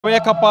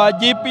weka paa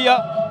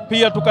jipya,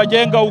 pia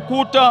tukajenga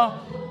ukuta.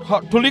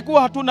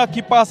 Tulikuwa hatuna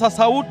kipasa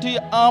sauti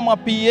ama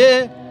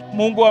PA.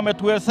 Mungu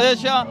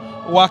ametuwezesha,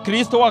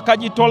 Wakristo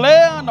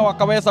wakajitolea na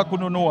wakaweza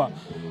kununua.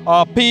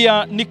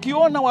 Pia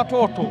nikiona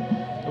watoto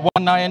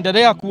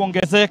wanaendelea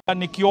kuongezeka,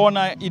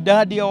 nikiona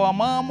idadi ya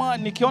wamama,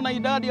 nikiona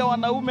idadi ya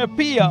wanaume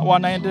pia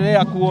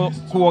wanaendelea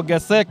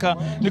kuongezeka,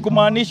 ni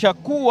kumaanisha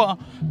kuwa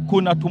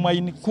kuna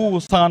tumaini kuu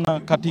sana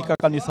katika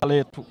kanisa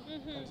letu.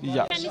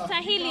 Yes. Kanisa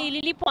hili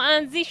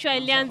lilipoanzishwa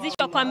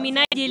ilianzishwa kwa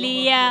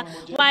minajili ya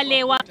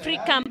wale wa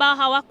Afrika ambao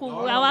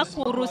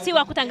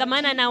hawakuruhusiwa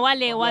kutangamana na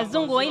wale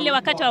wazungu ile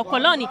wakati wa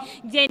ukoloni.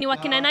 Je, ni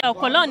wakina nani wa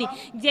ukoloni?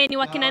 Je, ni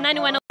wakina nani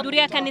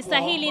wanahudhuria kanisa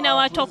hili na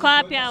watoka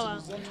wapi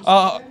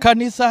hawa?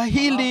 Kanisa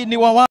hili ni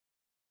wa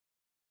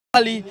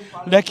wali,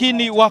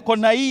 lakini wako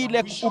na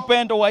ile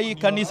upendo wa hii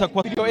kanisa,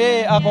 kwa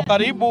hiyo ako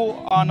karibu,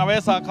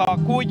 anaweza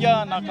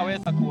akakuja na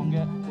akaweza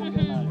kuongea.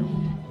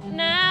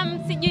 Naam,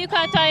 sijui kwa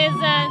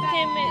ataweza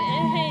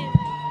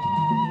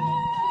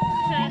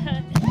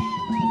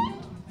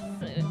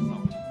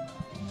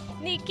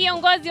ni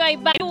kiongozi wa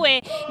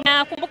ibada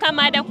na kumbuka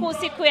mada kuu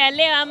siku ya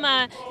leo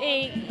ama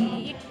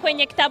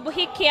kwenye kitabu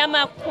hiki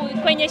ama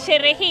kwenye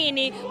sherehe hii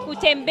ni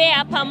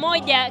kutembea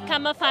pamoja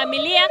kama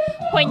familia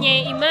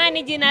kwenye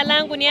imani. Jina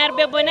langu ni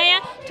Arbe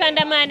Bonaya,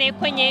 tuandamane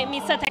kwenye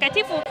misa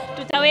takatifu.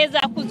 Tutaweza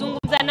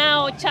kuzungumza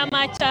nao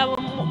chama cha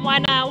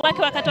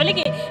wanawake wa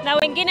Katoliki na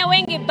wengine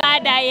wengi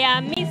baada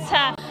ya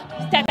misa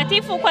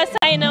takatifu. Kwa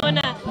sasa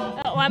inaona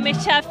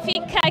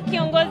wameshafika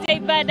kiongozi wa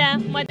ibada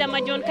Madam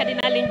John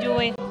Cardinal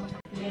Njue.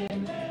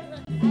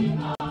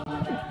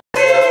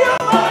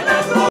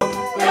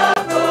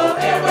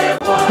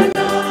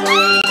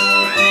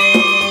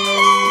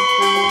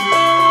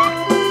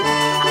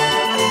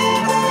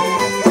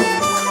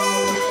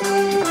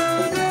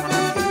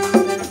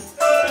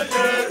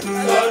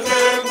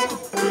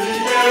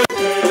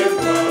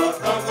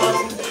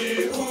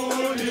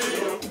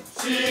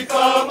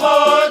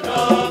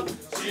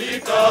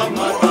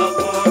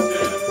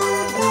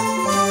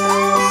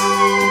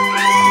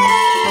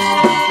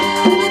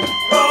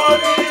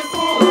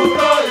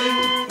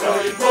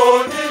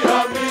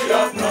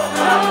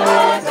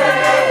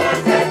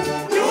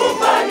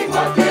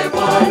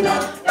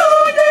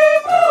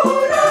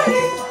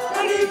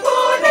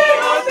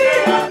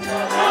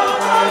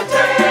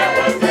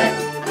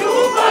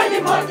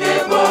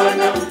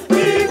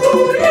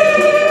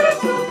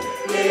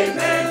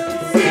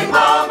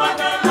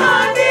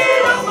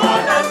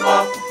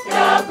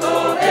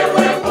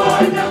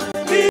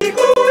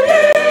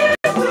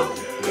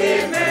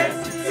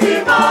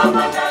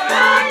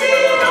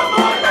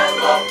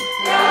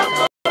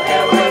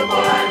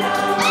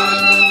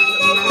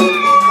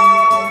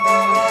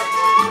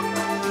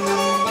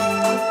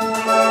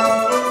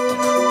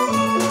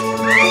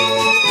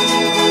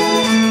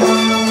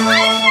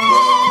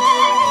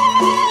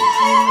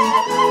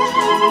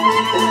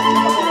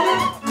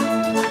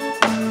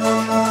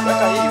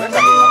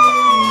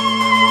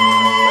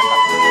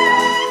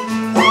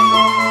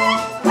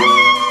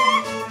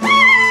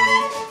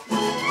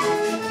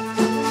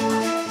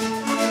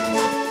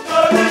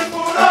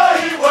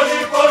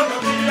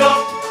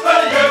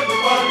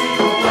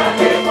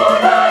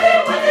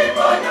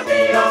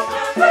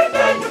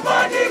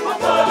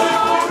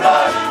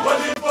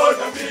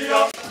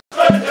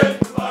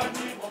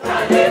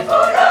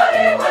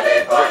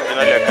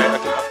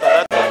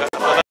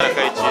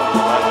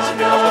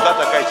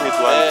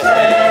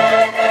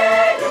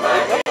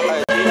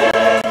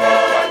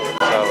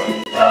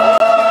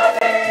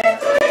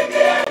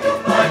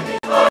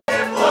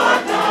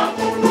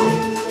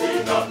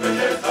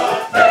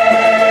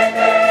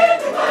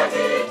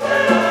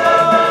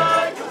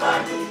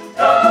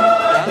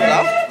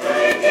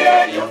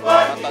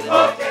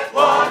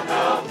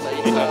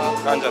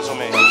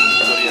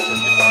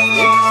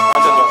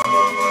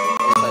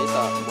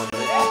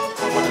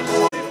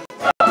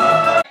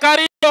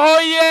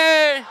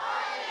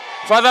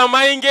 Father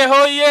Mainge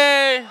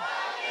hoye.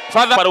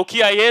 Father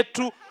parokia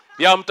yetu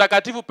ya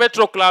Mtakatifu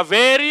Petro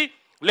Claveri,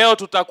 leo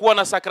tutakuwa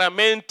na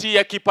sakramenti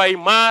ya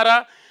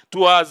kipaimara.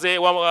 Tuwaze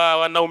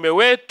wanaume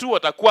wetu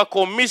watakuwa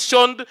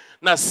commissioned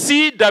na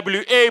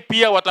CWA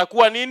pia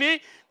watakuwa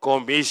nini?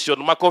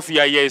 Commission. Makofi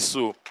ya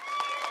Yesu.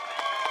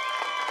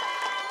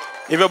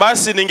 Hivyo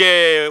basi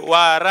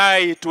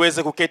ningewarai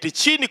tuweze kuketi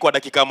chini kwa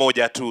dakika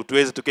moja tu.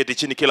 Tuweze tuketi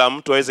chini, kila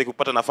mtu aweze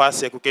kupata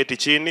nafasi ya kuketi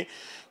chini.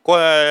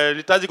 Kwa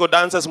liturgical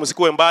dancers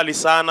msikuwe mbali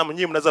sana,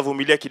 mnyinyi mnaweza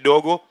vumilia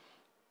kidogo.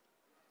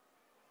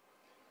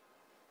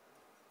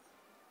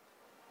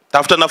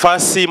 Tafuta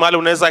nafasi mahali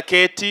unaweza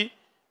keti.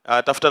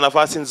 Tafuta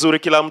nafasi nzuri,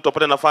 kila mtu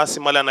apate nafasi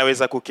mahali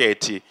anaweza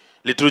kuketi.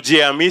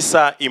 Liturujia ya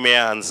misa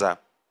imeanza.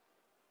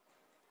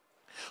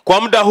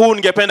 Kwa muda huu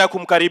ningependa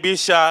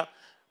kumkaribisha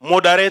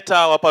moderator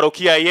wa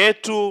parokia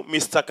yetu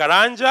Mr.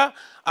 Karanja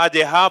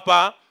aje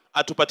hapa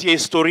atupatie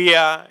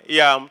historia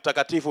ya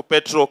Mtakatifu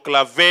Petro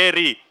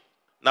Claveri,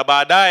 na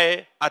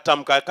baadaye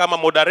kama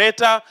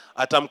moderator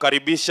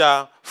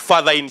atamkaribisha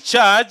Father in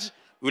charge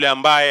yule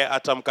ambaye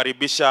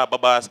atamkaribisha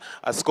baba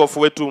askofu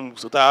wetu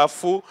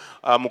mstaafu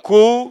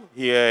mkuu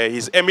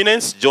His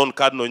Eminence John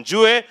Cardinal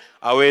Njue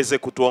aweze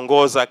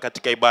kutuongoza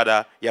katika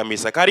ibada ya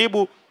misa.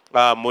 Karibu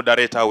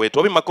moderator wetu.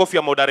 Wapi makofi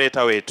ya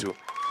moderator wetu.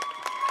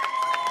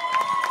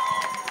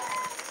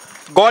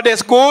 God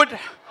is good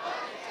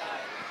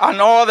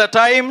and all the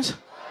times.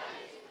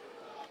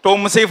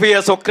 Tumsifu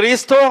Yesu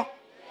Kristo.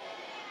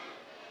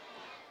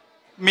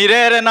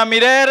 Milele na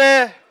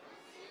milele.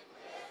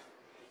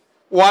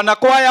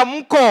 Wanakwaya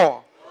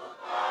mko,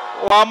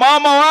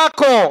 wamama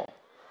wako,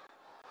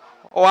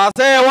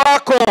 wazee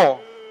wako,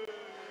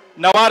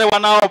 na wale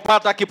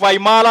wanaopata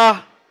kipaimara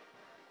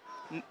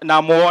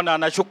na muona.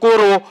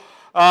 Nashukuru.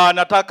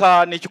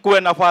 Nataka nichukue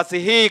nafasi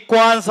hii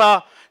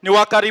kwanza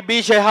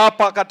niwakaribishe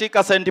hapa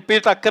katika St.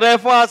 Peter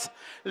Clavers.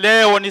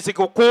 Leo ni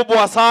siku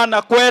kubwa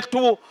sana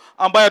kwetu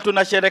ambayo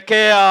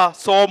tunasherekea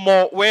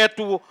somo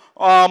wetu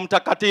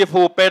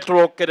mtakatifu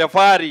Petro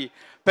Claver.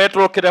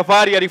 Petro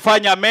Claver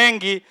alifanya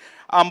mengi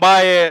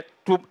ambaye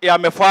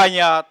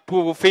yamefanya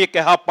tufike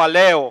hapa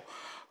leo.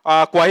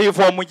 Kwa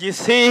hivyo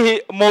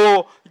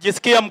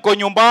mjisikie mko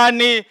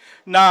nyumbani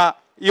na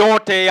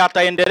yote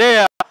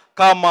yataendelea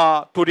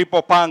kama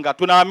tulipopanga.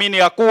 Tunaamini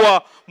ya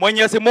kuwa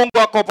Mwenyezi Mungu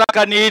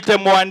akotaka niite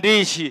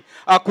mwandishi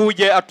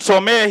akuje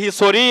atusomee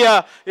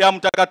historia ya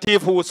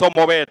mtakatifu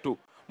somo wetu.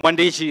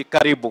 Mwandishi,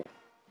 karibu.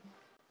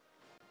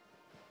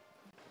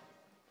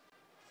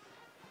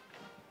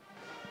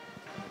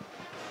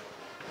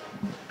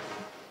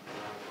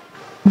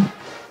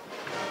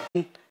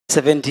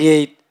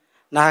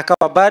 Na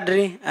akawa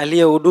padri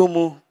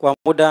aliyehudumu kwa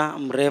muda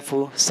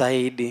mrefu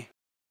zaidi.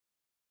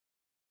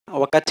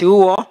 Wakati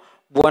huo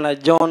Bwana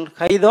John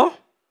Kaidho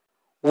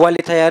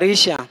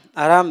walitayarisha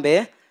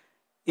harambee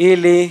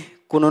ili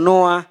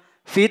kununua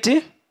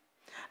viti,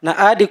 na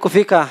hadi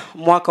kufika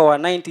mwaka wa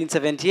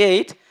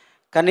 1978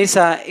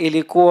 kanisa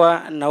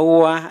ilikuwa na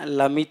ua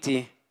la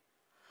miti.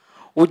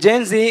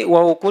 Ujenzi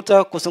wa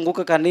ukuta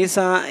kuzunguka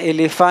kanisa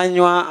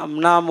ilifanywa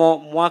mnamo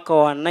mwaka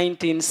wa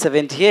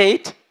 1978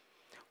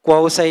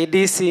 kwa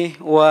usaidizi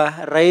wa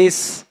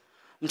rais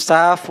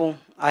mstaafu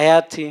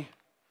hayati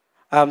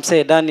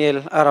Mzee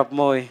Daniel Arap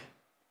Moi.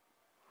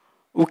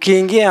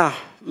 Ukiingia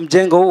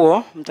mjengo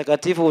huo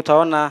mtakatifu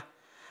utaona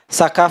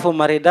sakafu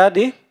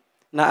maridadi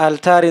na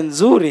altari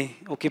nzuri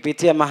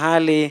ukipitia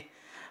mahali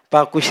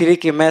pa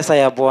kushiriki meza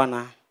ya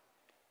Bwana.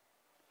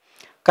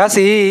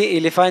 Kazi hii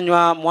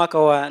ilifanywa mwaka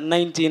wa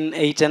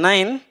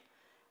 1989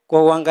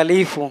 kwa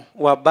uangalifu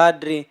wa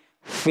Padri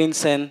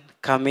Vincent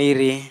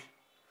Kamiri.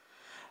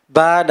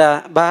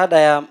 Baada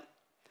ya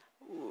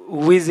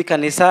uwizi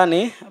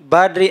kanisani,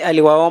 padri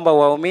aliwaomba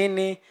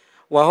waumini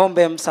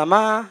waombe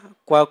msamaha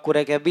kwa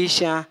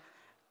kurekebisha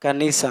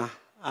kanisa,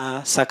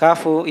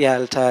 sakafu ya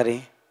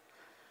altari.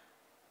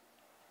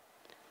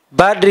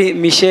 Padri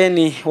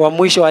misheni wa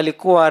mwisho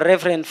alikuwa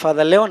Reverend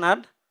Father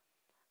Leonard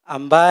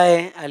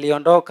ambaye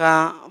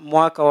aliondoka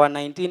mwaka wa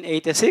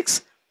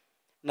 1986,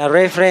 na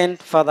Reverend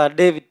Father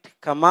David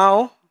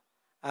Kamau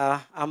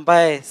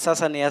ambaye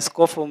sasa ni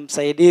askofu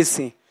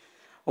msaidizi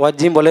wa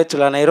jimbo letu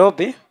la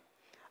Nairobi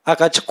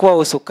akachukua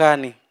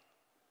usukani.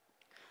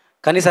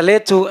 Kanisa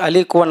letu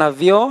alikuwa na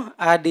vyoo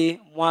hadi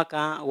mwaka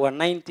wa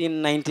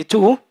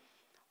 1992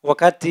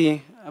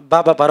 wakati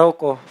baba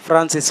paroko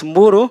Francis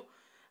Mburu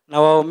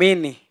na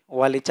waumini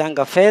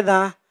walichanga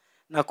fedha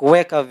na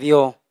kuweka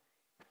vyoo.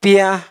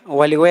 Pia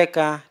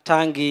waliweka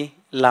tangi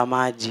la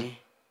maji.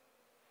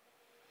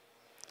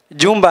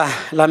 Jumba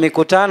la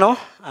mikutano,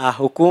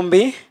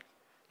 ukumbi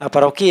na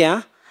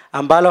parokia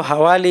ambalo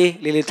hawali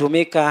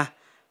lilitumika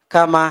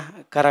kama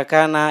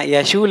karakana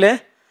ya shule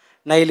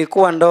na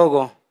ilikuwa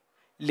ndogo,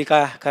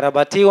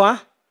 likakarabatiwa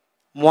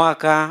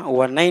mwaka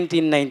wa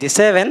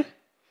 1997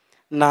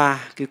 na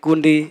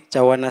kikundi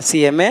cha wana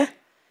CMA,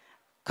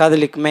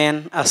 Catholic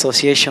Men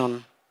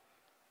Association,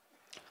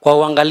 kwa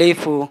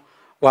uangalifu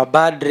wa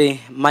Padri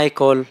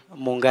Michael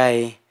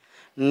Mungai.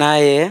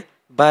 Naye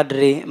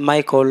Padri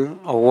Michael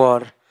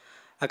Award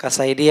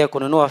akasaidia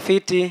kununua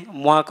viti.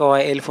 Mwaka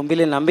wa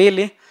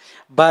 2002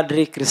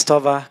 Padri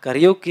Christopher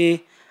Kariuki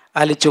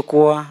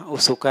alichukua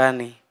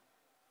usukani.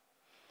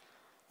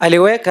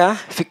 Aliweka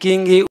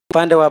vikingi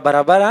upande wa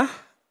barabara,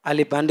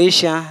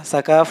 alipandisha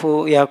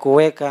sakafu ya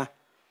kuweka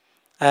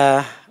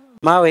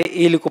mawe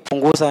ili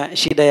kupunguza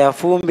shida ya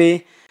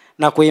vumbi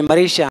na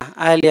kuimarisha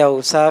hali ya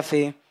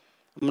usafi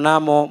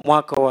mnamo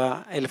mwaka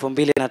wa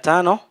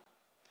 2005.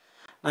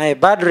 Naye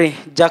Padri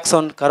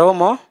Jackson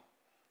Karomo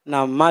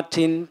na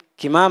Martin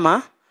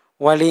Kimama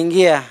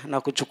waliingia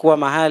na kuchukua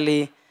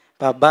mahali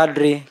pa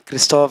Padri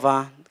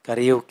Christopher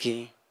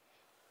Kariuki.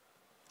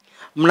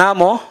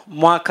 Mnamo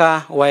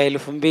mwaka wa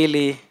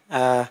 2007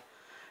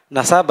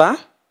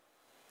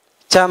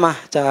 chama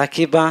cha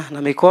akiba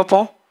na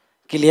mikopo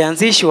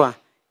kilianzishwa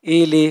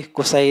ili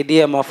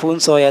kusaidia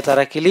mafunzo ya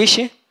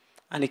tarakilishi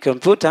ani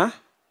kompyuta.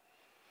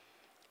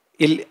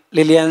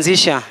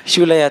 Lilianzisha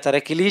shule ya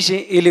tarakilishi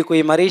ili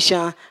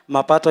kuimarisha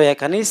mapato ya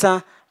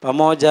kanisa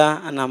pamoja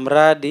na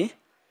mradi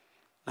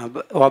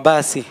wa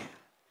basi.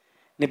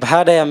 Ni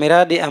baada ya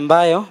miradi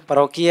ambayo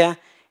parokia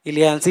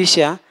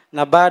ilianzisha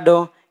na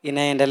bado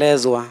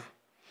inaendelezwa.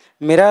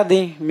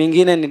 Miradi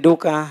mingine ni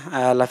duka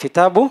la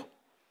vitabu,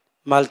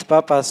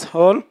 multipurpose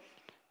hall,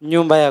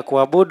 nyumba ya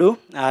kuabudu,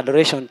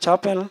 adoration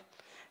chapel,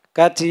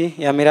 kati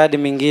ya miradi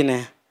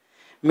mingine.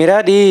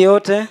 Miradi hii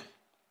yote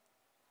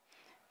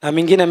na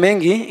mingine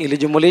mengi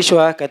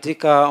ilijumulishwa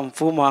katika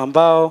mfumo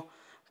ambao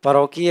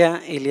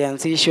parokia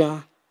ilianzishwa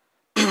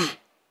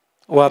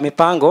wa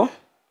mipango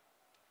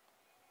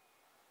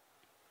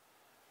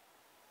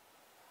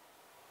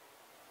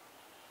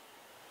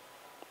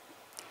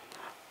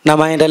na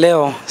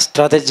maendeleo,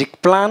 strategic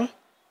plan,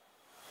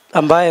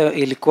 ambayo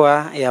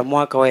ilikuwa ya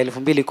mwaka wa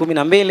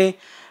 2012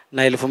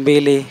 na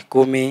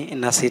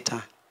 2016.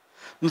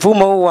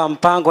 Mfumo huu wa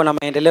mpango na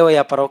maendeleo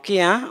ya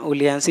parokia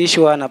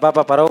ulianzishwa na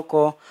baba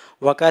paroko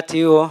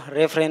wakati huo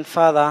Reverend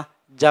Father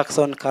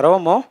Jackson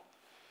Karomo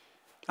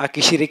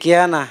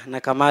akishirikiana na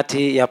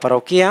kamati ya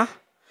parokia.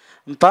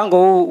 Mpango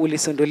huu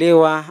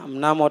ulisunduliwa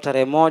mnamo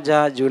tarehe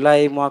 1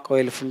 Julai mwaka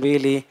wa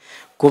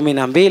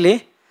 2012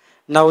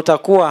 na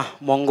utakuwa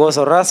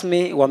mwongozo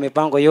rasmi wa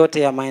mipango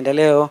yote ya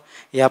maendeleo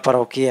ya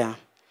parokia.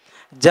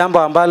 Jambo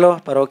ambalo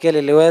parokia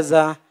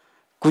liliweza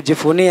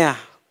kujifunia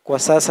kwa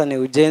sasa ni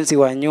ujenzi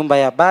wa nyumba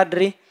ya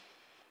badri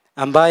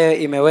ambayo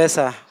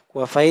imeweza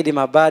kuwafaidi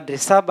mabadri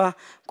 7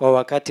 kwa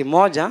wakati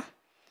moja,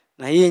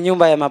 na hii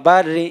nyumba ya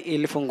mabadri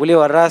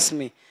ilifunguliwa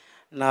rasmi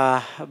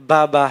na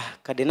baba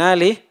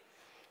Kardinali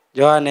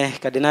Joane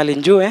Kardinali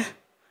Njue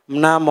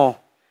mnamo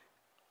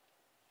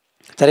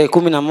tarehe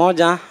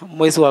 11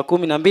 mwezi wa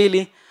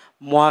 12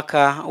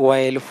 mwaka wa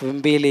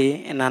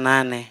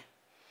 2008.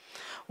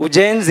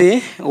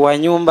 Ujenzi wa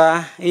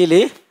nyumba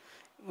hili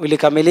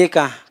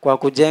ulikamilika kwa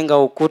kujenga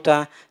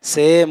ukuta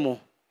sehemu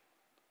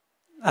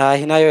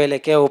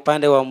inayoelekea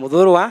upande wa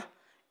Mudhurwa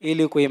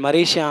ili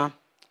kuimarisha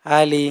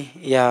hali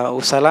ya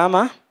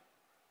usalama.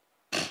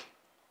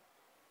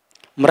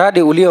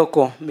 Mradi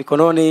ulioko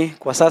mikononi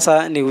kwa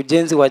sasa ni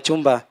ujenzi wa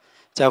chumba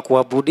cha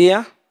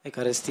kuabudia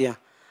Ekaristia,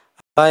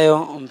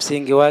 ambayo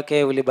msingi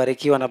wake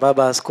ulibarikiwa na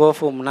baba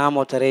askofu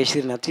mnamo tarehe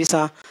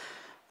 29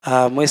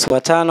 mwezi wa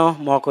 5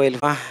 mwaka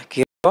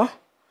 2000.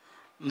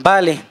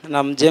 Mbali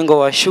na mjengo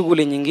wa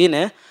shughuli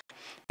nyingine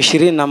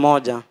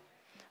 21,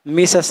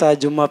 misa za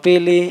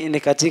Jumapili ni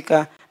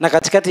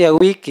katikati ya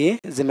wiki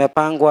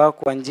zimepangwa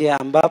kwa njia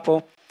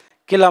ambapo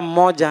kila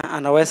mmoja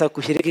anaweza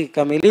kushiriki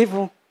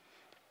kikamilifu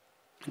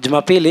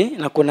Jumapili,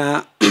 na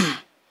kuna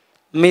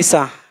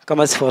misa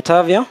kama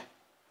zifuatavyo: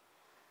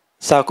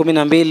 saa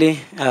 12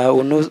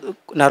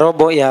 na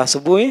robo ya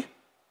asubuhi,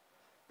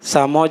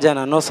 saa 1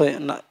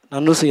 na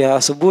nusu ya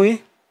asubuhi,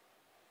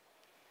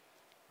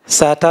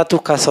 saa 3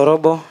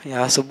 kasorobo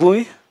ya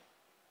asubuhi,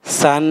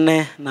 saa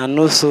 4 na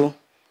nusu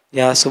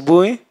ya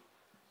asubuhi,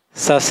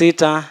 saa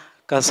 6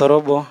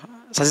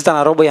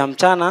 na robo ya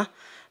mchana,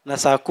 na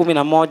saa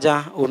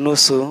 11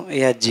 unusu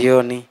ya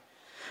jioni.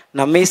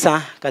 Na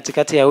misa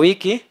katikati ya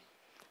wiki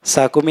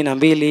saa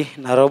 12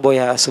 na robo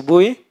ya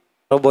asubuhi,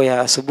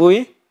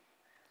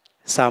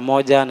 saa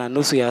 1 na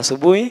nusu ya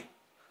asubuhi,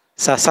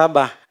 saa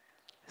 7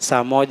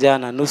 saa 1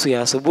 na nusu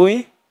ya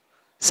asubuhi,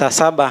 saa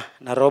 7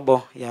 na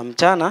robo ya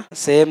mchana,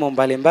 sehemu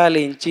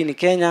mbalimbali nchini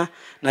Kenya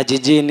na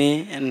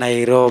jijini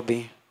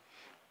Nairobi.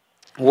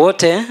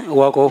 Wote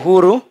wako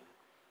huru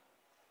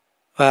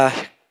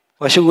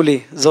wa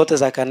shughuli zote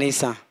za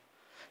kanisa.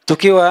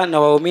 Tukiwa na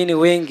waumini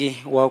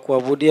wengi wa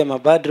kuabudia,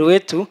 mabadri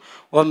wetu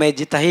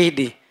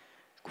wamejitahidi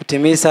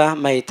kutimiza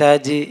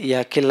mahitaji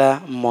ya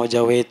kila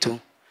mmoja wetu.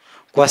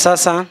 Kwa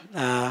sasa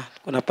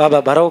kuna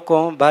baba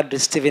baroko Badri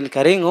Stephen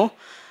Karingo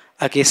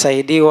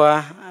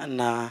akisaidiwa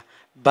na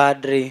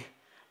Badri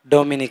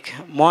Dominic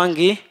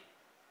Mwangi,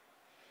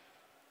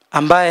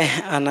 ambaye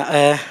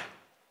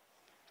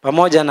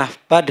pamoja na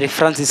Padri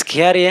Francis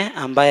Kiarie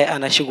ambaye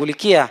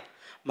anashughulikia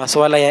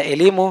masuala ya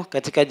elimu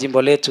katika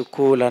jimbo letu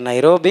kuu la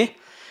Nairobi,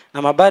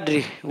 na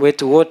mabadri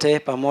wetu wote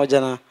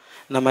pamoja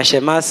na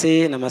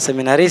mashemasi na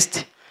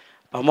maseminaristi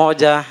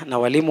pamoja na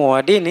walimu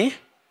wa dini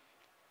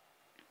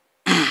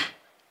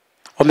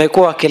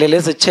wamekuwa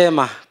kielelezo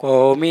chema kwa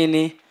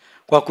waumini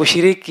kwa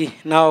kushiriki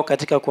nao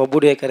katika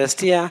kuabudu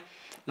Ekaristia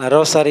na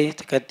rosari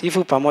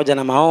takatifu pamoja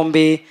na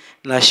maombi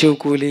na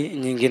shughuli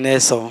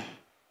nyinginezo.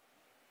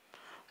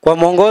 Kwa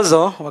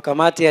mwongozo wa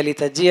kamati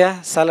alitajia,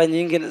 sala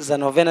nyingi za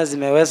novena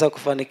zimeweza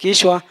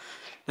kufanikishwa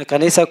na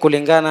kanisa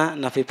kulingana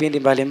na vipindi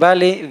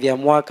mbalimbali vya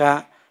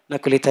mwaka na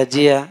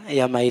kulitajia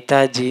ya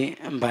mahitaji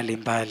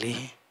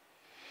mbalimbali.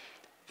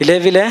 Vile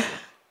vile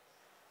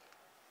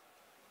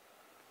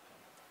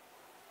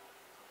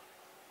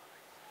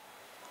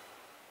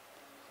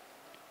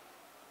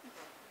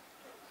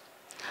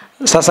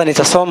sasa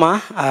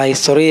nitasoma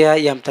historia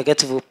ya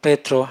Mtakatifu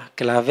Petro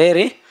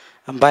Claveri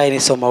ambaye ni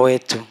somo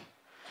wetu.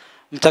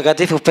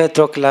 Mtakatifu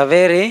Petro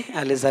Claveri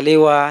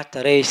alizaliwa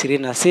tarehe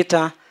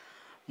 26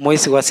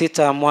 mwezi wa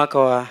 6 mwaka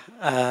wa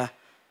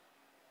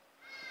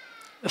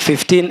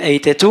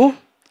 1582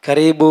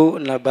 karibu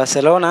na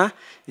Barcelona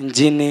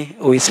nchini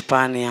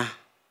Uhispania.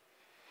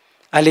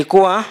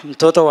 Alikuwa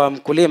mtoto wa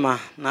mkulima,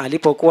 na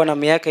alipokuwa na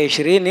miaka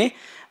 20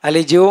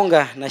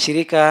 alijiunga na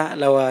shirika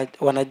la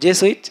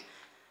wanajesuit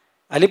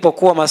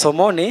alipokuwa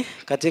masomoni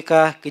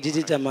katika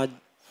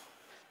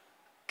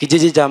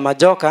kijiji cha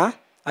Majoka,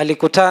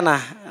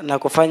 alikutana na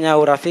kufanya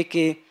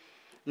urafiki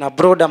na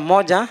broda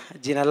mmoja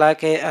jina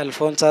lake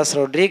Alphonsus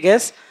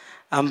Rodriguez,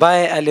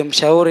 ambaye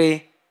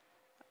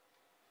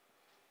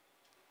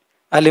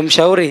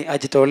alimshauri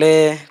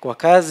ajitolee kwa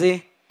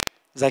kazi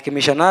za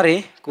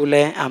kimishonari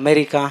kule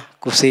Amerika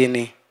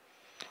Kusini.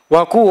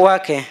 Wakuu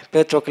wake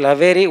Petro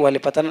Claveri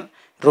walipata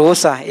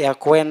ruhusa ya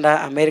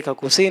kwenda Amerika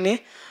Kusini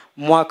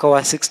mwaka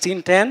wa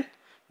 1610.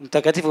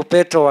 Mtakatifu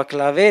Petro wa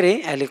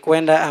Claveri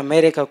alikwenda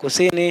Amerika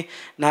Kusini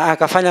na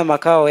akafanya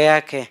makao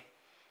yake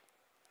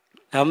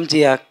na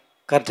mji ya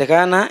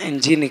Cartagena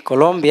nchini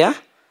Colombia.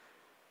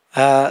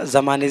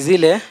 Zamani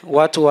zile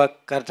watu wa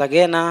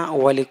Cartagena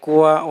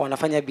walikuwa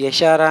wanafanya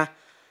biashara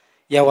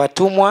ya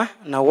watumwa,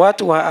 na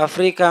watu wa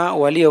Afrika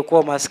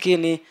waliokuwa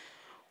maskini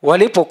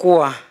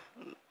walipokuwa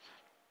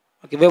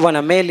wakibebwa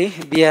na meli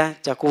bila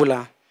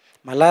chakula,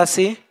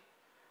 malasi,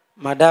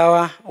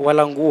 madawa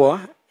wala nguo,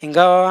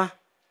 ingawa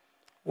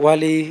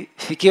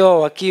walifikiwa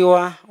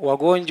wakiwa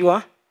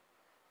wagonjwa,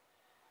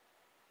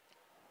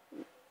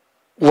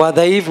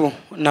 wadhaifu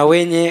na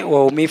wenye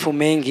maumivu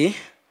mengi,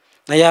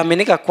 na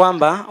yaaminika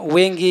kwamba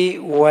wengi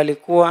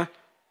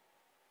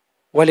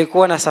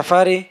walikuwa na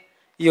safari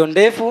hiyo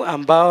ndefu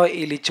ambao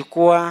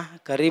ilichukua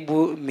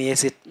karibu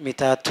miezi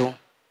 3.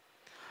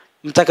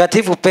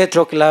 Mtakatifu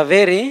Petro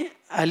Claveri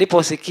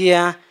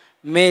aliposikia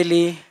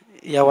meli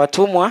ya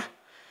watumwa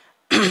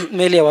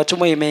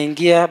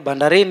imeingia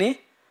bandarini,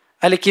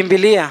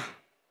 alikimbilia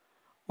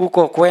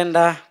huko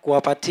kwenda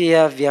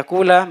kuwapatia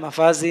vyakula,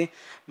 mavazi,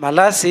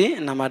 malasi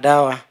na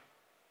madawa.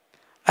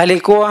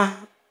 Alikuwa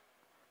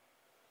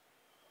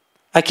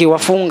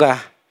akiwafunga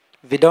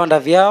vidonda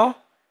vyao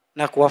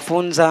na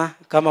kuwafunza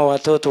kama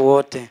watoto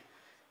wote.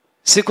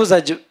 Siku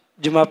za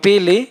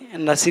Jumapili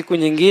na siku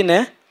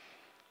nyingine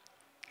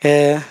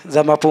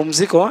za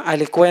mapumziko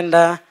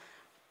alikwenda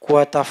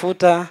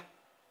kuwatafuta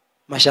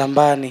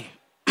mashambani.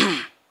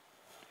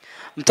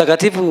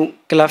 Mtakatifu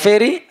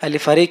Claveri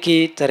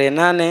alifariki tarehe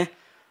 8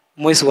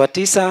 mwezi wa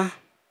 9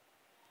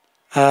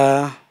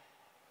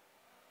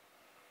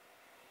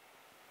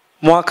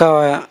 mwaka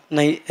wa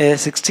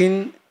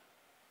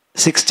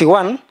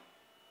 1661,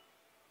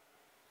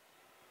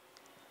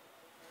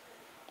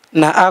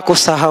 na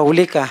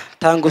hakusahaulika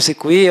tangu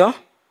siku hiyo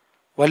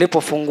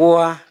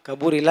walipofungua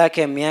kaburi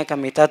lake miaka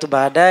 3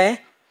 baadaye.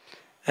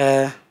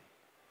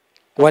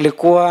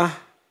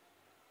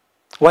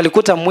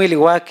 Walikuta mwili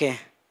wake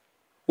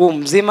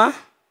mzima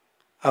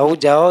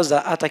haujaoza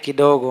hata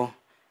kidogo.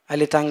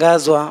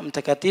 Alitangazwa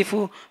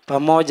mtakatifu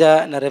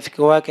pamoja na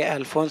rafiki wake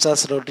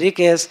Alphonsus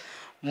Rodriguez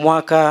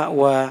mwaka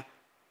wa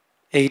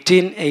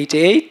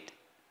 1888.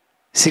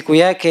 Siku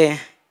yake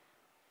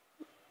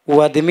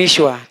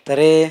huadhimishwa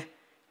tarehe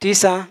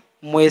 9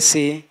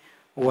 mwezi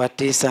wa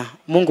 9.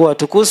 Mungu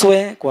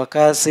atukuzwe kwa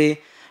kazi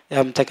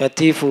ya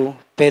Mtakatifu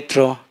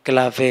Petro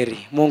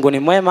Claveri. Mungu ni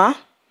mwema.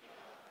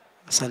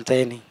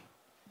 Asanteni.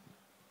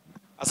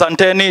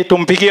 Asanteni,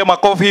 tumpigie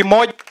makofi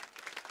moja.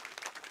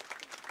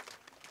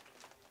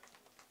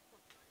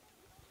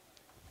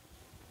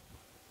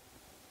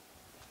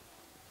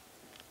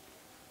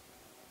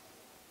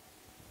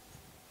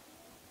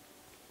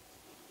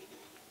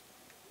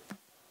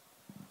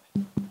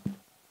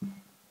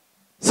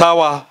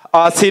 Sawa,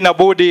 sina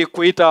budi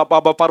kuita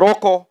baba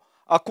paroko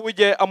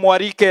akuje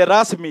amwarike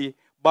rasmi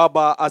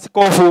baba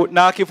askofu,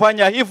 na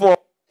akifanya hivyo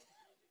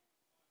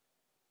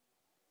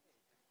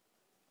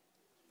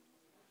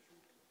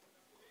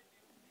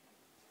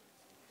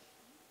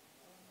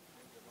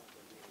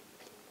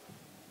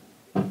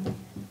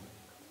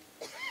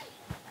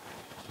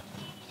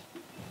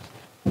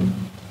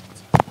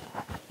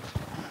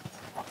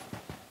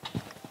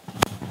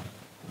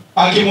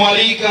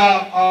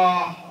akimwalika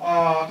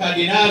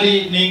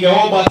kardinali,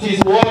 ningeomba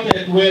sisi wote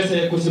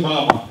tuweze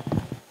kusimama.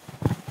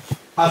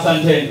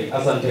 Asanteni,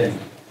 asanteni.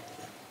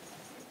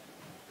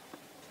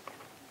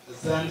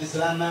 Asante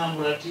sana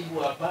mratibu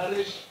wa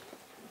Parish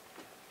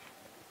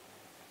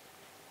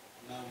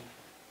na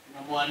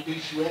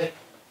mwandishi wetu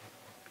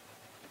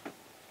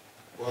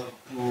kwa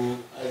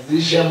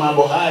kuanzisha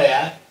mambo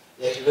haya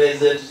ya sherehe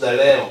zetu za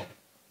leo.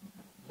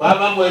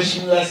 Baba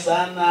mheshimiwa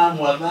sana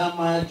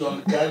Mwadhama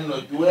John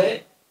Cardinal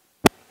Jue,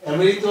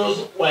 Emeritus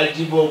wa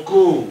jimbo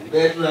kuu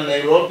letu la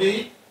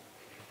Nairobi,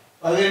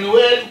 wageni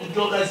wetu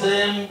kutoka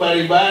sehemu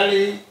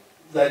mbalimbali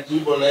za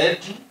jimbo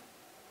letu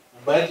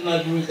ambaye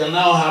tunajumuika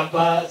nao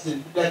hapa, St.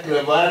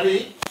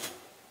 Claver,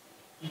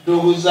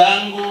 ndugu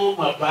zangu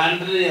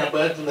mapandri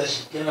ambaye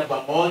tunashirikiana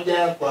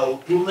pamoja kwa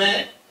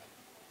utume,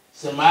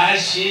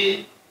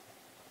 semashi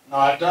na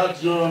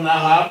watoto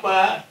nao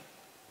hapa,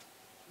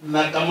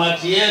 na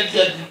kamati yetu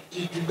ya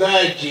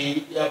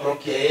kichungaji ya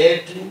parokia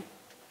yetu,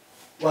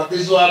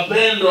 Wakristo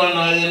wapendwa na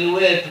wageni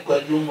wetu kwa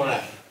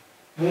jumla.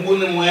 Mungu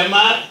ni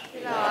mwema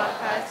kila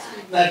wakati,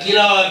 na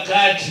kila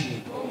wakati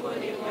Mungu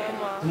ni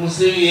mwema.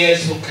 Tumsifu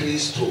Yesu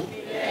Kristo.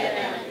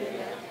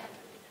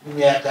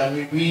 Miaka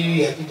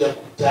 2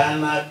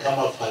 hatujakutana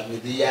kama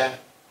familia.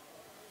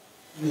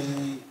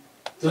 Ni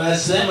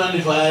tunasema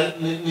ni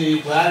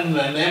fahari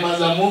na neema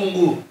za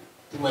Mungu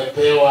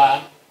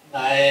tumepewa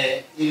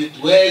naye ili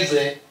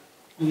tuweze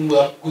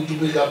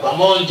kujumuika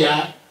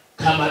pamoja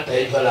kama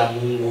taifa la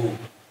Mungu.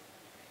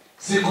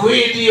 Siku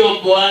hii ndiyo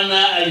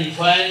Bwana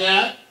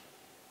alifanya,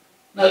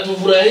 na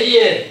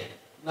tufurahie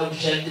na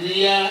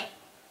kushangilia,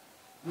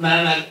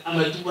 na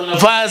ametupa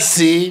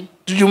nafasi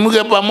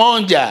tujumuike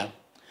pamoja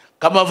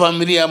kama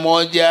familia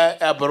moja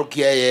ya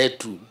parokia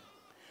yetu.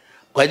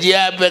 Kwa njia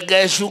ya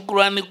pekee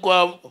shukrani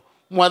kwa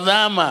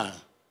mwadhama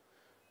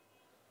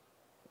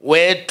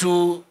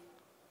wetu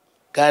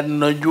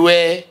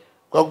Cardinal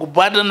kwa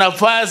kupata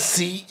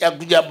nafasi ya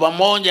kuja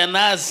pamoja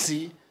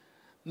nasi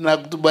na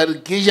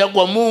kutubarikisha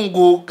kwa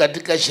Mungu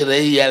katika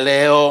sherehe ya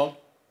leo.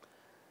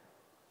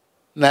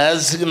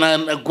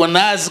 Kwa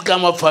nasi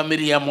kama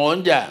familia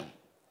moja.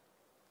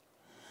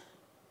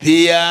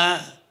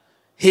 Pia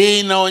hii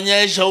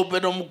inaonyesha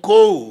upendo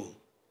mkuu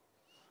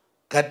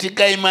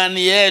katika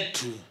imani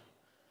yetu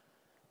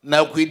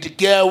na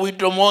kuitikia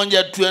wito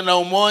moja tuwe na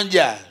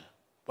umoja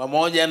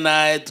pamoja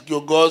naye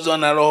tukiongozwa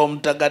na Roho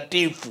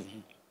Mtakatifu.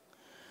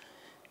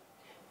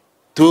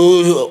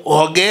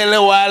 Tuhogele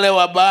wale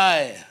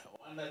wabaya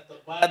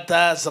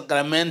wanapata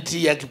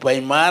sakramenti ya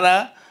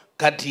kipaimara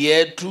kati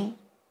yetu,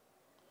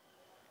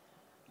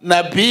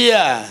 na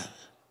pia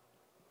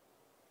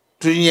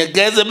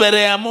tunyekeze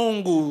mbele ya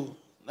Mungu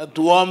na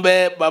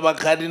tuombe Baba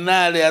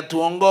Kardinali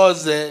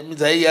atuongoze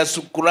misa hii ya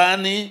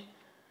shukrani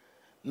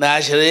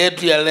na sherehe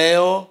yetu ya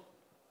leo,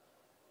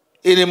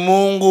 ili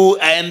Mungu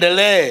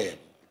aendelee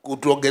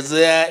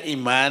kutuongezea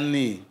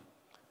imani.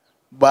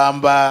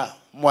 Baba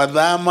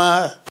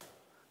mwadhama,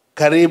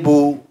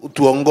 karibu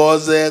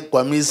utuongoze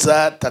kwa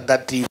misa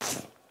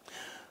takatifu.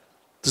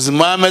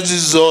 Tusimame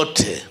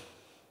zote.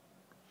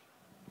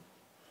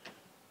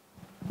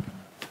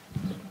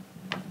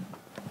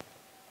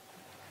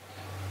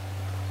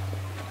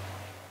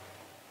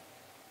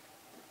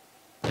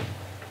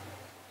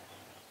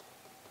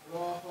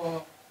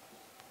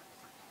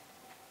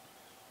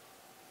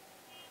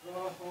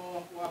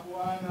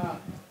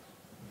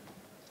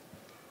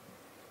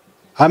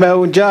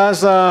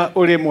 Ameujaza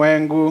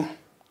ulimwengu,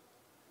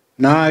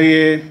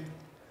 naye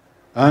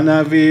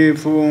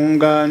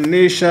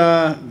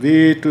anavifunganisha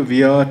vitu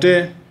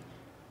vyote.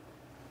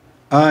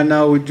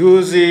 Ana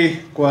ujuzi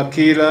kwa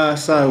kila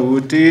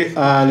sauti.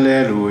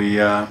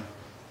 Haleluya.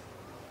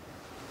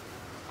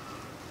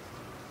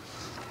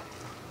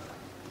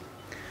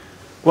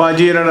 Kwa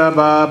jina la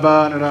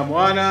Baba na la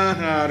Mwana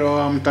na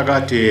Roho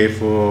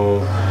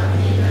Mtakatifu.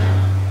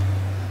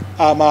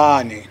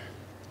 Amani.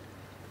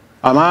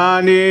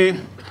 Amani.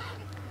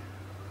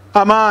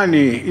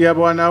 Amani ya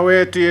Bwana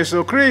wetu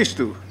Yesu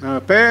Kristo na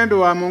upendo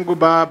wa Mungu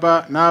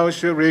Baba na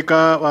ushirika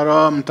wa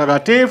Roho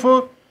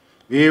Mtakatifu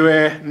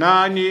iwe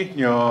nanyi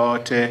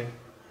nyote.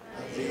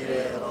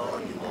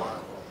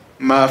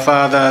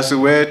 Mafathers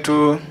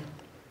wetu,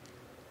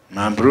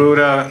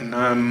 mabruda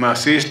na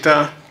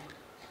masista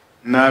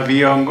na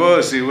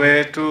viongozi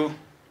wetu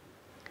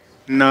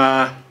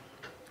na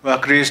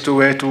Wakristo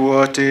wetu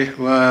wote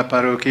wa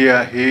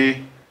parokia hii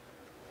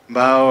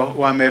ambao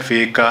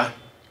wamefika,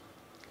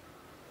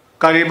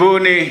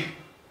 karibuni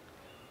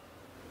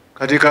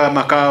katika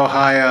makao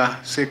haya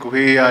siku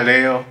hii ya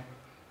leo,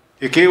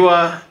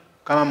 ikiwa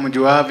kama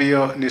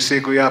mjuavyo ni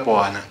siku ya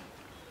Bwana.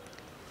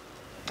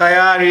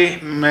 Tayari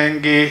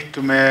mengi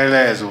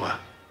tumeelezwa.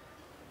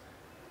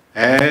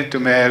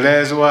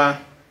 Tumeelezwa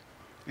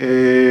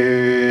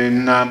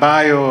na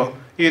ambayo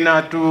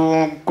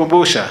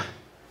inatukumbusha.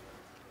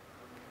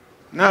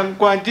 Na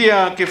kwa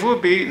njia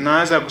kifupi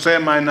naweza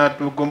kusema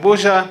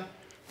inatukumbusha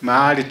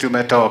mahali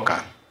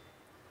tumetoka.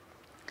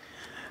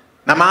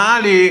 Na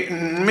mahali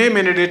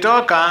mimi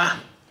nilitoka,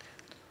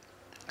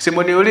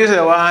 simuniulize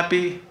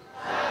wapi.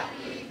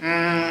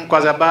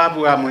 Kwa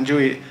sababu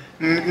hamjui.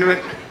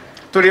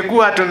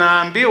 Tulikuwa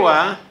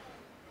tunaambiwa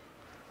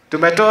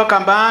tumetoka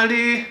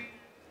mbali,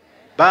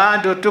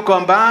 bado tuko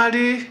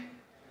mbali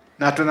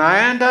na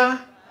tunaenda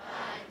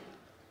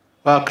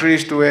kwa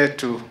Kristo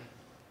wetu.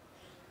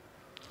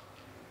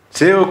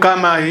 Sio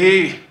kama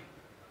hii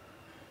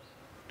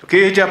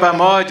tukija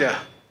pamoja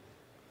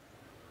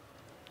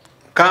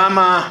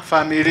kama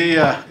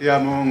familia ya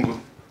Mungu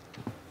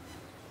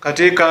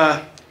katika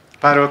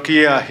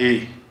parokia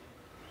hii.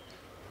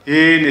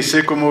 Hii ni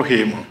siku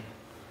muhimu.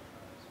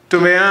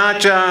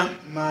 Tumeacha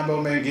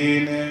mambo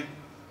mengine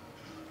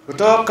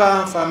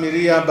kutoka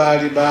familia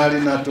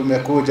mbalimbali na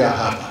tumekuja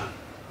hapa.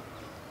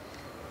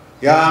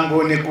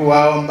 Yangu ni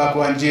kuwaomba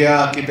kwa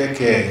njia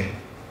kipekee,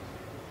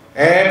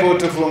 hebu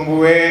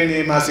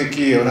tufungueni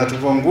masikio na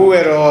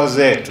tufungue roho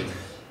zetu,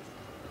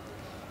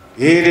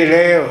 ili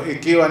leo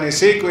ikiwa ni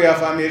siku ya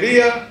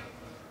familia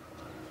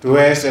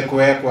tuweze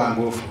kuwekwa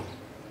nguvu,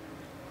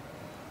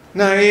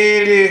 na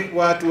ili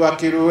watu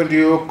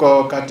wakirudi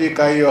huko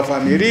katika hiyo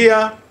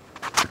familia,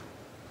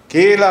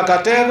 kila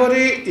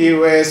kategori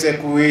iweze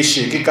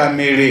kuishi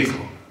kikamilifu.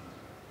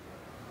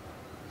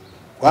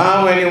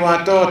 Wawe ni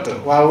watoto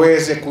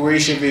waweze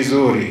kuishi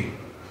vizuri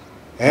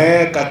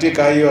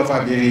katika hiyo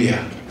familia.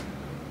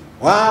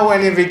 Wawe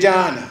ni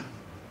vijana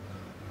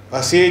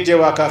wasije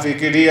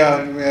wakafikiria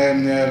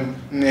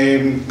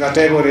ni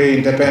category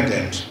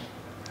independent.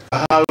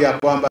 Hao ya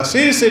kwamba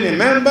sisi ni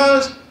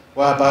members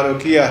wa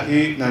parokia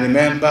hii na ni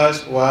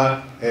members wa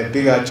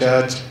bigger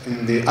church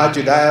in the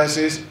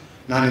archdiocese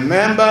na ni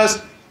members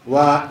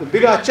wa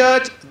bigger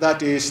church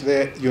that is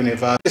the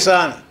university.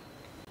 Sana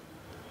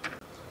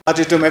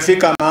ati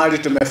tumefika mahali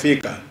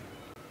tumefika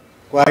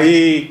kwa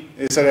hii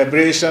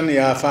celebration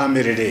ya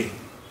family day.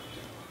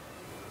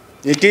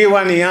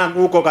 Ikiwa ni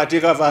huko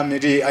katika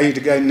family,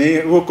 ni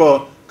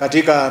huko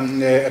katika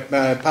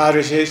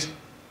parishes,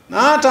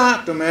 na hata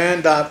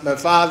tumeenda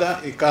father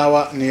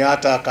ikawa ni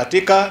hata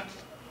katika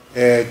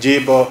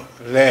jimbo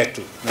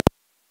letu.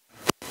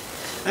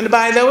 And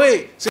by the way,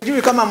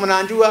 sijui kama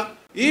mnajua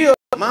hiyo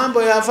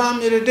mambo ya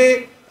family day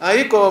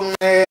haiko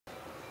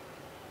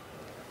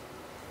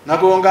na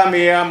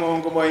kuungamia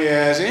Mungu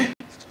Mwenyezi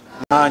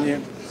nanyi,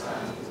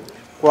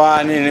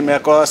 kwani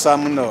nimekosa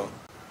mno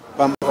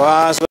kwa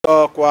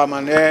mawazo, kwa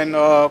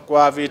maneno,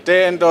 kwa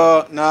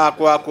vitendo na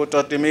kwa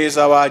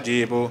kutotimiza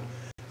wajibu.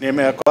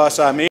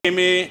 Nimekosa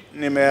mimi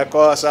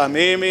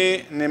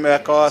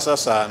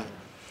sana.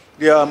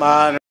 Ndio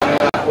maana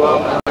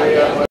nakuomba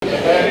Maria mwenye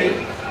heri,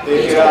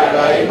 Bikira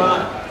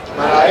daima,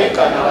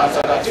 malaika na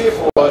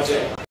watakatifu wote,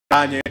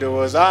 nanyi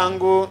ndugu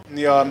zangu,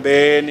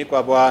 niombeeni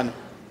kwa Bwana.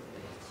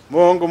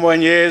 Mungu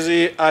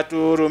Mwenyezi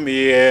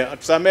atuhurumie,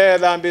 atusamehe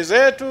dhambi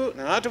zetu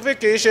na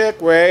atufikishe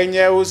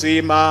kwenye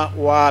uzima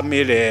wa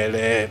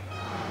milele.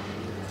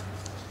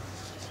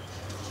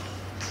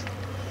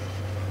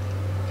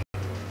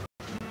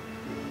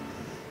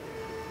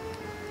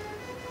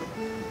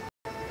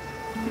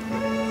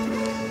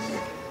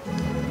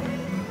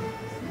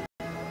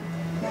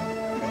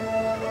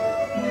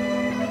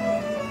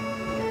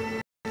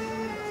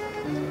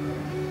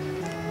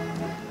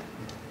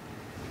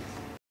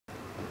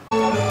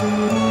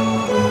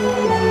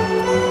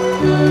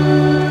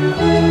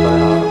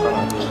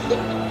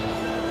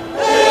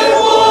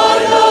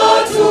 Bwana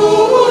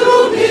tuhurumie.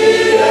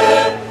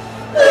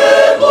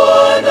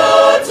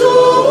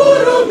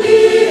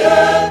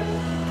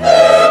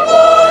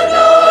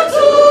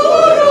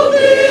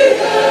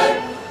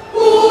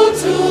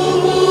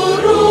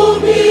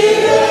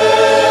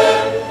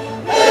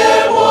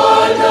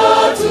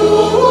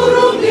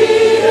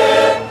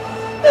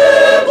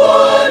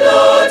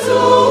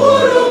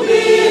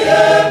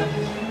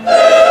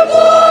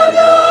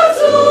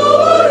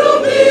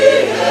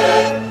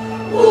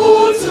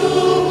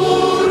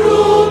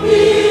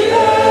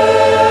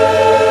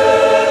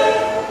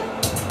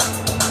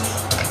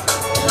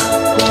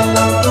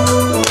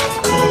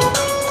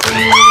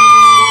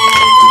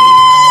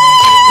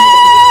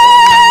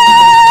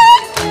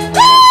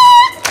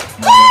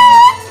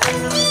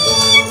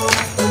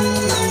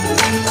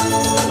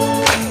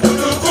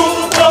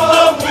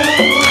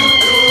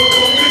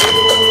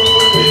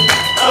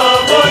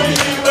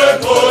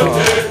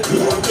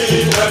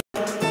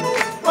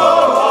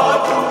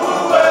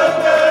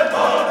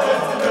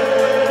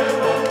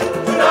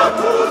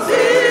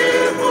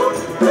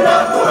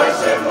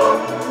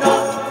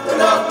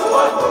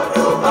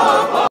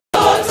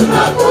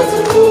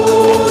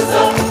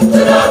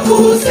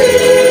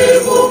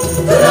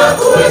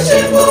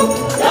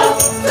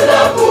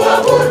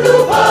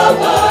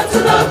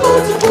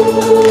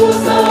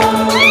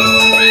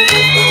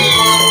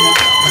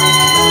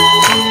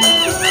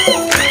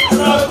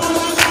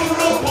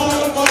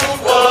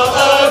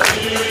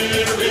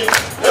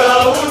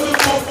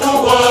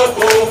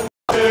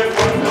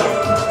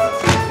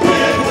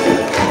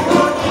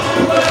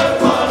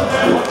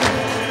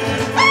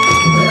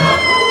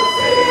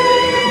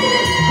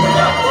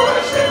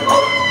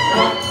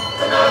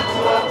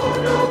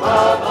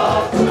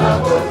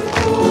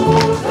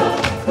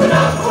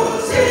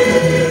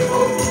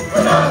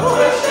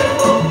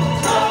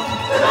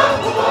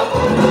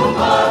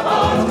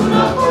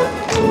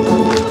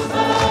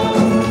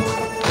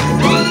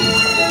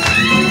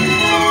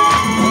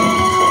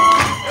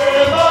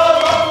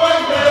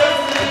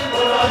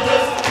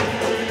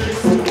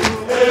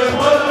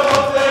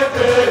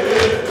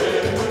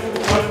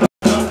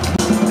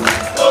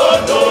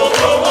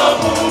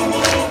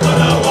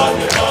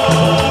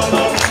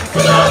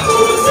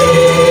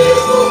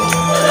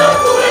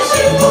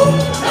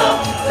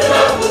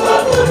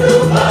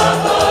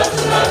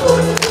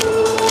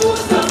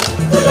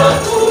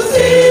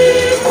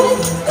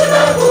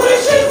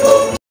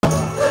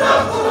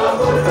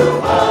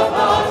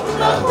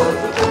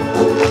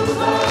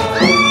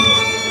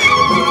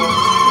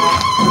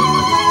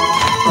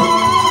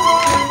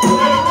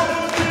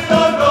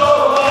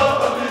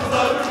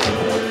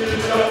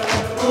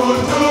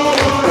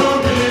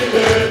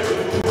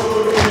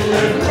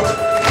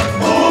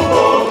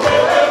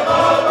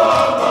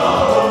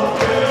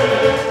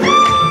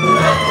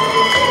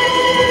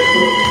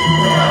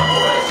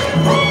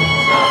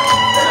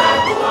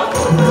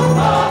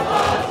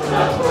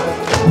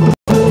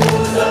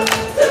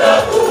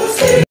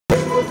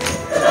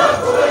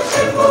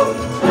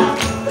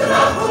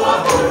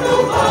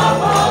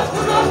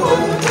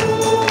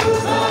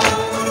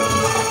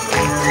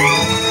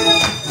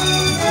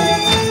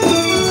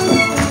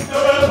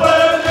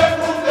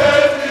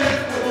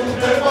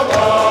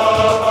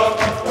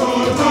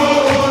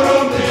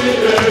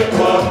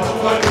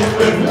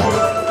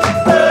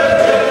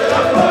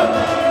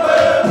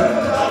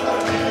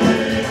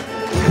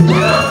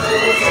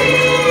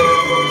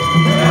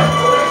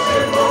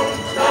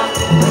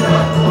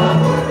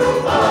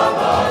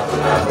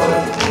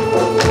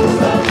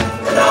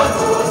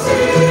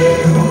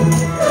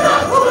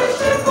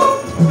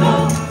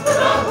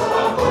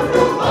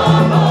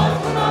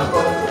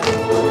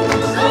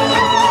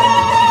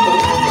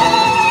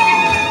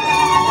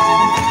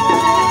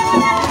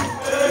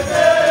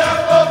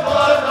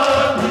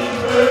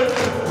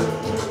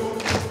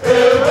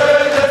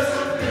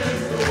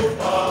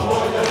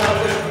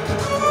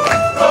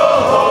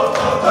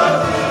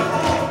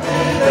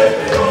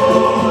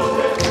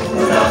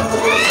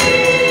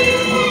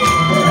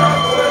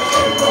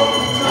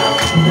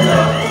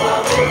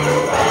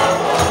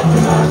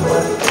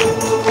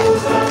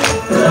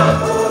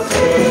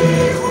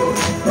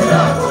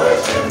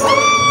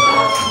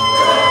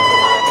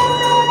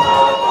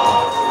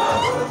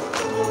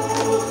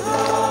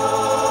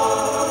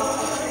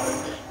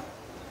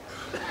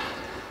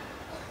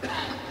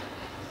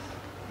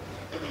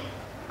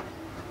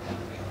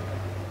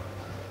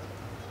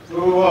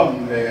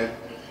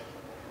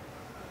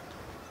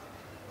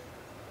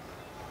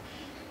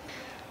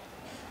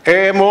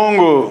 Ee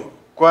Mungu,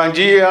 kwa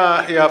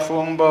njia ya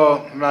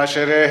fumbo na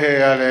sherehe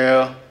ya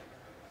leo,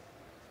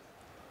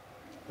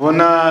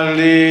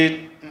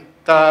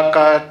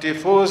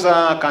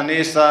 unalitakatifuza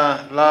kanisa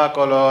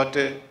lako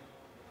lote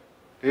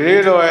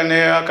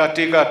lililoenea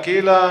katika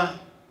kila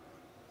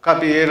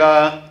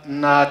kabila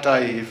na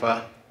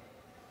taifa.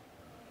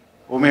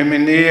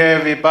 Umiminie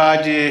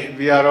vipaji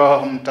vya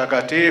Roho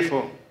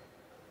Mtakatifu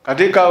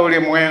katika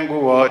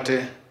ulimwengu wote,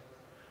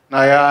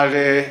 na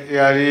yale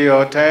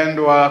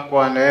yaliyotendwa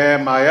kwa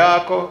neema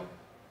yako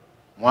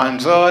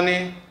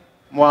mwanzoni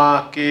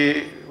mwa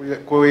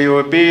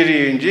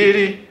kuihubiri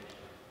Injili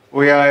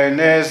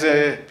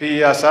uyaeneze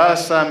pia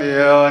sasa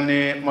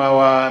mioyoni mwa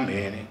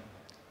waamini.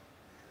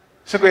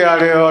 Siku ya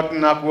leo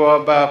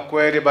tunakuomba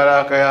kweli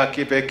baraka ya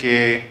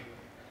kipekee,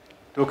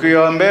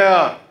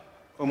 tukiombea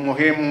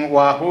umuhimu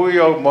wa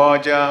huyo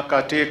mmoja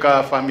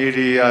katika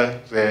familia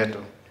zetu,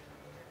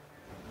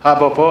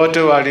 hapo pote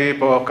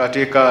walipo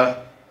katika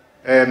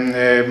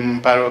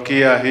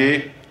parokia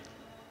hii,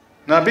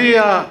 na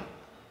pia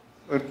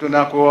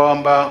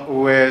tunakuomba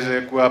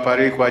uweze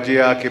kuwabariki kwa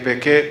njia ya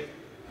kipekee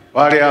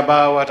wale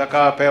ambao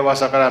watakaopewa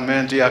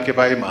sakramenti ya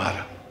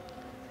kipaimara,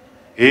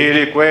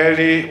 ili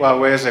kweli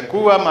waweze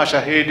kuwa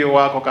mashahidi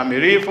wako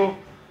kamilifu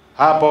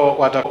hapo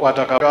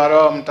watakapo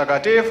Roho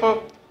Mtakatifu,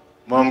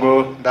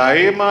 Mungu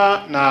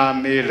daima na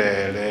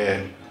milele.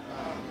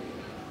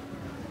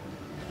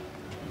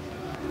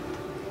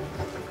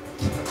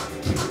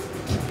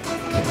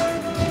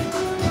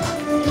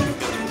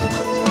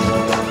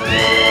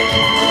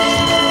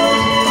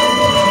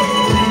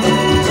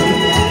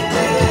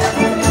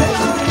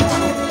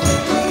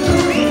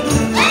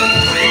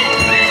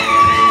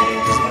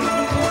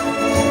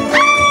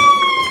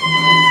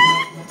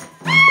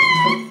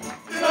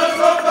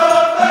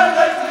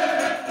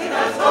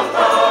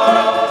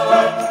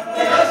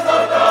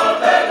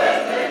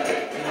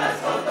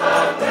 Inasonga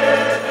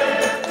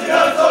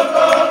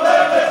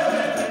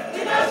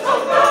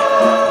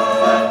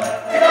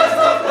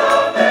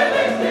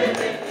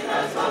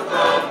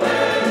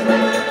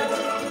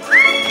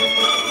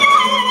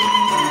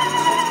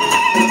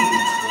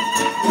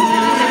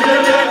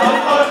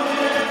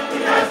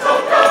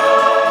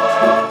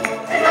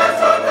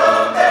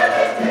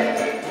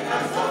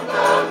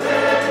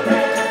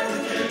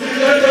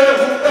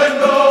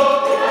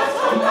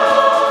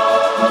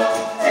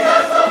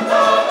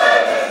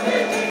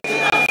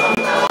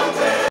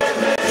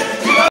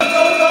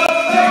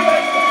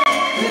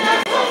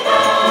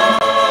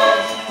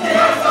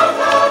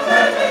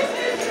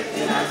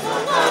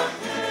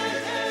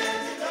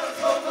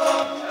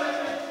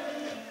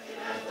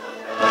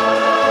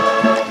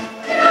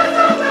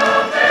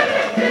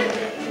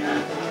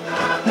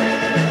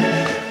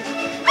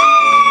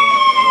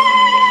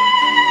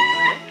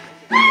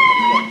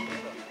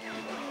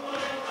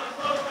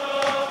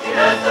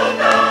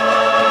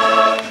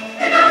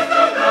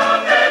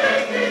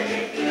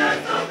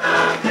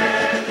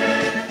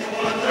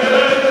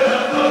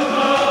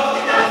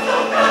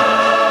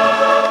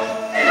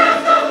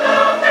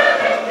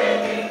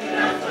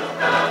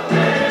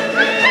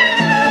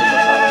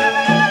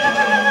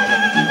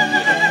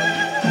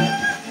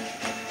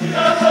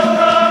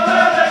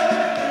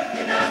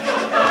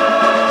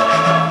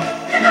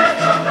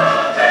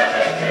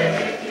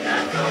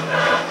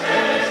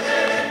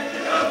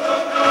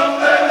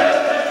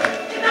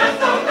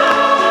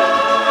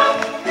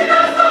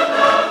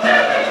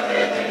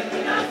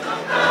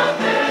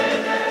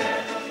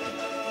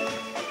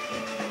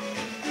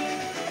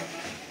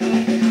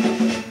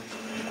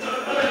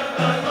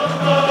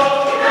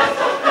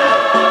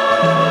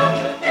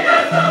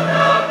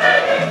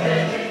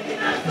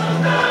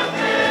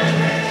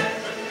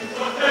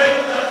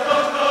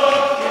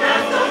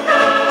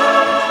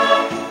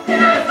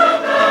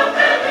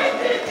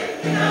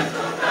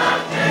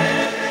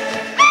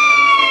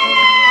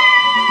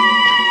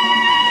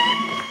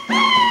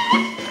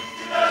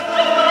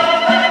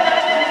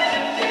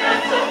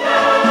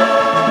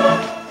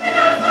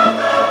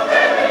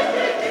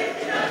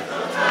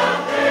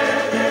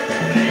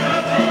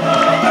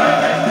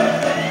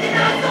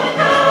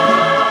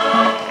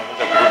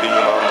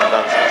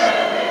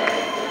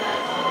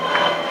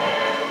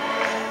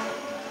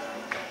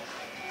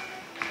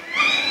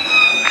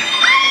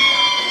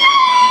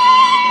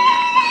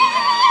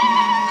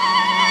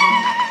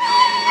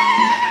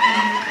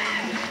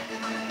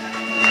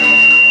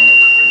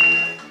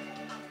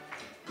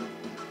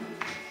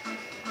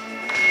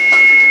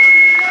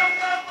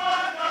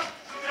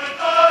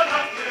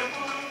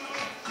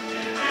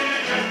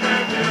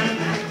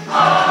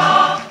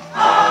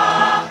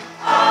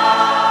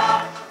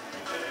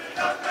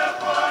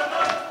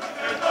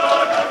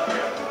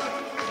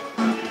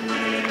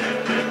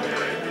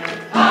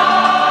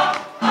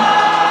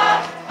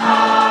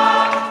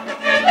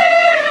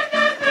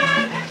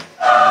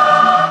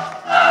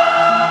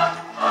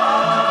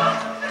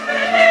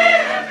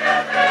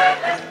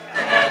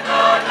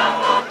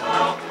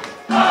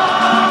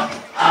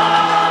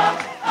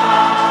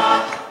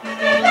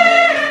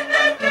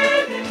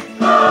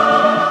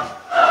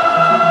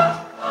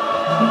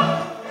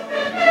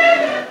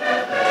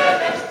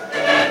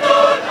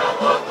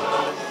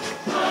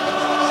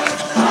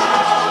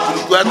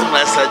what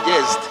I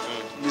suggest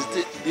is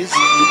this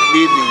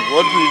reading.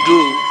 What we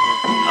do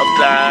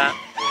after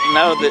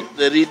now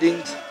the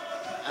readings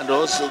and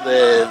also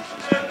the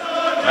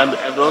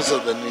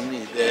nini,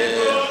 the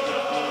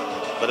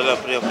prayer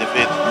of the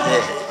faith.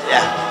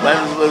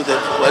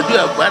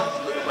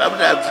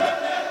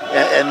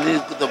 And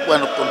the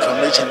one of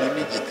confirmation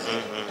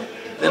immediately.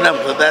 Then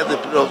after that the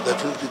prayer of the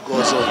faith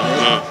goes on.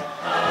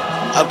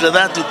 After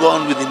that we go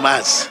on with the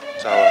mass.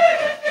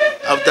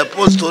 After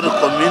post-holy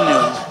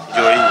communion,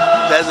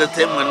 that's the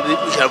time when we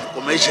shall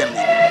commissioning.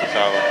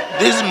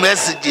 These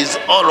messages,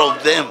 all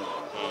of them,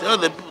 tell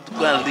the people to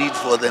go and read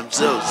for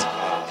themselves,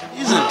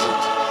 isn't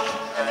it?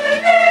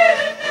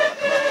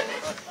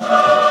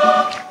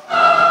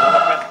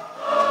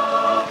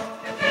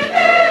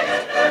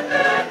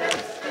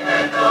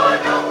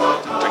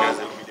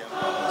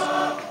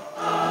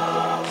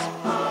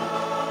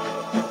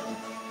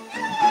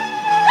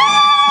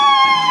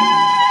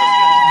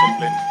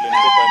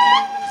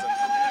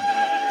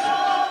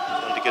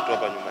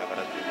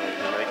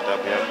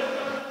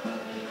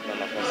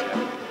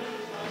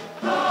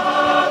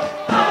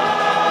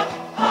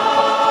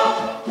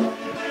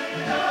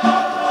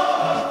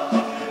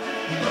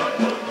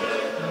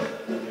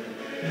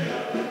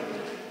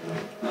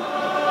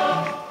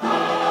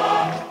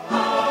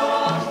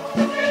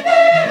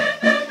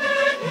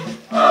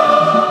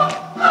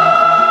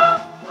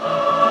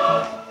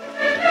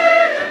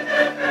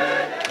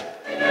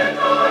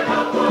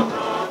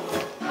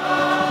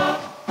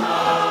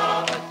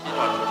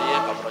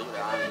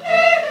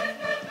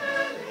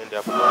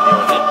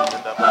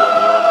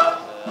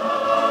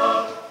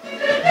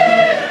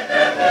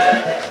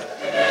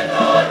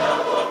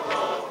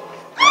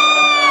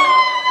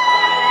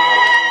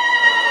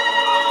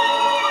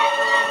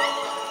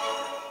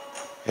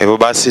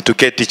 Basi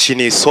tuketi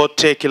chini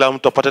sote, kila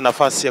mtu apate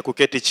nafasi ya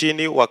kuketi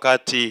chini.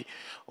 Wakati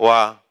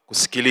wa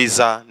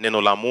kusikiliza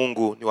neno la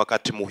Mungu ni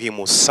wakati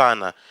muhimu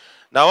sana.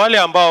 Na wale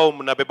ambao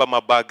mnabeba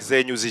mabag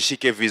zenyu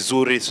zishike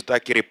vizuri,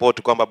 sitaki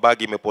report kwamba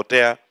bag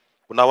imepotea.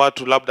 Kuna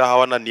watu labda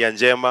hawana nia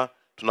njema,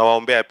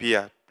 tunawaombea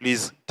pia.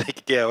 Please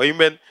take care,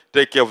 amen,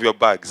 take care of your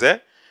bags.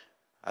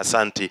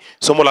 Asanti.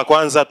 Somo la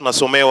kwanza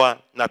tunasomewa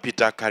na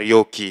Peter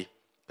Karaoke.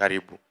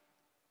 Karibu.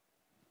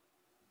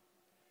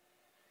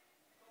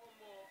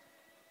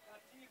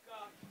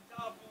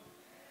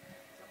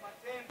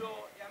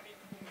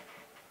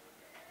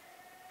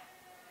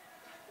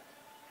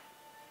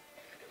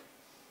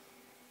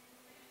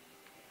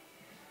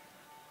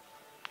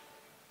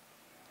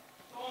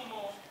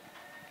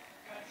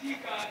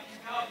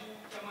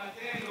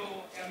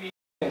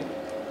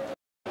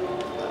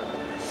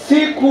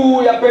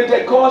 Siku ya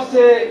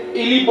Pentekoste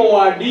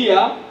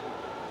ilipowadia,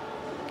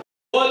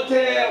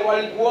 wote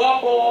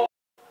walikuwapo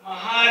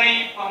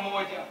mahali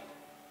pamoja.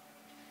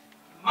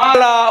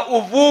 Mara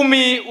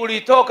uvumi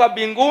ulitoka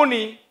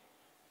mbinguni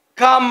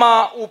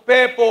kama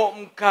upepo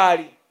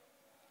mkali,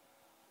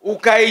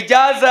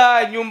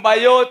 ukaijaza nyumba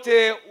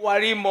yote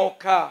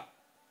walimokaa.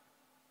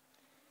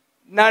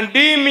 Na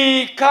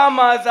ndimi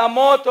kama za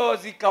moto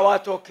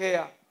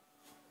zikawatokea,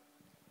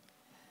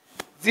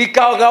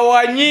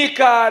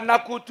 zikagawanyika na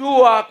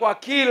kutua kwa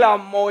kila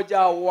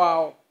mmoja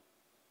wao.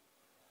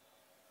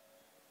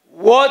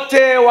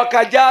 Wote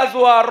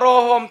wakajazwa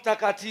Roho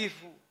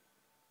Mtakatifu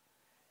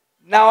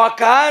na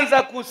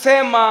wakaanza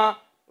kusema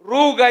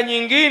lugha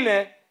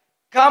nyingine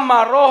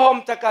kama Roho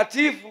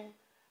Mtakatifu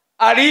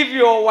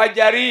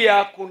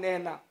alivyowajalia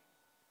kunena.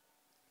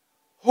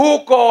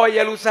 Huko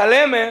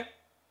Yerusalemu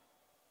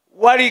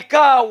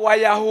walikaa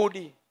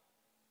Wayahudi,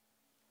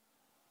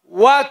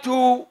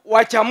 watu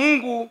wacha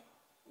Mungu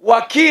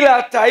wa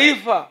kila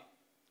taifa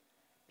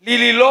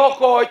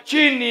lililoko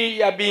chini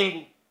ya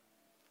mbingu.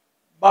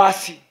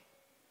 Basi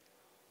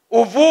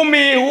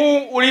uvumi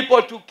huu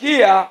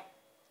ulipotukia,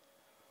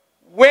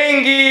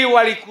 wengi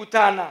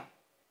walikutana,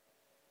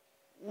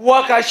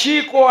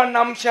 wakashikwa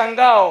na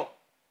mshangao,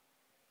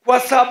 kwa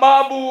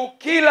sababu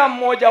kila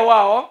mmoja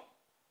wao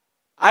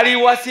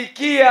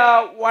aliwasikia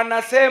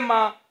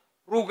wanasema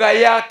lugha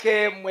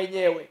yake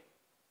mwenyewe.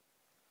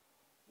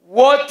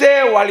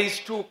 Wote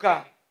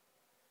walishtuka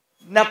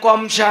na kwa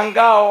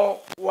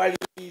mshangao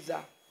waliuliza,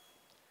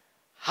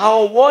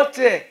 hao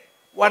wote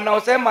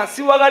wanaosema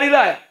si wa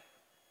Galilaya?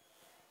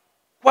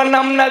 Kwa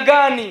namna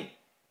gani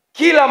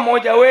kila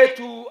mmoja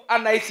wetu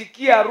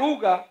anaisikia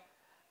lugha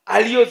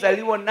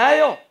aliyozaliwa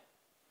nayo?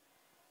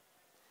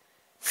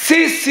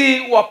 Sisi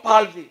wa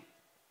Parthi,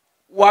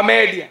 wa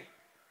Media,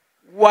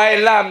 wa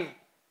Elami,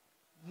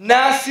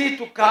 nasi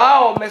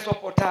tukaao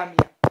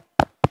Mesopotamia,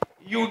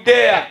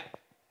 Yudea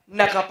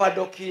na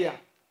Kapadokia,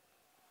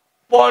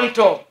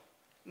 Ponto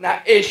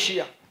na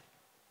Asia,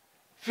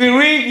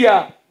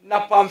 Phrygia na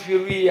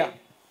Pamfilia,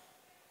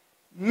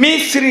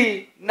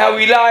 Misri na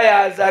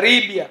wilaya za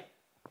Libya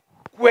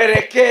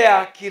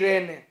kuelekea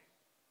Kirene.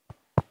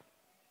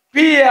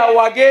 Pia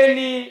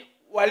wageni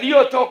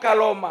waliotoka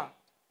Roma,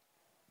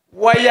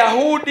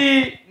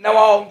 Wayahudi na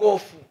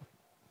waongofu,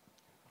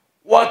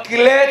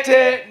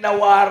 Wakilete na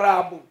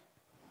Waarabu,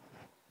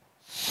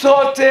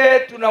 sote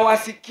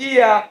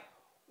tunawasikia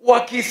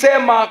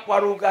wakisema kwa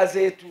lugha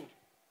zetu,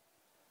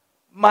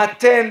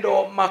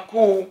 matendo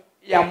makuu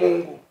ya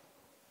Mungu.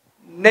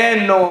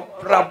 Neno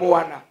la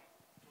Bwana.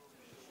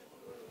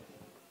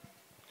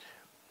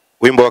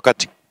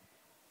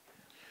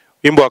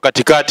 Wimbo wa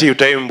katikati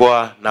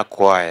utaimbwa na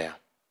kwaya.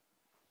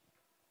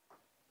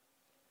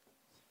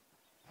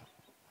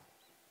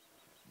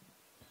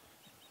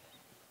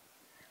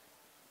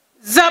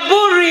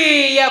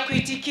 Zaburi ya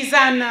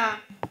kuitikizana.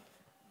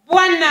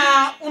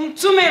 Bwana,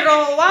 umtume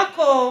Roho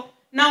wako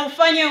na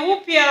ufanye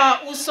upya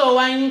uso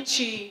wa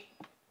nchi.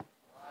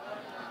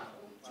 Bwana,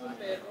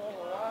 umtume Roho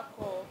wako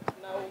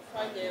na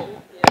ufanye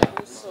upya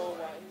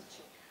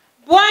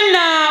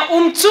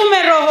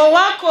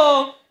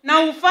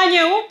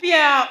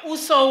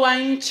uso wa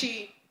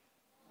nchi.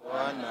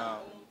 Bwana,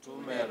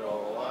 umtume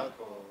Roho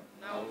wako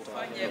na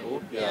ufanye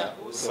upya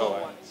uso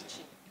wa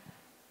nchi.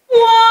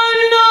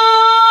 Bwana,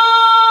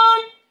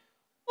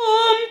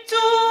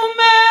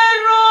 umtume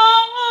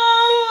Roho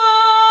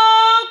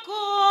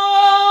wako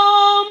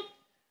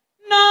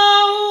na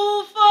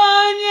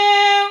ufanye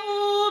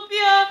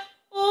upya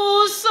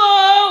uso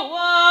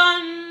wa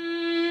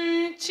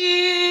nchi.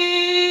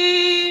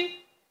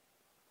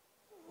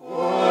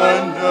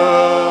 Bwana,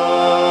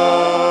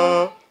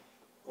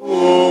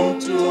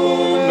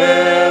 umtume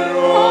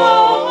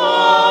Roho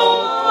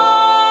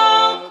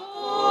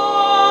wako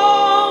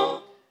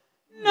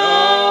na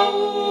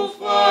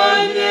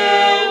ufanye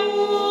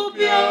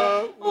upya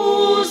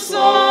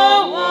uso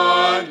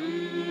wa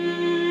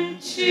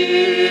nchi.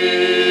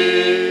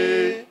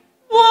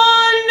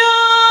 Bwana,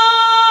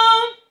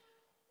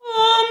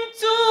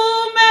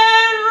 umtume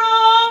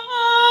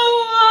Roho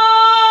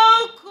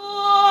wako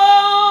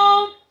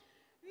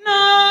na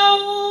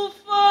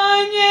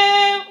ufanye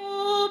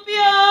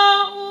upya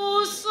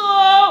uso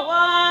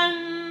wa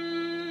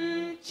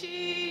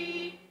nchi.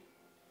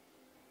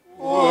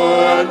 Bwana,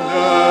 umtume Roho wako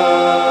na ufanye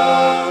upya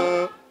uso wa nchi.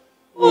 Bwana,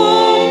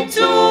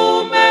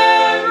 umtume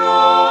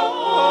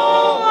Roho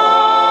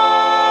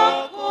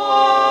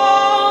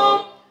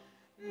wako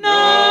na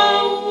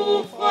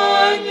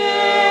ufanye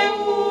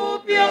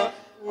upya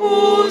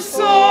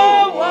uso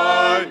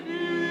wa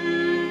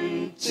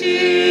nchi.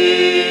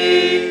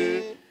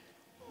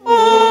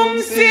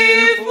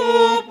 Umsifu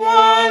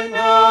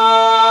Bwana,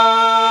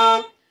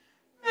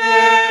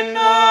 e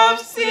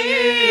nafsi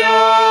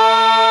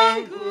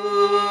yangu,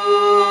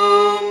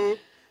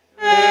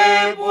 e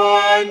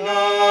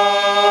Bwana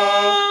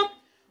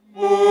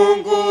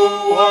Mungu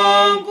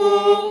wangu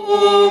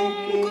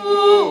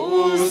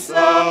umkuu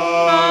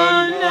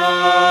sana.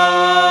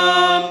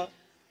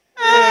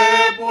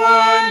 E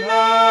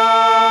Bwana,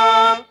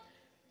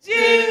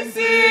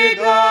 jinsi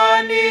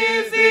gani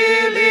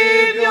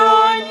zilivyo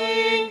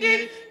nyingi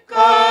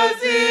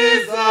kazi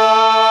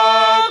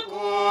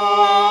zako,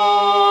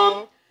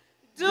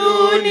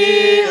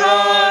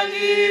 dunia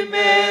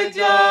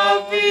imejaa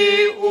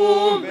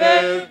viumbe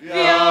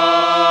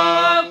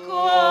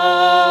vyako.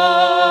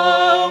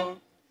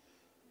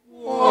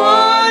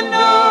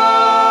 Bwana,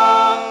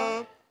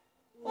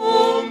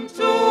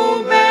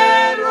 umtume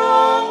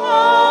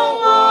Roho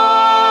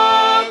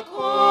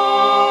wako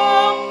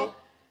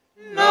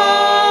na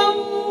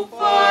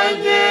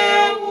ufanye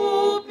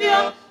upya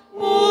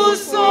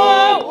uso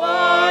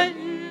wa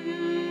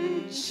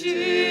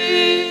nchi.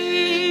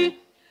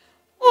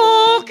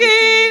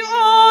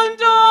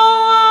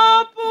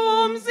 Ukiondoa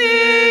pumzi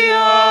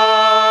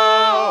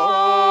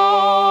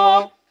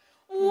yao,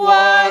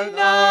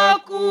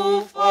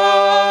 wanakufa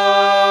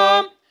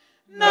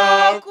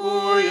na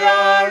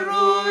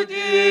kuyarudia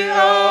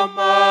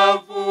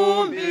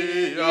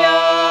mavumbi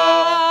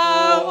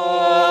yao.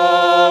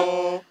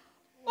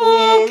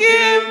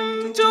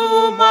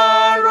 Ukimtuma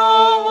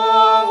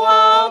Roho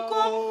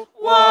wako,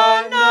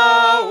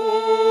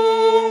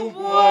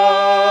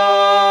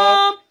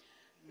 wanaumbwa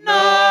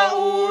na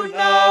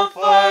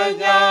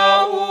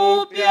unafanya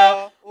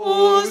upya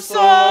uso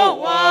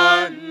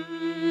wa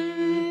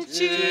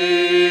nchi.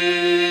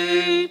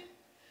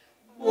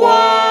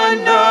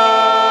 Bwana,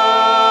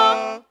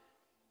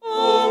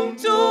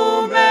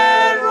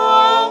 umtume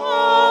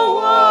Roho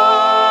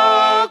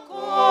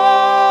wako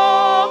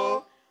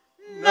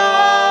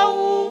na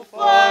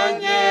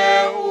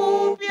ufanye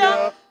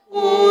upya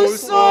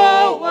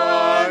uso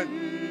wa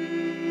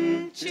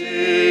nchi.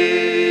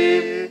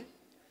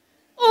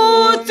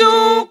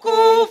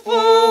 Utukufu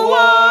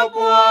wa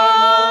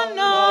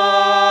Bwana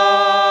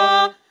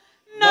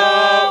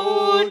na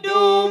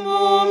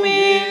udumu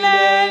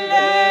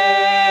milele.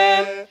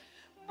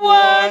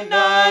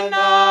 Bwana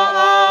na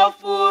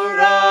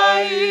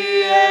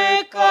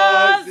afurahie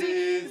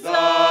kazi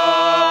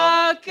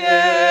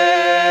zake.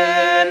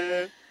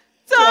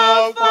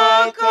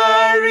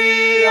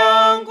 Tafakari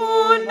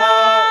yangu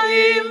na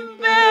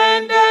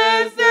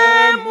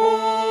impendeze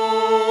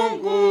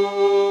Mungu,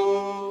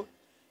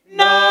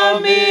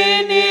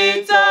 nami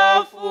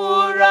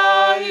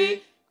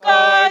nitafurahi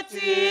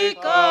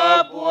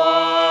katika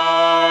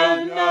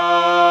Bwana.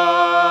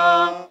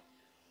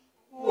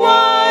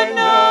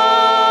 Bwana,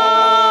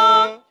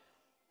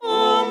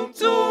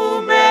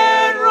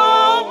 umtume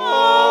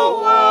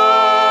Roho wako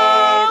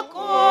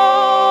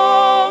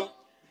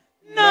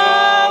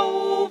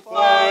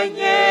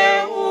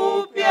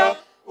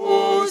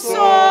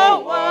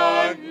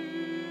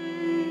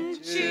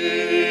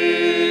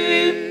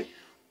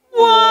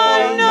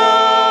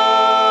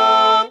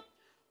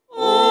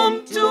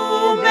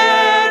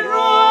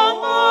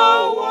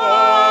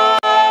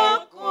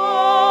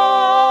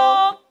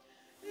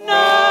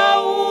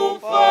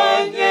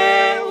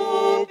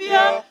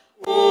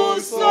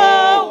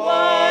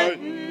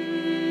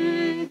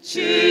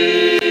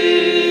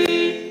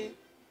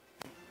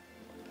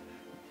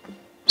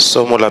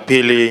Somo la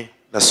pili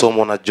na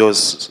somo na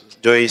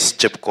Joyce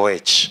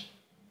Chepkoech.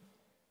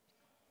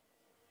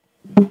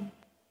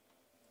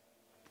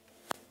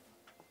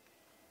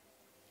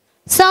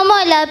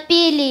 Somo la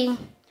pili.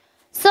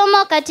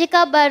 Somo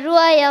katika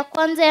barua ya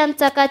kwanza ya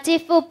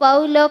Mtakatifu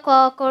Paulo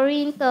kwa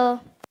Wakorintho.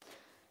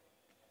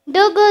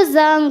 Ndugu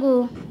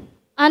zangu,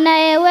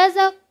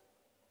 anayeweza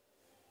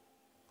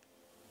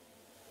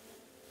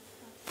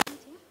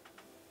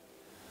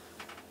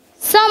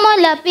Somo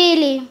la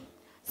pili.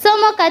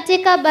 Somo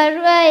katika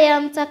barua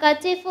ya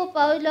Mtakatifu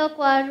Paulo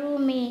kwa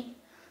Warumi.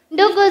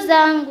 Ndugu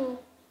zangu,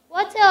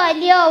 wote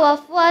walio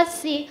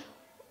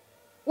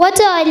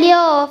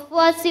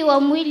wafuasi wa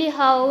mwili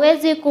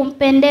hawawezi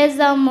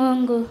kumpendeza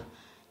Mungu.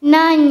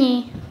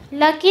 Nanyi,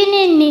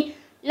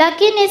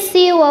 lakini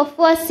si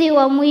wafuasi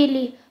wa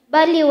mwili,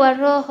 bali wa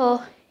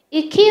Roho.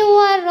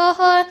 Ikiwa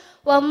Roho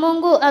wa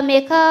Mungu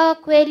amekaa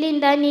kweli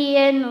ndani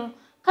yenu,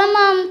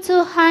 kama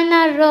mtu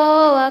hana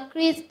Roho wa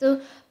Kristo,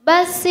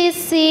 basi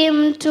si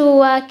mtu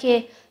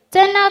wake.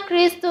 Tena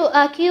Kristo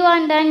akiwa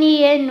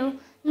ndani yenu,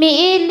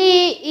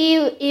 miili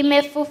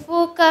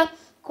imefufuka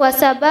kwa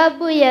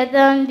sababu ya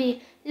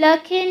dhambi,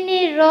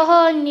 lakini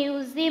Roho ni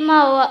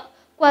uzima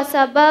kwa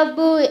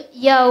sababu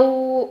ya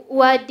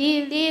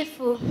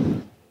uadilifu.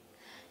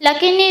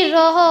 Lakini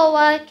Roho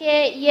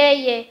wake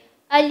yeye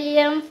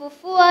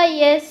aliyemfufua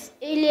Yesu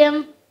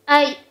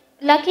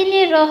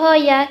lakini Roho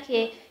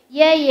yake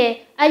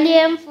yeye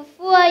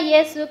aliyemfufua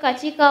Yesu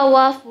katika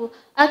wafu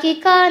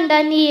akikaa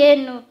ndani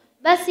yenu,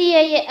 basi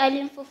yeye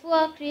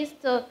alimfufua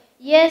Kristo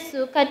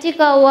Yesu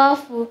katika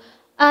wafu,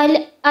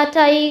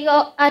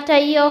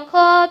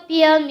 ataiokoa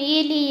pia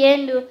miili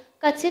yenu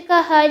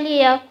katika hali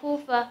ya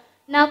kufa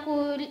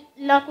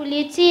na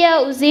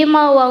kulitia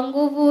uzima wa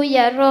nguvu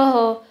ya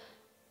Roho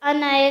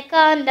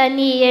anayekaa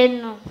ndani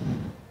yenu.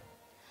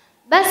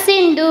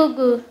 Basi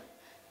ndugu,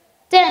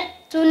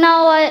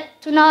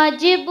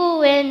 tunawajibu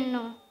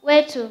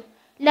wetu,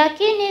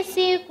 lakini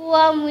si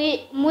kuwa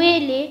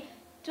mwili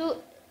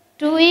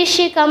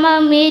tuishi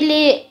kama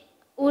mwili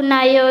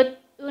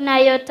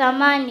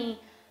unayotamani.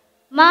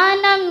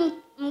 Maana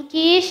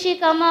mkiishi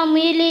kama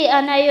mwili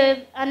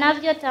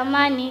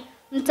anavyotamani,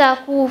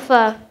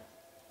 mtakufa.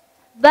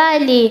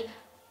 Bali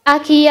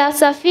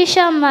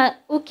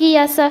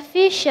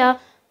ukiyasafisha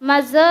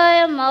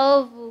mazoea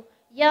maovu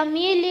ya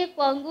mwili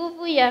kwa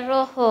nguvu ya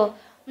Roho,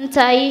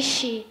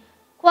 mtaishi.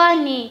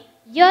 Kwani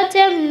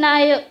yote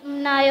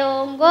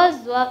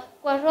mnayoongozwa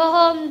kwa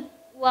Roho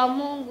wa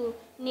Mungu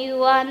ni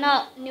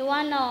wana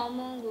wa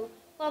Mungu.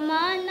 Kwa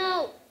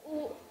maana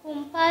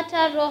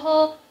humpata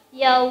roho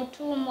ya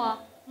utumwa,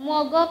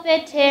 mwogope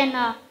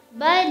tena,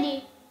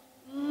 bali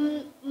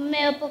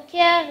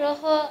mmepokea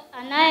Roho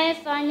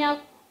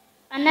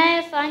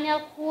anayefanya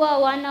kuwa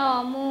wana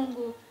wa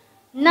Mungu,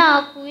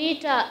 na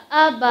kuita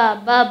Aba,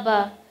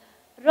 Baba.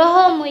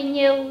 Roho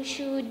mwenye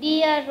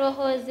ushuhudia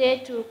roho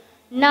zetu,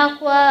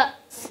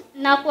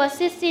 na kwa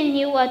sisi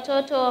ni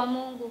watoto wa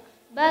Mungu.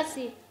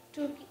 Basi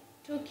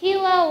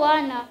tukiwa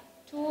wana,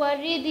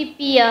 tuwarithi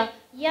pia,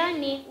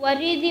 yani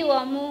warithi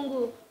wa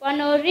Mungu,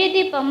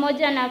 wanaorithi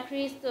pamoja na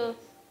Kristo.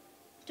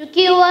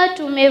 Tukiwa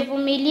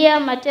tumevumilia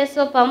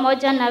mateso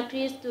pamoja na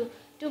Kristo,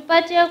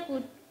 tupate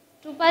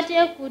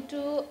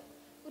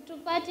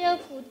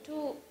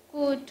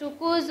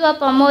kutukuzwa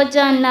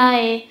pamoja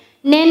naye.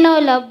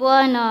 Neno la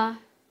Bwana.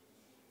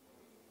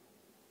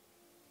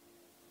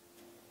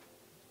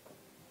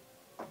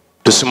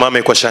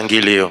 Tusimame kwa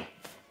shangilio.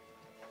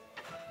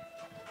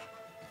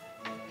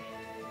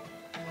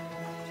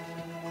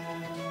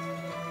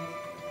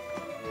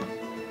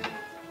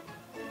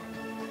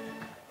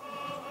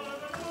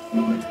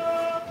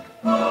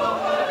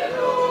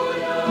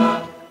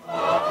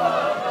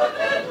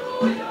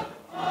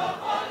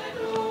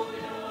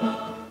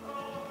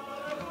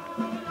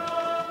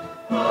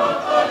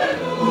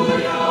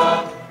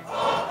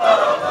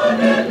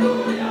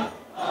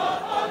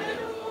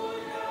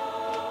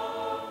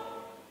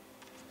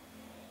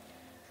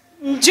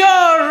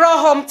 Njoo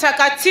Roho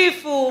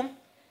Mtakatifu,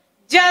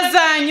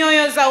 jaza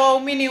nyoyo za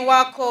waumini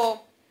wako,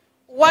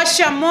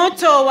 washa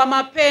moto wa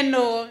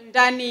mapendo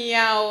ndani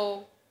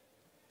yao.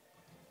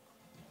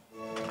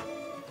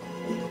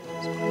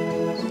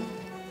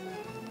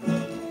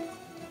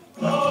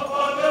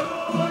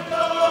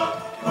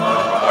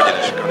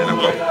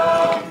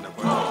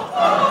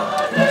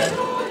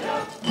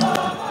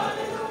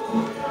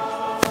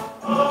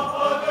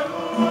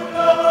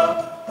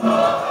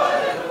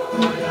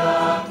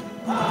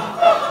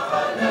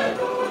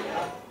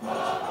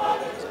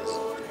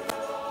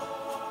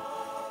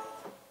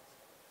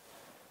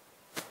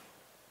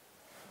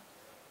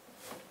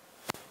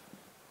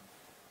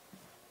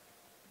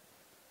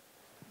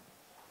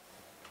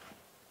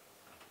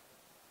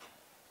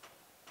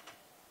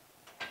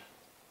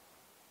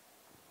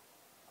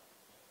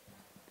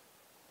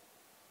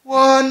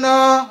 Bwana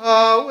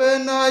awe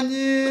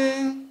nanyi.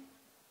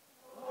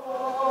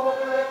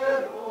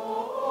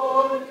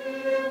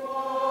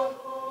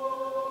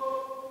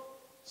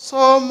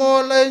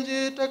 Somo la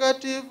Injili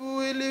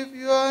takatifu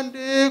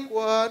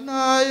ilivyoandikwa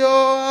na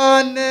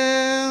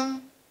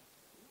Yohane.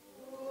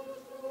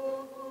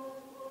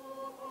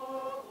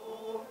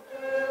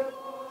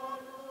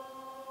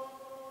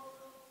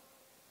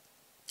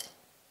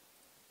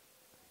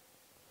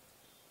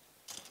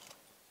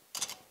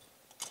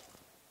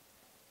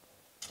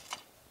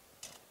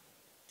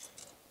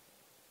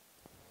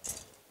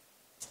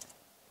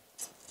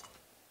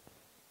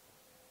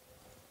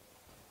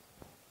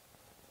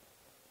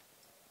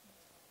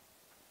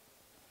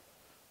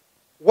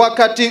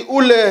 Wakati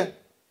ule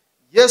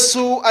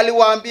Yesu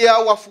aliwaambia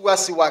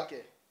wafuasi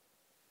wake,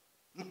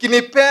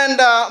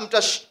 mkinipenda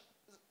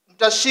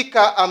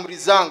mtashika amri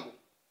zangu,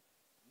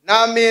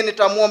 nami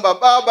nitamwomba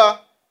Baba,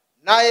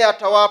 naye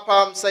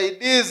atawapa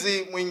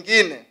msaidizi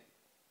mwingine,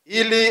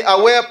 ili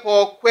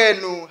awepo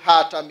kwenu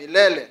hata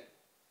milele.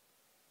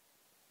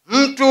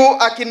 Mtu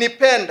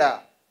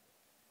akinipenda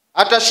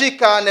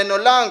atashika neno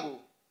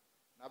langu,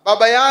 na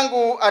Baba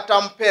yangu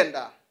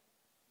atampenda,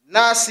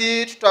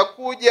 nasi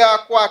tutakuja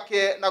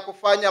kwake na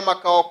kufanya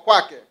makao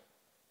kwake.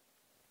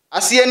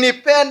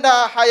 Asiyenipenda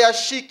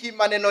hayashiki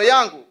maneno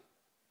yangu,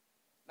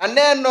 na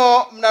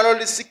neno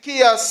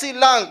mnalolisikia si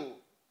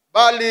langu,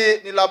 bali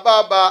ni la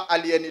Baba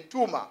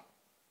aliyenituma.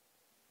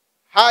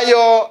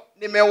 Hayo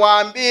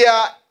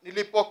nimewaambia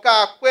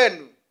nilipokaa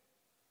kwenu.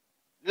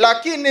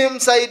 Lakini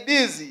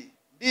msaidizi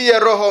ndiye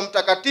Roho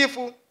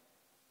Mtakatifu,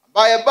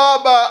 ambaye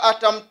Baba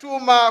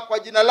atamtuma kwa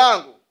jina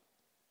langu.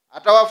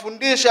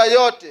 Atawafundisha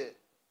yote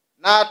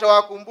na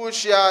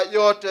atawakumbusha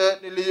yote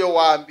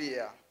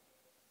niliyowaambia.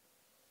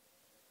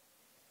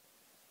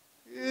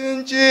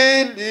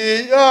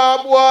 Injili ya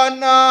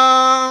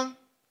Bwana.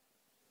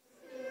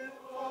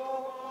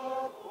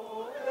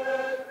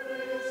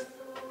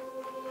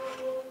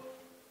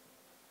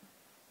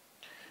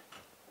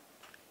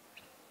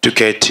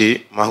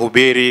 Tuketi.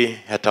 Mahubiri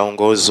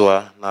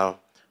yataongozwa na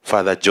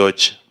Father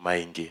George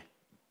Maingi.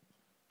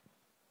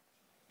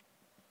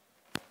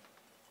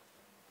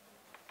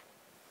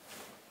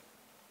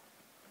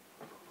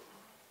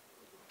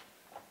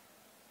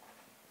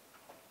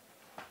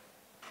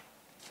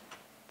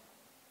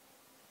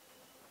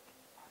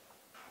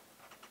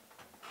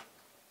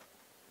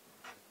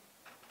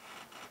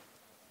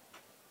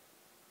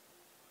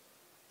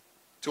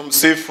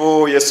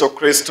 Tumsifu Yesu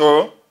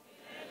Kristo.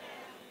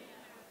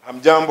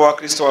 Hamjambo wa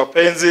Kristo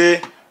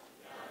wapenzi.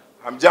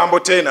 Hamjambo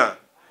tena.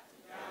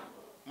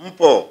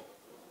 Mpo.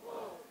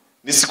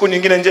 Ni siku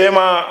nyingine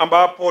njema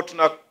ambapo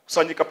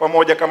tunakusanyika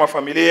pamoja kama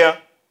familia.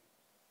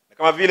 Na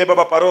kama vile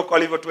baba paroko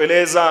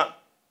alivyotueleza,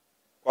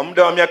 kwa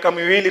muda wa miaka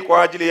miwili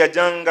kwa ajili ya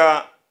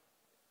janga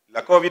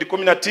la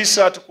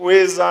COVID-19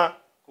 tukuweza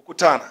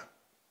kukutana.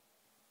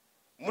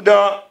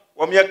 Muda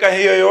wa miaka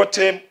hiyo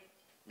yote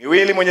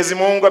miwili Mwenyezi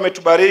Mungu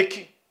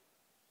ametubariki,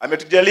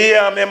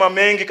 ametujalia mema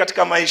mengi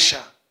katika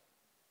maisha.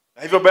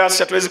 Na hivyo basi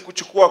hatuwezi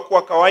kuchukua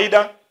kuwa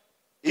kawaida,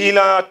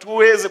 ila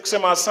tuweze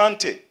kusema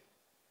asante.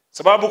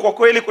 Sababu kwa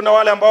kweli kuna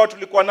wale ambao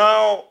tulikuwa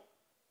nao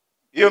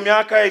hiyo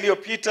miaka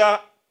iliyopita,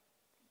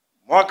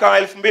 mwaka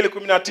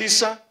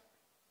 2019,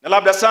 na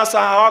labda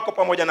sasa hawako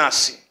pamoja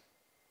nasi.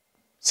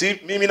 Si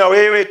mimi na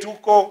wewe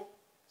tuko,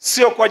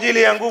 sio kwa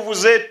ajili ya nguvu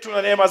zetu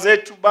na neema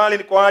zetu, bali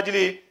ni kwa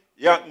ajili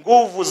ya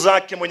nguvu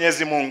zake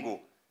Mwenyezi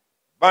Mungu.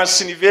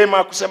 Basi ni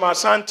vyema kusema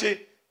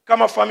asante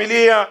kama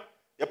familia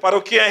ya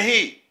parokia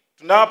hii.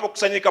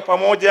 Tunapokusanyika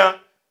pamoja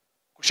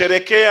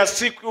kusherekea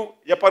siku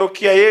ya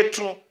parokia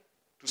yetu,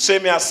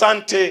 tuseme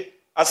asante,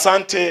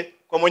 asante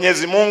kwa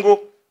Mwenyezi Mungu,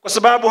 kwa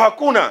sababu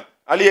hakuna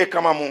aliye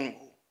kama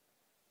Mungu.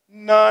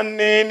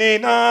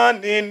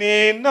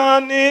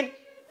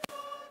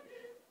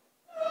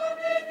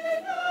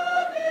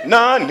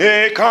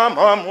 Nani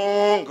kama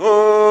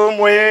Mungu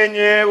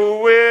mwenye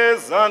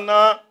uweza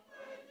na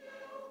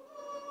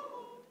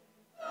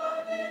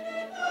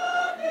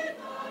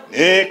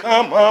ni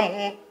kama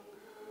Mungu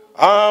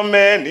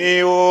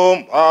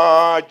ameniumba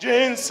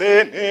jinsi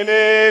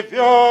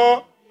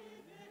nilivyo.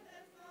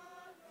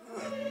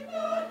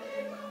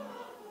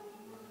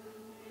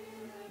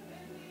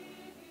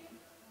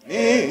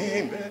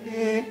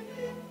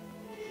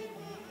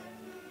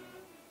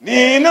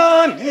 Ni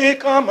nani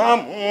kama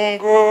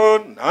Mungu?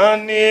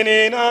 Nani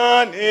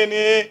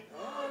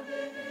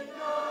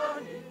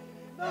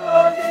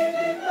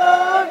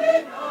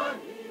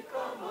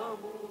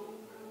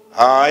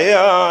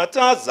haya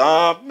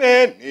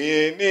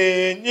tazameni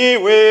ninyi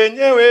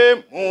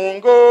wenyewe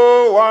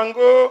Mungu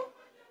wangu.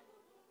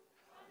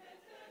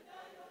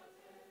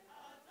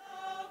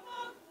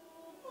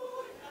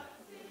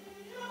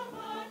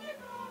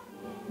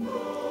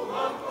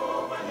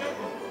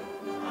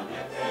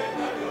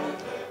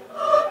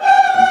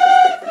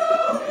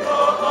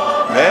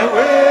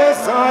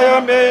 Meweza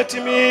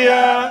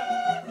yametimia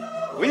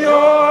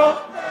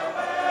huyo.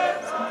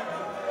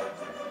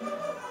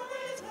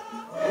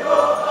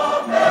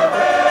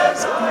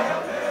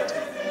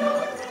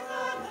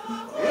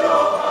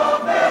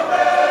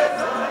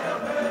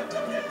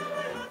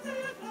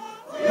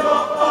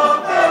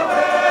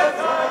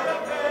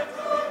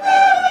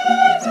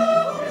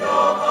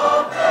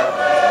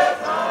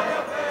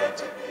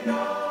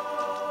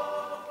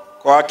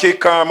 Kwa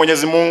hakika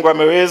Mwenyezi Mungu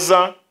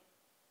ameweza.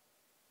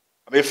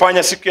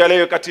 Amefanya siku ya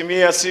leo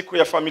katimia siku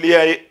ya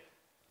familia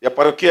ya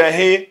parokia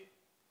hii,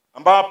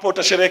 ambapo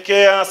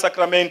tutasherehekea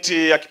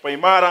sakramenti ya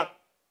kipaimara,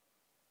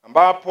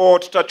 ambapo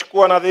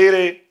tutachukua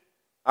nadhiri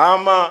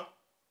ama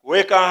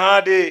kuweka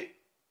ahadi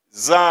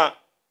za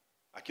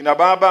akina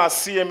baba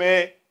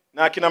CMA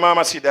na akina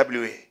mama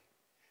CWA.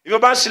 Hivyo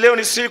basi leo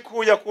ni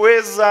siku ya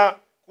kuweza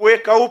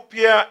kuweka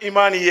upya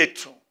imani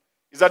yetu.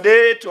 It's a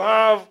day to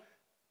have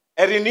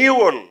a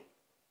renewal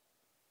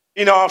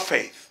in our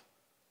faith.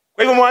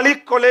 Kwa hivyo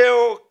mwaliko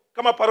leo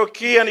kama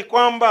parokia ni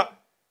kwamba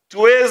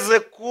tuweze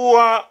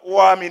kuwa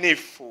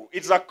waaminifu.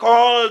 It's a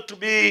call to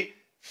be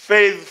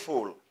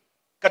faithful.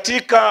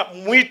 Katika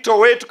mwito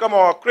wetu kama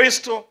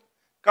Wakristo,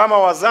 kama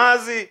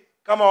wazazi,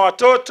 kama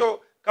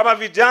watoto, kama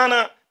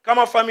vijana,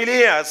 kama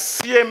familia,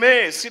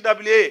 CMA,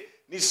 CWA,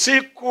 ni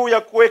siku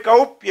ya kuweka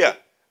upya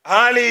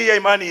hali ya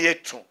imani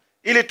yetu,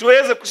 ili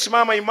tuweze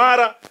kusimama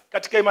imara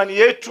katika imani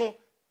yetu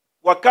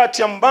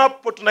wakati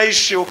ambapo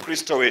tunaishi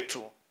Ukristo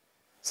wetu.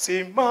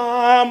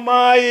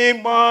 Simama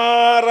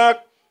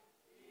imara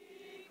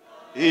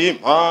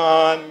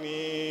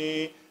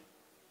imani.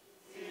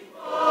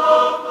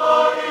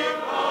 Simama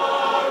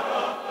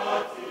imara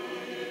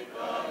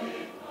katika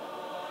imani.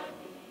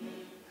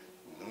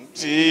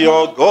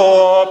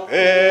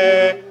 Usiogope.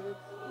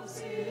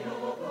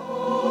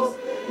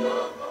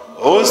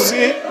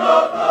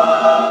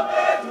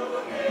 Usiogope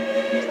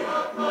tulia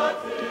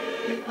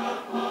katika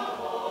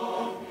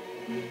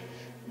maombi.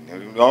 Do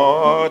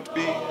not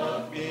be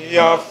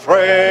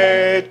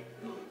afraid.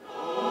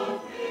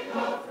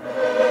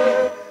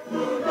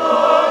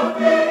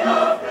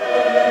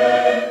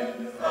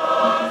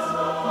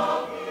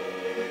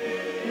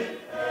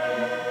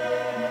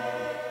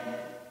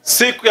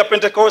 Siku ya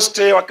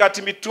Pentekoste,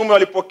 wakati mitume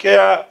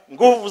walipokea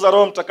nguvu za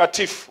Roho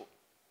Mtakatifu,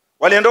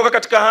 waliondoka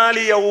katika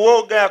hali ya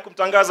uoga ya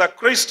kumtangaza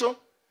Kristo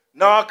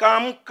na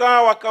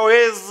wakaamka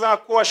wakaweza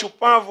kuwa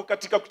shupavu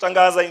katika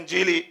kutangaza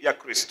injili ya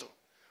Kristo.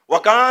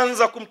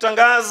 Wakaanza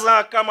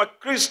kumtangaza kama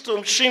Kristo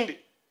mshindi.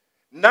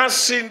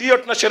 Nasi ndiyo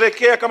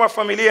tunasherehekea kama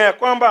familia ya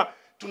kwamba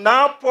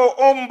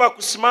tunapoomba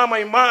kusimama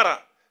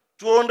imara,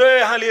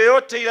 tuondoe hali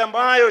yoyote ile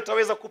ambayo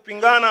itaweza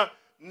kupingana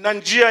na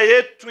njia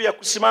yetu ya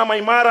kusimama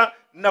imara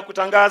na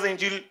kutangaza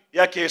injili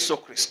yake Yesu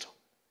Kristo.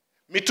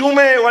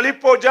 Mitume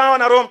walipojawa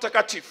na Roho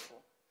Mtakatifu,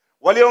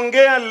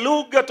 waliongea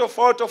lugha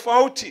tofauti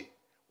tofauti.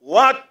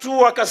 Watu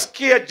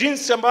wakasikia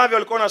jinsi ambavyo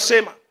walikuwa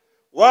wanasema.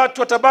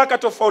 Watu wa tabaka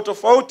tofauti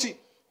tofauti,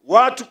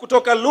 watu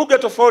kutoka lugha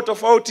tofauti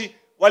tofauti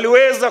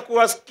waliweza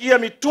kuwasikia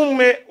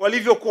mitume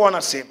walivyokuwa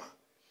wanasema.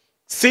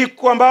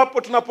 Siku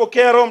ambapo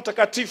tunapokea Roho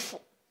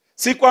Mtakatifu,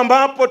 siku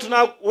ambapo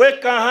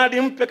tunaweka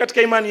ahadi mpya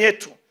katika imani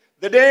yetu,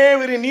 the day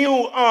we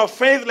renew our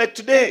faith like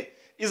today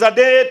is a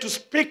day to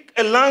speak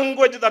a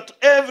language that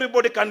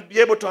everybody can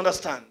be able to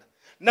understand.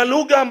 Na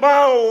lugha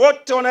ambao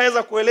wote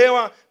wanaweza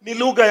kuelewa ni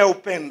lugha ya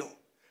upendo.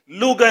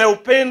 Lugha ya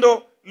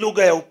upendo,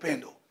 lugha ya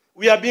upendo.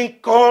 We are being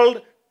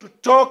called to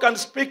talk and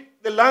speak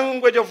the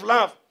language of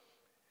love.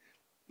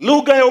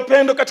 Lugha ya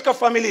upendo katika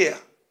familia.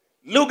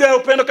 Lugha ya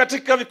upendo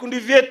katika vikundi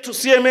vyetu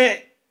CMA.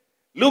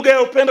 Lugha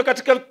ya upendo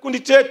katika vikundi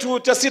chetu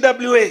cha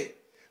CWA.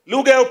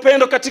 Lugha ya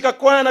upendo katika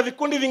kwaya na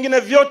vikundi vingine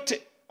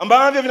vyote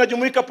ambavyo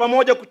vinajumuika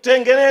pamoja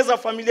kutengeneza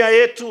familia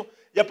yetu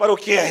ya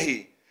parokia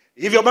hii.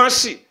 Hivyo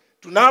basi,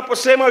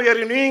 tunaposema we are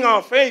renewing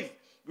our faith,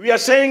 we are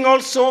saying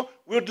also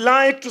we would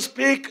like to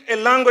speak a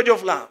language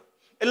of love.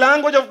 A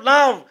language of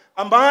love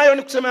ambayo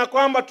ni kusema ya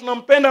kwamba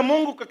tunampenda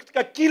Mungu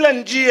katika kila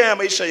njia ya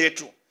maisha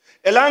yetu.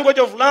 A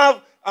language of love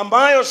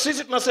ambayo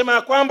sisi tunasema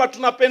ya kwamba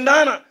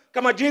tunapendana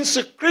kama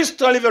jinsi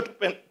Kristo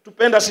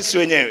alivyotupenda sisi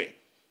wenyewe.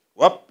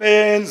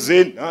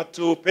 Wapenzi na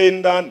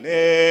tupendane,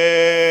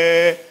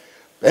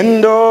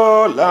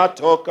 pendo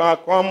latoka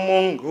kwa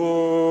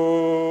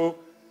Mungu,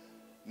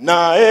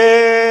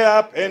 naye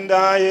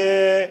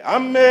apendaye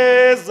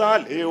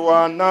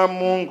amezaliwa na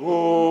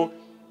Mungu.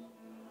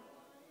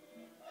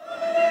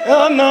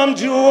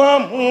 Anamjua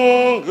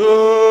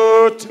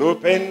Mungu,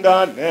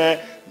 tupendane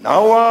na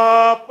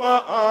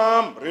wapa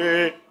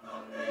amri.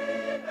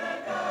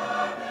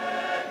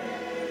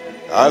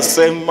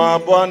 Asema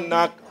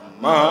Bwana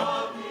kama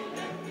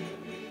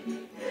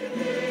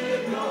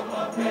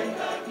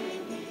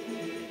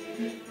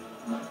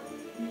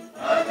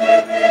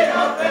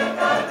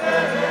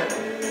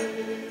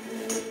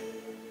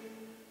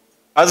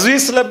as we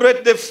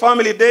celebrate the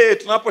family day,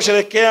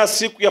 tunaposherehekea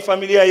siku ya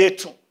familia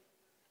yetu,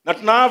 na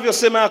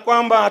tunavyosema ya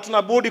kwamba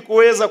hatuna budi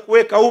kuweza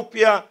kuweka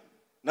upya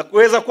na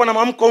kuweza kuwa na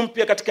mamko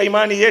mpya katika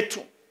imani yetu,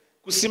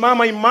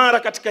 kusimama imara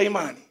katika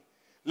imani.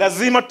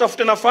 Lazima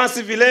tutafute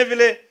nafasi vile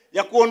vile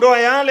ya kuondoa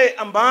yale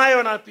ambayo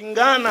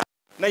yanapingana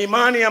na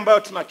imani ambayo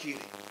tunakiri.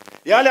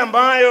 Yale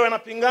ambayo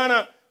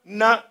yanapingana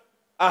na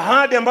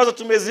ahadi ambazo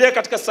tumeziweka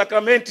katika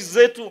sakramenti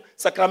zetu,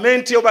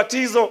 sakramenti ya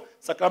ubatizo,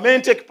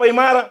 sakramenti ya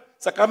kipaimara,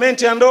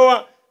 sakramenti ya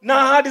ndoa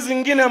na ahadi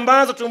zingine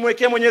ambazo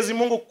tumwekea Mwenyezi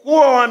Mungu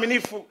kuwa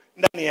waaminifu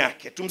ndani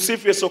yake.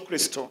 Tumsifu Yesu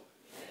Kristo.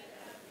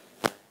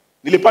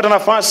 Nilipata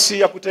nafasi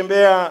ya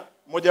kutembea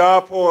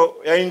mojawapo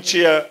ya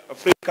nchi ya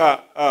Afrika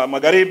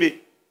Magharibi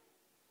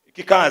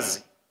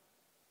kikazi.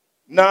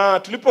 Na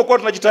tulipokuwa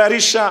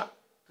tunajitayarisha,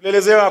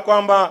 tulielezewa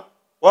kwamba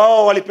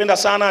wao walipenda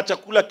sana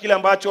chakula kile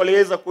ambacho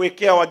waliweza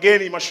kuwekea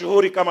wageni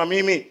mashuhuri kama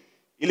mimi,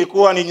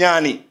 ilikuwa ni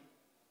nyani.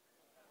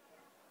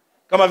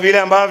 Kama vile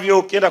ambavyo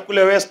ukienda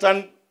kule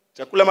Western,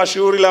 chakula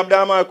mashuhuri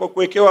labda ama kwa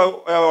kuwekewa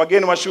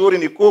wageni mashuhuri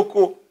ni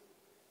kuku.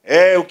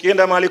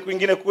 Ukienda mahali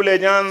kwingine kule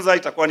Nyanza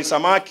itakuwa ni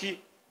samaki.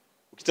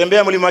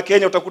 Ukitembea Mlima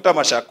Kenya utakuta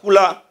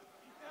mashakula.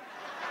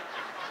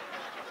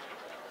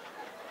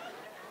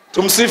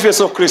 Tumsifu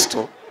Yesu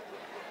Kristo.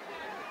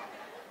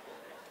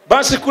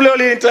 Basi kule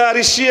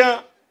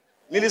walinitayarishia,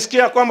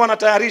 nilisikia kwamba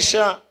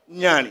wanatayarisha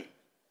nyani.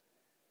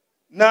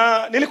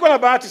 Na nilikuwa na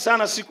bahati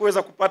sana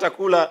sikuweza kupata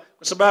kula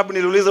kwa sababu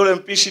niliuliza ule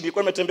mpishi,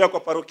 nilikuwa nimetembea kwa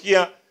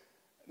parokia.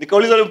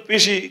 Nikauliza ule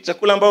mpishi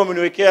chakula ambao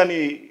umeniwekea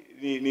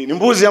ni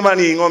mbuzi ama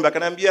ni ng'ombe?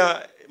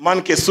 Akaniambia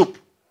manke soup.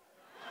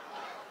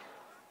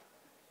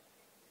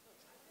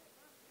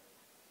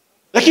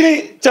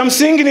 Lakini cha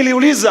msingi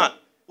niliuliza,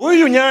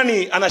 huyu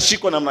nyani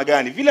anashikwa namna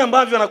gani? Vile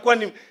ambavyo anakuwa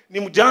ni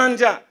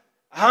mjanja,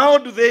 how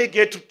do they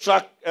get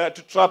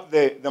to trap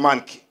the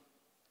monkey?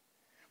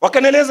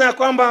 Wakanieleza ya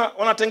kwamba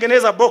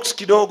wanatengeneza box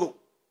kidogo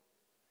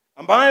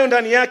ambayo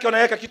ndani yake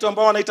wanaweka kitu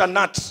ambao wanaita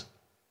nut,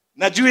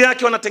 na juu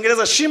yake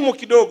wanatengeneza shimo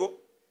kidogo,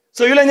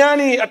 so yule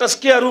nyani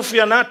atasikia harufu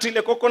ya nut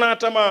ile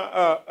coconut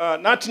ama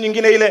nut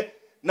nyingine ile,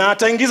 na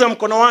ataingiza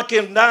mkono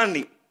wake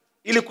ndani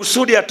ili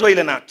kusudi atoe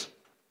ile nut.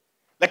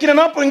 Lakini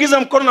anapoingiza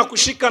mkono na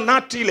kushika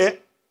nut ile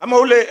ama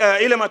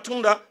ile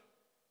matunda,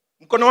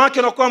 mkono wake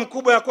unakuwa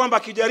mkubwa ya kwamba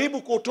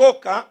akijaribu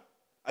kutoka,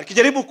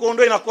 akijaribu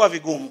kuondoa inakuwa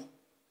vigumu.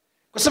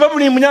 Kwa sababu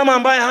ni mnyama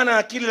ambaye hana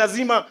akili,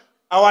 lazima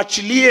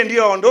awachilie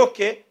ndio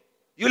aondoke.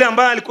 Yule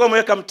ambaye alikuwa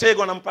ameweka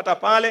mtego anampata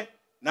pale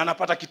na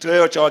anapata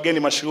kitoweo cha wageni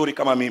mashuhuri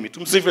kama mimi.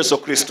 Tumsifu Yesu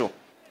Kristo.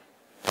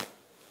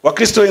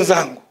 Wakristo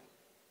wenzangu,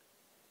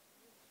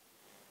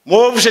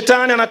 mwovu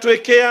shetani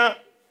anatuwekea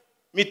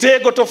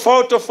mitego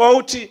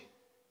tofauti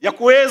ya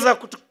kuweza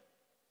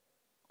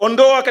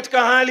kuondoa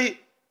katika hali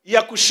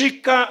ya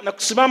kushika na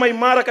kusimama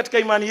imara katika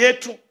imani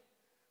yetu.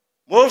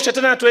 Mwovu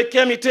shetani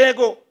anatuwekea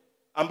mitego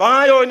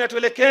ambayo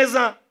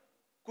inatuelekeza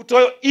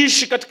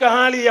kutoishi katika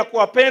hali ya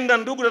kuwapenda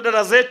ndugu na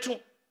dada zetu,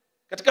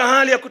 katika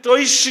hali ya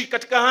kutoishi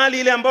katika hali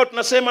ile ambayo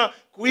tunasema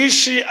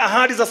kuishi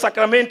ahadi za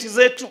sakramenti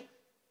zetu.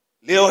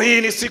 Leo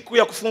hii ni siku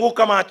ya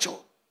kufunguka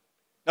macho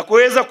na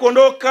kuweza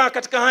kuondoka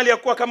katika hali ya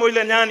kuwa kama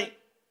yule nyani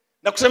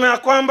na kusema ya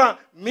kwamba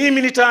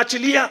mimi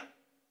nitaachilia.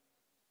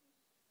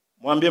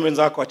 Mwambie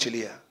mwenzako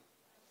achilia.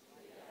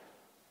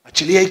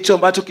 Achilia hicho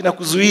ambacho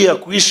kinakuzuia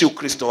kuishi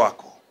Ukristo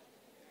wako.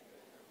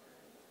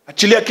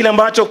 Achilia kile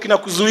ambacho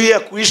kinakuzuia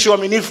kuishi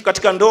uaminifu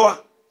katika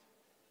ndoa.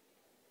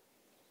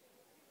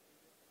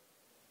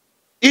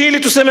 Ili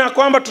tuseme ya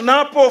kwamba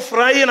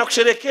tunapofurahia na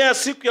kusherehekea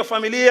siku ya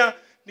familia,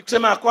 ni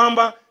kusema ya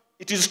kwamba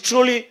it is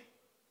truly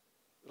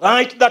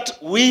right that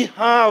we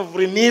have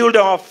renewed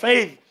our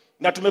faith,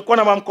 na tumekuwa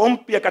na mwamko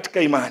mpya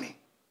katika imani.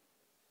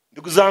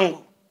 Ndugu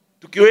zangu,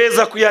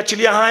 tukiweza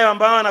kuiachilia hayo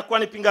ambayo yanakuwa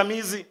ni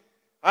pingamizi,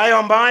 hayo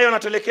ambayo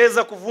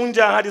yanatuelekeza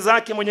kuvunja ahadi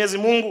zake Mwenyezi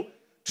Mungu,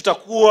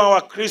 tutakuwa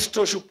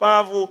Wakristo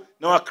shupavu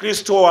na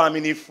Wakristo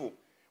waaminifu.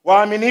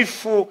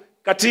 Waaminifu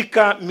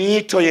katika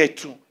miito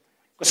yetu.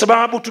 Kwa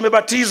sababu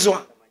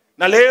tumebatizwa,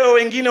 na leo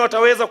wengine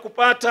wataweza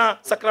kupata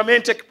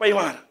sakramenti ya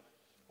kipaimara.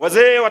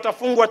 Wazee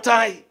watafungwa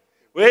tai,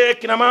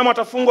 kina mama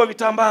watafungwa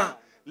vitambaa.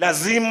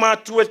 Lazima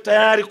tuwe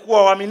tayari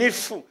kuwa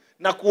waaminifu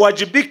na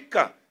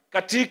kuwajibika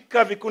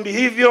katika vikundi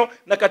hivyo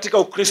na katika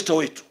Ukristo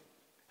wetu.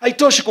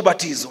 Haitoshi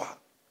kubatizwa.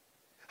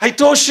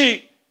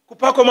 Haitoshi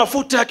kupakwa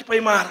mafuta ya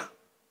kipaimara.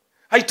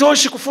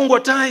 Haitoshi kufungwa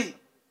tai.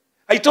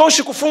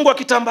 Haitoshi kufungwa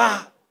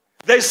kitambaa.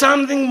 There is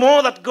something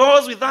more that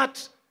goes with that.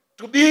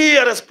 To be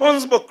a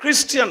responsible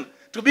Christian,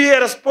 to be a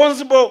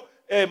responsible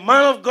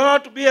man of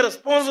God, to be a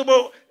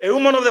responsible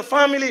woman of the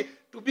family,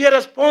 to be a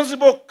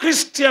responsible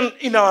Christian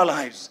in our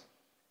lives.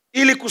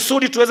 Ili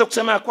kusudi tuweze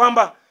kusema ya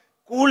kwamba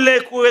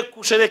kule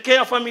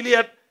kusherehekea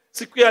familia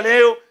siku ya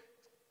leo,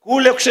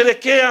 kule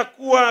kusherehekea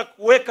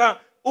kuweka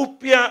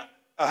upya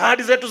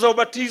ahadi zetu za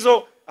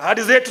ubatizo,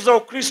 ahadi zetu za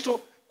Ukristo,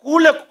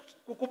 kule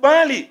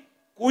kukubali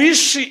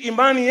kuishi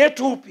imani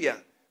yetu upya,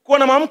 kuwa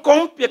na mwamko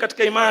mpya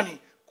katika imani,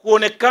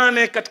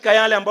 kuonekane katika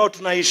yale ambayo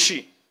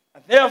tunaishi.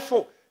 And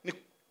therefore,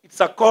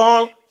 it's a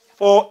call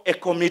for a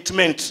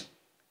commitment.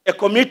 A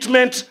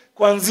commitment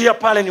kuanzia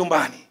pale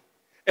nyumbani.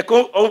 A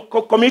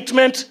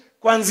commitment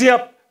kuanzia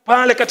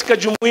pale katika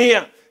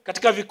jumuiya,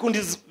 katika vikundi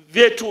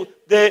vyetu,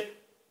 the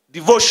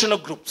devotional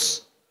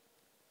groups.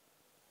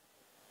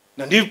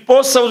 Na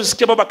ndiposa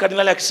ulisikia Baba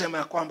Kardinali akisema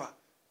ya kwamba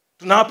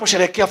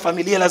tunaposherehekea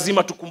familia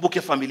lazima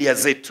tukumbuke familia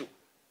zetu.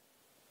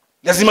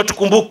 Lazima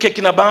tukumbuke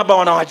kina baba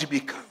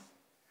wanawajibika.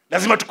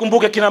 Lazima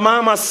tukumbuke kina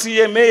mama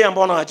CMA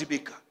ambao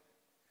wanawajibika.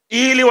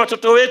 Ili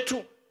watoto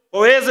wetu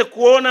waweze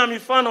kuona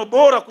mifano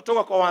bora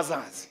kutoka kwa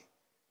wazazi.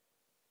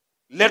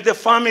 Let the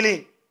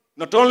family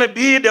not only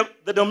be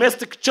the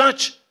domestic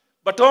church,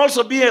 but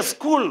also be a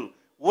school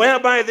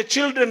whereby the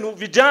children,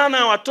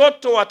 vijana,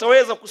 watoto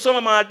wataweza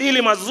kusoma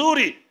maadili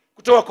mazuri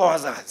kutoka kwa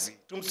wazazi.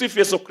 Tumsifu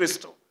Yesu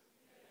Kristo.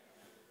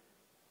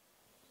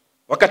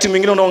 Wakati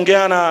mwingine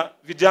unaongea na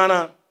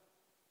vijana,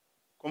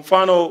 kwa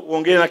mfano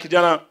uongee na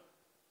kijana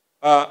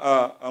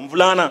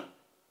mvulana,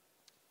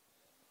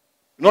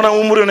 unaona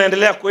umri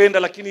unaendelea kuenda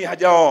lakini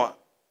hajaoa,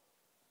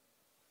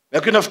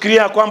 lakini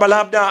nafikiria kwamba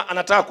labda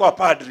anataka kuwa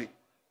padri.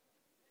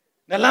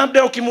 Na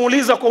labda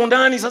ukimuuliza kwa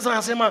undani, sasa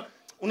anasema,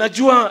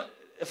 unajua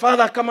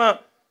father, kama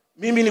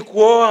mimi ni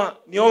kuoa,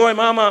 nioe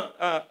mama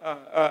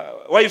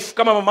wife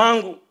kama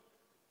mamangu.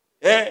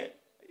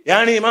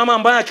 Yani mama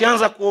ambaye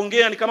akianza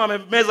kuongea ni kama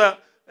amemeza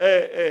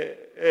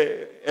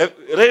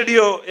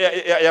radio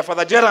ya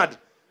Father Gerard.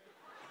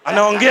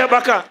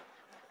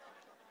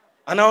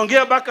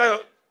 Anaongea baka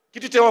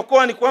kitu cha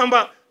wakoa ni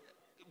kwamba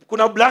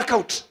kuna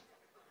blackout.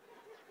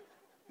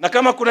 Na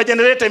kama kuna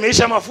generator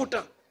imeisha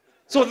mafuta.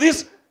 So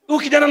this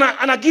kijana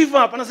ana give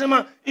up,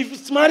 anasema if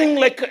it's marrying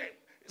like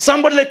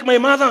somebody like my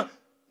mother,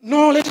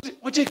 no,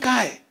 wache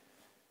kae.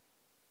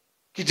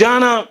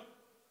 Kijana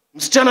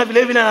msichana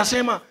vile vile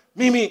anasema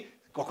mimi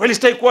kwa kweli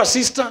sitaki kuwa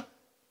sister,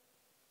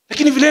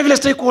 lakini vile vile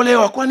sitaki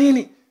kuolewa. Kwa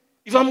nini?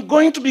 If I'm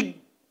going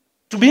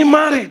to be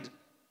married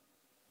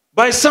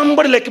by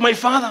somebody like my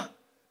father,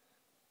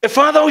 a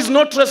father who is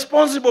not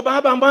responsible,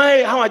 baba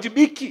ambaye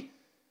hawajibiki,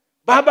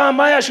 baba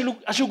ambaye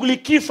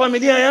ashughulikii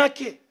familia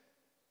yake,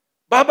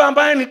 baba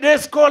ambaye ni day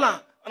scholar,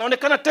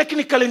 anaonekana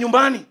technically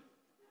nyumbani,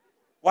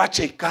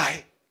 wache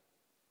ikae.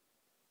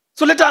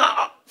 So let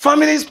our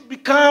families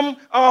become,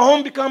 our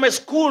home become a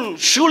school,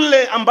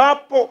 shule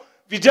ambapo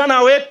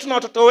vijana wetu na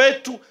watoto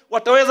wetu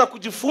wataweza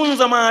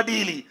kujifunza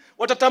maadili,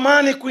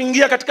 watatamani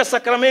kuingia katika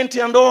sakramenti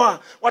ya ndoa,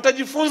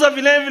 watajifunza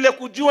vile vile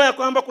kujua ya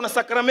kwamba kuna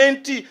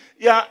sakramenti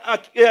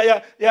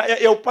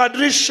ya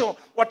upadrisho,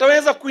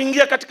 wataweza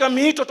kuingia katika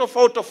miito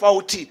tofauti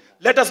tofauti.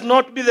 Let us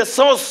not be the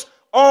source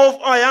of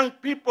our young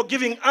people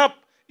giving up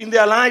in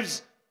their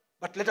lives,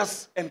 but let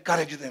us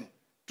encourage them.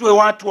 Tuwe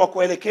watu wa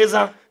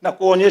kuelekeza na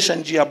kuonyesha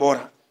njia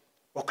bora.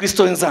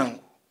 Wakristo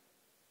wenzangu,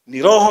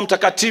 ni Roho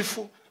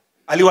Mtakatifu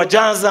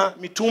aliwajaza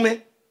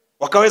mitume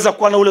wakaweza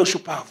kuwa na ule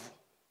ushupavu.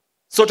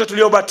 Sote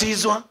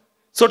tuliobatizwa,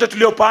 sote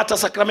tuliopata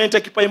sakramenti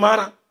ya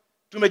kipaimara,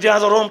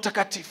 tumejazwa Roho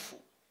Mtakatifu.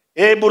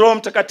 Hebu Roho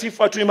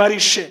Mtakatifu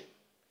atuimarishe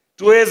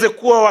tuweze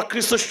kuwa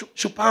Wakristo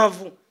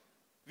shupavu.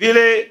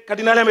 Vile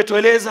kardinali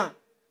ametueleza,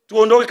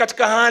 tuondoke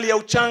katika hali ya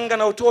uchanga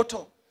na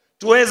utoto,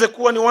 tuweze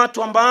kuwa ni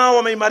watu ambao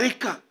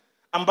wameimarika,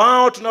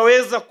 ambao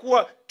tunaweza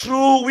kuwa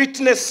true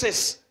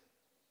witnesses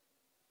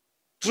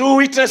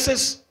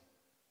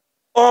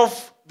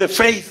of the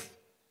faith.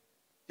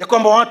 Ya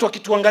kwamba watu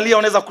wakituangalia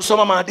wanaweza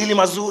kusoma maadili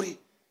mazuri,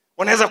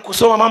 wanaweza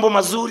kusoma mambo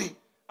mazuri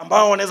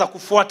ambao wanaweza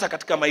kufuata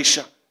katika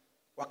maisha.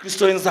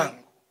 Wakristo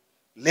wenzangu,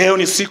 leo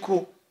ni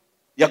siku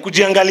ya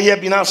kujiangalia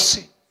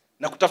binafsi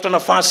na kutafuta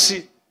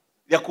nafasi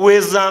ya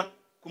kuweza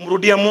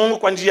kumrudia Mungu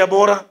kwa njia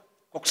bora,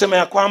 kwa kusema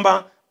ya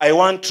kwamba I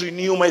want to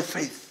renew my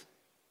faith.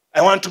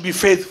 I want to be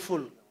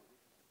faithful.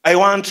 I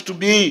want to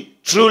be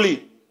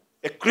truly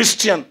a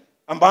Christian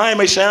ambaye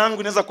maisha yangu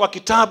inaweza kuwa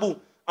kitabu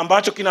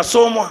ambacho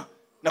kinasomwa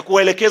na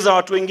kuwaelekeza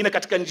watu wengine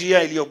katika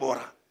njia iliyo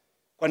bora.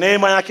 Kwa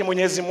neema yake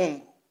Mwenyezi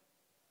Mungu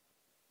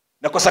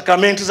na kwa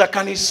sakramenti za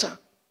kanisa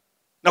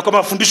na kwa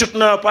mafundisho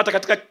tunayopata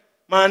katika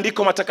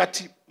maandiko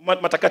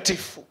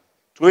matakatifu,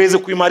 tuweze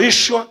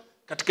kuimarishwa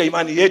katika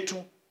imani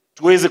yetu,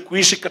 tuweze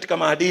kuishi katika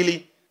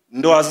maadili,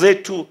 ndoa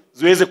zetu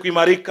ziweze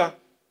kuimarika,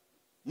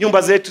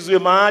 nyumba zetu ziwe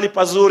mahali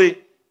pazuri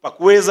pa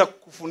kuweza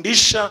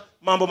kufundisha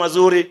mambo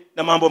mazuri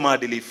na mambo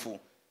maadilifu.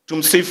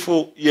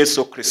 Tumsifu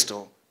Yesu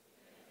Kristo.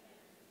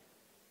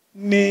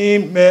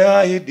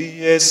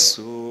 Nimeahidi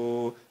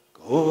Yesu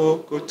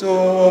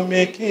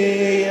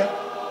kukutumikia,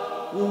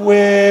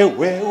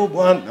 wewe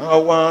Bwana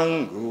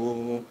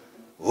wangu,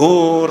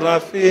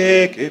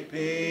 urafiki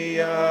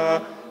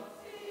pia.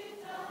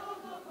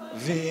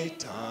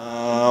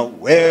 Vita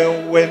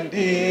wewe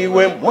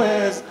ndiwe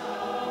mweza,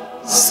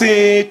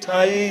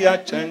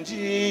 sitaiacha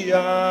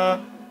njia,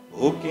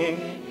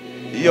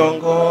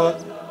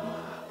 ukiniongoza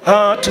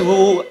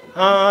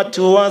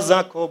hatua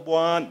zako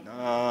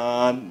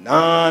Bwana,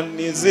 na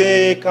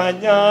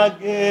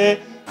nizikanyage.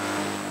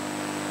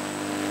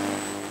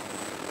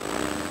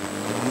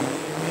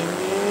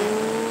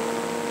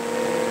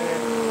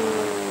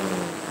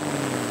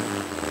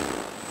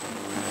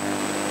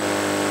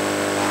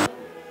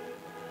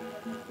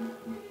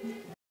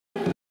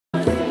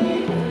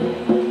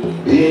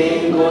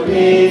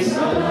 Mbinguni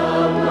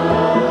salama,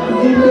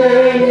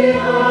 mbinguni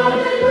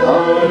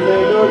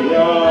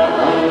haleluya,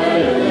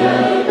 haleluya,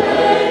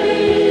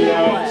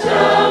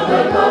 shangwe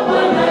kwa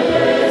Bwana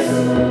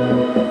Yesu,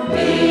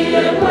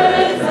 ndiye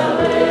mweza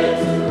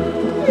wetu.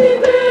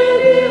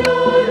 Mbinguni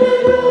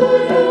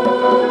haleluya,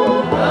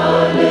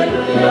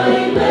 haleluya,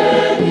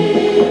 mbinguni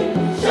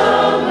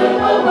shangwe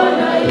kwa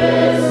Bwana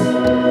Yesu.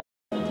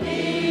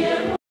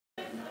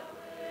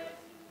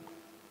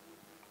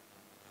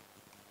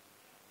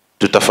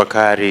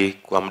 Tutafakari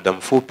kwa muda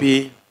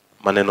mfupi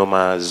maneno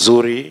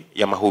mazuri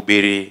ya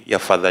mahubiri ya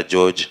Father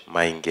George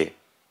Mainge.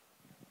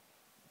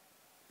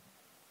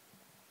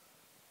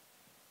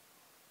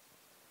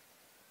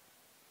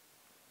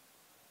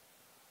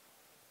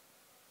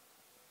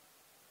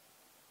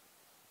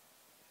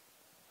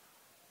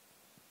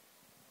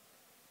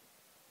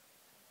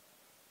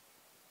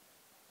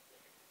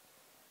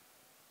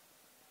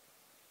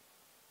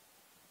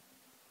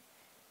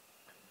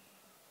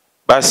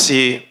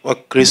 Basi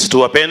Wakristo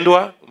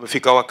wapendwa,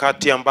 umefika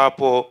wakati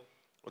ambapo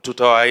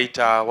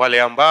tutawaita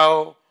wale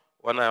ambao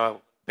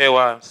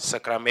wanapewa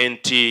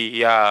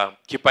sakramenti ya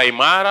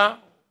kipaimara,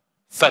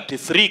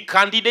 33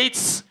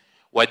 candidates,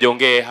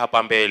 wajongee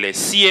hapa mbele.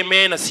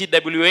 CMA na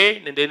CWA,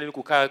 nendeni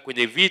kukaa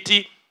kwenye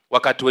viti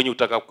wakati wenye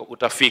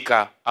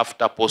utafika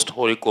after post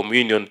holy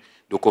communion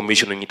ndio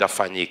commissioning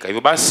itafanyika.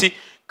 Hivyo basi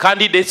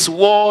candidates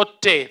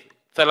wote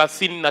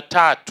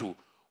 33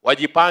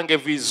 wajipange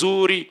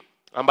vizuri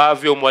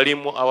ambavyo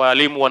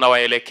walimu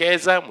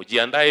wanawaelekeza,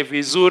 mjiandae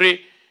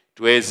vizuri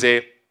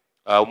tuweze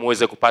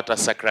muweze kupata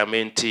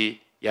sakramenti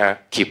ya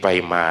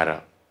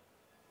kipaimara.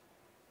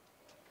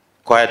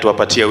 Kwa haya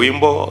tuwapatie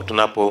wimbo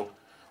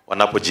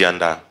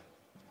wanapojiandaa.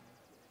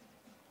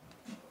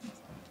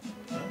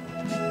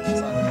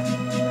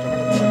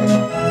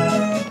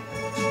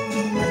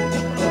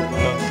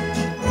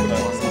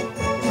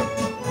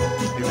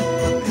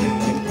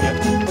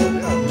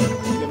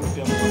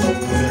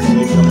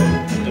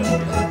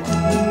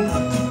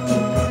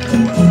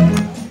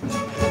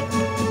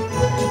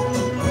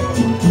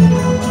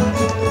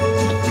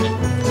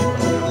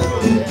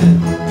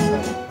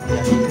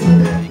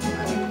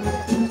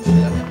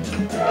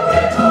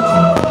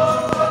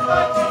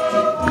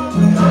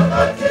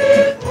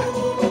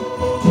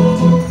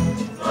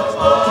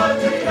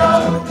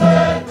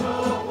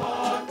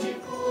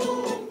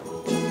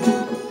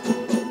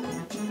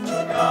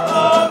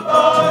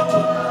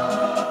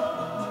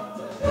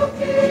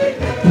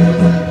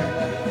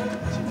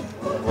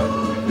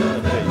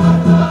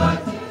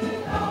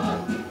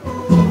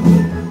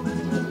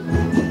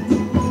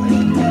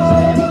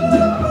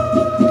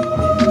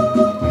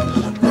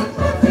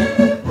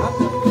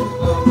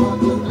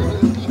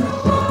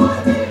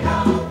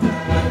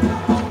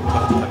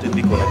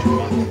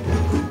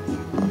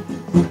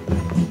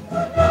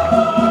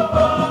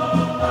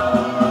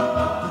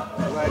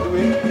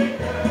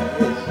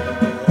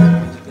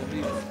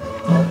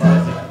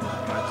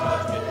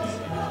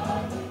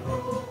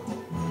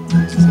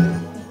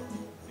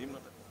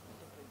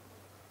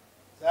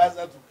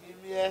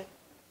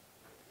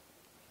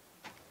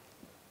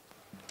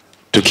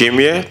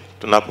 Tukimie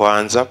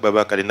tunapoanza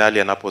baba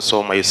kardinali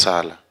anaposoma hii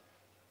sala.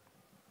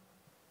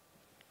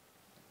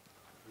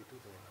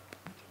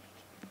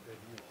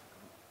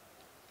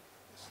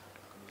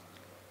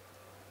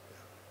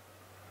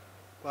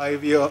 Kwa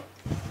hivyo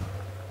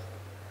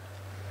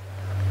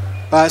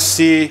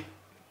basi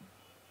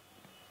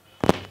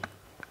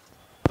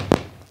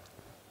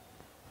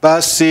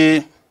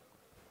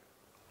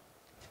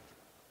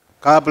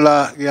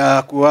kabla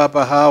ya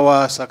kuwapa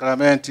hawa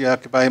sakramenti ya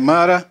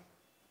kipaimara,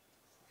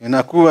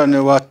 inakuwa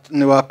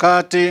ni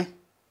wakati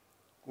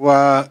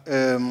wa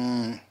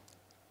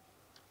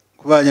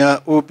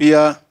kufanya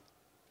upya,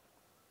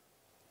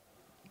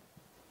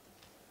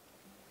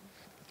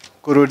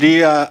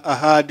 kurudia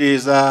ahadi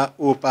za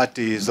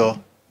ubatizo.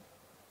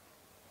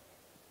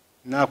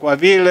 Na kwa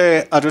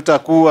vile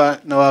hatutakuwa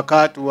na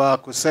wakati wa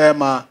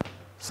kusema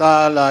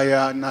sala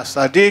ya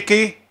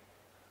nasadiki,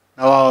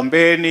 na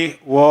waombeni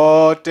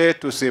wote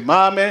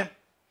tusimame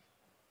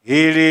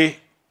ili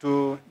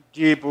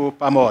tujibu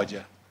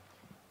pamoja.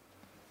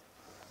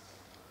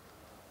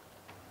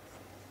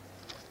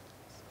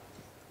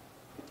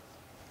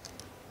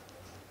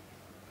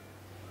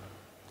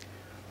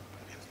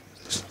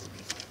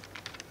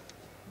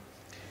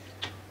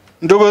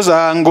 Ndugu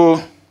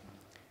zangu,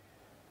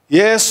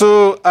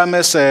 Yesu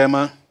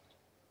amesema,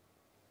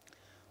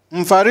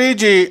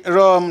 mfariji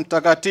Roho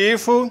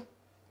Mtakatifu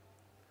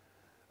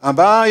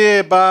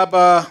ambaye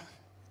Baba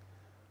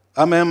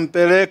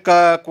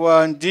amempeleka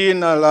kwa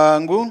jina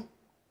langu,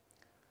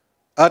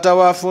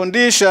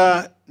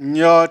 atawafundisha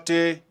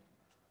nyote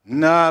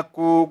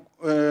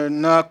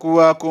na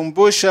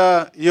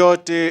kuwakumbusha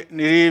yote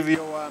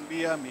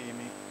nilivyowaambia mimi.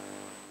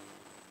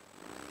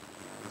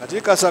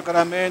 Katika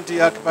sakramenti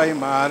ya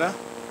kipaimara,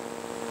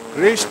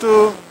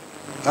 Kristo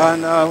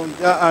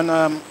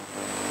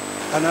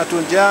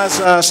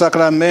anatujaza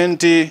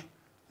sakramenti,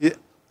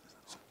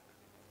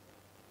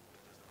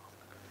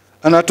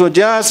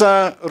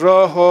 anatujaza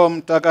Roho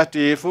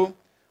Mtakatifu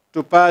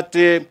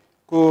tupate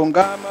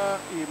kuungama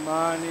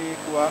imani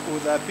kwa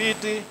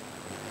udhabiti,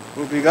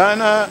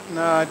 kupigana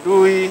na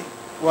adui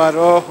wa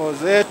roho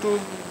zetu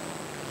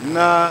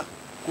na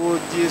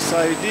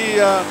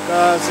kujisaidia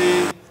kazi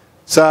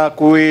za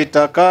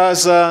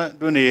kuitakasa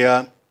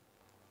dunia.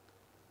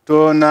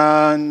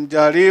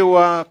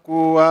 Tunajaliwa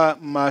kuwa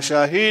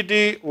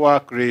mashahidi wa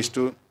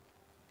Kristo.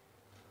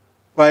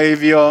 Kwa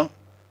hivyo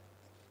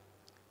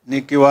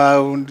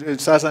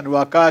sasa ni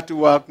wakati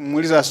wa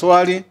kumuuliza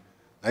swali,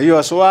 na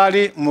hiyo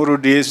swali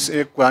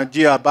mrudishe kwa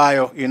njia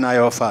ambayo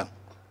inayofaa.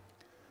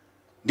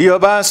 Ndio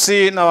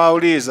basi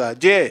nawauliza,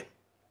 je,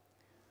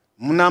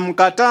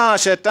 mnamkataa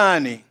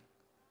shetani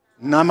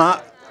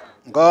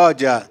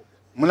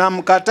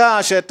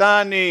mnamkataa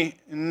shetani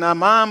na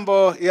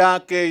mambo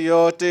yake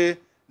yote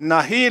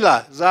na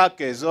hila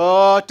zake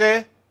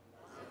zote?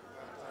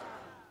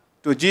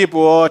 Tujibu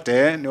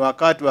wote, ni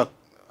wakati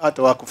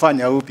hata wa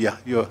kufanya upya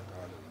hiyo.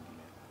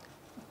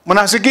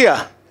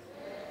 Mnasikia?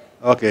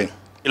 Okay.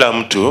 Kila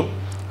mtu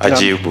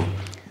ajibu.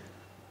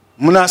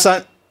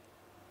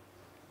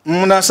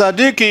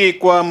 Mnasadiki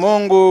kwa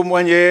Mungu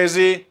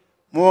Mwenyezi,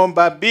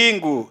 muumba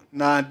mbingu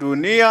na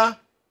dunia?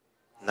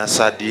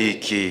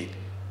 Nasadiki.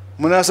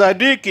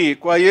 Mnasadiki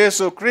kwa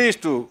Yesu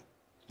Kristo,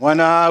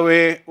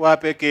 mwanawe wa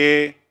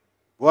pekee,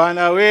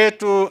 Bwana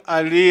wetu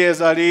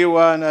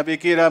aliyezaliwa na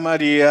Bikira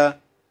Maria,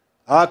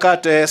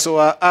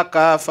 akateswa,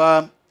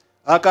 akafa,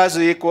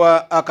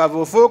 akazikwa,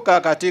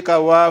 akafufuka katika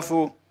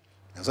wafu,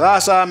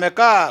 sasa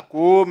amekaa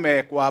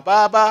kuume kwa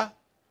Baba.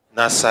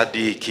 Na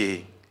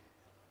sadiki.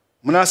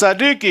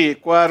 Mnasadiki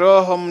kwa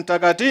Roho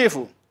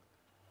Mtakatifu,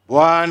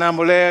 Bwana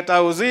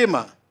mleta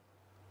uzima,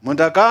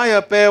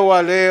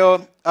 mtakayopewa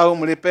leo au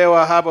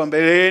mlipewa hapo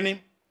mbeleni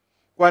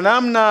kwa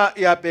namna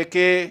ya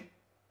pekee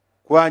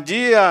kwa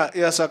njia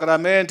ya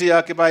sakramenti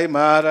ya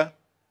kipaimara,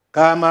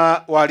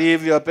 kama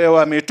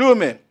walivyopewa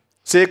mitume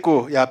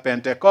siku ya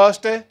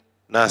Pentekoste.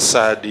 Na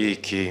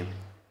sadiki.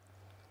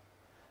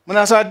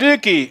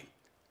 Mnasadiki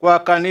kwa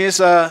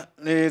kanisa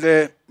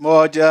lile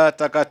moja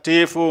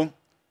takatifu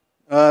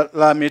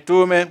la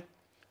mitume,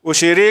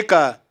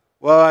 ushirika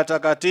wa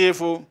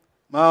watakatifu,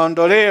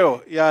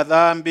 maondoleo ya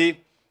dhambi,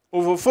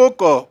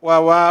 ufufuko wa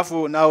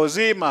wafu na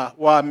uzima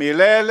wa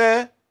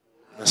milele.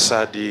 Na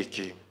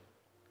sadiki.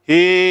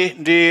 Hii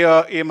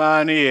ndiyo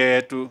imani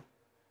yetu.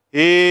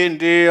 Hii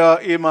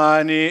ndiyo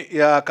imani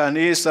ya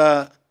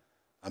kanisa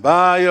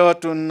ambayo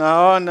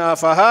tunaona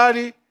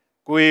fahari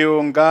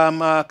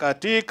kuiungama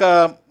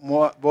katika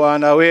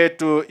Bwana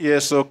wetu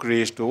Yesu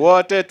Kristo.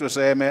 Wote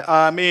tuseme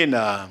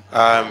amina.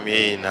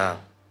 Amina.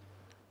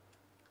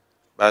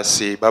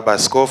 Basi Baba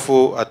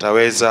Askofu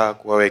ataweza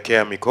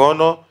kuwawekea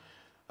mikono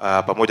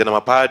pamoja na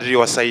mapadri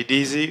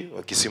wasaidizi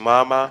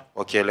wakisimama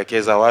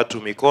wakielekeza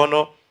watu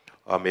mikono,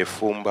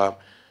 wamefumba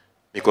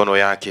mikono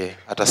yake.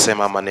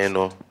 Atasema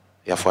maneno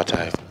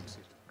yafuatayo.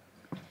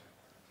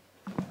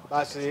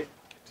 Basi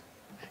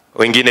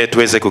wengine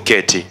tuweze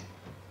kuketi.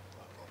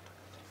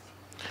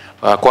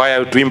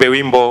 Kwaya tuimbe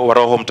wimbo wa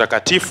Roho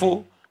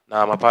Mtakatifu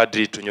na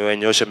mapadri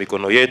tunyoshe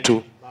mikono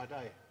yetu.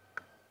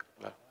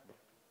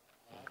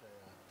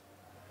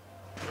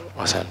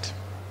 Asante.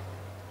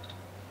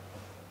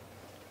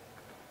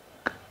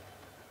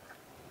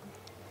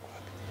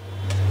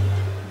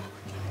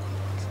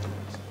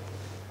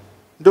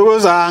 Ndugu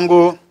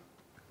zangu,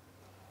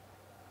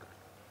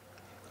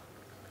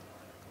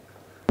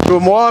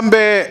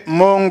 tumuombe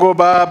Mungu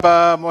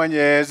Baba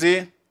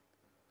Mwenyezi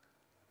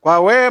kwa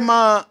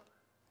wema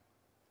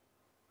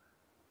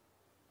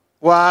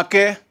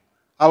wake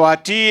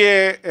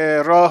awatie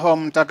Roho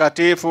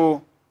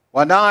Mtakatifu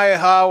wanaye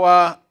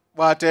hawa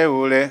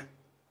wateule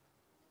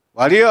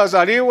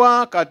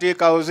waliozaliwa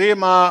katika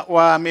uzima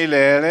wa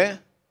milele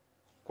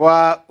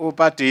kwa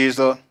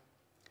ubatizo.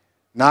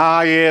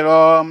 Naye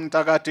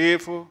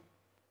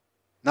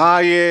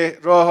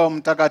Roho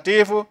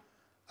Mtakatifu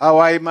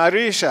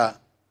awaimarisha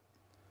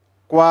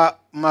kwa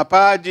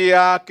mapaji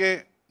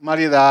yake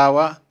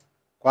maridhawa,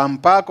 kwa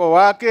mpako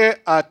wake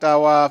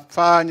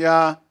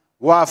atawafanya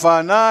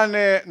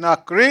wafanane na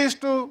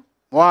Kristo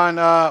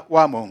mwana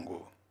wa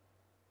Mungu.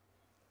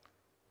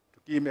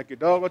 Tukime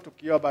kidogo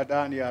tukiomba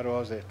ndani ya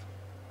roho zetu.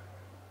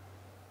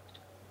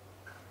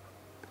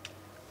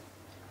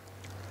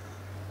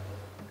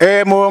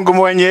 Mungu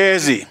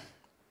Mwenyezi,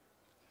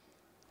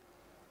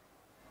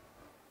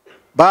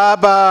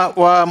 Baba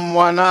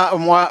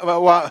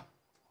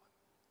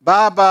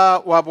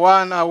wa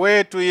Bwana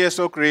wetu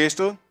Yesu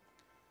Kristo,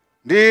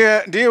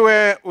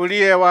 ndiwe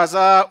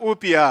uliyewazaa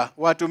upya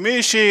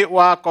watumishi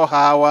wako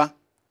hawa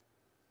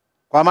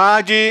kwa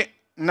maji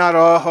na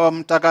Roho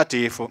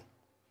Mtakatifu,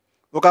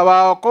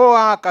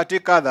 ukawaokoa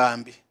katika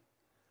dhambi.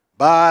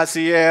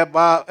 Basi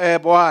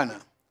Bwana,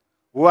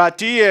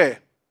 uwatie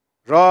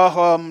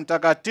Roho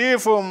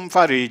Mtakatifu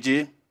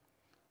mfariji,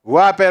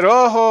 wape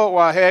roho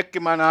wa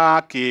hekima na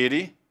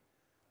akili,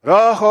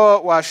 roho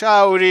wa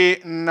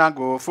shauri na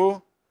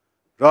nguvu,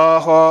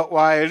 roho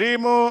wa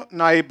elimu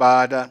na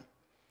ibada.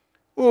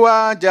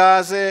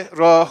 Uwajaze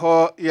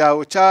roho ya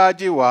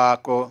uchaji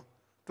wako.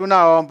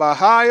 Tunaomba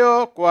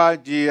hayo kwa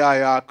njia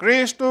ya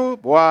Kristo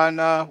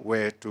Bwana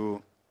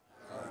wetu.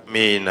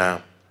 Amina.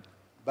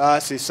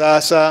 Basi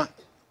sasa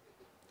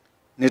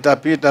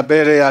nitapita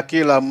mbele ya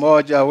kila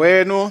mmoja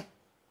wenu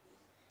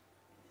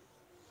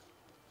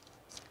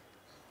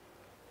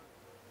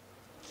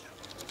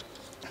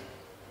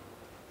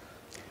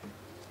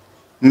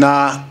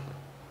na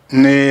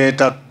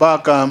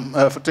nitapaka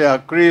mafuta ya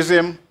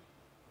chrism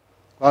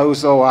kwa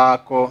uso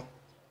wako,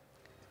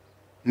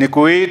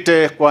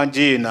 nikuite kwa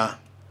jina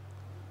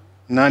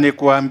na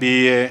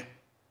nikuambie,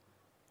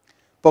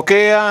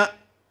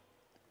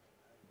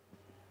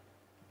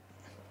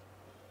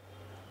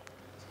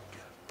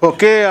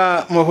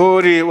 pokea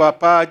muhuri wa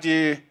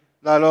paji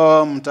la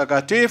Roho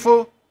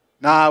Mtakatifu,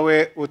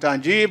 nawe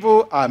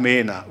utajibu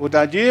amina.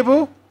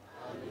 Utajibu?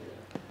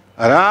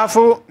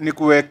 Halafu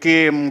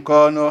nikuwekee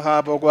mkono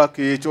hapo kwa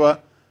kichwa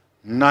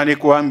na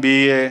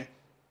nikuambie,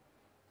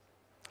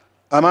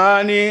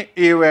 amani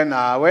iwe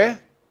nawe.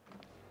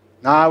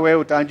 Nawe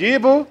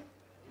utajibu?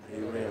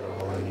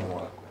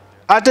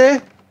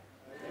 Ate?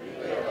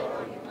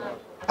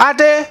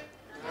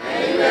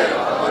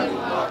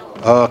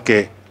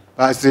 Okay.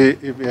 Basi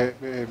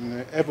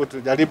hebu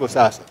tujaribu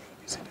sasa.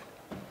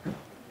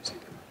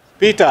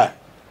 Peter,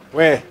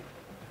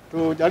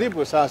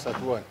 tujaribu sasa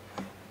tuone.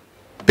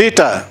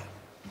 Peter,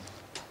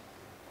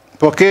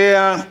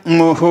 pokea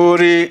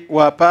muhuri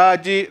wa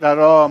paji la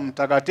Roho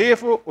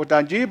Mtakatifu.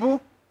 Utajibu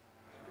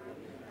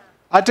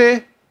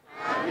ate?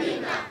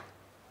 Amina.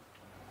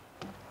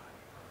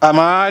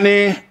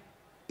 Amani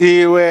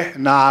iwe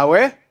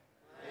nawe.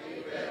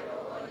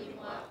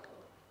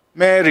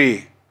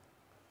 Mary,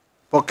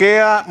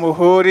 pokea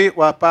muhuri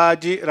wa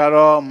paji la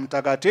Roho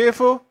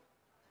Mtakatifu.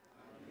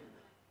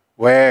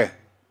 We,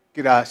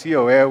 kila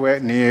sio wewe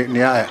ni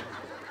haya.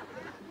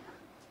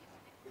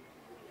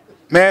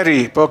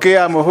 Mary,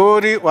 pokea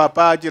muhuri wa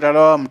paji la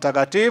Roho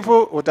Mtakatifu.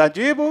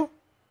 Utajibu?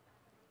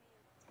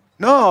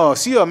 No,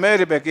 sio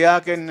Mary peke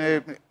yake,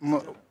 ni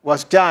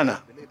wasichana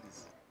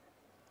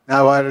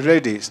na wa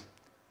ladies.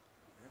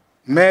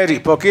 Mary,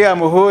 pokea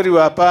muhuri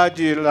wa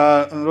paji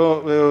la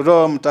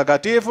Roho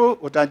Mtakatifu.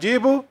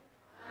 Utajibu?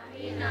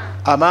 Amina.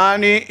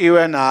 Amani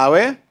iwe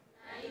nawe.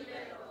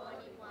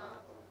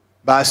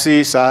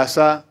 Basi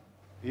sasa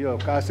hiyo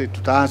kazi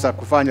tutaanza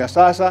kufanya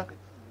sasa,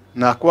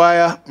 na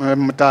kwaya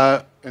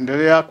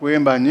mtaendelea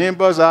kuimba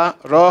nyimbo za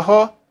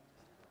Roho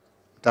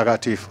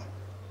Mtakatifu.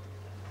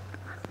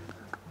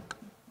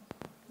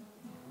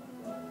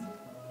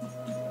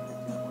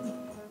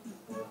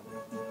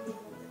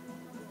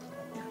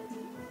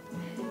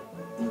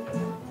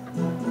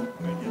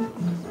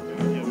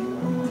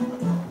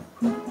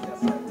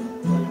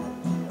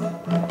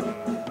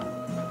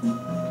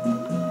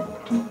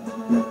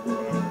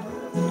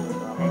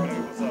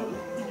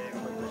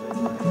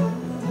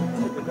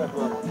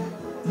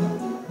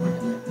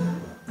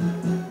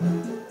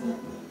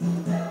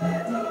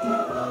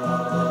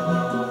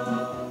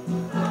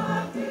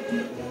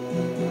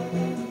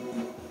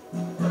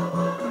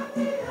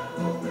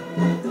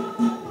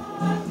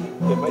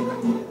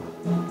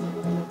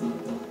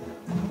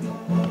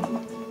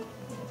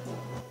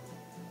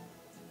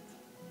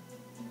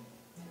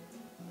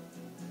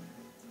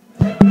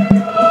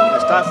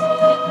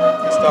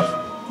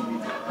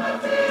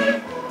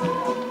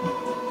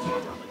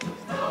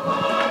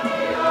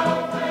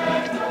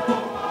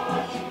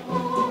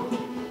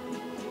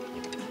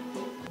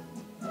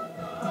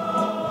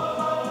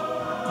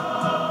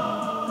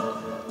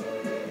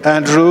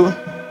 Andrew,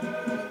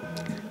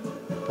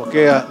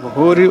 pokea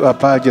muhuri wa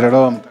paji la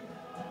Roho Mtakatifu.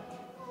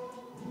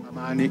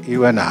 Amani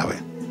iwe nawe.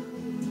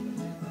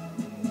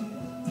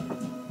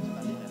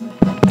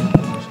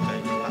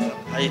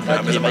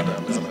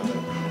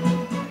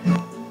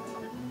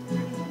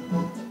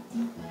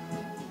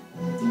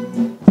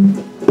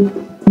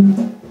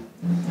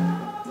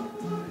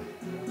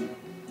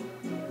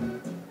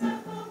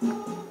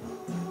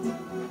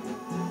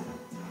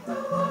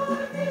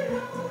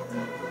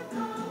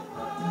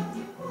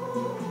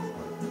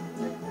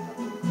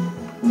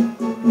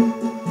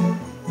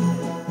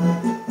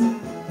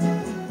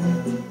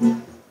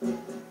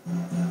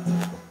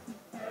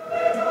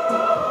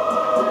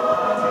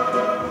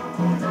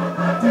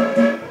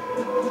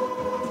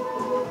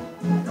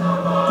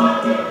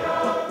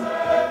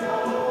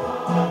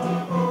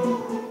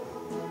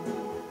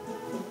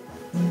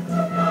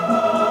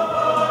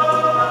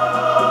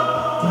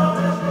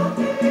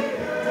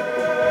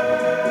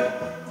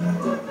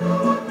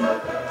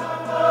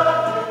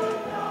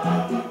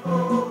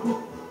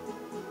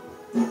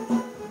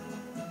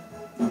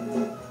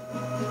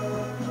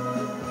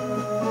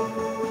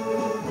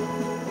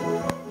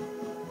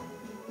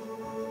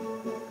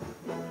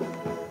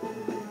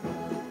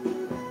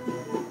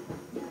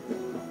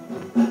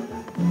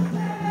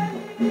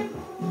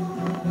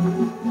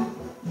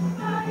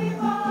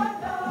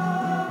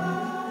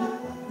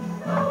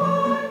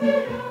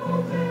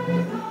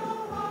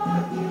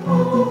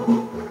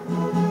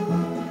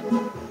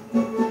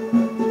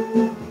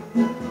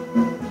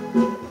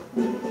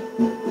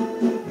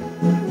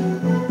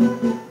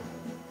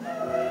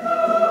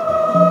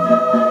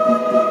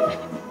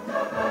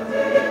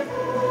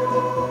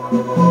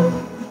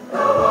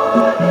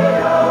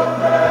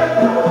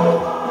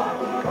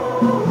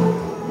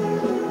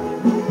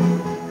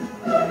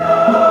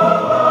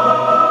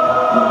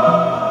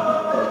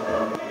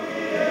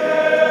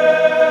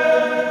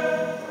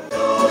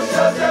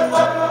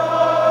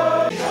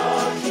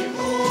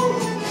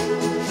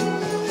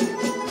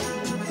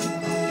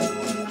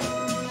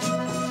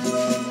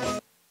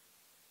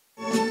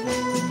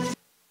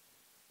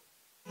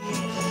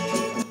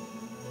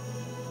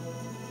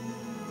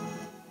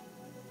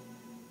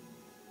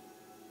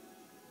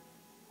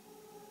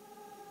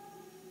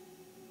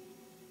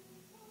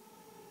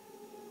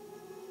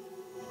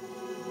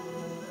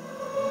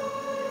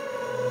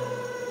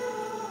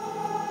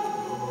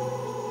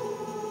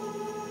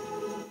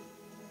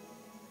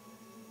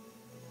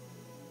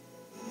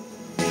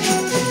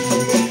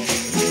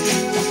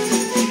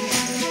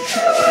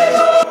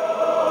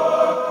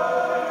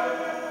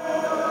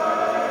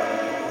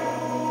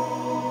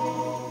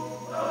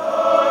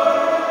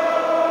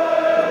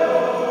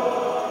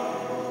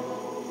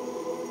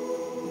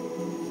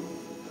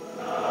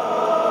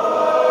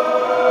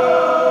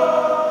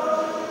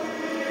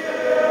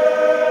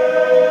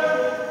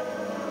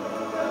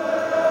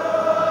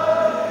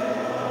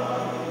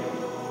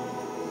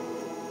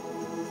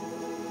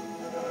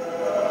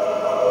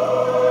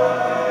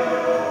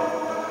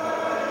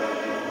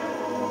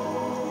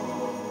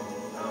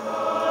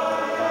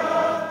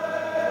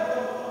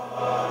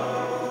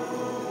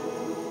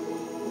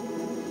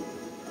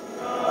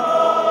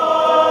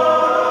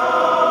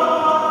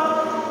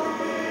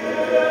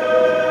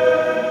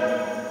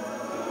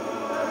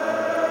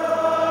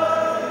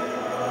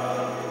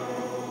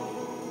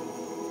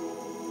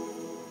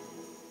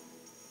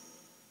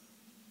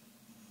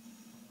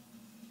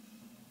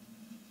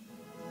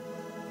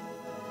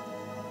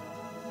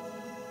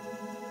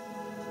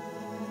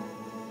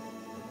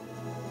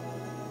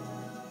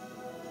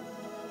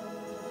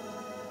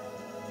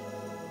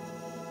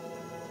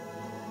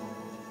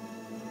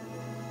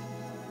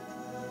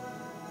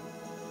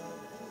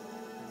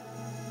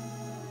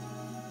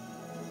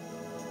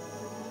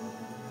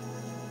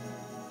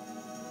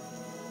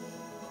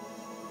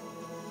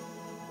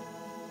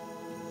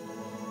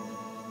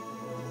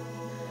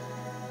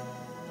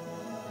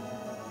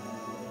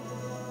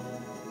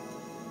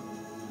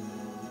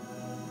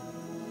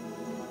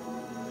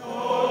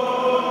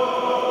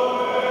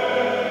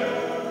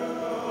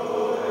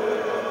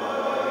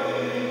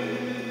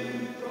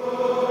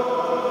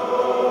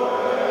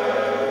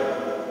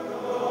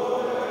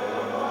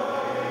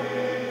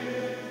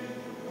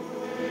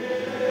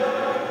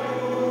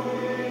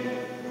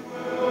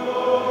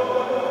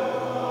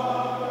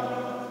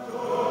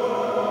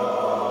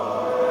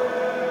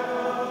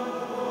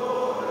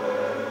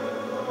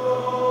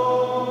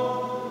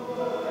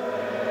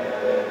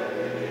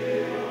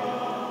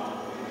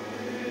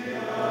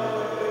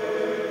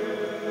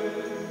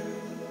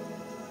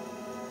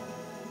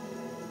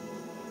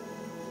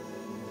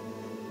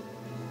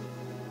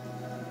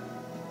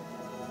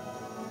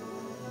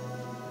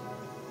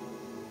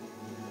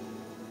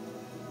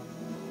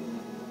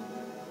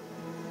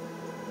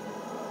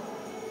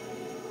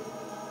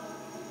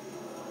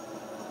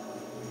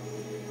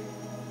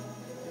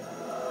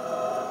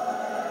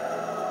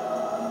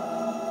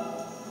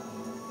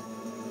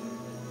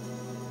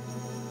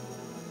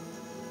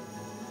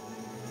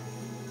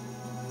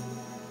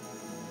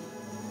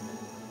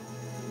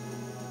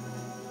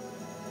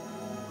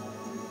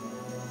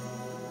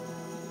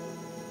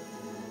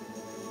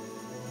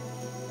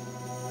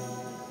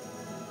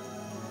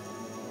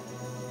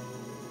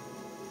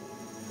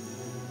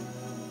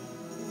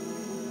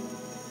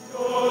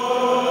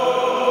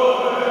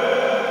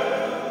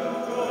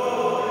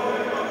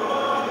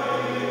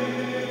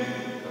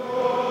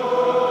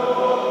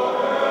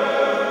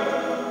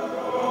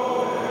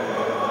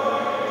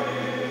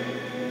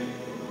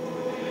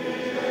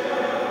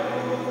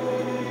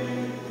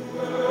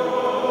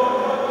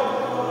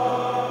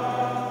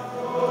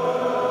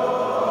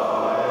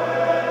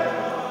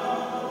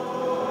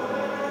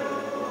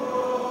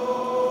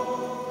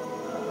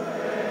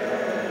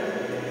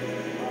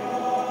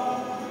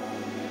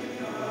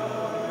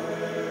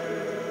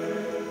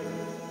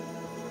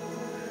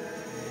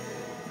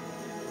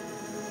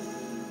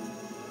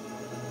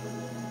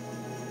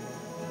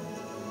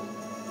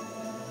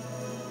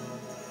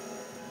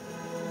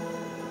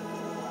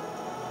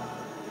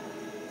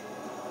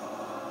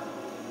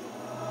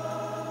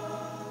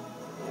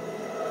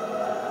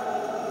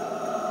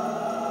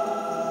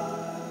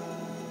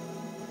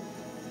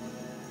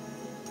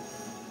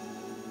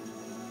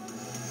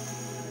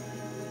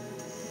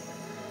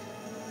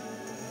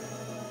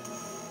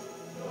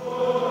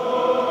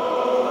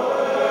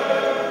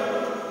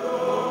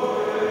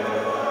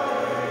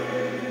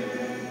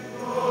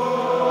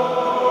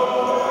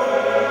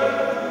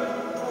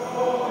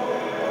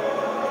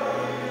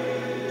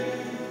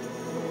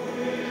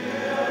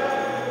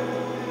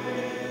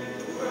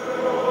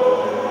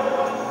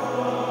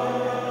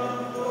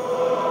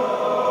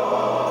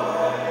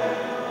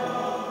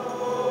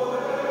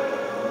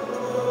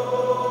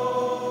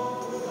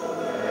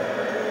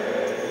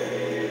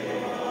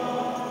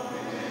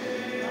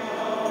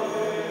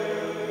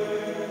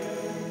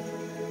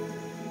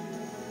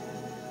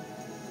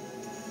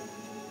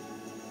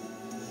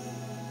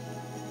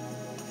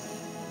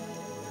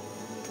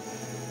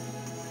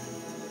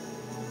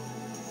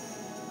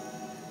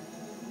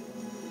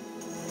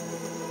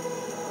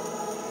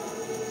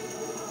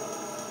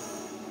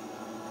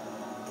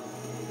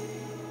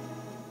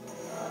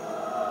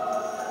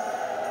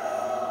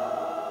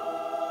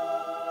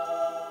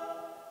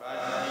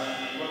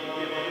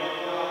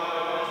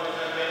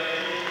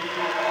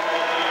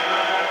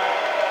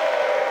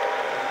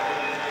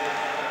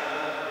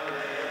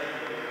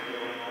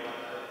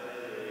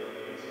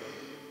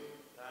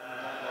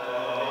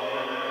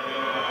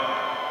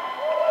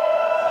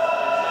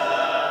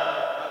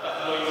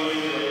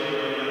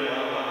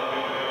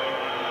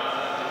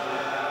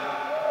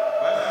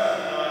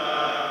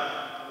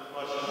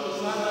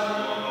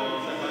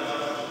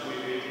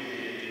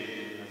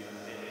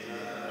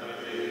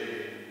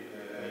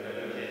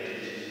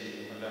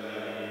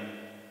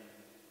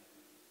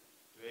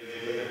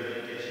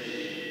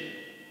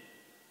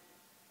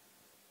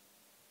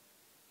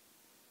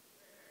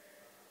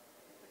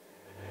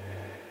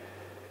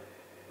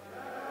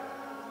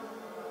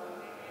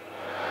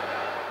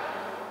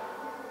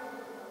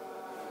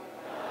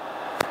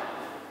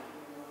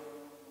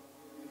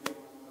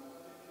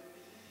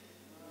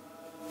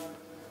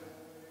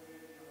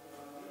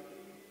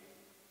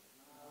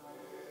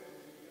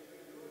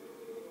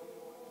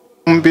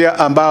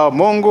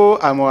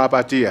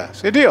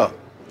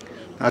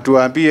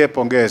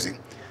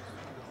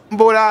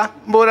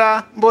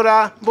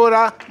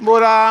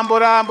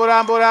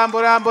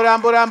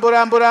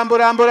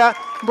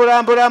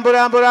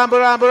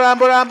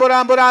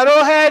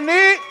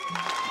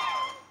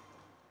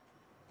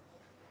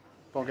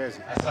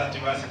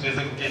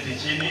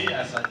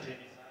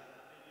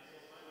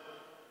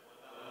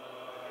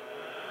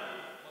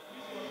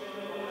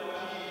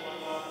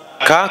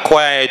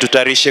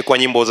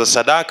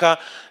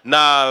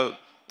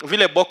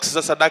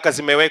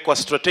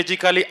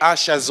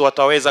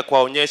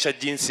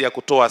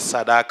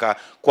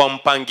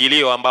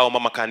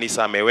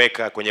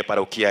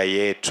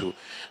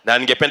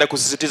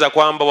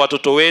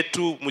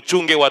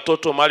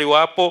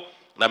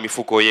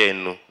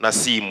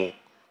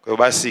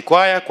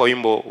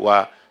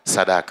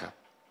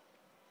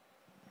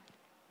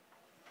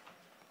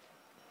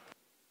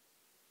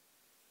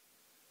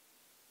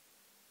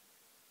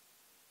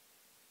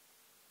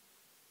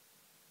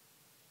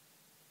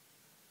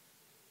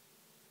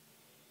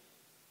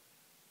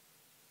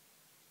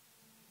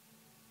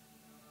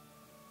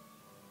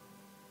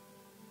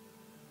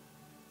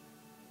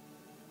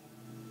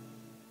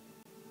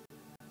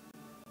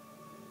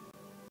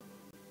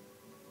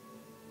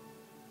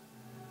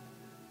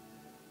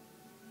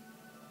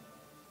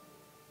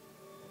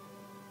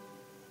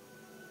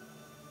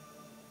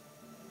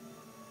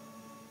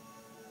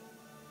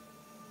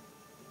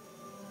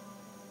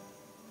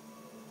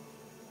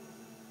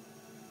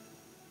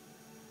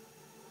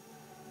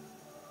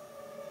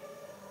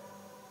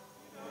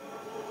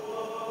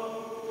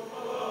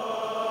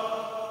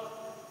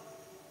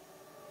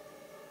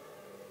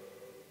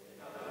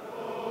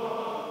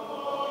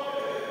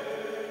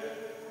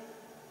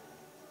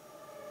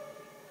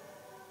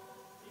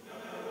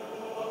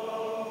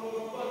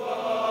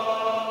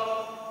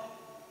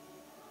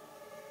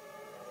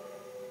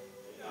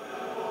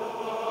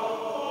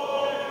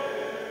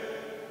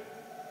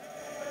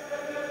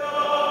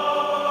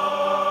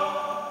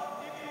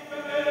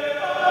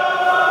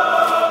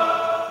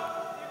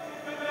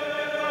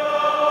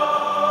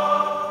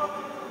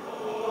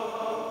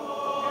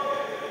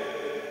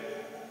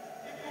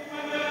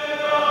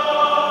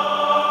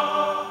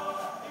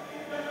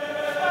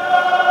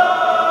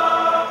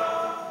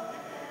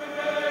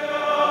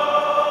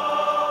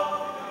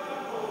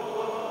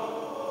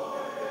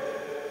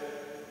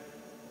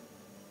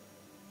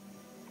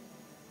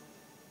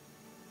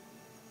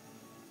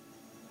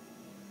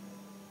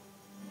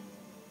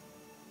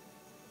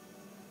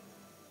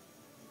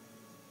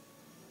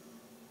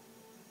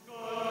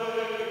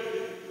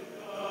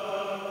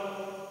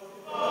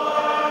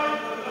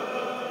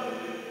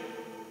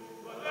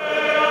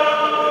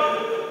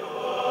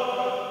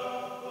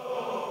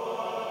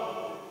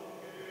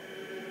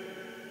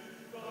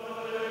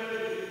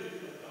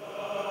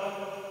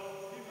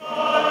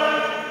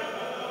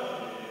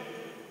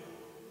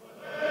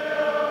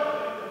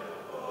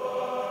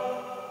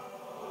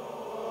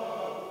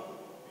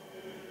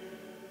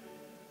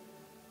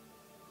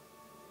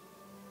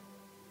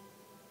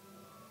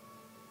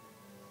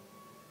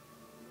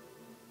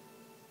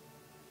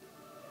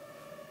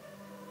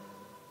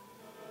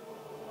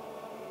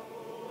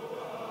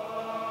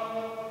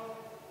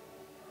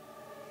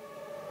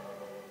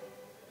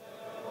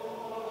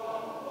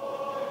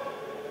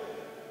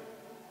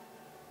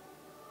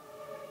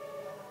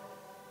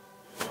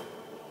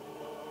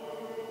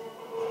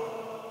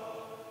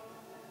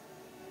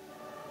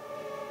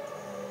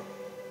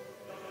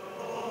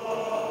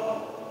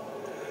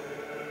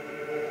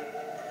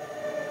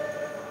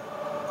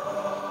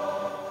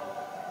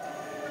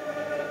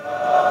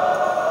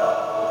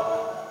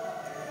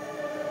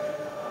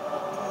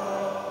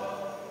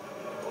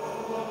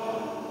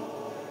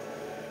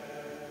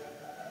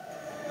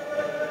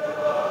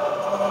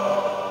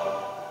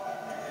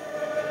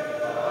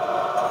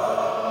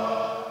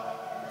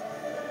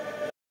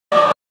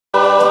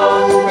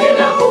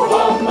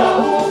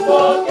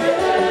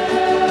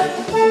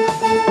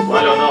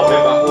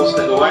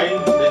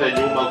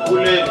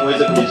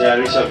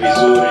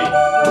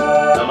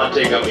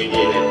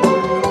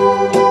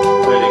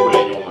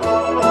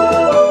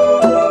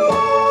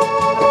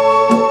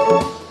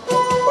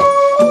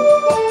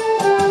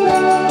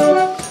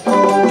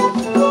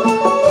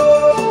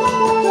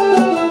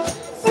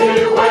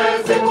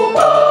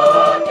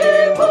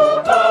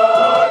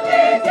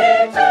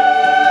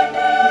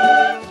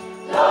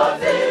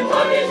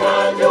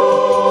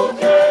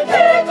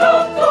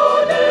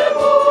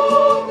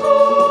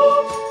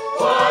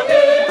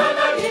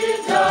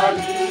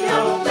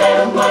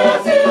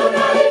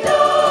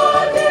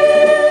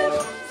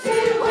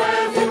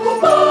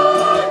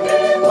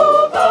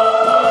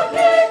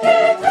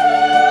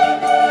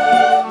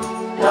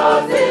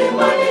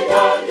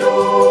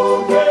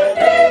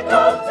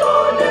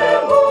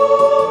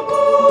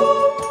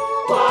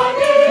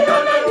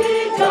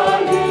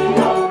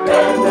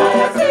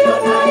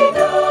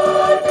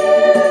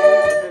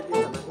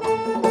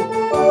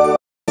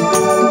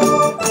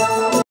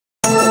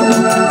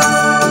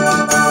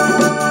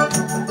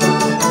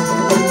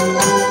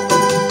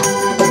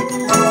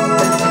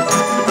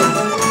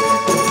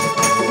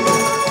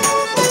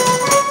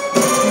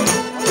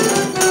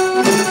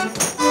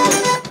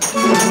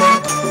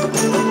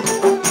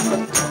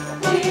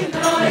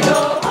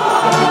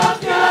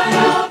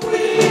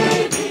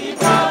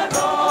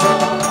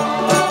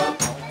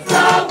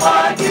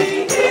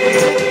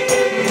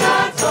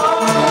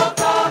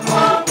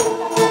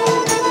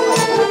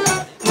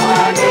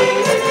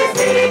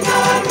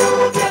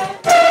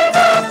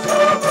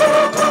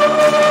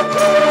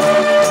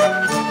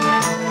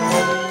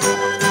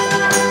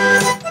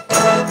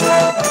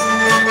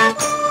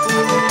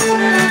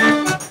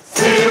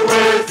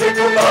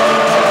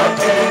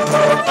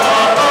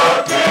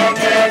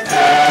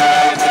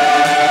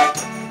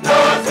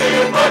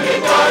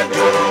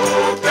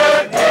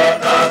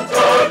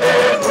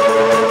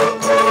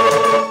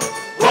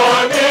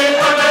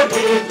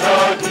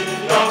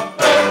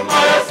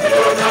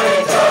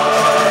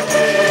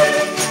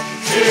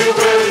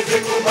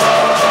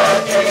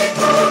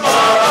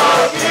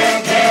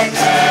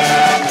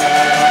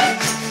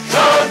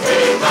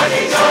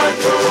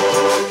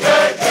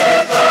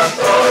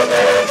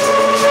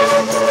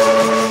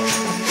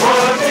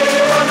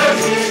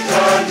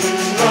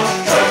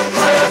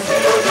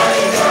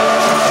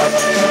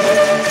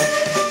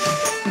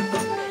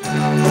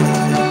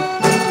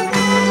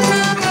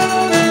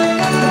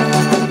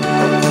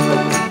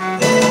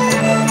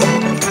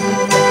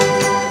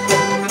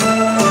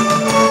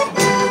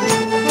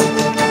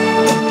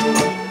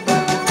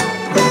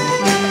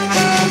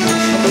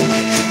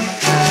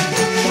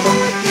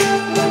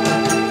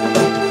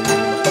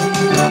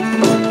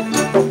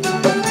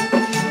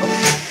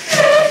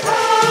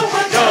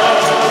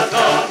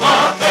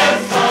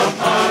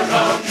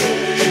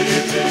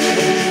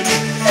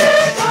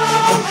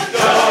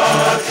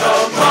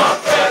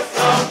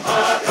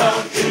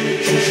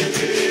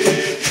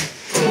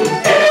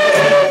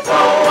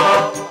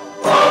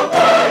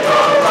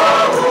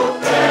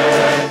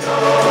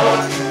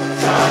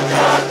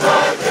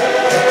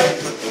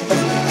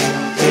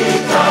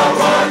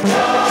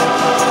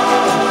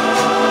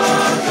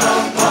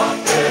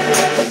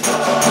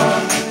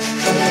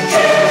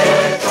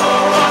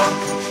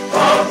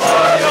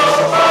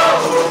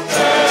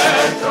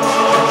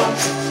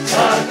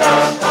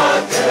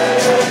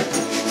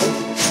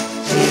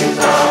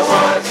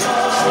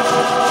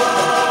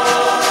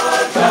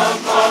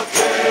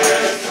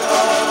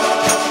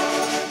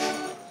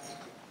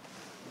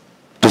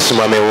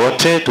 Tusimame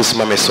wote,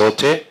 tusimame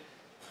sote.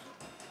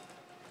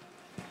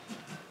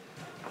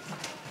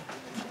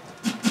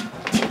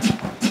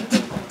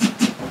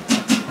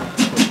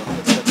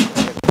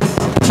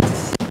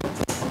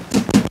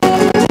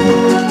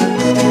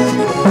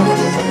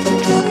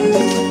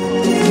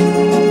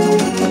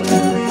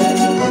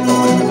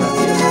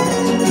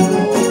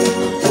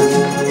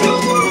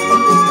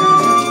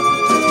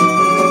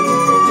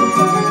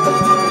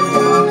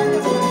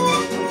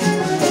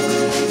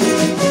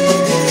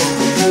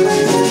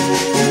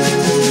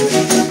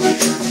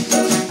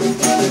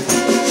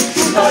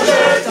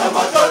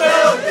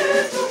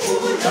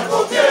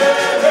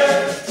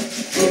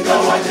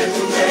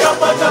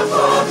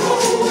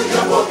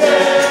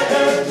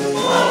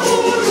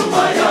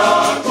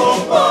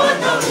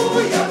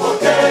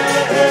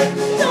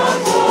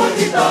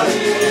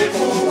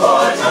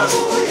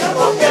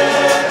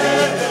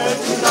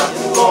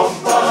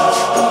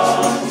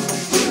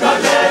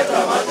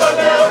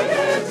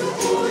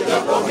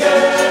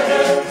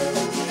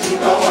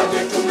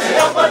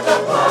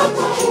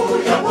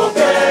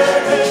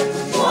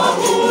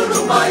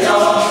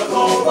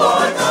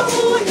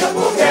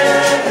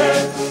 Uyapokee,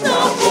 na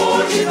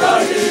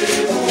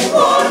kujitahidi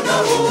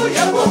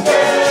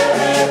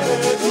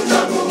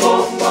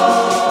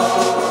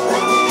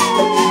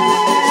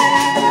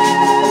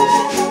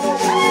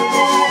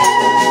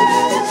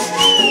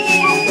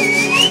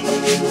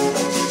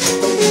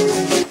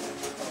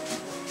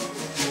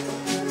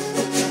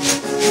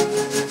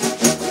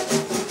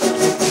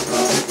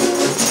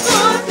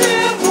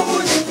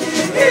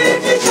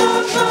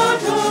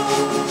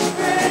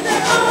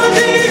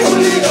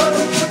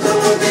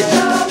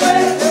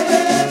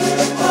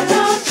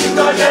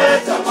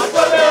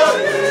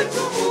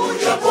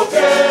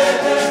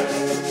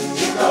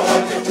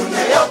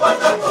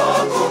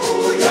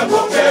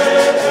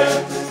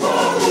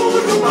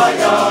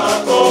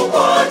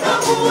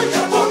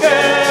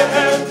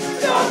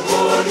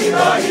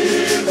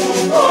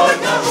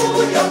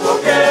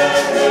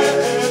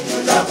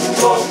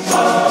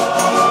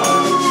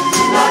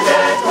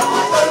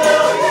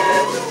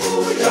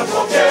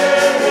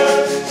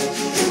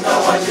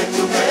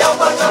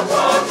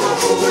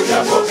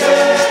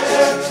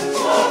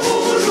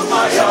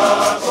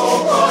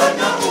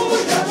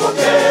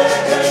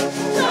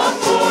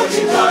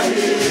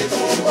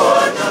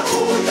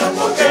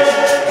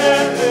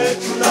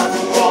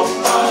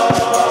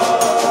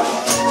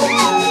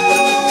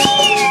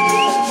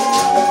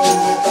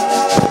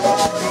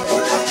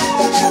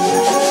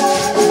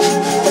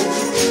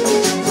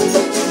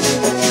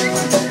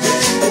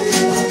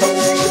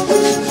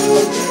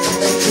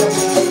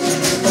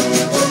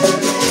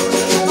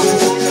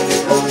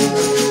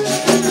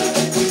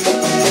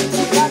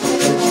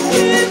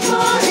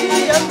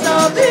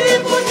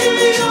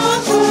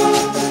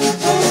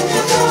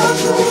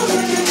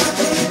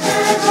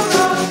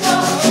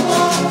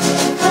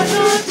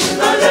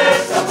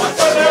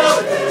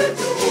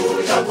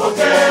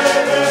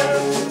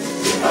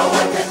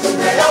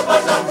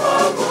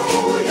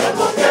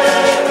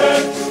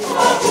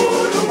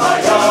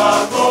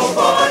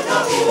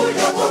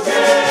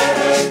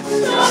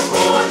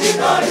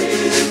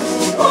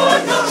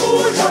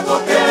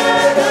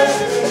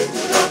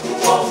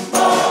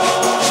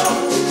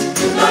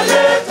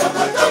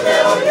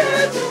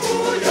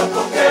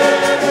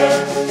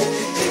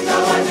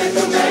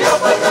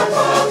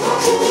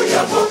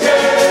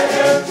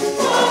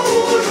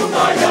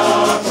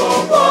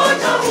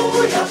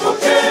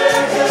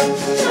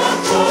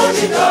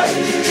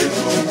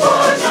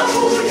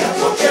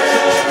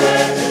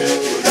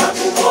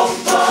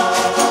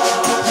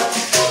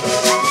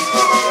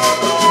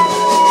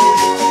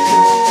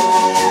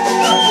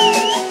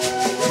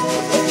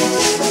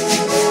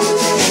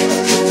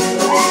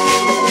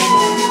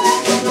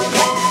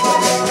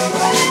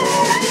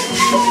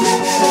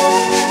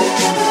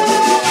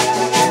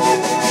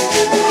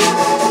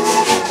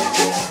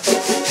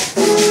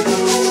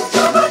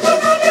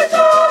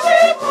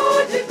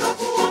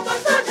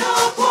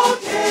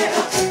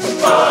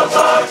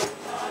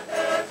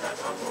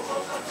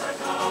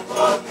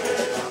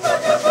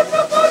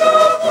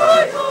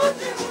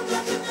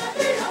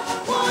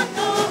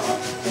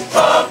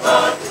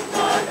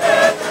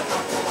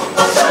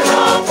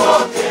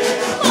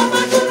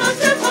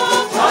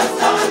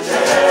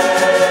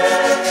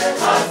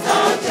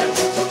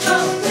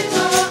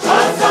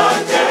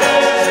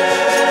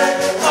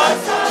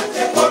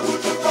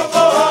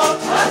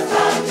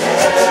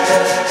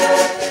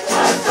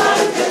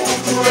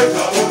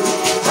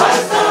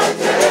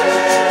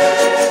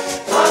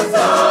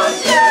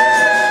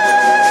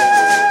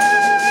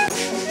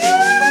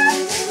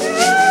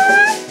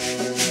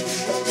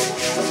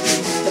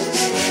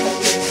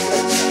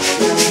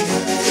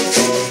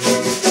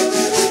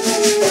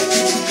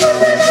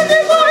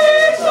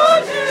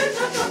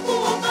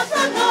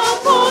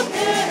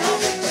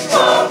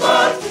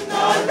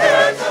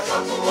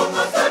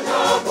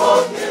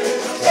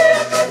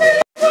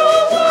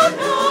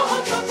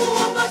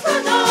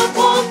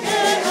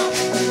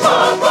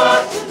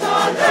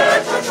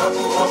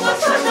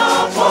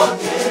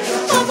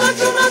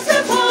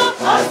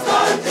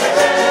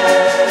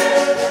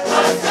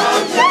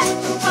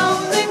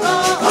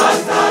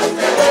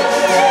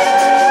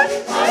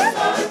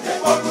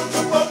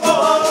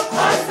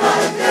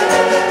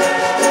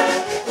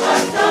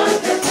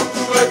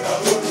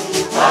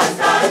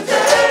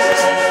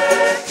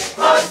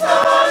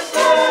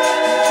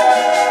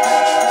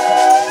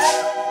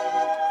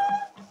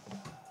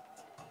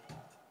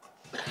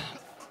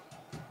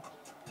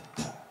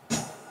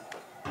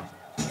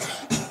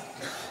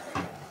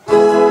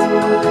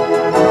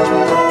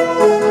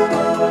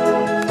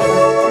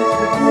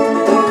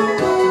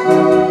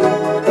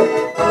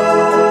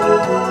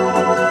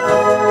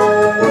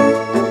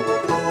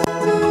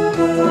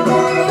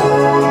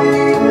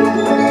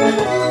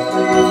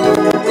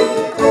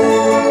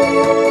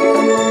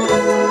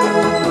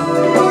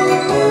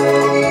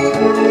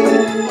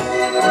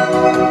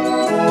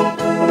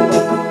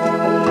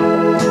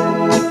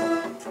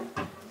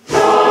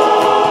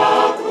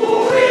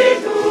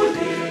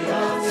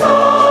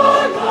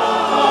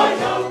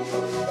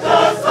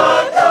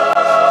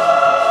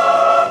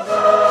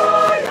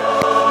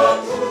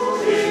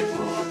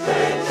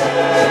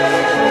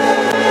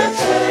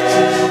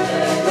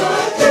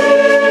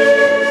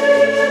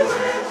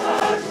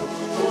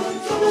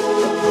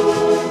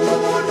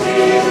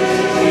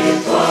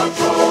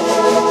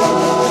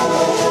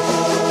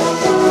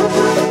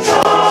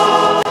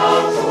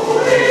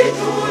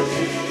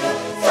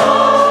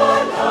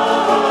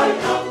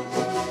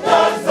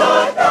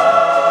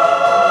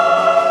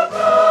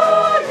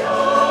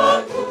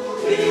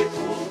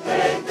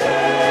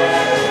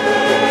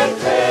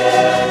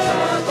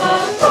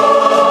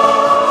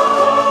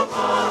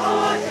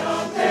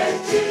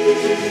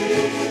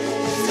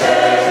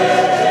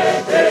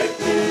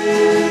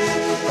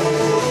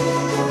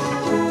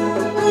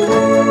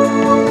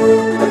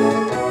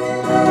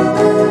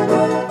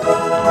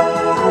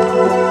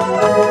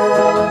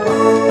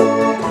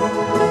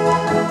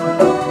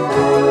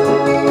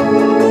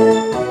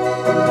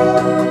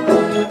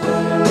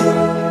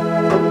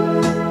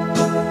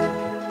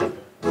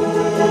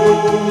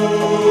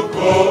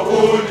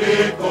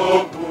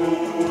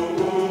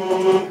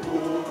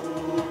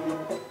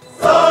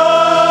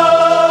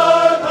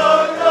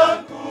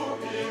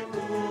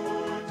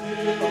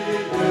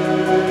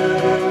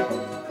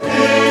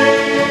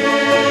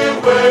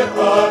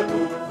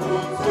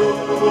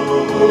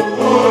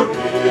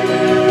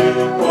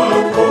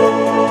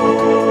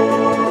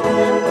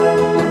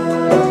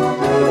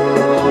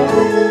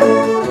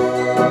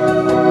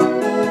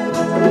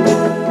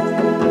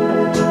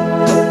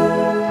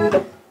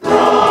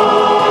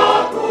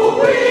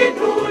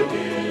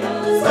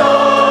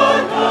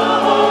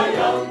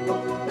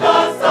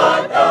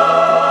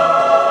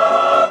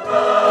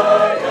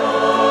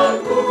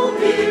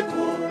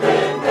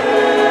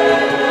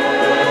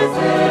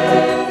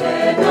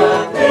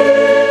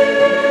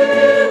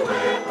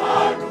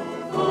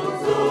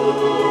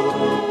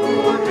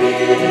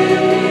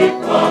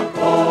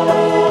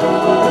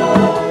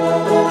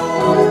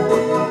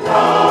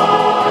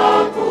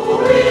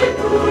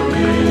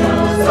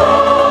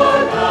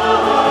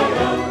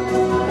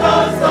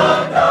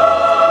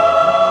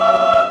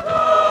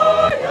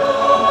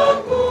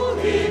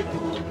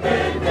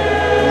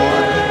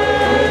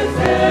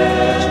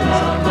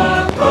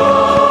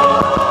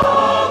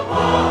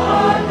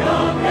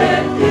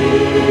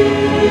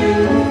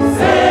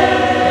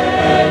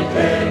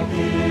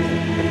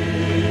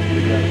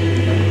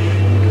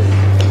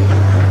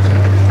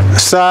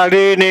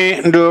Salini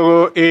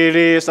ndugu,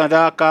 ili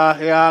sadaka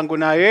yangu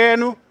na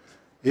yenu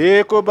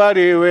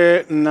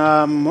ikubaliwe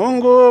na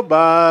Mungu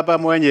Baba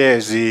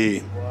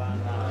Mwenyezi.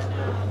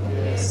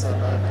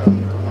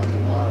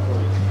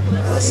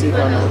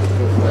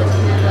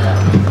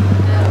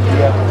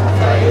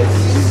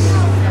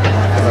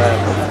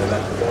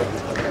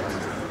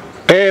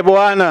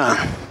 Bwana,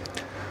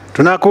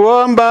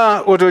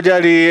 tunakuomba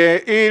utujalie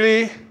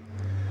ili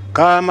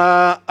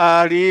kama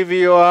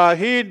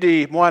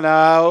alivyoahidi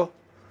mwanao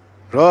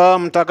Roho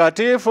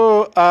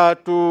Mtakatifu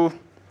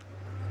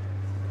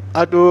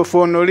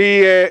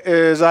atufunulie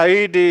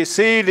zaidi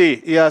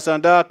siri ya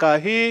sadaka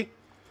hii,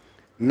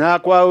 na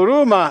kwa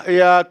huruma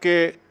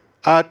yake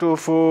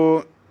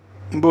atufumbulie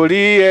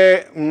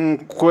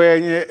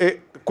kwenye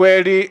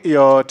kweli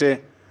yote,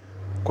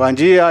 kwa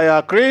njia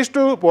ya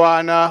Kristo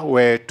Bwana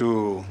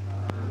wetu.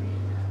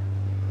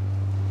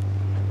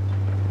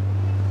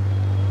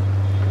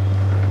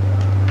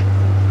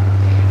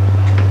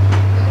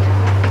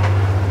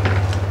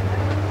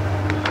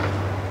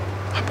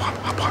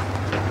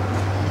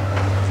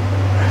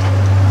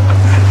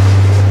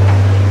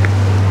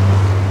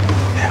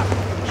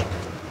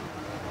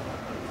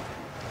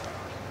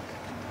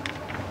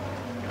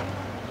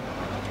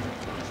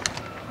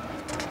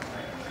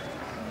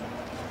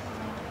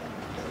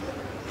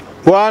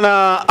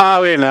 Bwana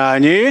awe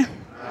nanyi.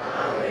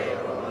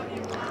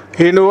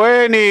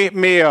 Inueni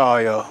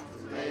mioyo.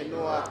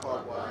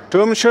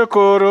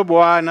 Tumshukuru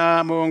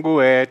Bwana Mungu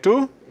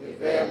wetu.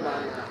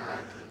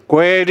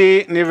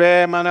 Kweli ni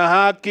vema na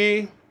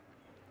haki,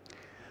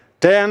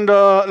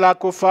 tendo la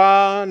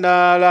kufaa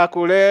na la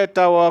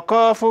kuleta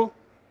wokovu.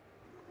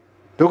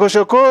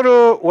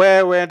 Tukushukuru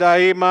wewe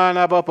daima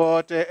na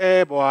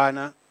popote,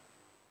 Bwana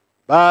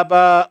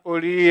Baba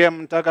uliye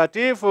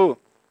mtakatifu,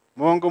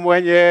 Mungu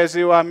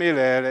mwenyezi wa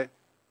milele.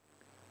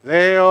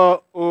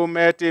 Leo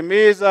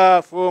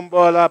umetimiza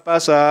fumbo la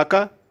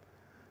Pasaka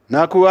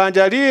na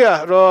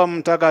kuanjalia Roho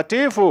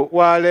Mtakatifu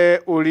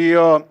wale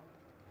ulio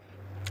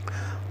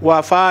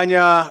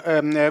wafanya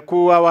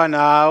kuwa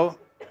wanao,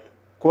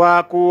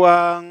 kwa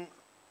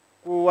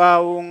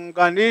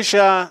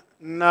kuwaunganisha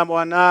na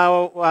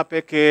mwanao wa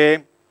pekee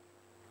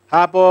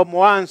hapo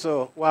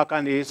mwanzo wa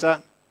kanisa.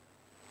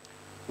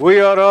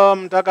 Huyo Roho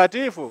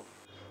Mtakatifu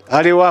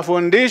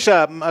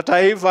aliwafundisha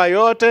mataifa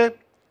yote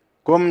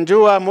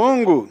kumjua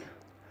Mungu,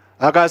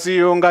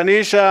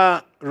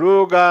 akasiunganisha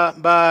lugha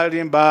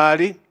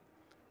mbalimbali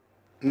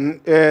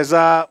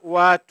za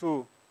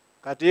watu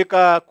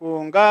katika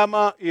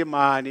kuungama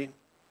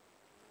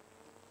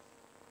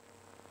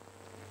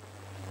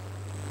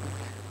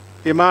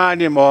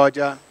imani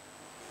moja.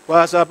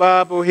 Kwa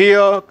sababu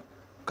hiyo,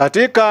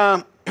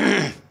 katika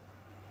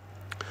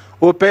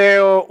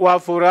upeo wa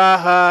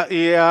furaha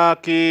ya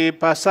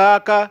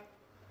kipasaka,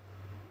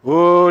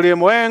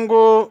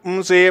 ulimwengu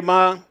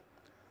mzima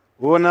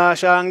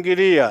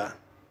unashangilia,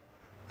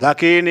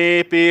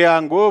 lakini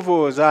pia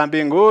nguvu za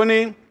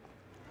mbinguni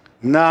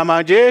na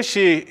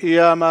majeshi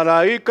ya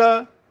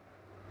malaika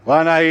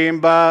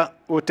wanaimba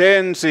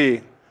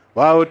utenzi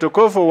wa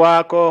utukufu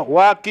wako,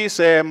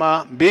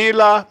 wakisema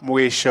bila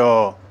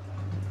mwisho.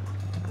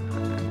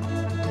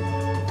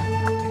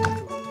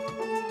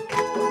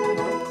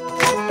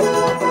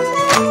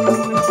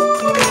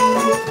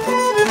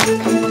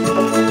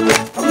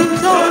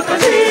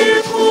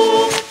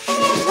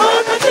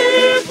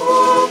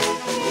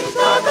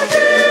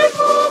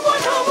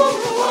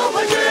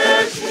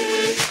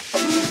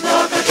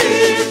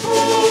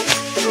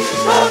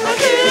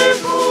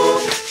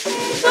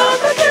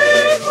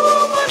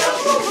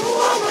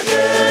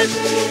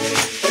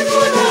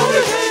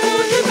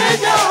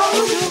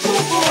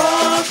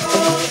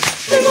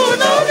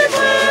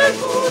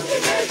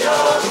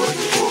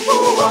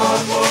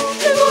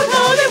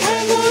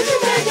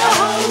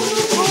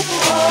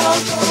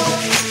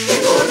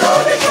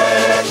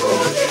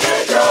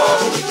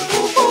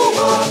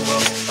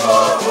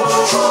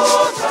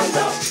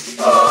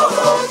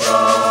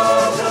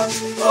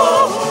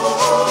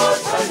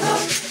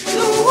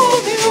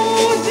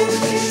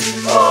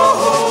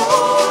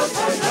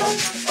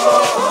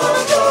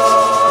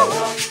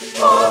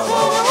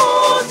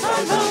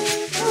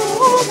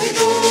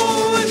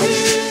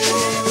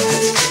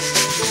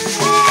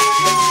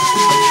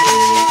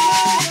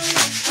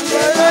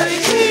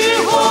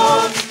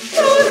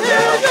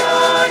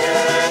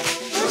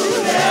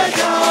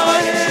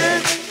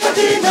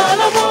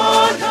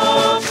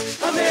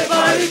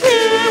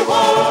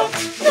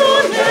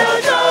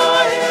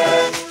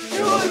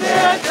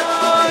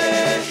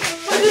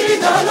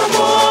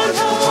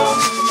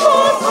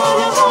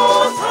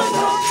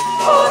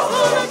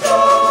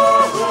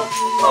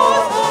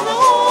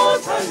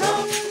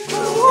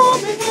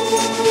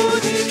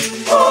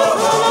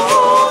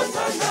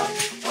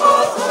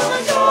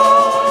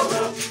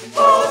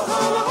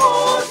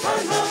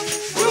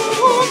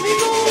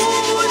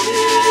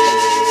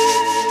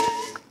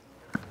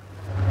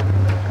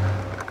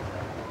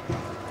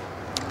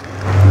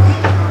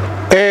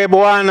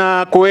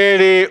 Bwana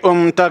kweli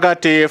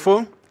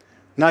mtakatifu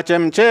na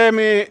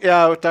chemchemi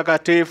ya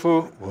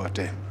utakatifu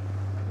wote.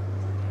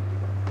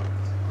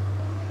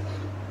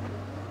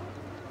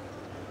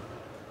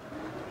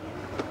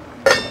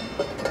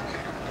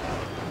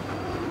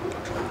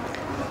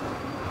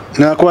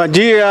 na kwa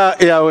njia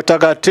ya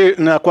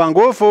utakatifu na kwa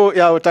nguvu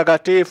ya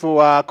utakatifu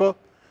wako,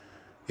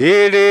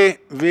 ili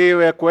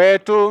viwe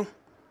kwetu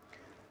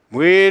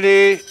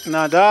mwili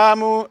na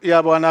damu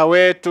ya Bwana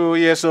wetu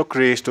Yesu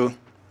Kristo.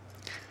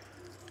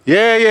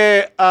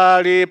 Yeye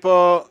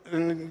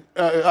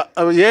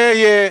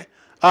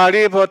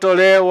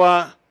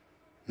alipotolewa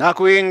na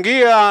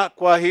kuingia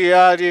kwa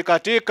hiari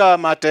katika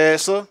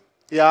mateso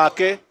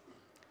yake,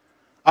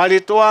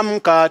 alitoa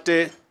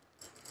mkate,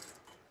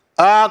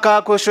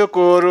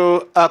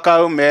 akakushukuru,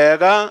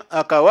 akaumega,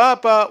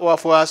 akawapa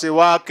wafuasi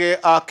wake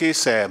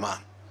akisema,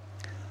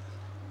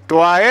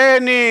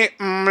 twaeni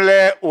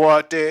mle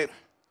wote,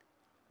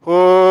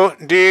 huu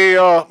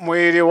ndio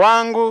mwili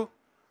wangu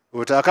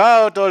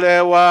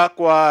utakaotolewa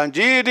kwa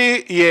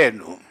ajili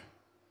yenu.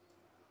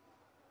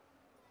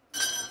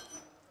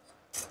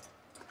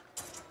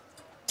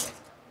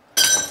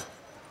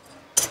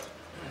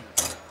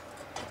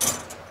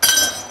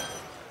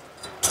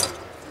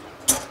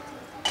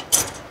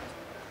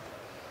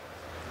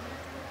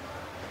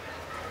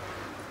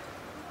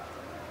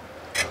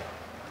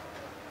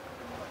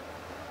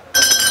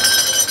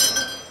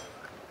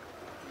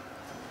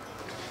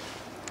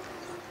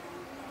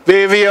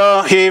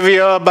 Vivyo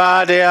hivyo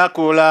baada ya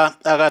kula,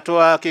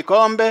 akatoa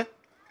kikombe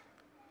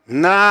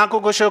na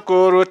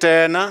kukushukuru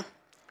tena,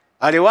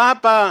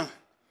 aliwapa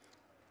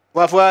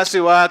wafuasi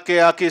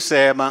wake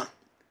akisema,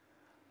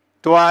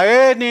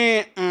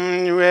 twaeni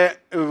mnywe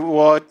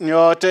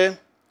nyote,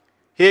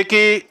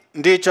 hiki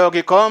ndicho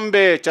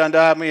kikombe cha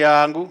damu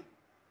yangu,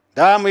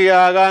 damu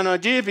ya agano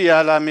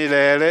jipya la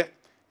milele,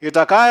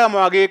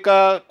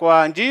 itakayomwagika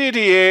kwa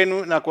ajili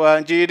yenu na kwa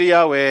ajili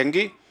ya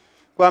wengi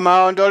kwa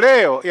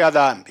maondoleo ya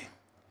dhambi.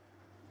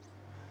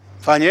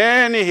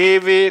 Fanyeni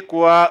hivi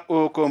kwa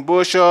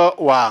ukumbusho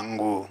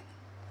wangu.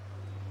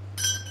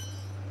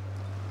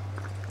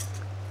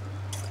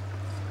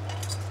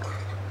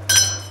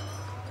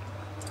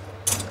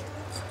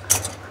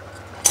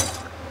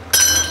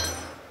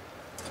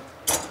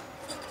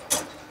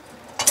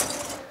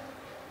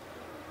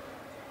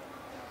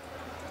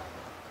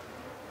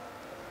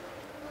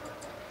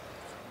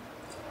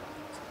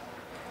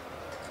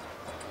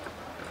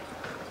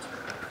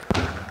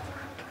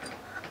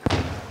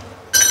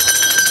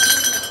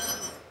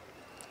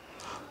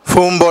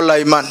 Fumbo la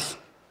imani.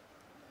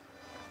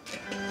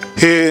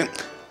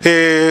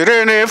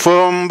 Hili ni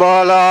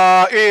fumbo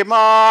la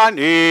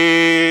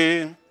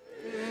imani.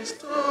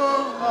 Kristo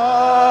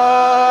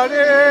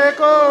alikufa,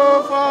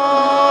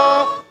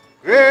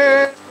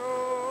 Kristo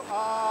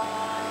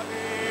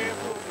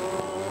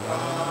alifufuka,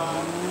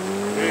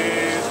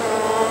 Kristo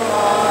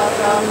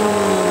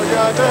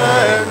atakuja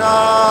tena.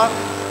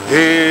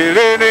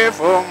 Hili ni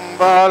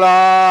fumbo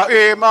la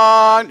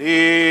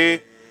imani.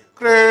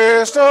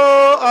 Kristo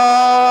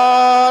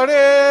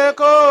alikufa,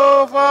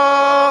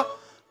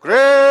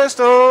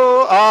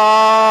 Kristo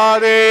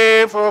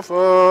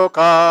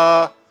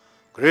alifufuka,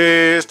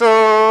 Kristo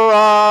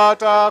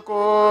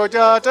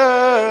atakuja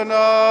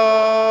tena.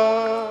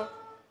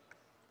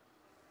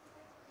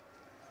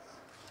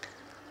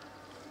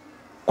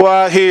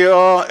 Kwa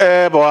hiyo,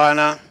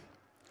 Bwana,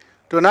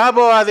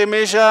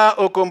 tunapoadhimisha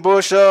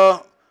ukumbusho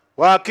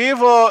wa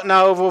kifo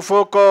na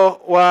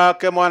ufufuko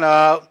wake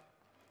mwanao,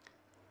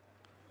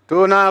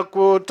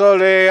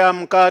 tunakutolea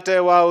mkate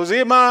wa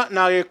uzima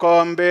na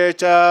kikombe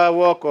cha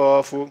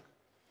wokovu.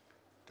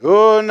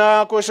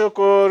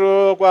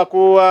 Tunakushukuru kwa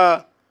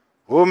kuwa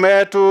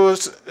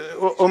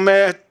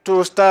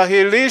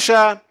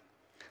umetustahilisha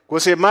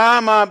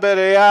kusimama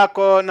mbele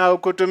yako na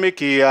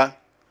ukutumikia.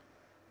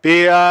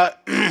 Pia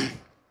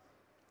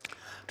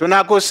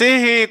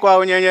tunakusihi kwa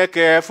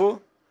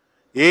unyenyekevu,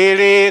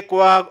 ili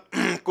kwa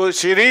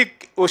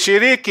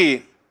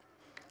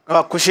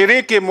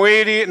kushiriki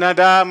mwili na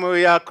damu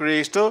ya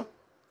Kristo,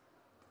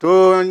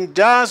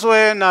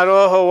 tunjazwe na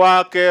Roho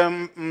wake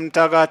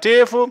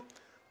Mtakatifu,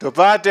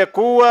 tupate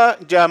kuwa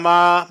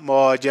jamaa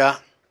moja.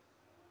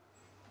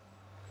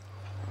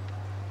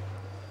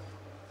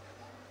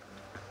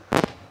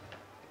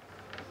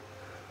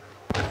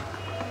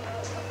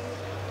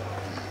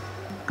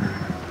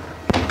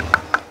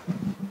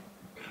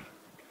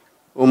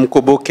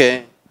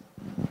 Umkumbuke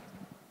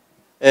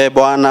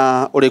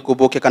Bwana,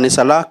 ulikumbuke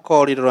kanisa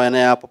lako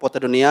lililoenea popote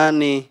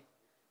duniani,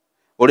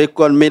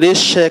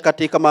 ulikamilishe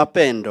katika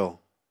mapendo,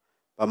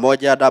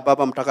 pamoja na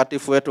Baba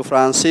Mtakatifu wetu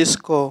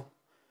Francisco,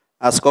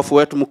 askofu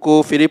wetu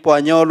mkuu Filipo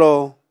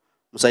Anyolo,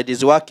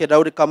 msaidizi wake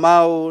Daudi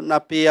Kamau, na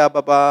pia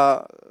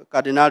Baba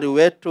Kardinali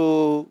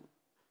wetu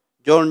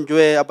John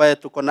Jwe ambaye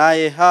tuko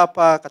naye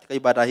hapa katika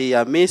ibada hii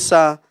ya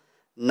misa,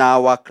 na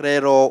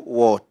waklero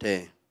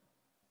wote.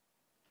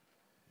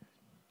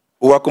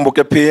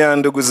 Uwakumbuke pia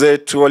ndugu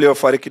zetu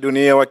waliofariki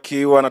dunia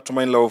wakiwa na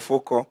tumaini la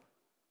ufufuko,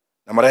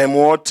 na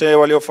marehemu wote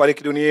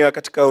waliofariki dunia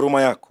katika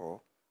huruma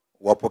yako,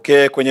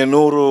 wapokee kwenye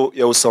nuru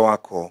ya uso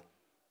wako.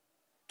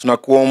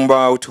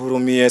 Tunakuomba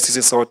utuhurumie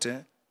sisi sote,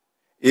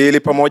 ili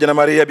pamoja na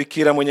Maria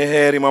Bikira mwenye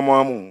heri mama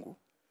wa Mungu,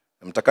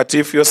 na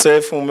Mtakatifu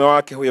Yosefu mume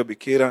wake huyo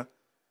Bikira,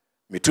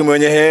 mitume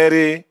wenye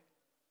heri,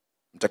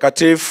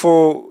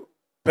 Mtakatifu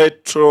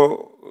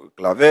Petro,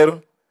 Claver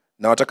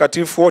na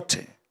watakatifu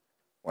wote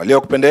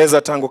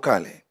waliokupendeza tangu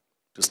kale,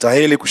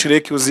 tustahili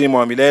kushiriki uzima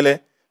wa milele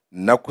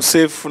na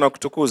kusifu na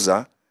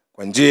kutukuza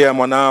kwa njia ya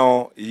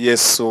mwanao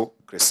Yesu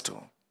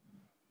Kristo.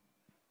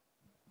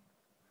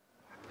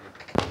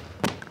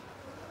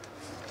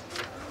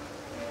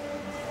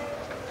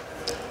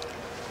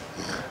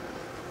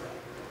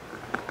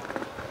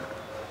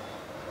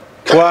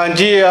 Kwa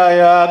njia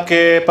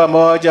yake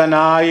pamoja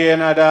naye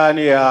na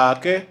ndani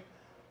yake,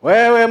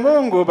 wewe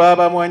Mungu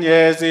Baba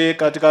Mwenyezi,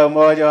 katika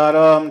umoja wa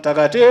Roho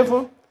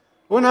Mtakatifu,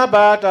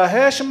 unapata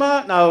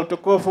heshima na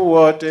utukufu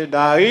wote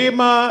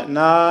daima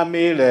na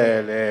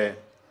milele.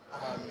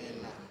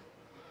 Amina.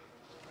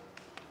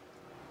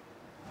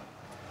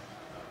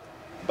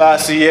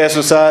 Basi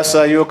Yesu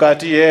sasa yu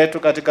kati yetu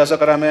katika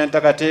sakramenti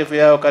takatifu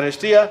ya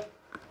Eukaristia,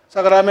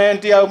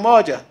 sakramenti ya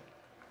umoja.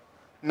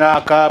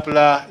 Na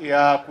kabla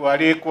ya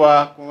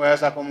kualikwa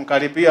kuweza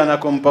kumkaribia na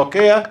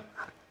kumpokea,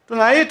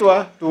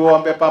 tunaitwa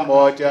tuombe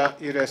pamoja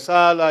ile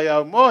sala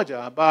ya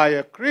umoja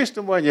ambayo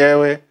Kristo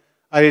mwenyewe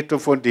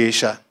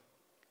alitufundisha.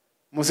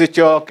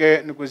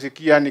 Msichoke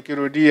nikusikia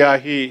nikirudia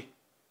hii.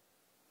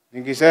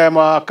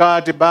 Nikisema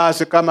wakati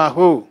basi kama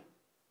huu,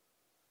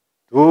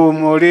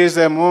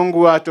 tumuulize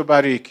Mungu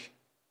atubariki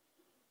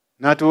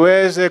na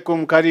tuweze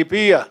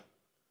kumkaribia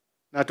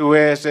na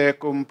tuweze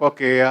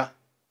kumpokea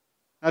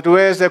na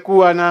tuweze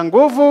kuwa na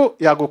nguvu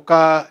ya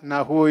kukaa na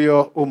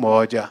huyo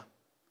umoja.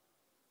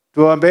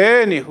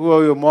 Tuombeeni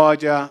huyo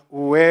umoja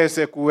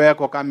uweze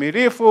kuweko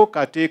kamilifu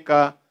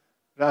katika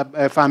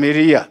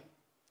familia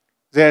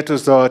zetu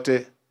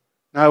zote,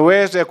 na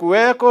uweze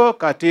kuweko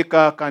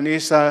katika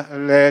kanisa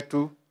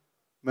letu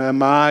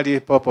mahali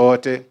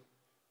popote,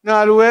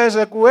 na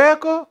uweze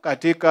kuweko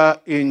katika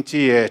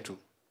nchi yetu.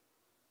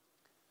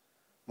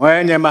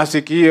 Mwenye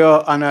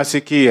masikio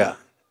anasikia,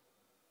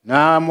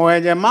 na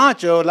mwenye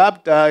macho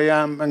labda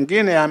ya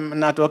mengine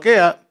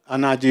yanatokea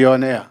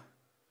anajionea.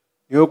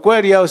 Ni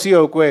ukweli au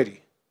sio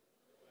ukweli?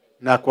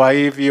 Na kwa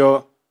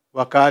hivyo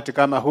wakati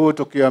kama huu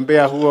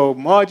tukiombea huo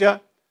umoja,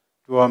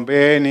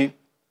 tuombeeni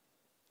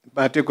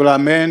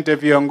particularmente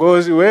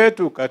viongozi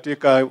wetu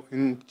katika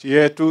nchi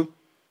yetu,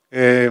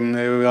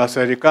 wa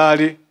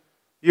serikali.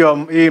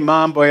 Hii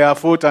mambo ya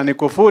futa ni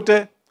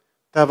kufute,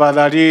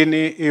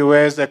 tafadhalini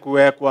iweze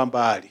kuwekwa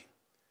mbali.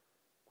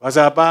 Kwa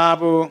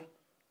sababu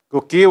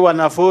kukiwa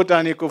na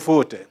futa ni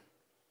kufute.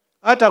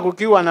 Hata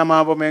kukiwa na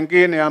mambo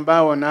mengine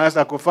ambayo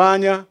unaweza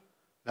kufanya,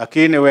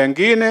 lakini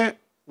wengine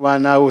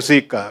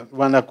wanahusika,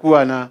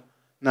 wanakuwa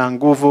na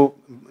nguvu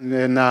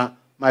na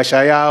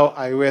maisha yao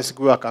haiwezi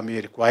kuwa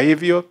kamili. Kwa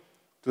hivyo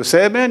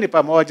tuseme ni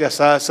pamoja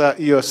sasa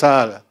hiyo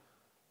sala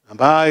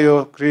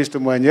ambayo Kristo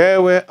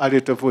mwenyewe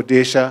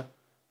alitufundisha,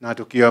 na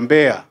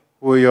tukiombea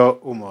huyo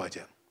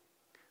umoja.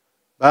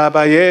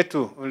 Baba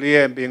yetu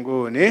uliye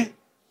mbinguni,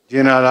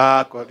 jina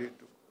lako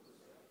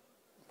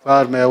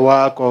ufalme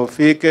wako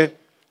ufike,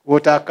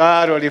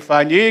 utakalo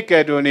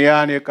lifanyike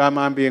duniani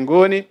kama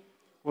mbinguni.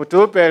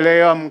 Utupe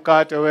leo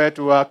mkate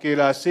wetu wa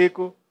kila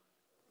siku.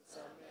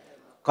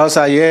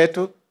 Kosa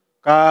yetu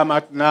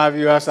kama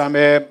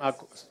tunavyowasamehe.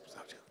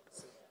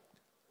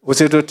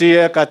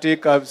 Usitutie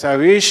katika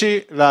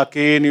vishawishi,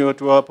 lakini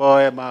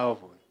utuopoe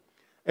maovu.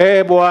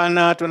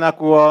 Bwana,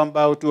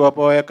 tunakuomba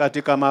utuopoe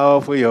katika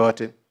maovu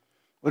yote.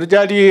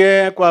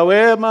 Utujalie kwa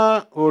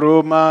wema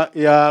huruma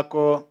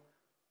yako,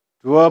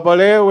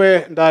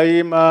 tuopolewe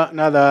daima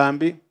na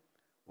dhambi,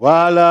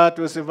 wala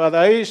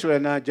tusifadhaishwe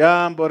na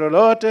jambo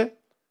lolote,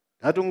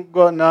 na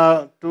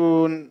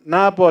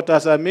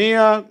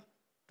tunapotazamia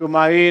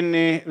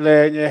tumaini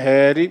lenye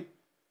heri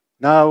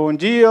na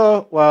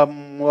ujio wa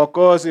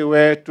Mwokozi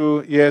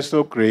wetu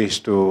Yesu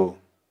Kristo.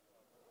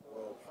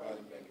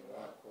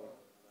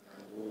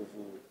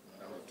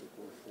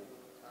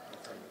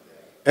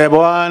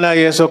 Bwana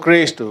Yesu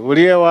Kristo,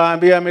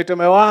 uliyewaambia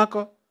mitume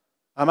wako,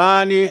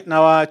 amani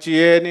na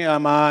waachieni,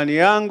 amani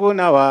yangu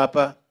na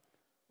wapa,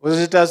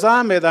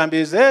 usitazame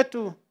dhambi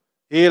zetu,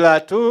 ila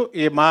tu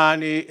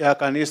imani ya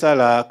kanisa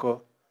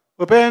lako.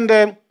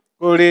 Upende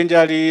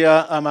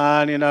kulinjalia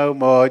amani na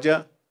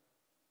umoja,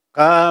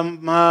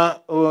 kama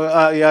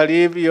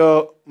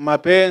yalivyo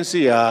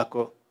mapenzi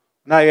yako,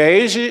 na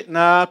yaishi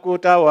na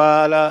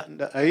kutawala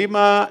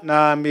daima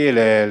na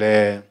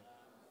milele.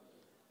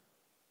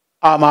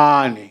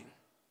 Amani.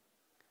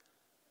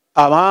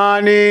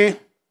 Amani.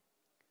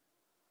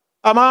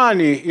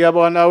 Amani ya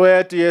Bwana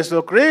wetu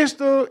Yesu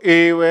Kristo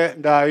iwe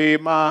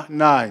daima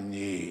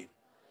nanyi.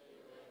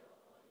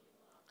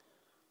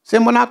 Si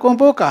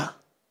mnakumbuka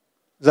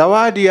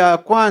zawadi ya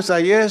kwanza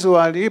Yesu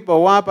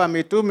alipowapa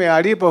mitume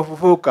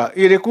alipofufuka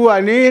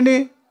ilikuwa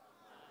nini?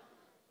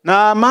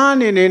 Na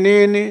amani ni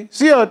nini?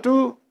 Sio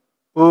tu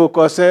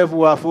ukosefu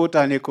wa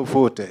futa ni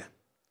kufute,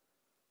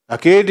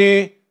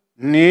 lakini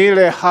ni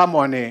ile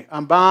harmony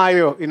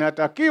ambayo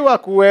inatakiwa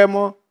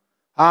kuwemo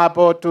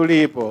hapo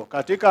tulipo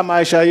katika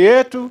maisha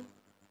yetu,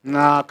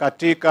 na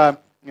katika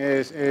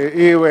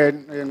iwe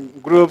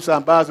groups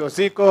ambazo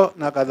ziko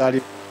na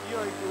kadhalika. Hiyo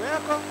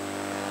ikiweko,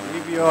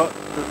 hivyo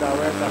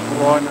tutaweza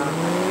kuona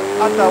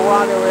hata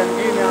wale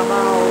wengine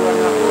ambao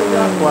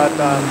wanakuja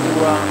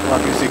watakuwa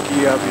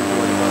wakisikia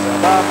vizuri, kwa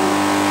sababu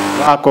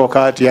wako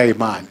kati ya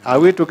imani. Are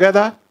we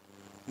together?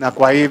 Na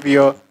kwa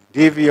hivyo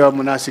ndivyo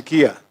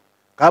mnasikia.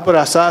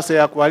 Kabla sasa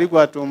ya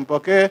kualikwa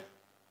tumpokee,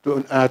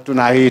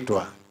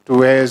 tunaitwa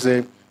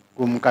tuweze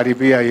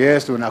kumkaribia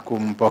Yesu na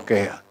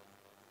kumpokea.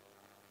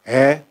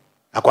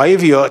 Na kwa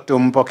hivyo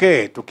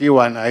tumpokee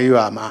tukiwa na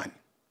hiyo amani.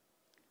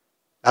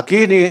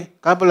 Lakini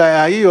kabla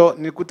ya hiyo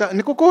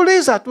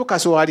nikukuuliza tu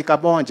kaswali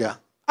kamoja.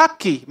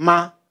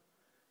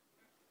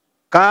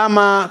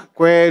 Kama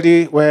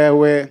kweli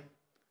wewe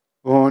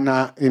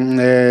una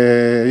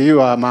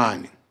hiyo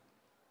amani.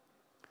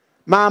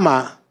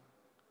 Mama,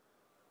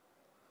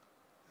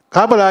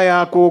 kabla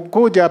ya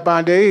kukuja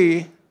pande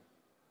hii,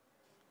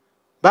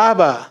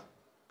 baba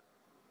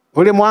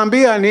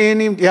ulimwambia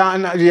nini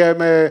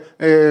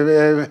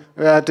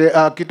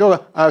akitoka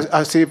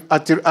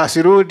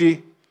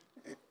asirudi?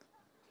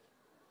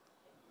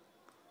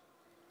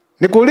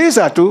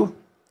 Nikuuliza tu,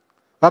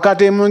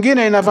 wakati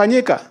mwingine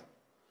inafanyika.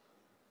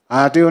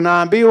 Ati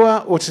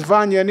unaambiwa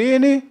usifanye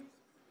nini?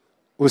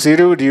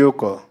 Usirudi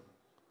huko.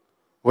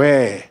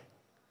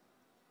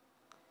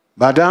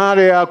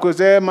 Badala ya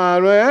kusema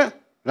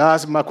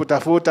lazima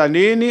kutafuta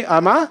nini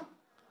ama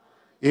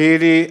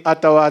ili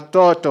hata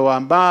watoto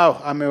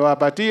ambao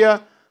amewapatia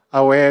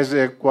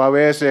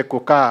waweze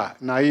kukaa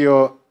na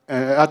hiyo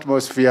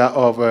atmosphere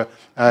of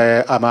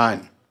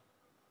amani.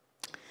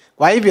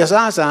 Kwa hivyo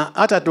sasa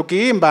hata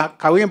tukiimba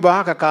kawimbo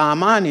haka ka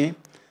amani,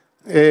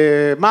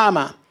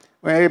 mama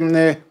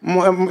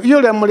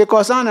yule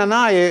mlikosana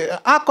naye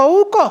ako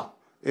huko,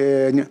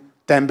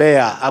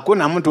 tembea,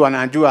 hakuna mtu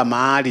anajua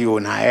mahali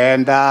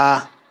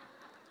unaenda.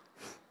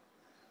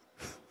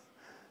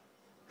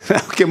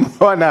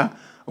 Ukimwona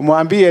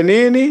umwambie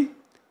nini?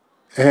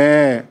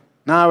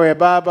 Nawe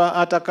baba,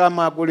 hata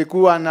kama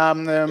kulikuwa na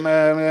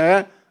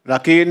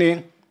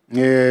lakini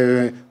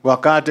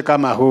wakati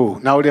kama huu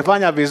na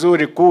ulifanya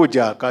vizuri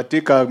kuja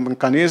katika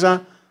kanisa,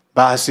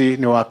 basi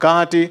ni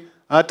wakati,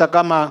 hata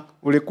kama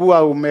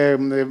ulikuwa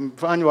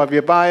umefanywa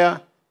vibaya,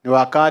 ni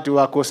wakati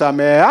wa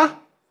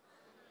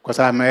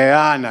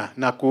kusameheana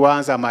na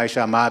kuanza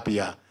maisha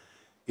mapya.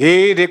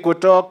 Ili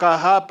kutoka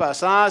hapa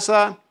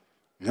sasa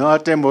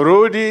nyote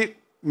mrudi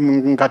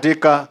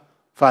katika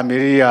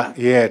familia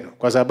yenu,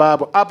 kwa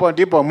sababu hapo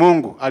ndipo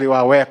Mungu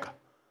aliwaweka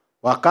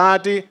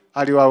wakati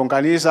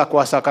aliwaunganisha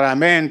kwa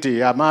sakramenti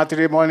ya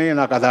matrimony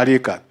na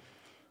kadhalika.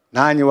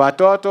 Nanyi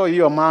watoto,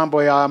 hiyo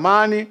mambo ya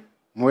amani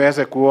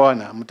muweze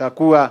kuona.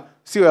 Mtakuwa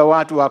siwe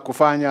watu wa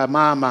kufanya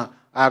mama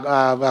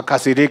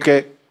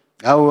akasirike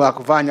au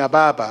akufanya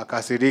baba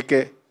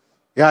akasirike.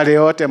 Yale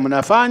yote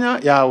mnafanya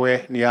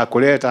yawe ni ya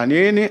kuleta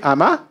nini?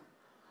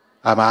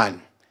 Amani.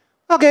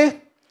 Okay.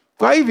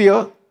 Kwa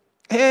hivyo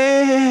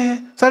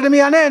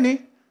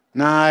salimianeni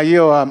na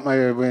hiyo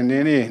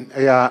nini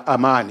ya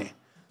amani.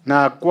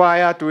 Na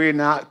kwaya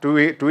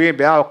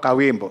tuimbe au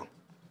kawimbo.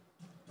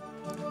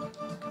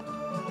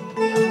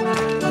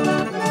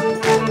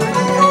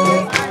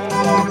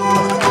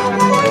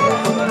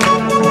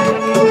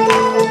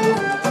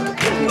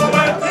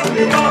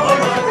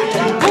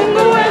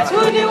 Mungu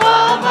wetu ni wa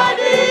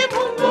amani,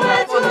 Mungu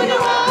wetu ni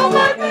wa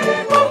amani,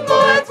 Mungu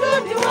wetu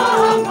ni wa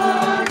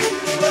amani.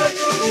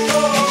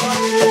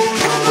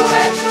 Mungu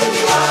wetu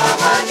ni wa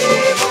amani,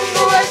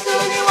 Mungu wetu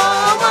ni wa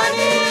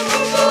amani,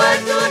 Mungu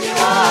wetu ni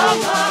wa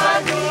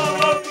amani.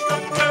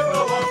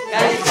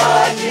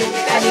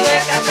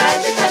 Kaliweka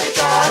kazi,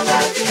 kalitoa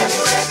kazi,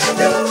 kaliweka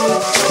juu.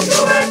 Mungu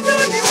wetu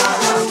ni wa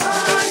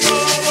amani.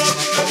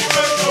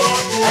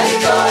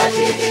 Kalitoa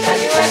chini,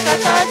 kaliweka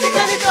kazi,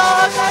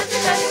 kalitoa kazi,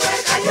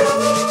 kaliweka juu.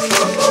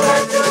 Mungu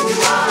wetu ni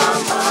wa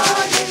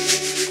amani.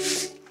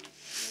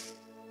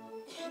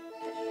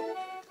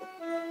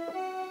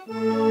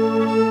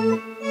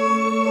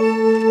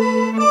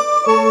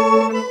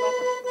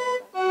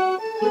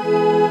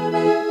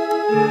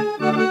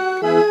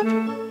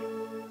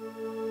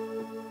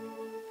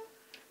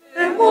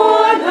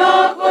 Moi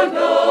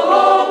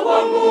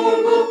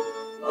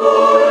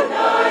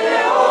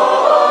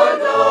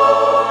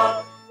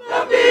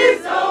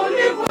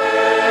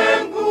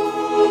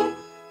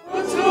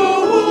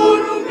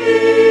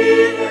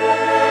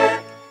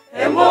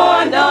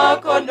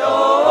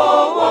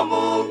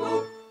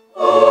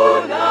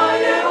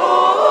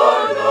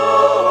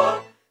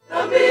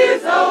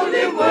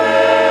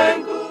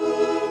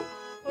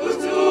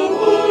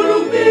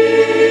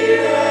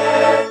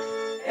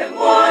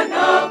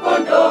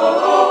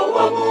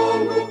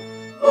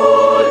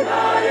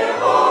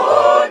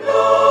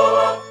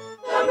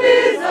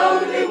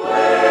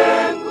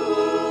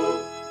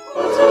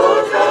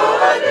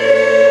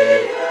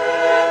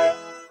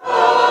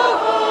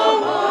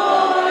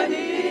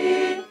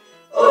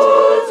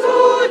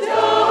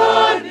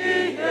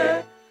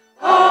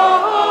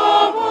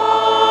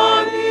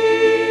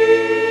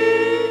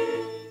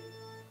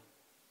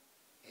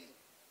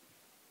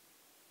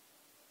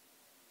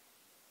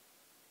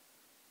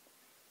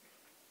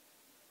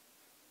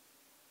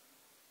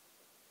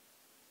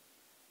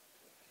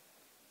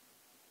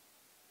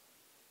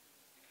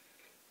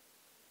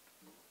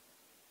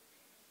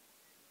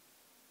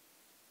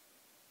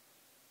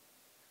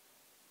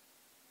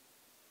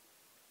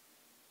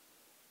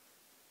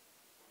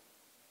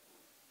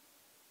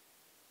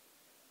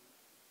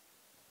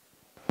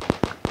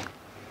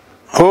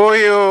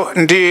Huyu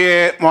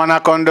ndiye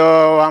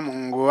mwanakondoo wa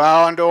Mungu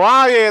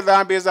aondoaye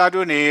dhambi za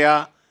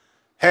dunia.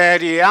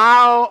 Heri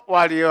yao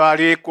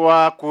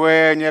walioalikwa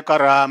kwenye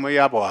karamu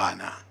ya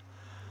Bwana.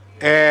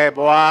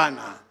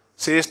 Bwana,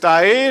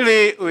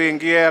 sistahili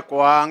uingie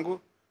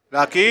kwangu,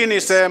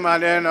 lakini sema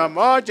neno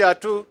moja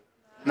tu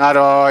na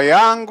roho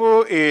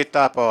yangu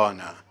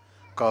itapona.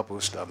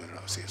 Corpus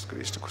Dominus Iesus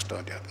Christus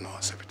custodiat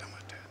nos vitam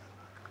aeternam.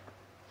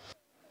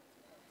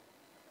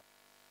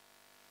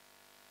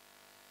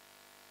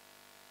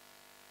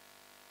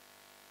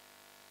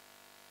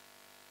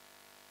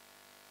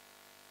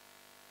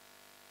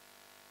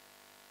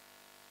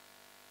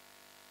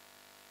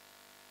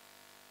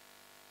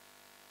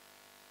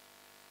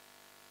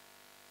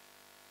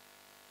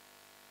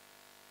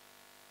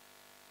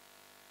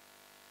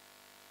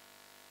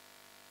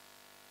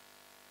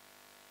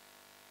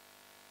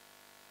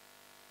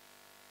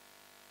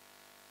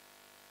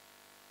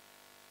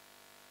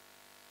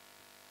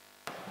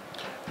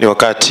 Ni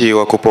wakati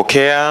wa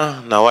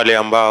kupokea, na wale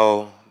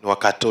ambao ni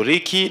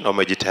Wakatoliki na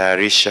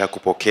wamejitayarisha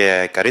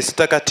kupokea Ekaristi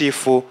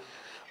Takatifu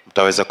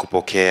mtaweza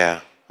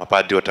kupokea.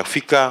 Mapadri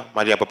watafika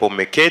mahali ambapo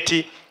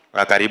mmeketi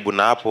na karibu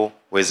na hapo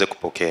waweze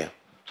kupokea.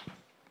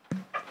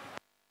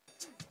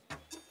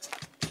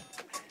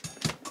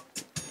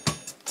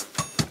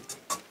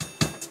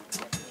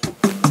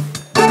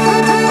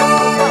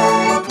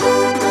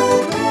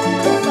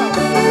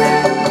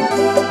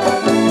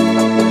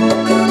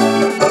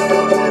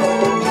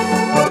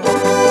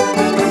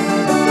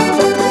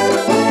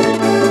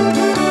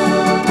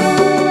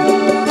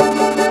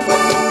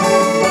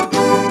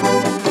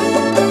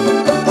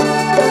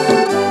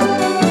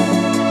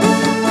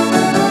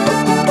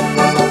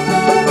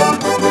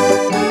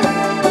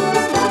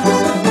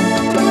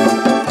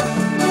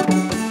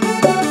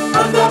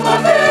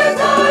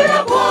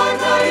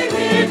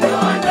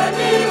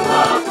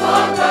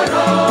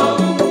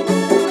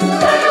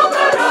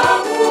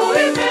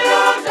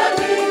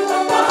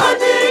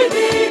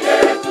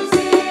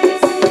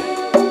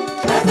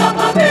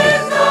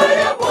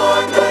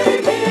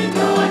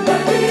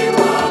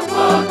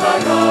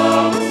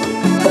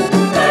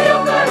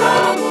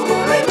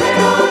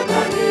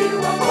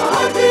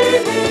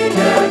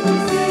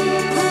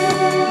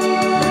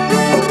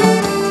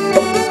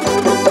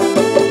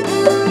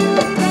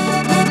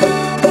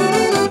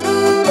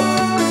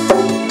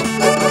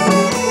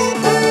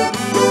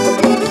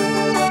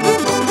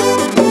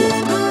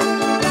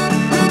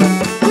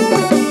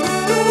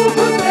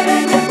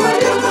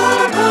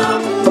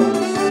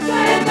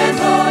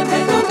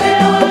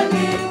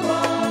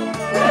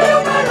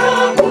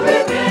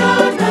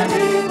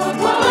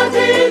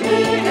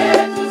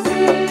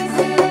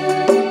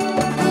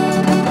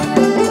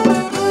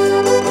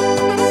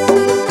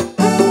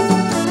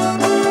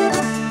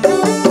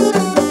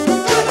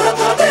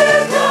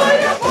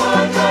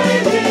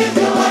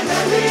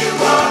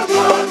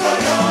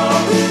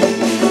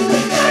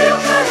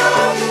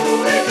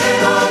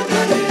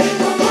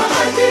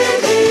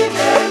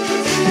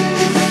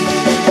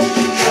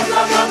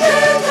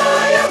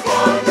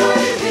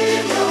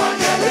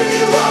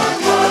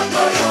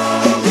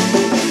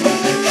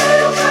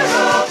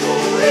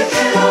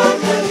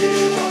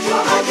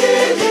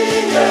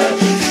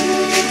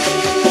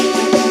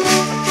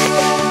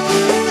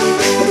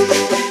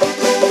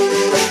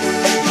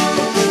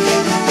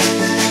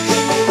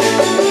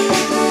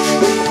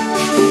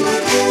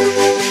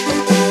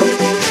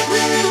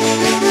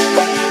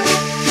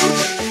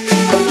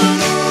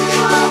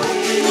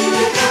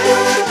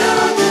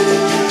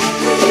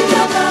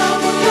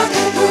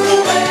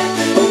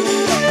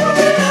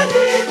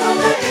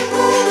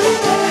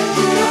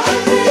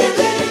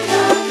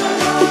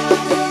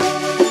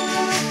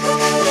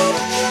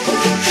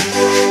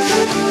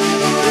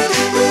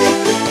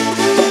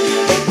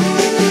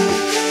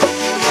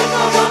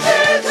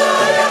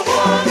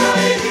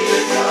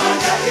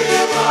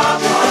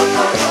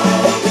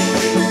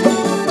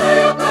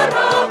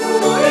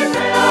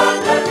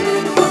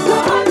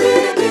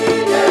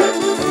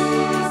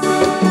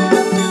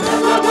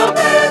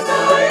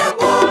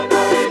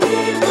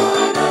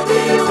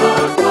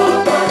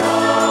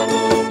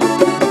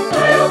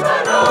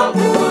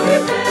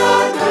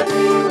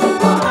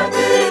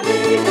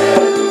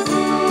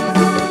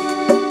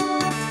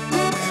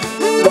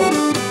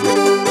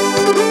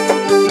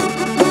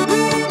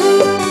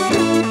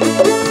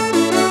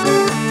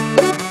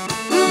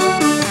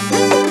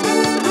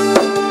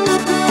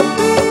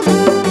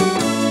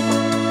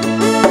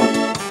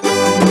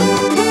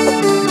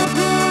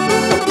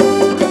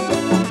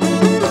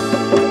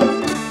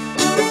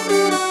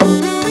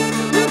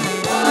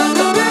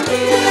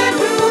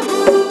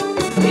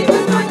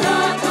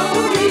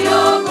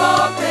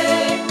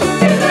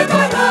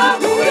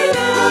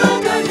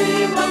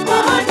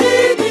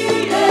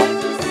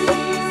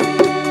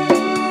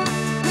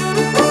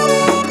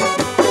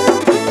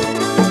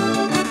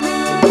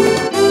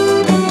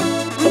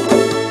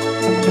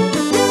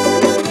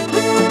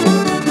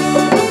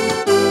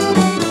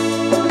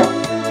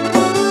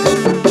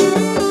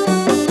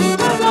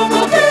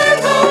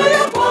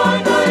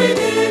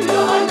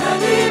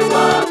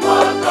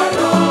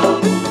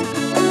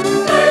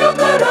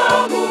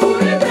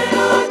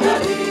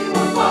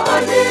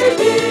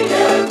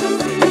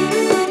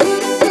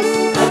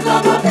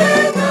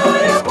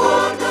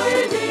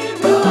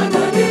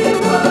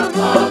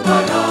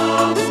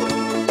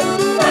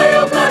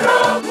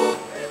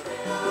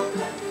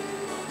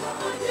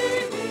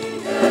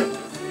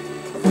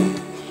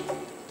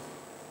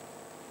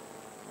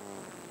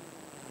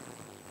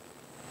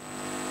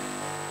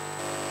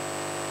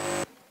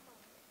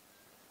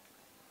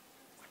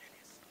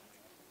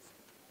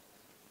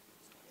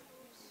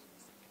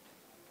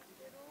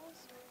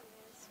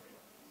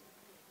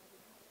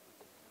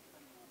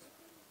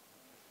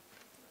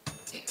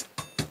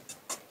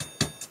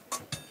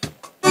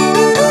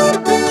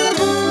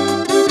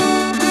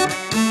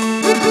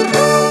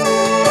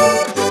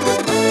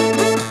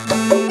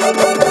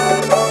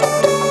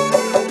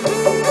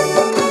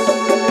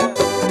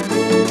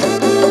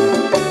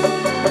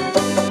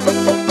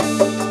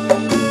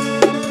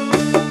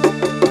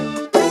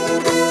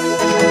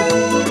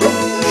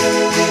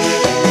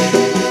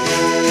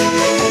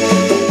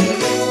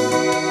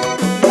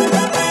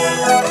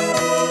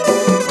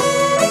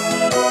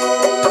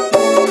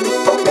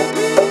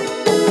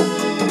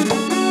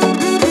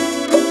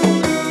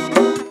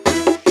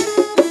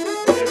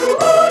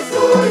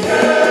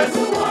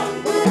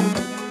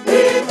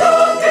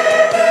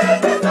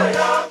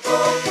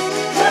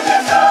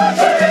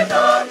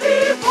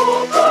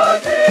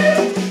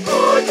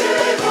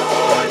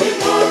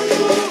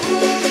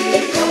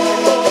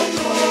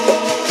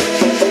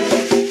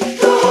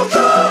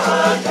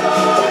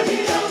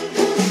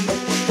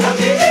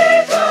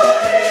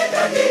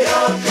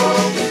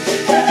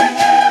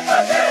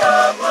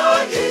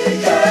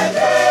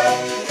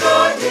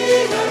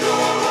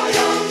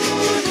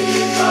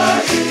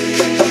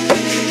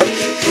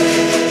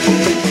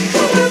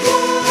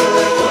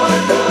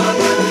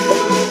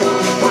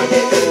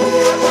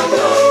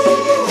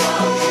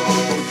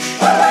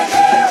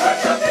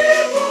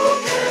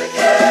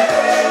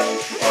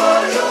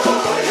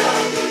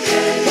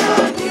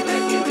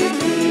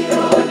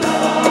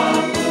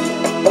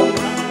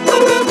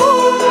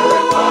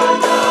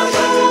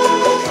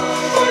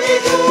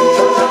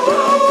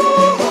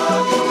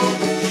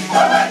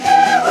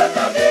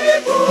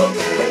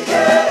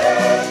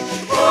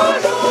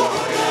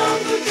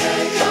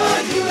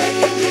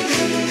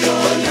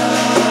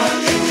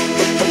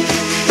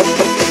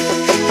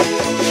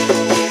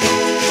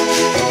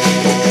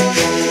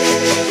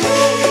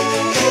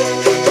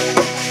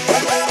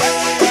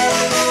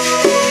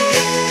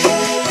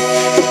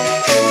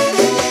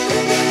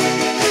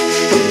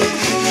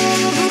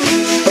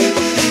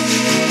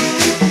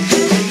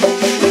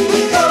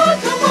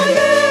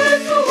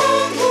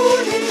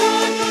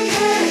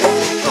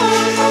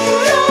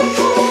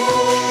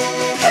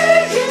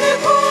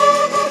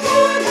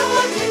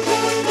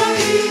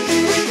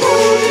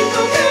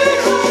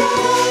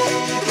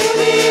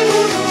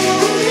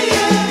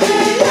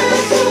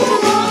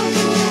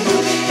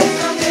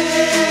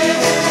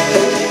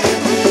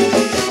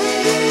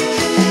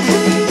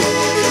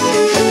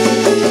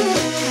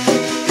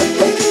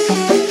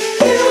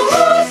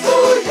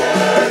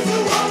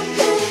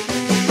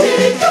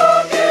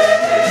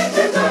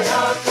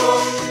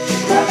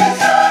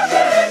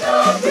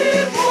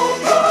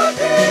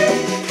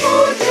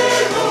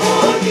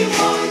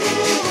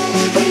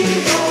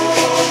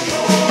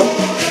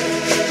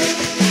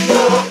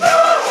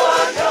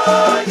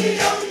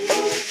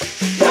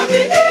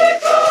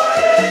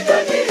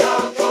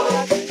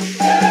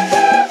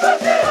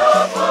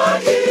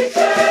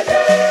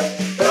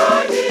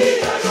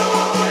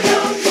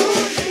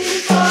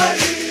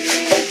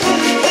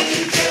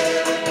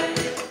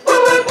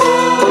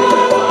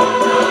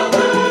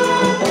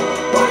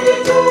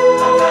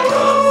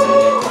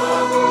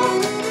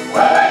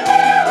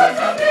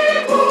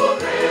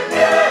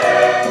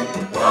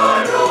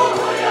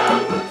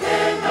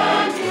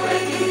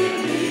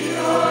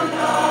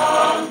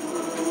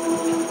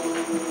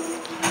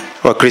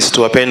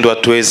 Wakristo wapendwa,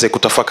 tuweze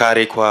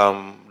kutafakari kwa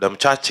muda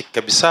mchache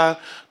kabisa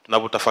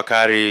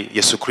tunapotafakari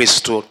Yesu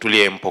Kristo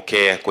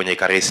tuliyempokea kwenye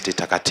Ekaristi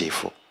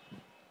takatifu.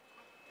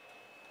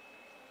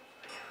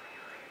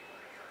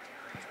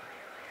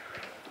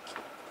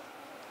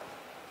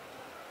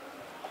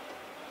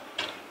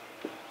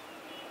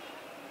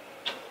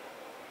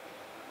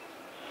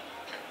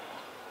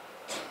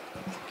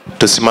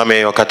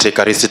 Tusimame wakati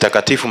Ekaristi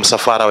takatifu,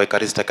 msafara wa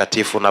Ekaristi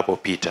takatifu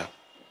unapopita.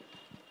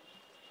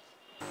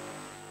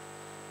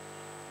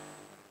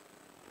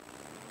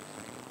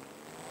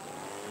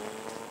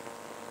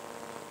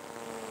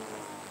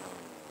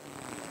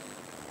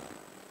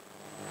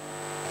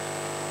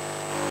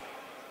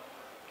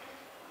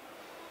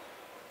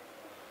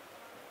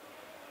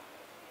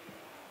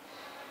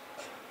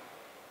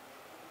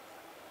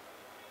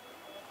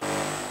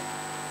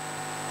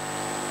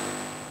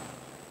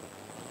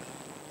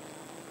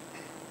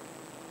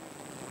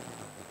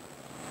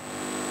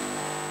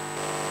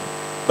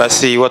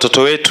 Basi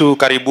watoto wetu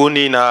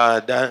karibuni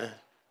na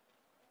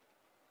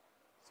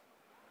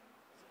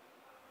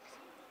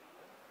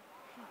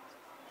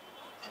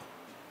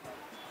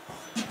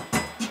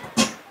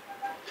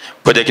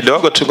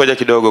ngoja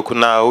kidogo,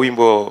 kuna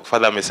wimbo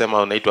Father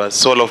amesema unaitwa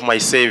Soul of My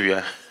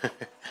Savior.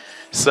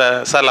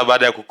 Sala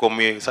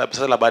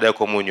baada ya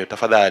komunyo,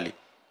 tafadhali.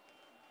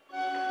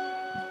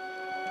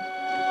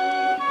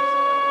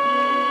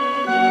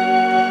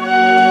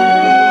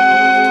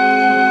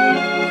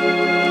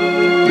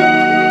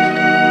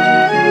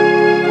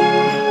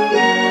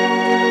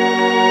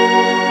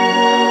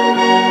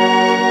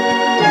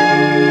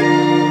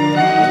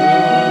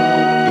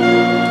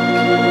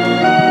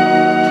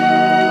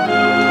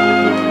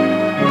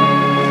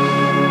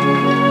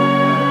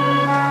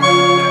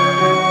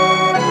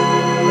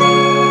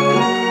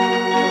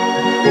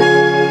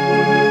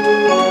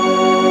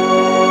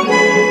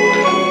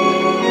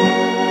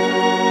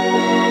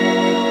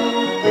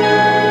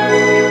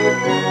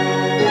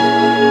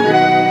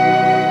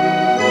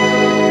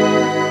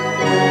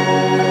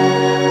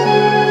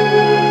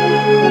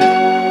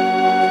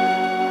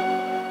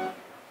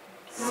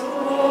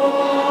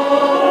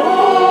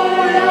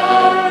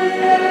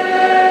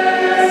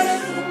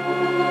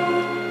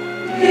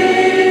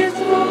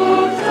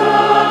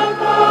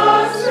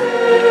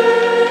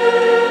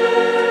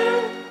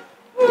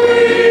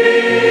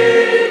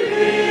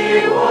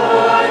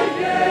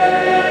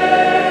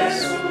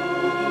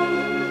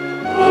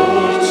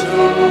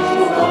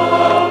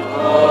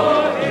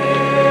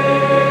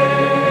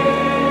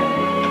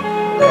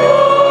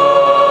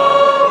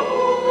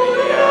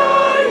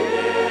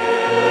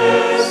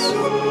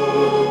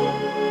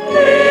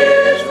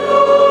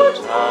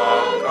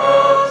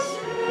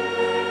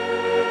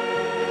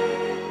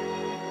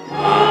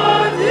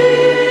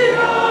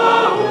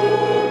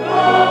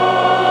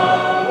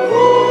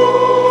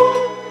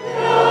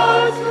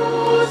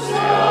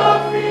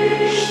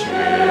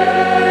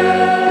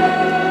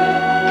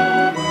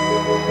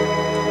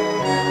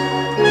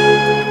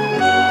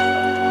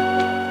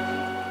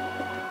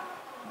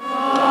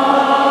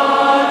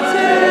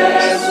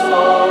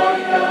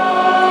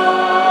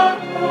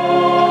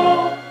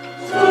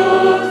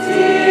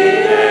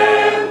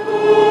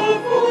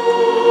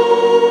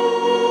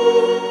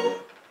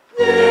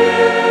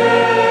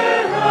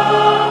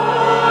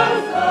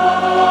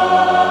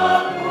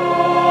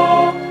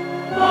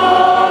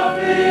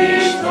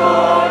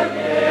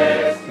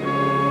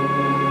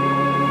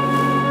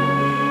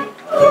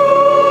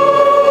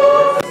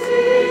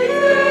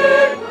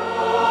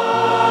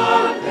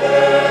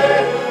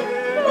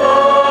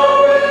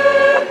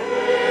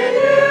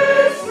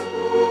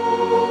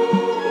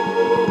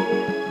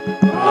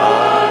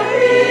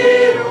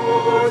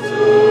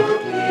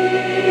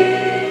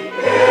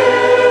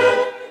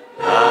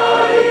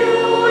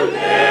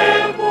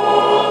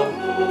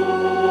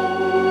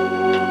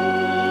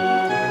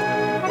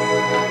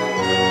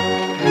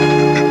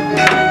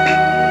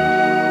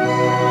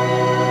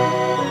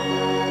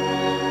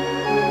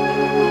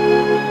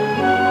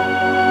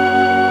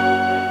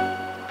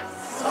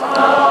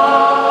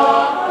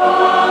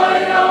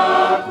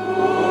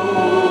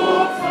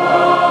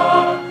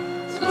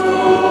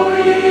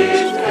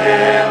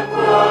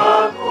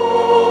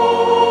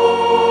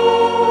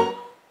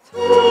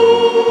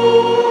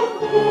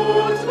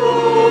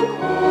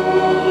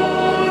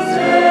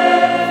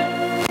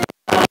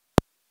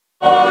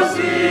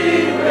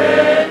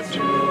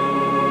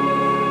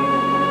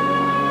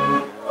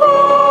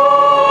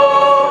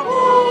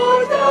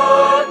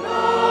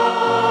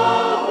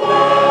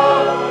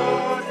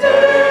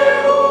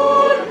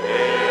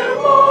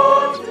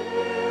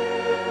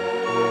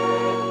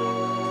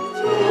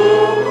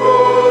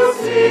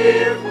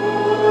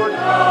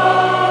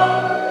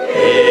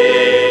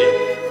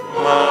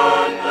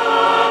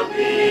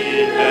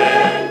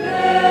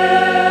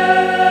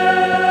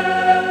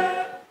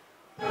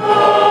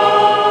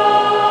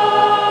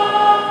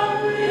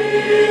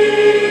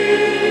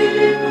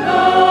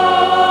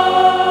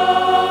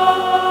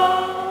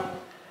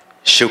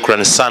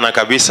 Shukrani sana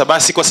kabisa.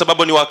 Basi kwa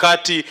sababu ni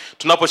wakati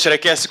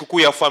tunaposherehekea sikukuu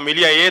ya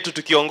familia yetu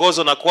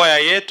tukiongozwa na kwaya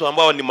yetu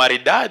ambao ni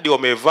maridadi,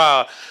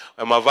 wamevaa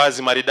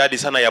mavazi maridadi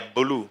sana ya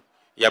blue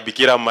ya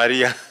Bikira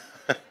Maria.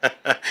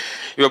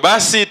 Hivyo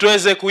basi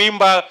tuweze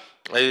kuimba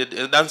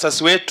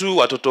dancers wetu,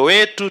 watoto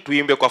wetu,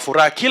 tuimbe kwa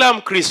furaha. Kila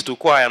Mkristo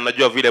kwaya,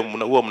 mnajua vile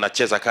huwa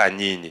mnacheza kaa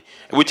nyinyi.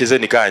 Hebu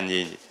chezeni kaa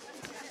nyinyi.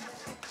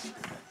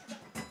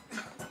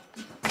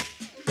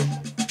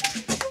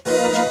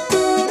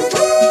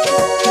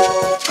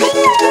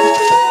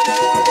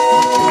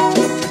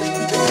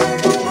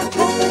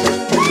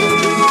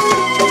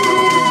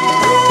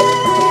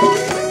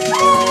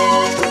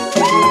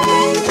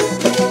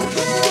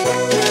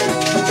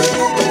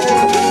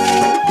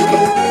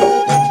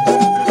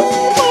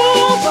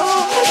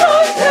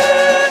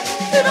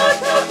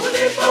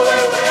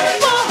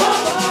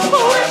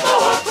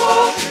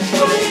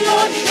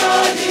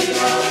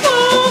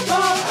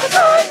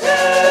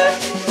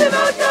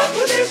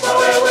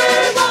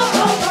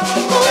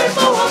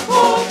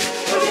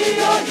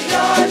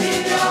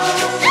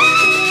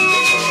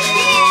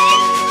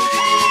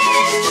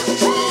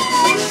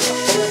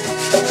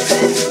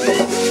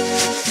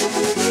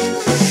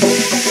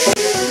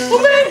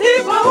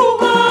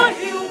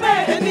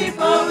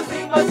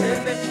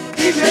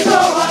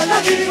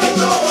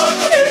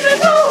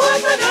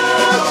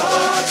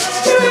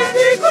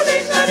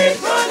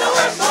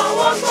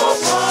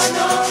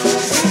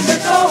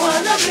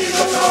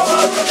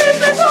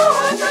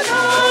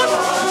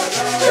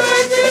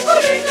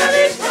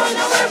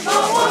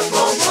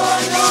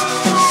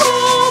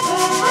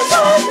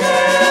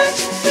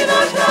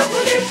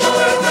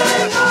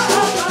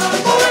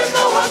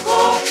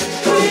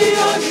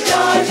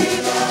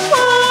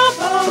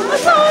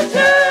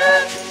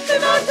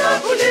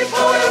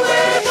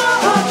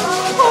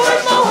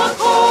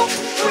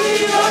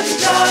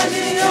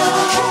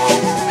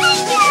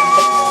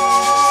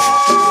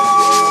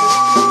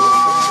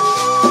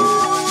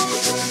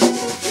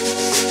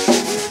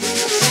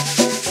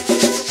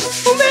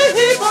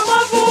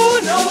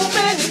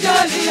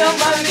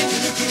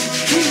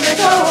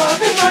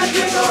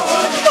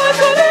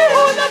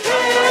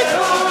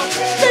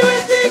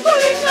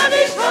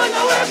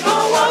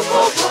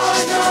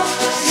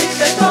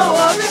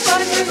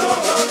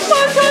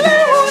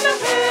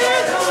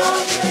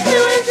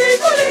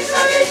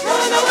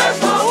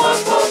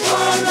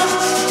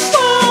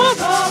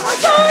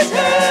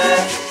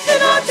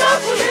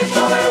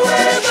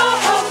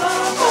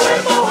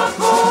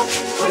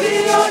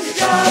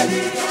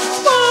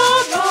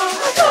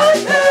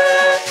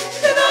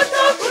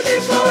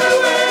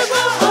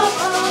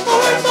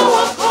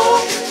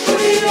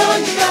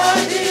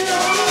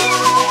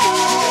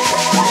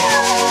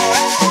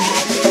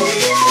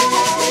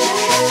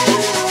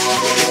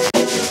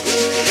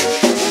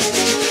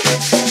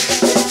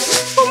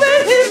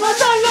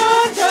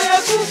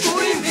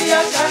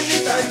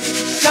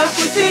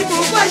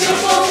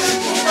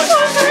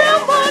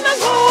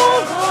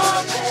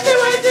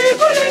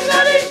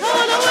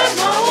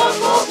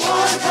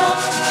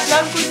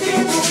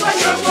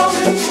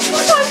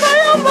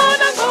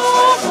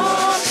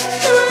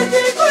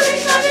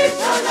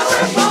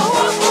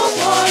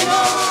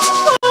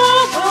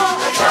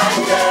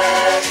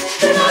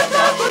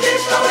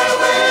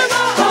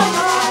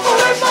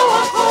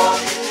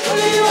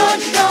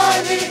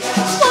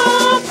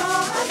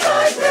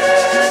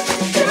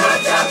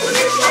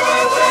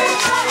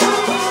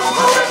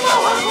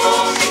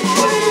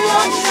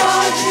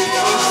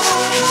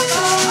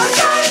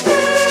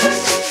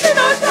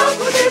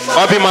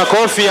 Wapi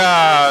makofi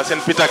ya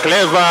St. Peter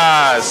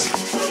Clavers.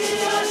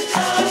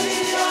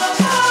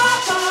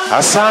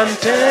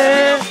 Asante,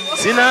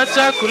 sina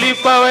cha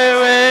kulipa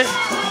wewe,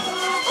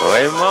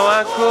 wema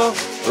wako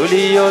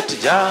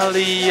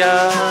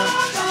uliotujalia.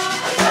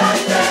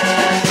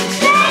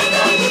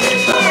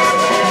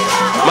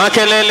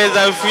 Makelele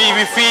za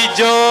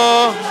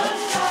vifijo.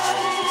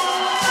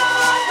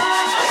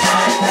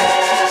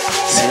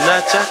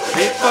 Sina cha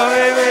kulipa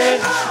wewe,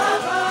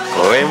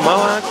 wema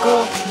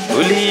wako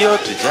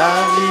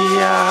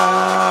uliotujalia.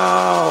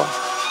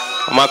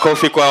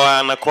 Makofi kwa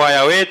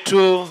wanakwaya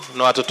wetu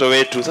na watoto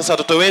wetu. Sasa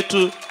watoto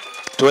wetu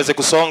tuweze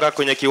kusonga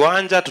kwenye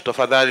kiwanja.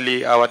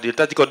 Tutafadhali our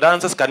liturgical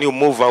dancers, can you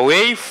move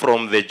away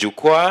from the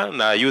jukwaa,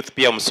 na youth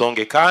pia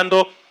msonge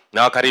kando.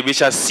 Na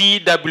wakaribisha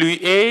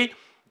CWA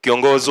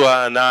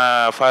kiongozwa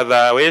na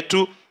father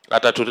wetu,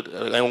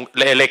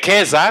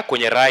 atatuelekeza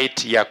kwenye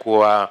right ya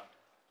kuwa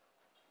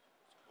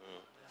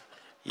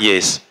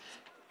yes.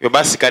 Yo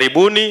basi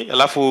karibuni,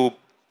 alafu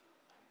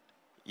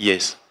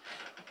yes.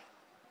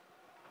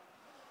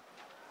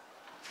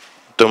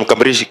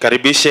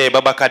 Tumkaribishe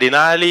baba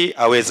kardinali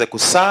aweze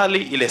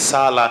kusali ile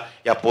sala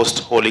ya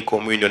post holy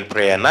communion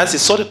prayer. Nasi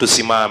sote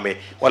tusimame,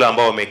 wale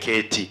ambao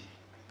wameketi.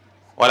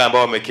 Wale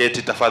ambao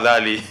wameketi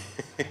tafadhali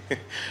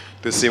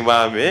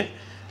tusimame.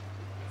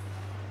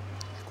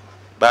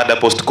 Baada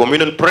post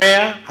communion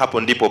prayer,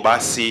 hapo ndipo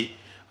basi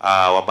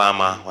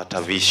wamama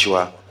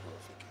watavishwa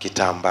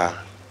kitambaa.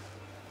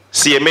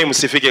 CMA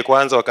msifike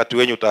kwanza, wakati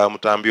wenyu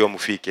mtaambiwa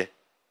mfike.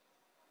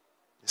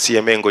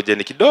 CMA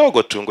ngojeni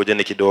kidogo tu,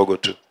 ngojeni kidogo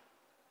tu.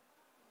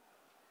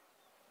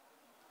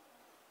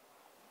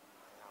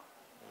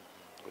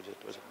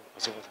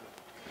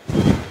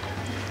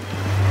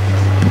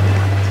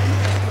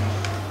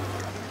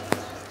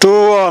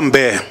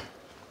 Tuombe.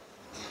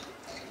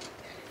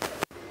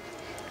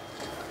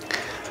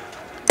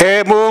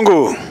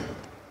 Mungu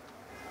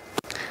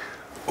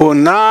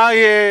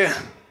unaye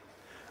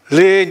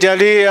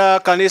lijalia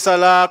kanisa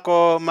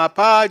lako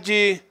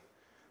mapaji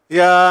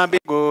ya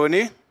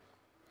mbinguni,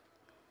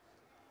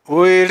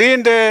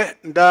 uilinde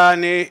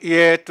ndani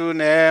yetu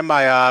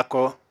neema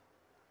yako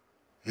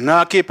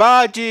na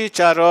kipaji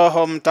cha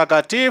Roho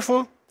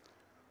Mtakatifu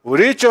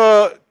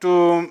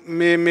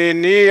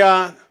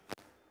ulichotumiminia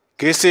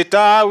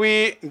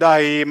kisitawi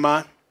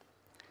daima,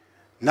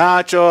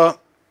 nacho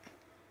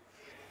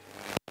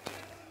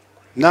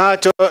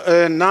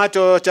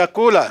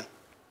chakula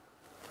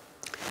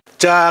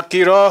cha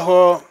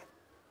kiroho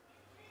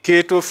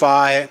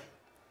kitufae,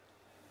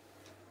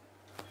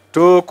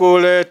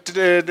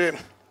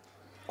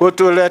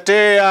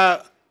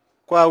 kutuletea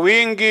kwa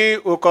wingi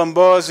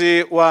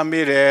ukombozi wa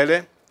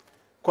milele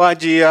kwa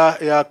njia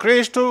ya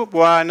Kristo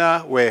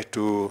Bwana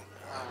wetu.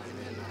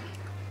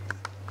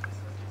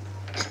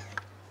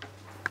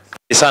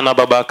 Sana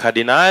baba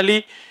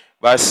kardinali.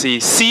 Basi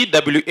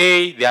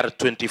CWA, they are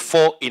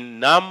 24 in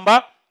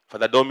number.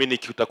 Father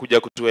Dominic utakuja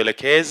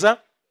kutuelekeza.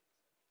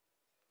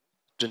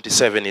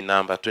 27 in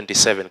number,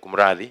 27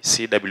 kumradhi.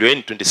 CWA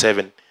ni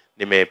 27,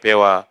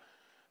 nimepewa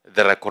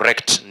the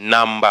correct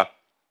number.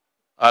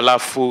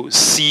 Alafu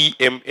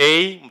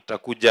CMA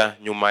mtakuja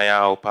nyuma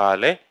yao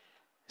pale.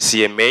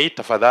 CMA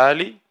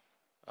tafadhali.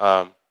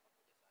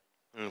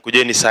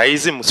 Kujeni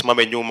saizi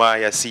msimame nyuma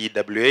ya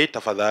CWA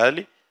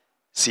tafadhali.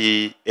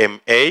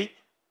 CMA.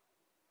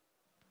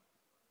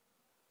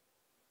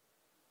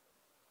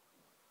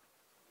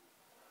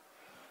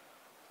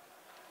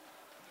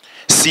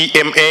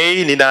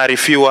 CMA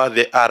ninaarifiwa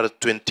they are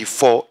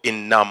 24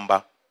 in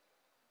number.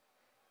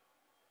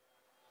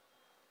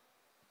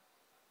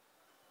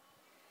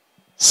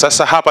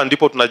 Sasa hapa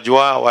ndipo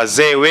tunajua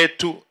wazee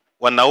wetu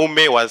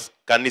wanaume wa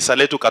kanisa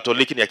letu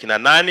Katoliki ni akina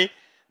nani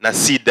na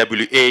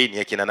CWA ni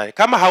akina nani.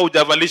 Kama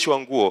haujavalishwa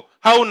nguo,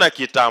 hauna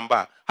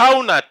kitambaa,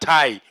 hauna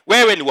tai,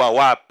 wewe ni wa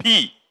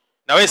wapi?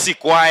 Na wewe si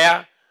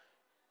kwaya,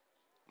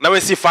 na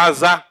wewe si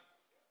faza.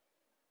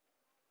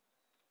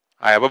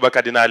 Haya baba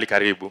kardinali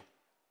karibu.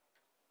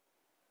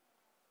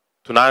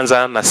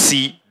 Tunaanza na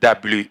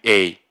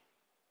CWA.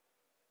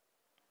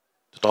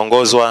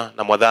 Tutaongozwa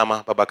na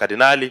mwadhama baba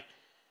kardinali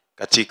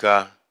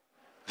katika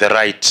the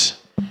right.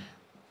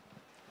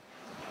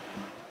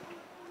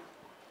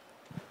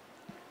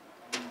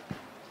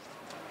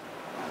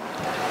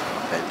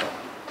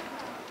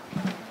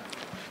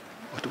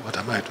 What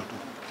am I to do?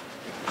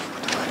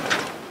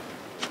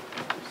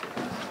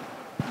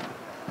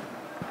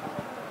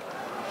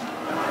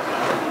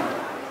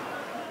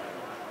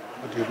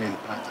 What do you mean,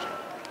 Padre?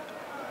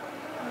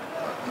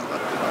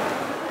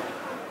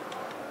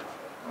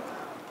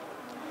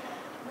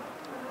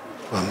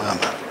 Kwa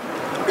mama.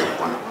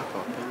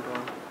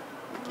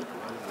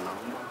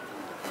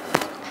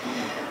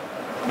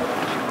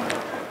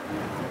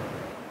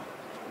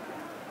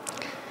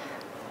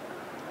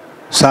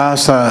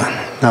 Sasa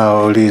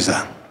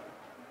nauliza,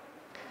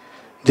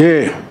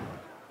 je,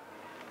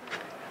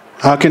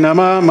 akina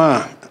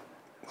mama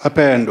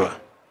wapendwa,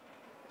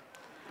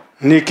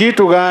 ni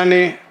kitu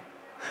gani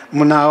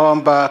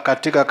mnaomba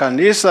katika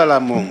kanisa la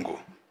Mungu?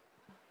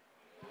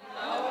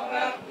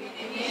 Naomba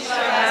kuidhinishwa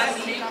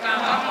rasmi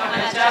kama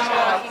mwanachama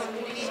wa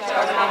kikundi cha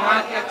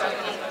wanawake wa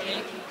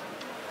Katoliki.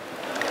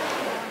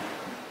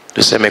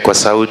 Tuseme kwa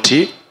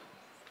sauti.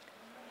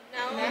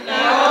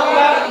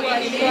 Naomba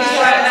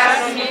kuidhinishwa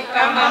rasmi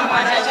kama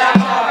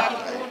mwanachama wa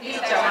kikundi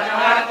cha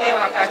wanawake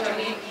wa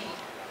Katoliki.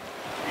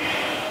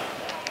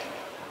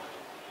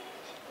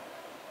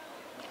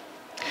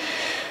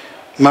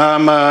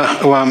 Mama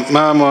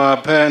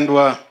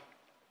wapendwa,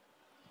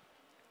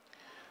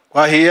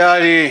 kwa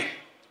hiari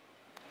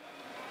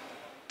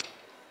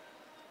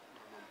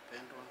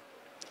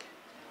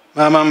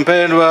mama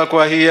mpendwa,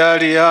 kwa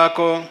hiari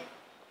yako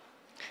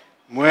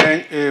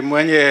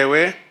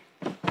mwenyewe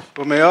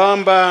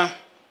umeomba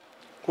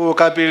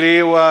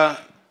kukabiliwa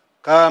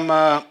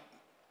kama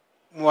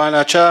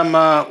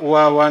mwanachama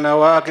wa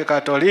wanawake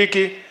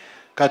Katoliki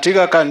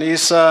katika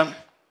kanisa,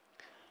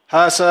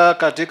 hasa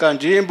katika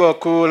jimbo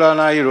kuu la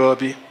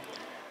Nairobi.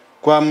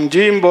 Kwa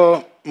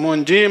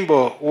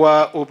mjimbo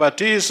wa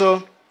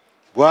ubatizo,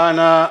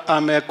 Bwana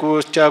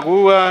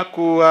amekuchagua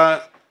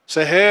kuwa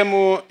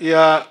sehemu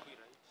ya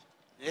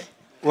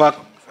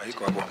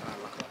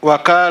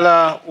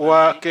wakala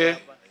wake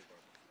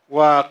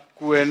wa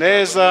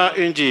kueneza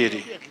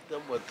Injili.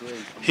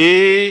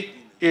 Hii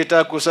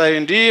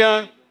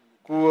itakusaidia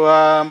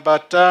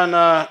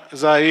kuambatana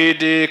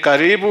zaidi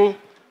karibu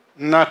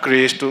na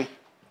Kristo,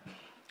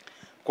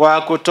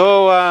 kwa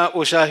kutoa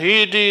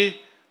ushahidi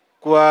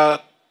kwa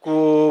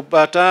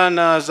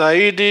kupatana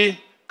zaidi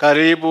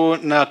karibu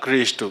na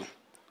Kristo.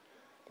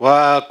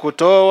 Kwa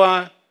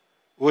kutoa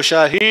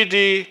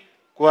ushahidi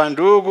kwa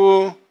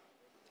ndugu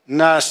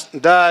na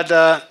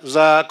dada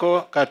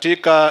zako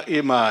katika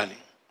imani.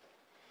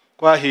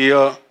 Kwa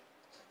hiyo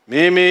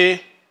mimi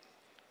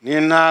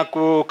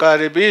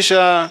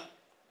ninakukaribisha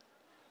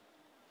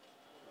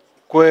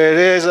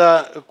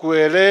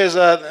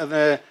kueleza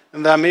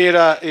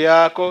dhamira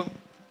yako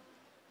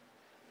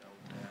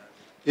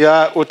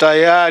ya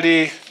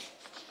utayari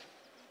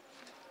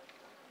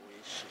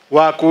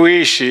wa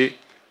kuishi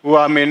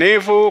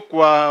uaminifu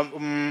kwa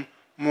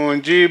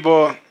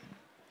mujibu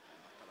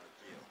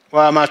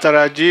wa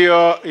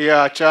matarajio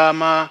ya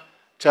chama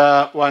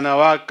cha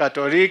wanawake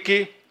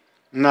Katoliki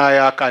na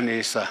ya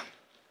kanisa.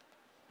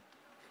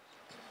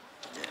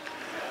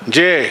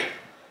 Je,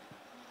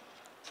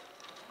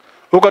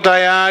 uko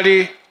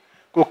tayari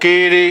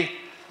kukiri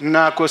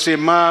na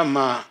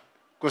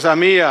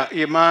kusamia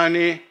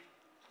imani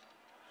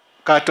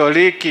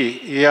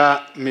Katoliki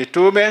ya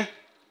mitume?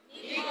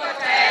 Niko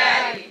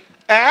tayari.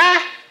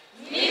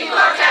 Niko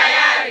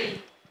tayari.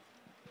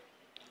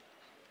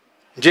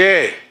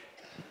 Je,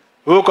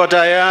 uko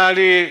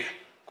tayari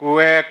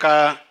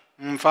kuweka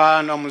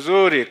mfano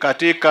mzuri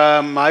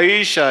katika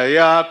maisha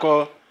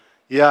yako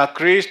ya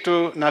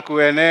Kristo na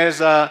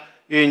kueneza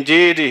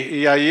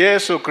Injili ya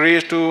Yesu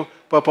Kristo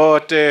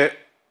popote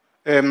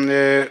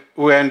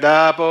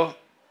uendapo?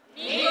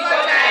 Niko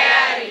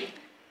tayari.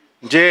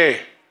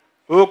 Je,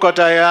 uko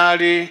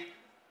tayari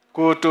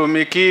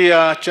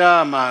kutumikia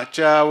chama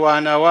cha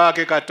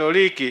wanawake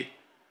Katoliki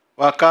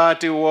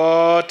wakati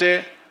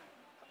wote,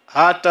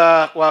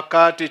 hata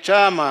wakati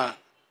chama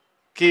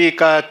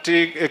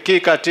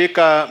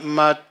katika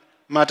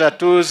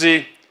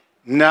matatuzi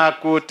na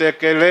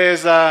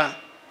kutekeleza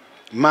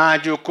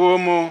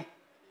majukumu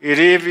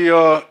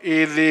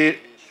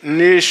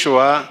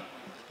ilivyoidhinishwa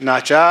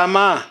na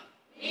chama?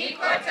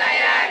 Niko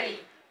tayari.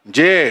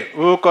 Je,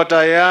 uko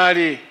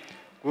tayari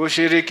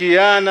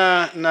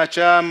kushirikiana na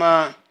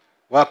chama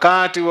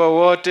wakati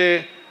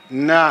wowote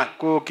na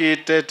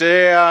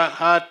kukitetea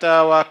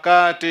hata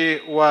wakati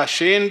wa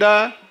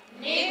shinda?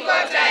 Niko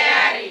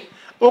tayari.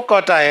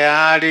 Uko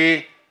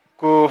tayari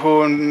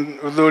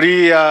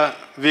kuhudhuria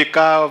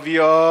vikao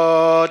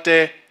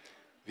vyote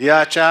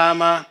vya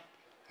chama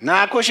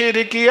na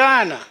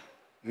kushirikiana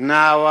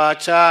na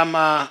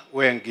wachama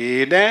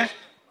wengine?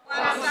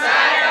 Kwa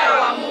msaada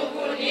wa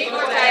Mungu niko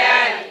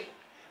tayari.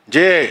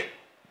 Je,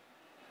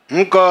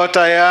 mko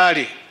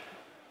tayari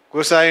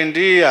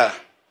kusaidia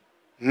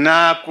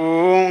na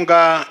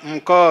kuunga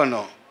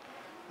mkono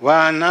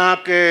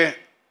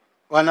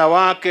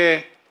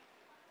wanawake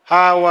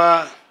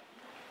hawa?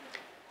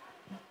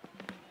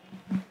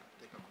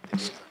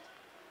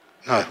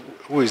 No,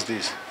 who is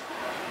this?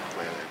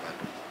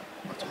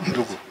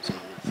 Ndugu.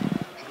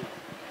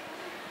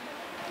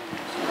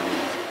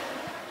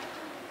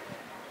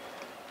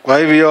 Kwa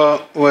hivyo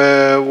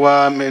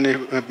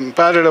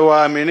padre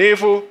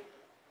waaminifu,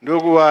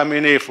 ndugu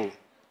waaminifu.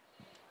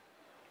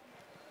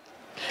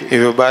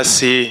 Hivyo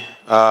basi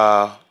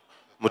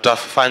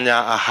mtafanya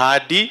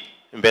ahadi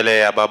mbele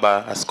ya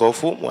baba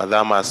askofu,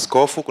 mwadhama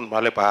askofu, kuna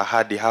mahali pa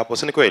ahadi hapo,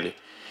 si ni kweli?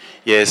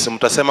 Yes,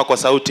 mtasema kwa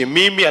sauti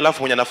mimi, alafu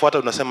mwenye anafuata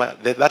unasema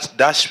that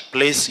dash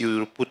place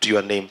you put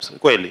your name. Si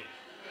kweli?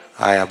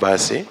 Haya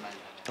basi.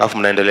 Alafu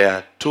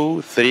mnaendelea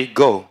 2 3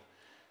 go.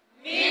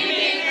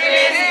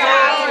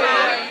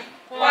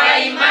 Kwa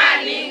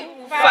imani,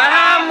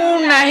 ufahamu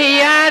na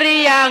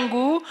hiari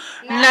yangu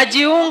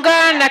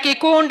najiunga na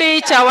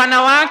kikundi cha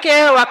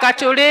wanawake wa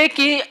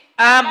Katoliki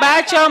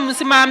ambacho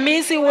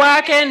msimamizi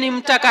wake ni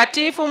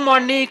Mtakatifu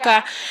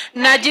Monica.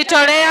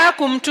 Najitolea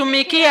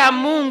kumtumikia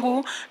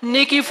Mungu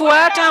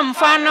nikifuata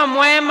mfano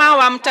mwema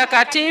wa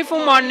Mtakatifu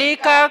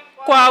Monica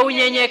kwa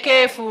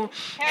unyenyekevu,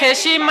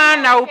 heshima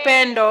na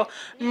upendo.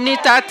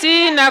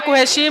 Nitatii na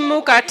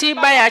kuheshimu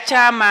katiba ya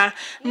chama.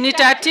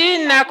 Nitatii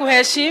na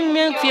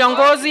kuheshimu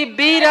viongozi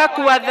bila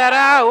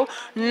kuwadharau,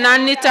 na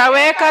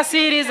nitaweka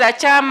siri za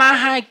chama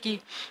haki.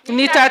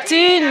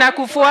 Nitatii na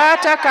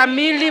kufuata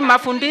kamili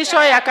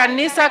mafundisho ya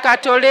kanisa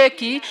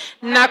Katoliki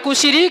na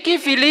kushiriki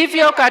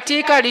vilivyo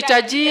katika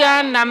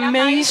liturujia na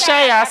maisha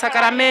ya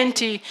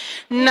sakramenti.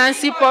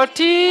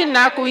 Nasipotii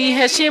na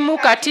kuiheshimu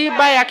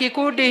katiba ya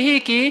kikundi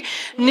hiki,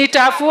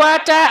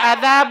 nitafuata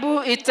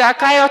adhabu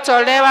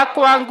itakayotolewa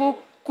kwangu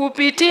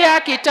kupitia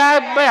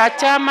kitabu ya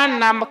chama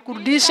na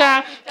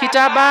kurudisha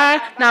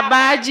kitaba na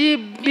baji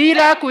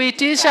bila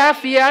kuitisha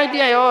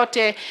fidia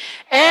yote.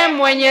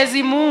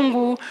 Mwenyezi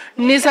Mungu,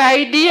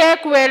 nisaidie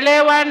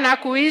kuelewa na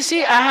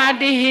kuishi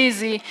ahadi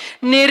hizi.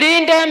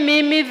 Nilinde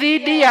mimi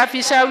dhidi ya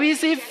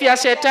vishawishi vya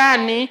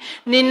shetani,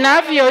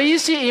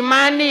 ninavyoishi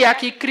imani ya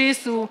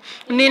Kikristo,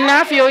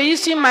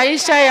 ninavyoishi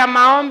maisha ya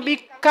maombi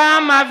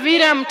kama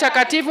vile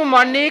Mtakatifu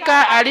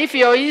Monica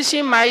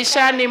alivyoishi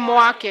maishani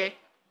mwake.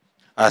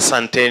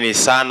 Asanteni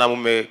sana,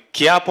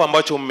 kiapo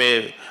ambacho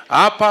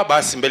hapa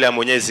basi mbele ya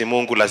Mwenyezi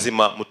Mungu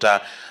lazima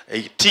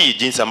mtatii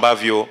jinsi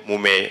ambavyo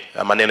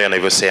maneno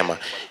yanavyosema.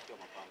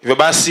 Hivyo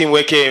basi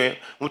mweke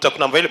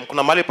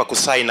kuna mahali pa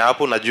kusign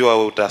hapo,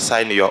 najua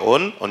utasign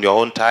on your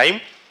own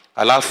time.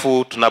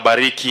 Alafu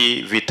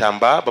tunabariki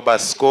vitambaa. Baba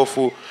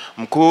Askofu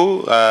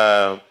Mkuu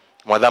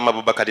Mwadhama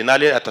Baba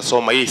Kardinali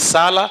atasoma hii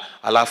sala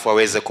alafu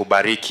aweze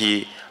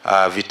kubariki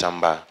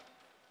vitambaa.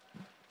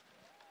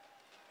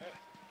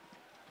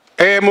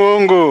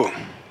 Mungu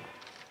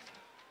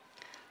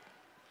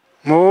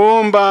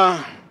muumba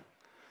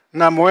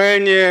na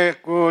mwenye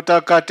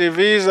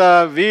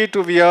kutakatifiza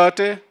vitu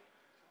vyote,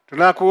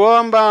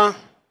 tunakuomba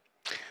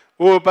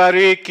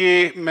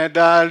ubariki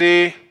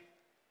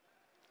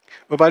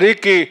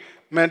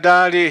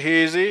medali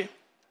hizi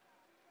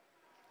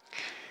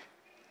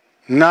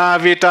na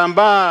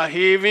vitambaa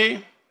hivi,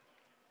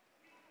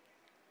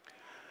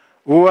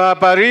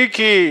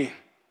 uwabariki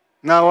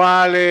na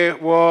wale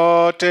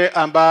wote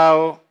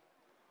ambao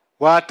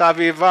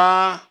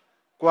watavivaa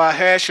kwa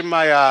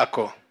heshima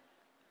yako.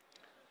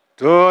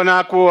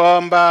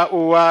 Tunakuomba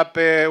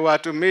uwape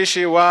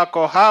watumishi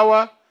wako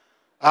hawa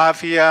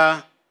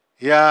afya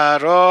ya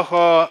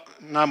roho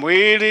na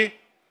mwili,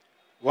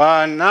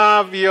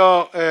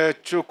 wanavyo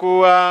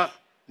chukua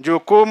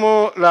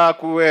jukumu la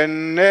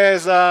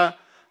kueneza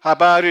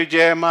habari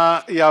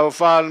njema ya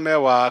ufalme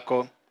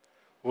wako,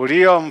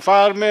 ulio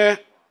mfalme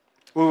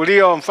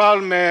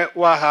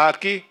wa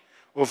haki,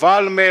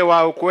 ufalme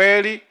wa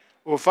ukweli,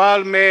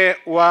 ufalme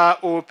wa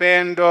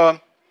upendo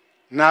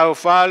na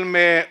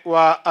ufalme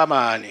wa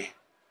amani.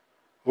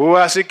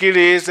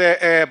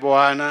 Uwasikilize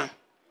Bwana,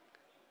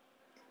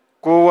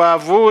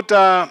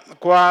 kuwavuta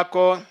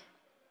kwako,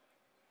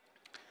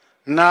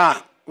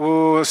 na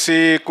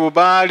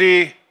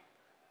usikubali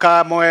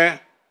kamwe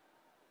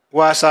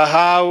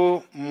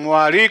wasahau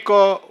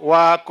mwaliko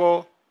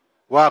wako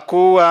wa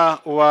kuwa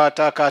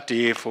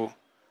watakatifu.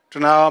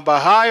 Tunaomba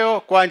hayo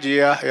kwa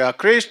njia ya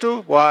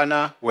Kristo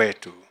Bwana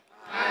wetu.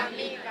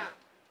 Amina.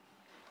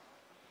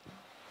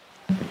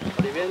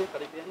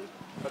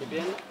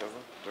 Karibieni.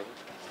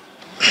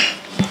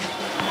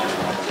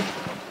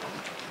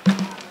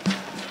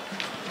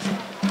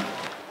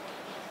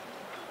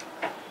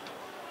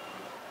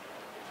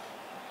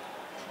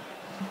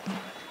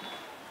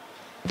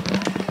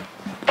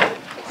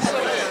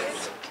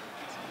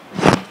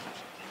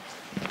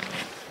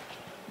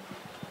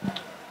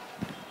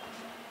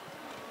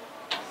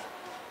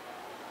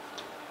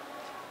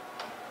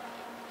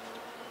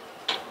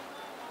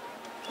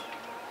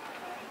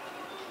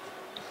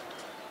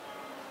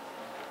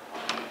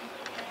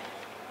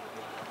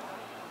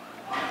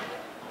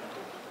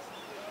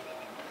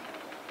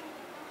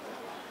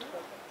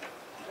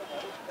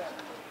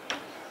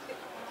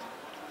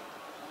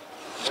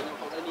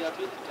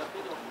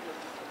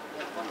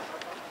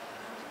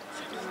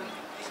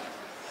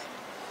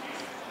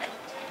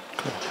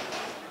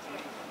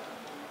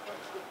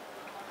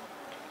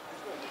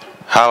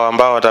 Hawa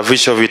ambao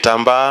watavishwa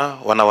vitambaa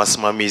wana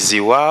wasimamizi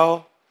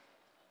wao,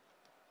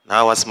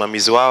 na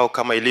wasimamizi wao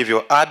kama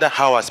ilivyo ada,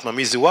 hawa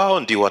wasimamizi wao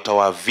ndio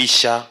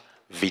watawavisha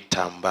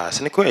vitambaa.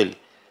 Si ni kweli?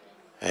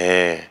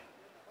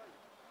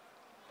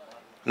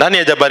 Nani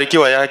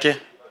hajabarikiwa yake?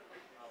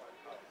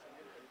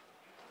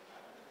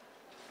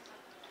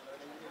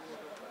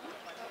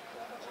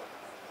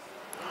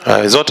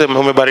 Zote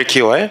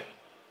umebarikiwa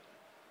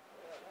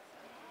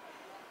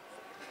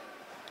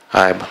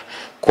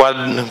Kwa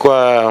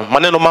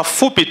maneno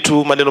mafupi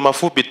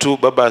tu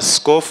Baba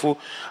Askofu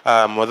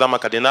Mwadhama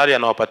Kardinali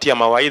anawapatia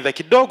mawaidha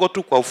kidogo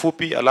tu kwa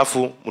ufupi,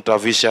 alafu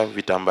mtavisha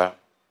vitambaa.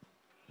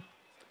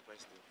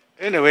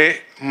 Anyway,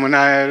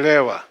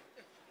 mnaelewa.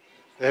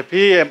 The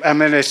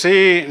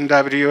PMNCWA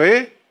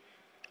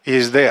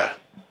is there,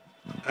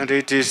 and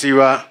it is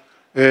your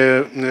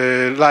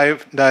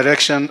life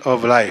direction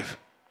of life.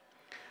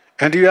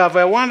 And you have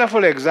a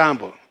wonderful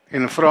example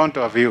in front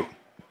of you,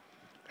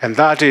 and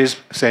that is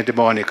Saint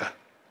Monica.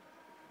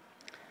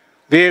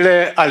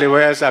 Vile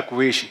aliweza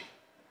kuishi.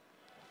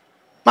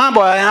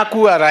 Mambo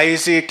hayakuwa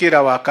rahisi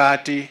kila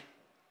wakati,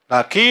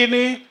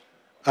 lakini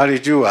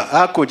alijua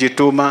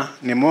hakujituma,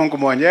 ni Mungu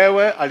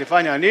mwenyewe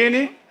alifanya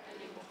nini?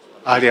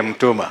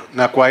 Aliyemtuma.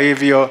 Na kwa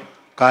hivyo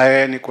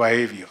kaeni kwa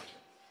hivyo.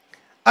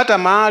 Hata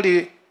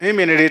mahali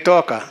mimi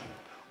nilitoka,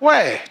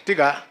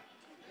 tiga.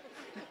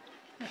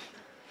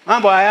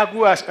 Mambo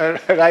hayakuwa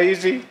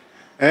rahisi.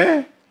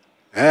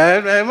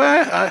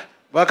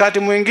 Wakati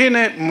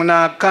mwingine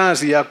mna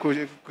kazi ya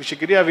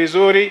kushikilia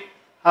vizuri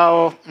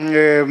hao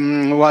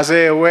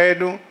wazee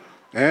wenu,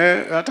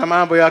 hata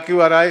mambo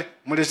yakiwa rahisi.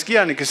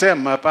 Mlisikia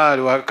nikisema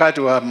pale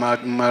wakati wa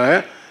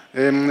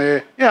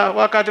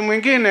wakati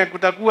mwingine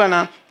kutakuwa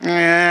na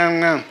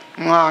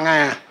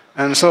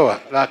and so on.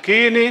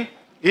 Lakini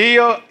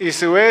hiyo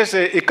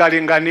isiweze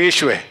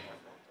ikalinganishwe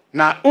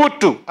na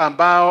utu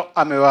ambao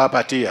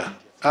amewapatia.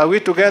 Are we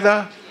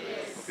together?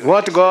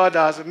 What God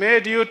has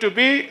made you to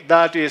be,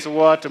 that is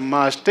what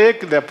must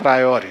take the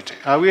priority.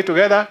 Are we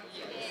together?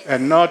 Yes.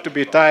 And not to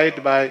be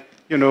tied by,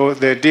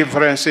 the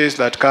differences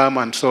that come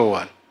and so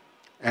on.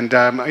 And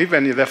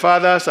even the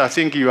fathers, I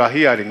think you are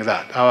hearing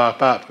that. Our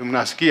Papa,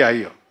 mnasikia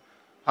hiyo.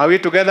 Are we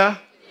together?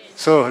 Yes.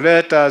 So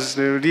let us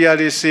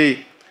really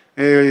see,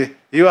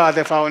 you are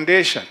the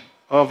foundation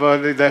of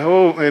the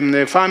whole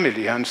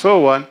family and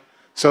so on.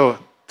 So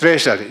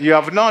treasure. You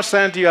have not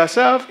sent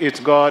yourself, it's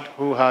God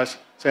who has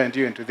sent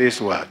you into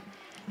this world.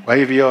 Kwa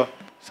hivyo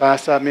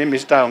Sasa mimi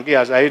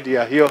sitaongea zaidi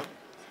ya hiyo.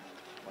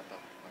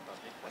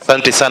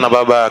 Asante sana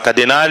baba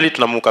kardinali,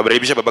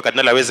 tunamkaribisha baba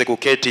kardinali aweze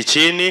kuketi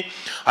chini.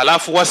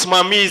 Alafu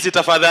wasimamizi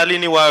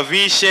tafadhali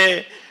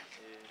wavishe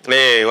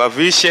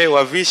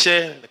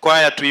wavishe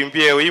kwaya,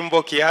 tuimbie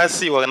wimbo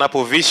kiasi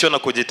wanapovishwa na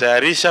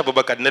kujitayarisha.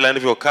 Baba kardinali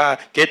anavyokaa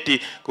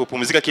keti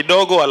kupumzika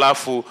kidogo,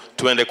 alafu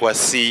tuende kwa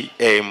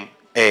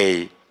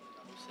CMA.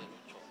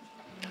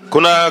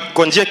 Kuna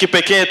kwa njia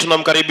kipekee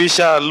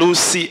tunamkaribisha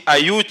Lucy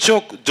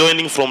Ayucho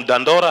joining from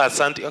Dandora.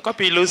 Asante.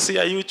 Wapi Lucy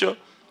Ayucho?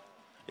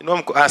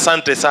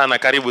 Asante sana,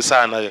 karibu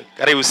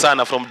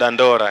sana from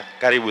Dandora,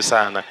 karibu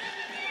sana.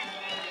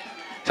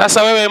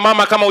 Sasa wewe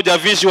mama, kama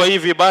hujavishwa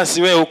hivi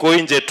basi wewe uko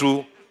nje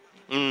tu.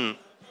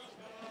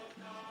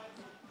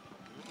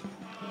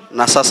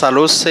 Na sasa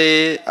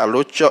Lucy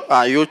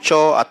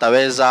Ayucho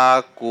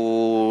ataweza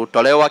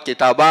kutolewa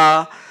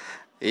kitambaa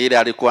ile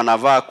alikuwa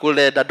anavaa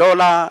kule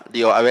Dandora,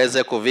 ndio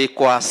aweze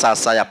kuvikwa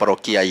sasa ya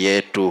parokia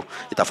yetu.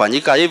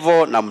 Itafanyika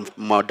hivyo na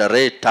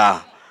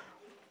moderator.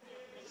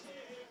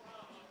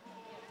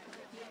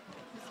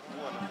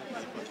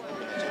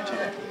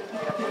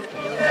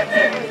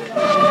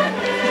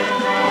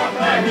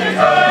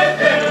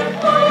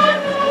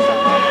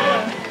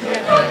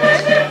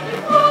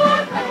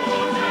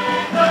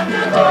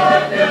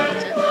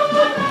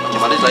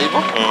 Tukimaliza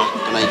hivyo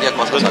tunaingia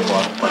kwa sasa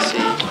kwa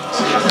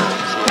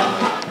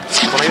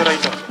kuna hiyo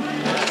raita.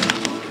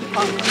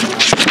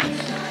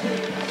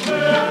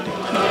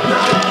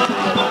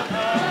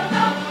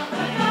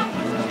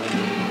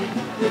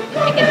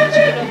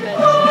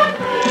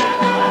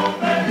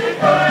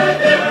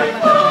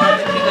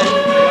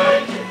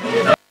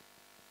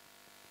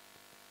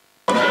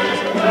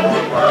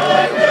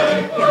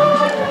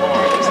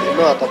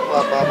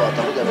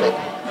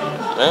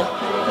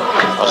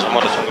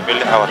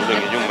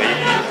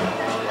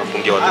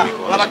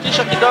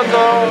 Harakisha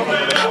kidogo.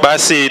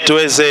 Basi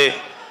tuweze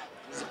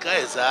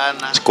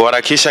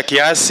kuharakisha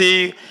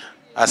kiasi.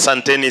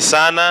 Asanteni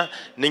sana.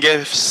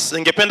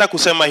 Ningependa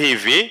kusema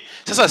hivi.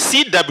 Sasa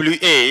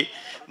CWA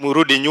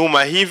murudi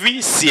nyuma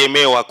hivi,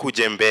 CMA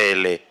wakuje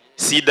mbele.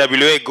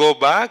 CWA go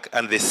back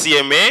and the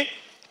CMA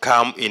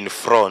come in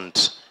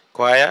front.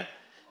 Kwaya.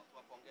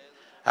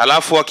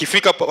 Alafu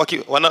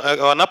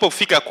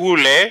wanapofika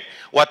kule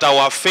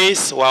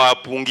watawaface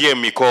wawapungie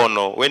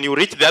mikono. When you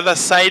reach the other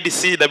side,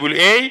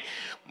 CWA,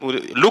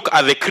 look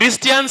at the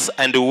Christians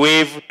and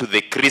wave to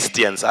the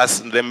Christians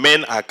as the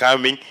men are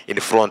coming in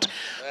front.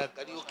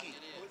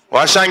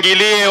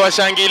 Washangilie,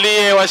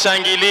 washangilie,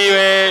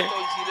 washangiliwe.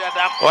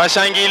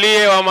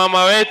 Washangilie wa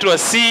mama wetu wa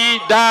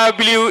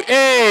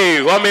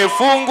CWA.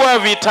 Wamefungwa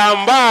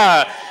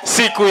vitambaa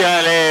siku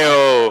ya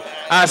leo.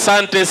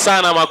 Asante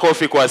sana,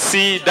 makofi kwa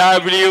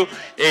CWA.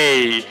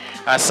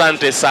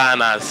 Asante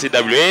sana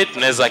CWA.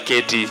 Tunaweza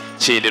keti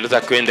chini,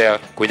 tunataka kwenda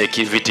kwenye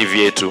viti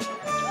vyetu.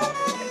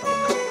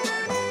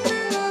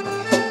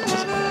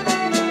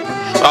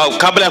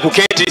 Kabla ya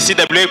kuketi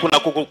CWA kuna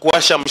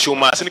kuwasha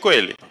mshumaa, si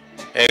kweli?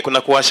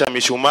 Kuna kuwasha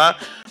mishumaa.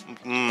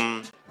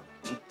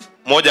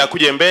 Moja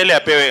akuje mbele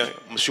apewe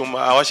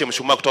mshumaa, awashe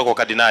mshumaa kutoka kwa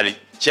kardinali.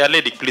 Chair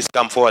lady, please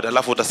come forward,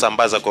 alafu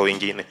utasambaza kwa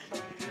wengine.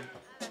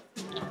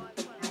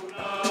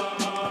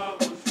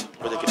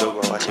 Ngoja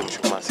kidogo awashe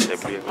mshumaa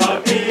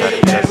CWA.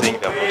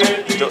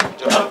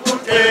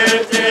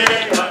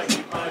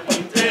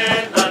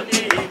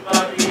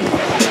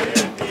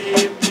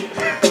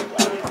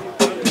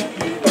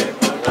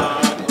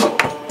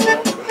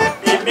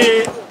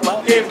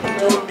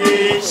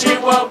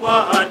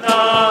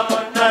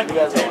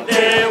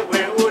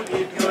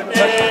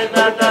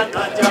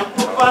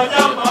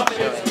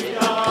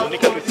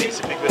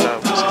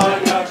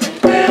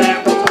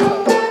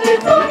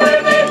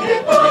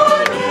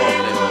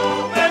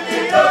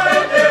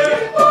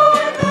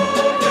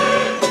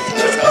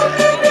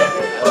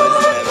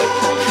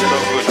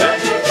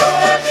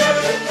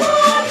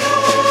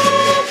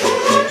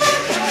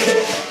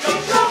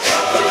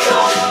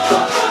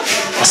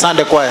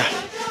 Asante kwaya.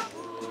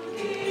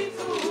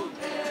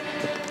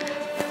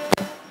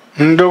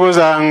 Ndugu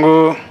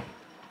zangu,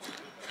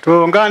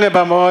 tuungane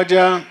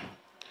pamoja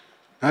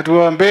na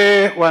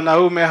tuombe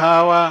wanaume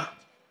hawa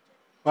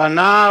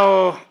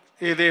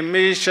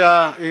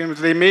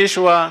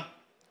wanaoidhinishwa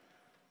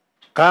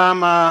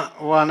kama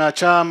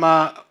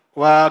wanachama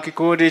wa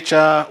kikundi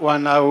cha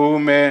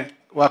wanaume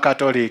wa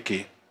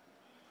Katoliki.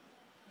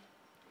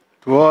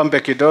 Tuombe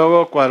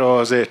kidogo kwa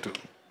roho zetu.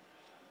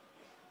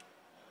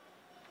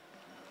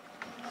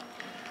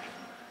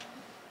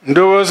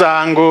 Ndugu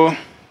zangu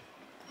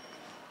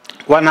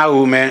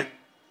wanaume,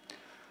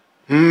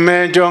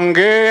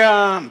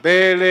 mmejongea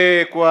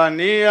mbele kwa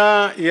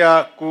nia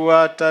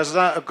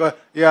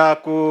ya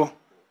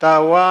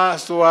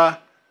kutawaswa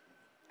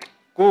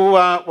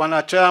kuwa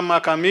wanachama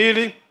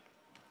kamili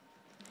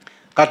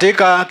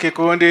katika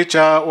kikundi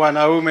cha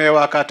wanaume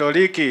wa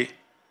Katoliki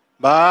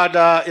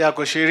baada ya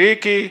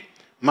kushiriki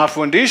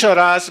mafundisho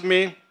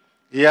rasmi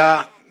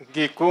ya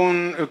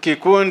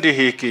kikundi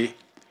hiki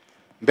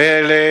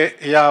mbele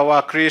ya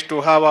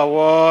Wakristo hawa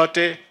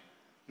wote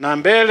na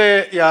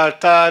mbele ya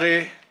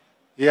altari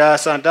ya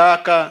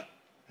sadaka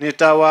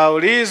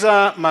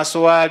nitawauliza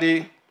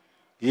maswali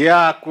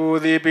ya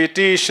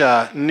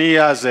kuthibitisha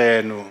nia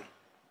zenu.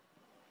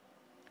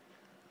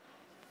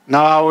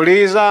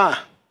 Nawauliza,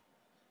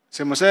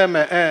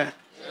 simuseme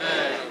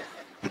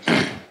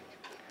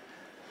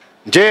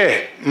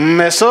Je,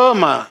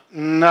 mmesoma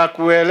na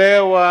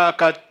kuelewa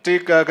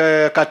katika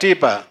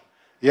katiba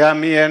ya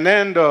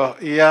mienendo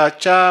ya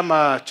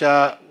chama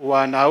cha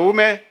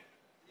wanaume?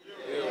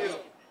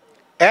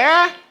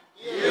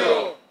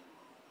 Ndio.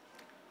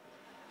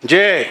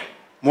 Je,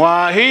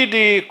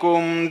 mwahidi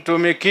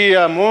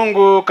kumtumikia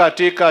Mungu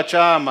katika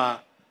chama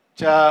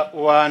cha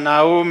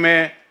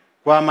wanaume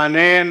kwa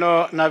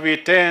maneno na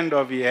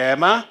vitendo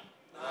vyema?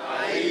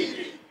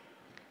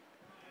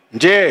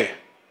 Je,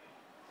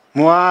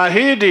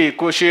 mwahidi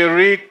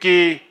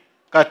kushiriki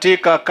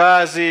katika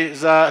kazi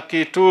za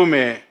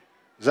kitume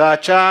za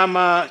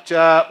chama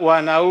cha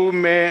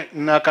wanaume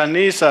na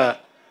kanisa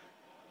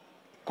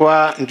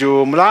kwa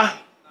jumla?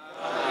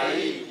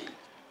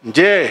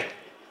 Je,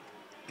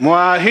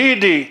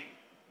 mwahidi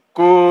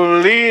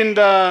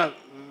kulinda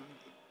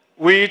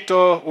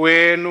wito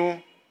wenu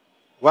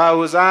wa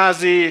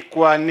uzazi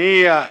kwa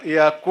nia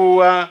ya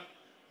kuwa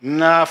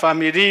na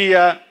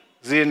familia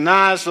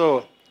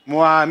zinazo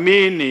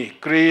muamini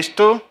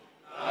Kristo?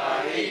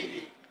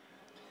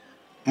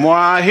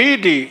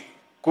 Mwahidi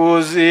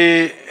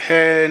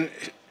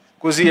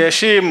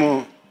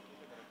kuziheshimu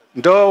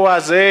ndoa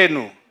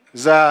zenu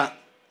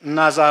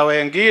na za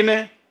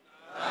wengine?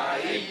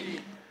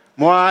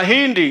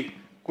 Mwahidi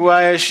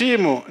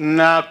kuwaheshimu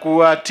na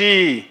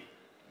kuwatii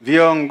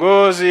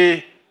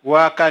viongozi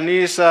wa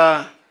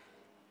kanisa,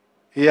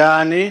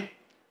 yani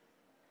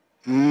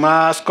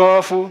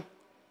maaskofu,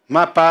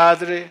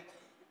 mapadre,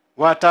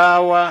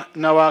 watawa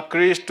na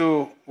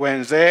Wakristo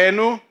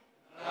wenzenu?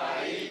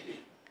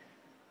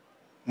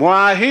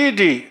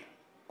 Mwahidi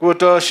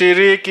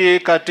kutoshiriki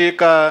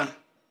katika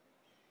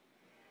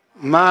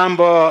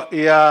mambo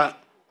ya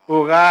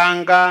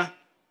uganga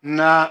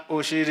na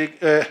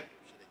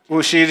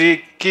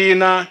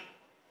ushirikina,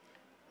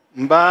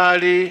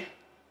 mbali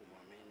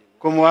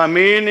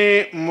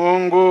kumwamini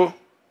Mungu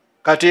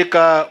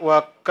katika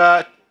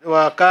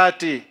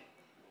wakati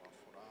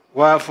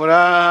wa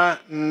furaha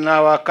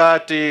na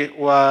wakati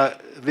wa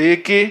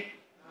dhiki?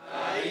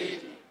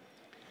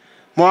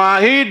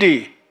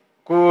 Mwahidi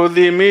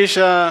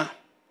kuadhimisha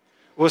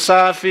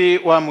usafi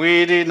wa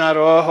mwili na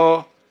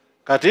roho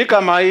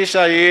katika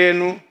maisha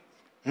yenu,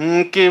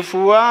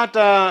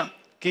 mkifuata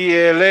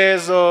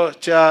kielezo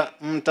cha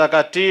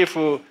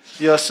Mtakatifu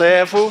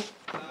Yosefu?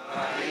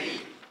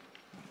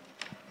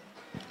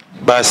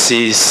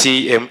 Basi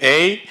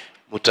CMA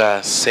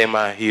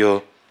mutasema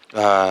hiyo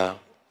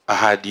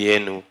ahadi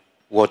yenu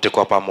wote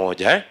kwa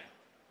pamoja.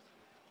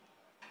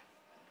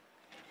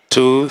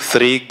 2,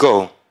 3,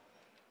 go.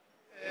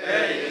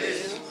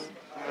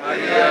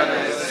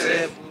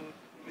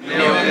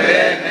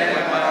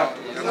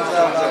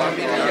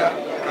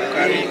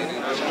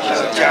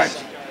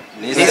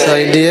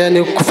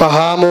 Nisaidieni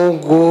kufahamu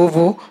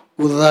nguvu,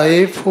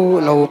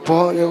 udhaifu na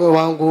uponyo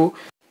wangu,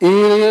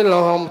 ili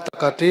Roho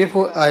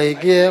Mtakatifu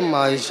aingie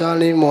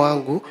maishani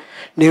mwangu,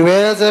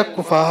 niweze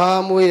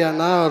kufahamu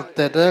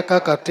yanayotendeka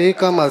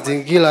katika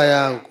mazingira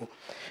yangu.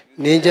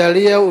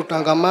 Nijalie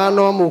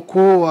utangamano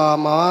mkuu wa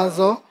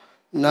mawazo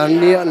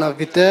na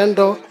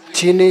vitendo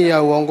chini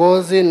ya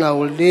uongozi na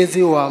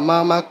ulinzi wa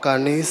Mama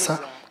Kanisa.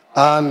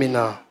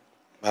 Amina.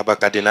 Baba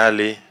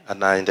Kardinali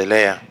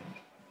anaendelea.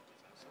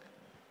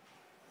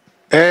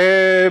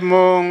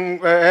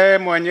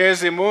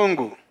 Mwenyezi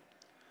Mungu,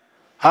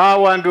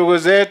 hawa ndugu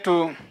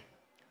zetu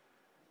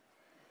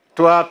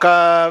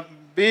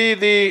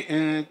twakabidhi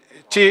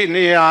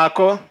chini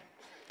yako,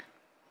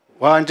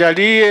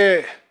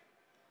 wanjalie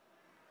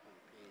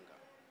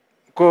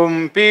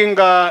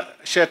kumpinga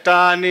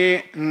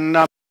shetani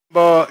na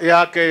mambo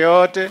yake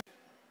yote,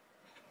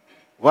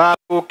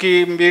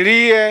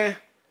 wakukimbilie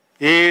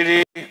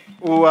ili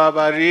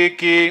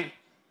uwabariki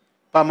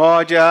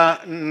pamoja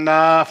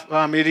na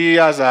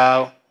familia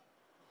zao,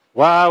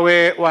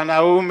 wawe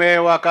wanaume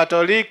wa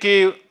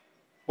Katoliki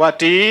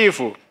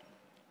watiifu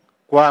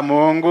kwa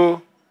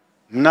Mungu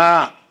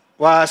na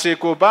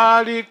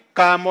wasikubali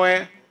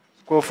kamwe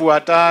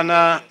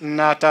kufuatana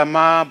na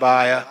tamaa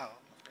baya.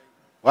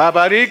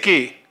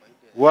 Wabariki,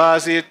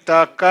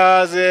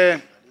 wazitakaze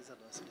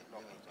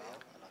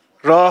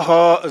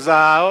roho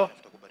zao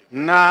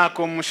na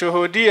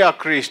kumshuhudia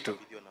Kristo.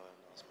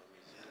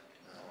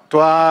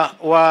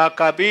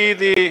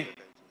 Twawakabidhi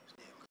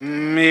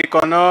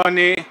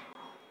mikononi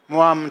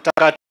mwa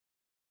Mtakatifu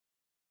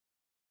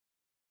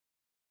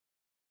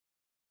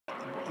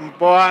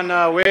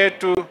Bwana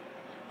wetu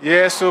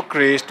Yesu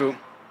Kristo,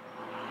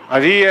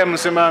 aliye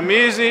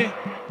msimamizi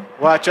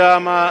wa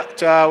chama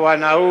cha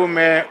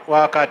wanaume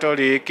wa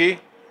Katoliki,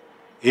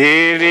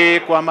 ili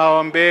kwa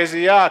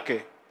maombezi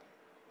yake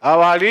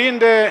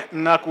awalinde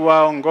na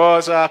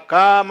kuwaongoza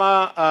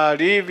kama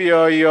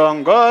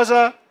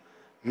alivyoiongoza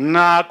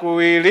na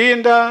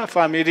kuilinda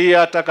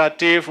familia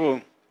takatifu,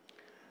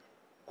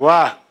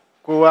 kwa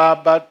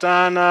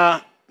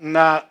kuambatana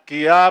na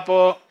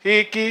kiapo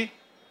hiki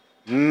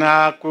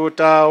na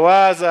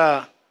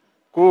kutawaza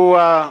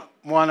kuwa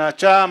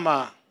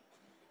mwanachama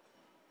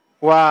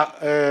wa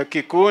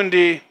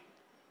kikundi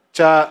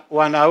cha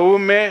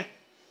wanaume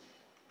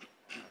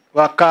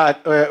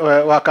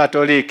wa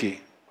Katoliki.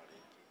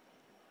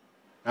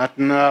 Na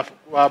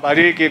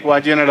tunawabariki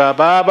kwa jina la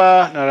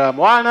Baba na la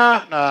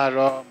Mwana na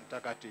Roho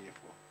Mtakatifu.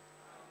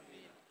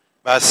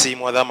 Basi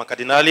mwadhama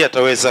kardinali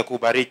ataweza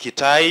kubariki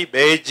tai,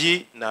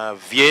 beji na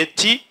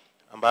vyeti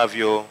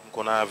ambavyo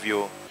mko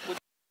navyo.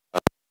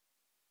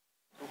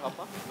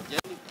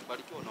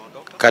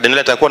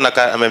 Kardinali atakuwa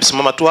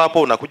amesimama tu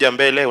hapo, unakuja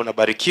mbele,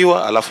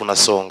 unabarikiwa, alafu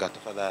unasonga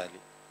tafadhali.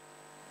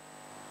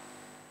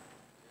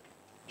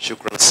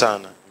 Shukrani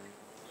sana.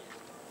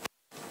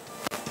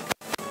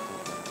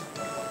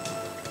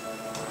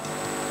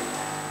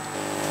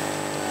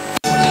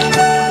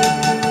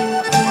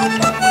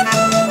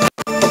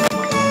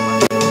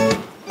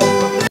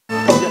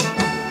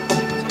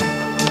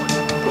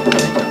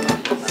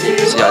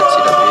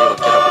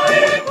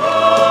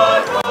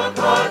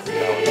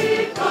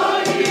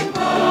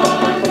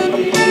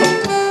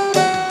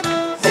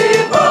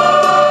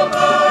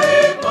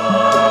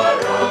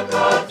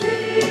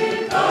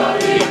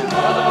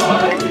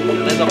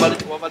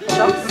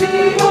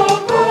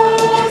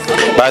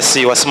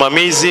 Basi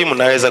wasimamizi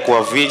mnaweza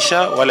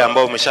kuwavisha wale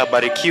ambao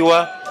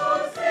umeshabarikiwa.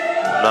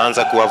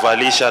 Unaanza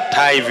kuwavalisha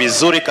tai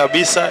vizuri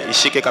kabisa,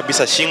 ishike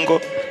kabisa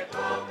shingo.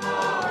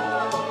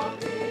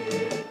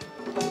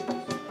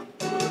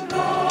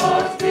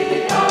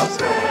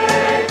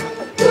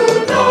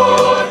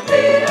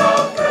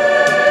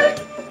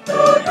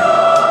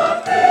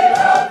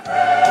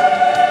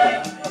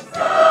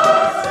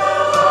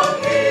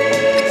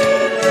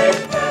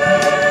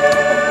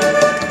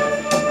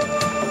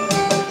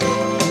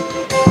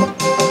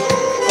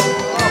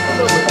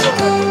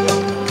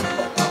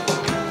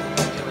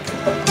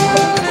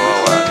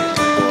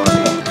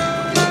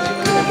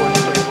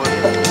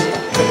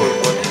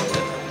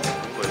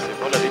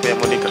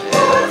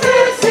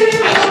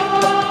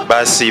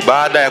 Basi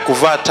baada ya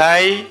kuvaa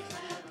tai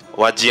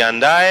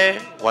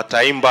wajiandae,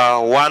 wataimba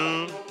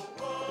one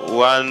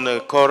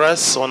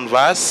chorus, one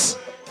verse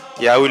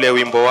ya ule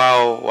wimbo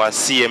wao wa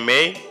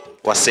CMA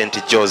wa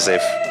St.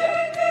 Joseph.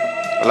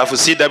 Alafu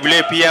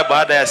CWA pia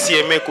baada ya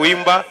CMA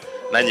kuimba,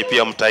 nanyi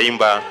pia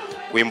mtaimba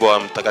wimbo wa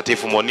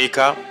Mtakatifu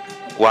Monica,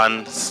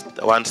 one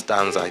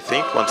stanza, I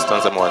think, one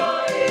stanza.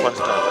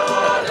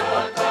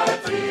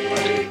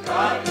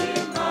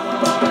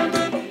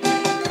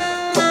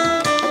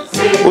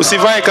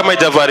 Usivae kama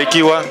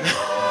hujabarikiwa.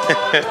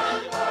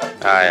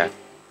 Haya.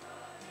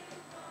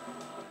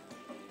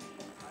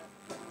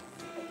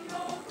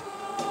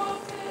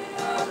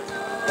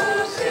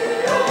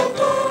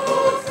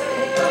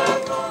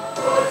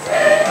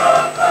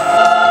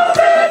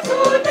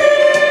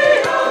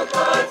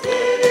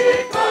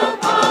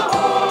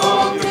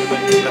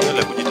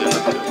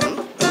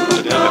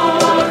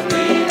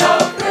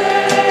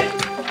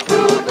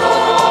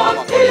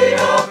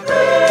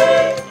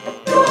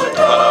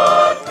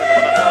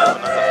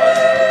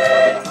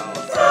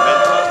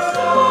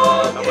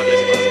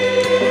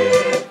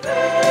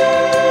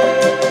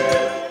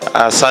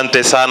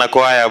 Asante sana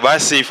kwa haya.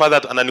 Basi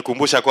Father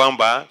ananikumbusha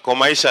kwamba kwa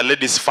maisha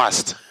ladies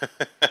first.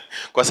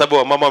 Kwa sababu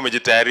wamama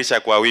wamejitayarisha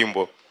kwa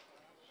wimbo.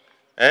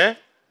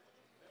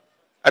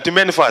 Ati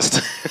men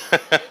first.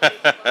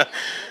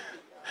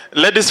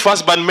 Ladies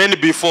first but men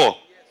before.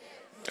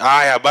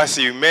 Haya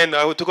basi men,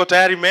 tuko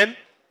tayari men?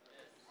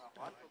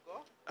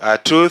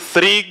 2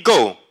 3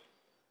 go.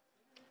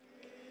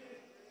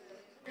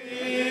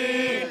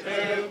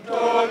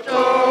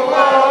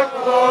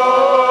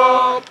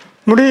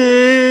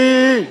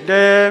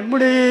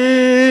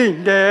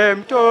 Mlinde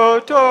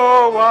mtoto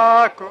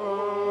wako,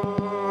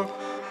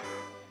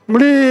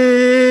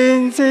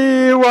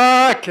 mlinzi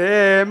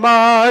wake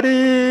Maria,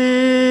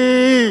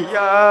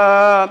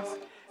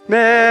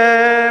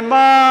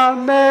 mema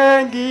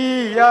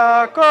mengi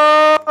yako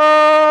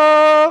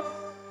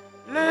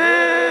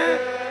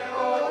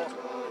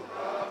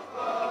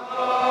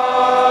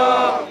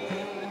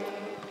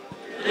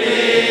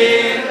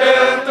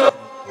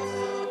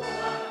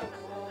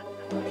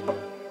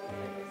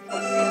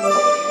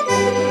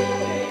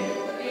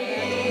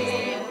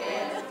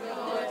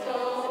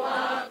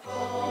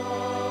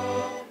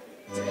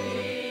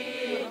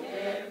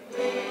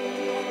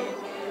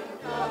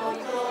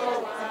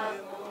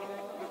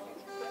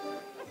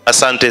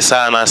Asante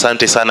sana,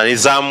 asante sana.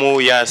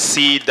 Nizamu ya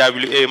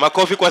CWA.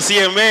 Makofi kwa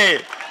CMA.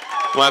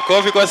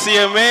 Makofi kwa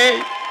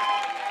CMA.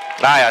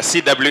 Haya,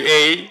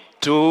 CWA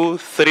 2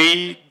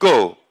 3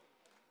 go.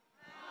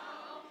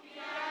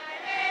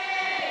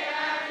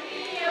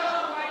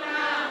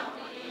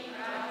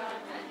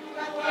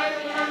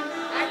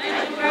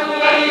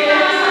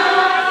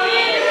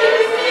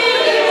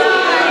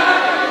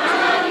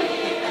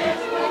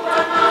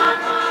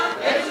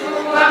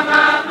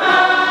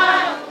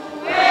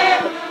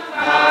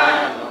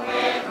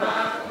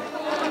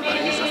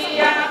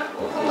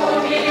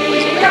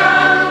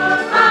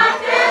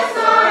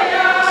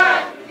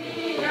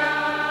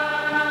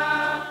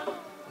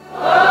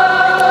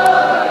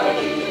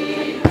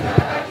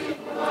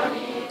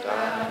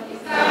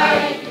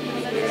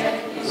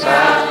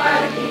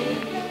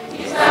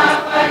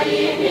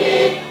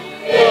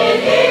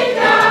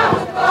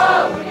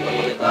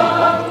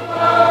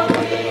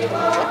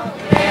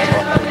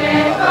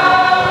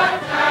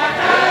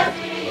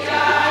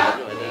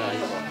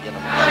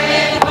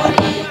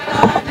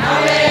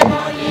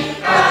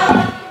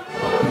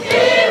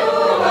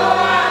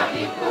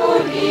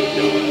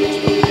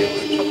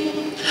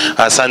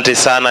 Asante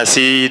sana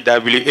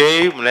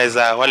CWA,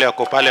 mnaweza wale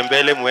wako pale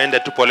mbele muende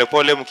tu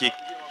polepole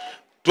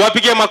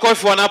tuwapigie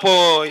makofi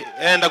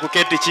wanapoenda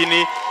kuketi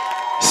chini.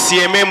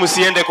 CMA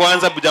msiende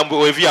kwanza jambo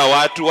wevia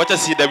watu, wacha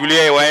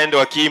CWA waende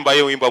wakiimba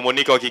hiyo wimbo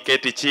Monica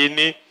wakiketi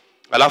chini.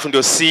 Alafu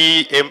ndio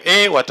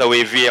CMA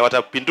watawevia,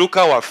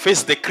 watapinduka wa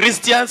face the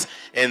Christians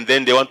and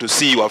then they want to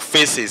see your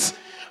faces.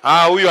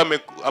 Huyu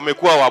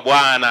amekuwa wa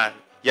Bwana.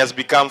 He has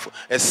become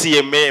a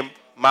CMA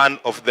man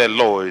of the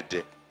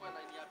Lord.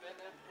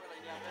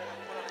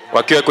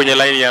 Wakiwa kwenye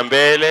line ya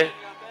mbele.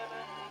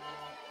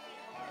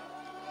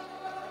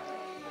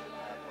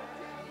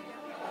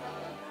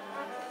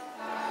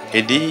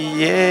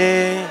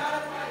 Ediye.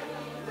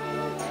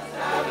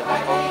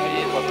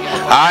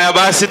 Haya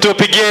basi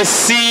tupigie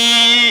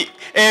CMA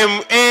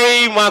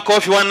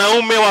makofi.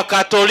 Wanaume wa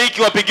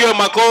Katoliki wapigiwe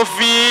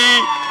makofi.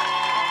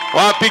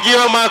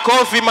 Wapigiwe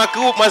makofi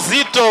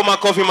mazito,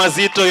 makofi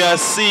mazito ya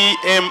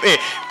CMA.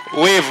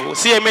 Wave.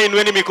 CMA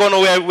inueni mikono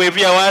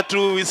wevia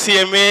watu.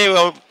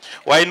 CMA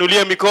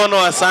wainulie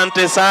mikono.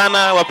 Asante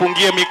sana.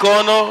 Wapungie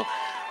mikono.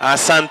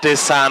 Asante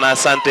sana,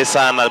 asante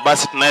sana.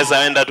 Basi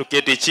tunaweza enda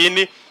tuketi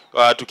chini.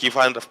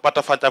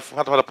 Tukifata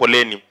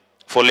foleni.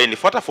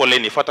 Fuata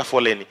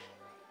foleni.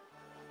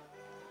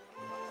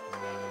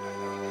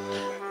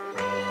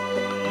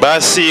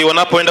 Basi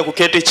wanapoenda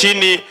kuketi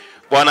chini,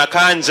 Bwana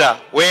Kanja,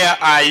 where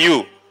are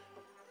you?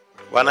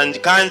 Bwana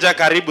Kanja,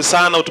 karibu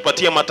sana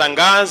utupatie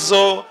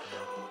matangazo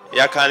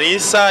ya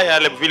kanisa,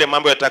 yale vile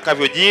mambo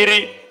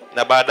yatakavyojiri,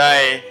 na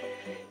baadaye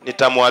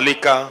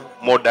nitamwalika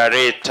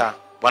moderator.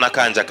 Bwana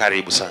Kanja,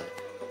 karibu sana.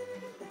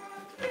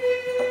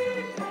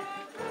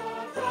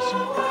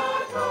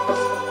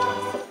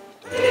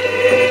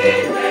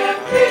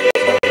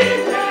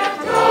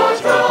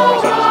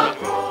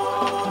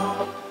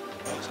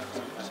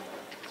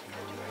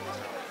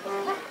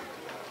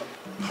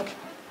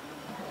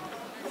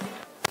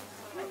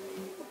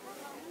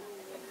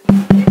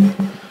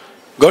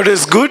 God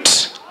is good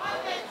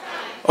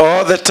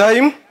all the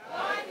time.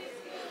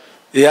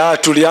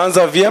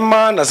 Tulianza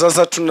vyema na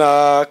sasa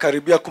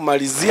tunakaribia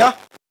kumalizia.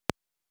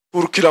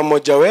 Kila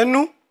mmoja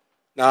wenu,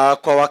 na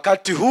kwa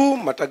wakati huu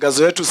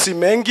matangazo yetu si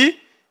mengi,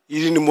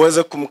 ili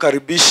nimuweze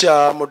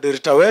kumkaribisha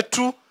moderator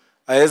wetu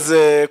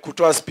aweze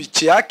kutoa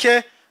speech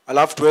yake,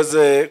 alafu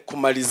tuweze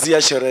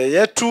kumalizia sherehe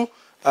yetu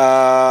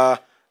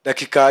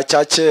dakika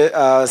chache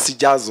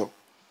sijazo.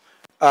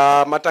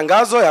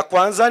 Matangazo ya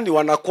kwanza ni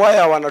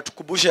wanakwaya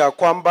wanatukumbusha ya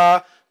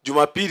kwamba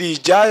Jumapili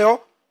ijayo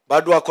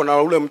bado wako na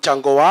ule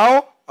mchango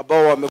wao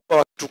ambao wamekuwa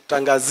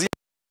wakitutangazia.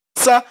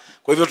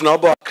 Kwa hivyo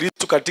tunaomba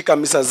Wakristo katika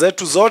misa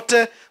zetu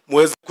zote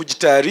muweze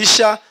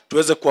kujitayarisha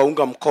tuweze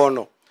kuwaunga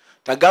mkono.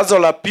 Tangazo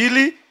la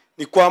pili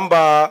ni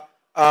kwamba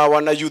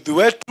wana youth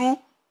wetu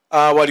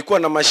walikuwa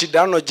na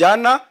mashindano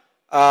jana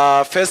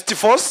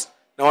festivals,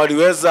 na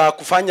waliweza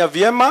kufanya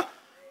vyema,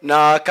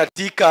 na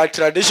katika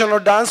traditional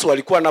dance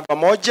walikuwa namba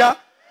 1.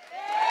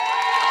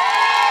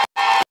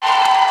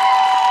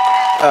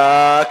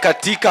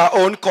 Katika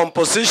own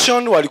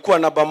composition walikuwa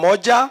namba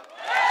 1.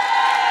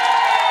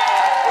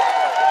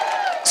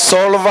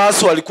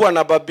 Solvers walikuwa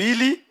namba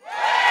 2.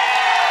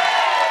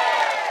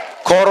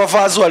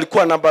 Chorovers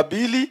walikuwa namba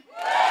 2.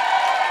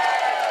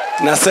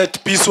 Na set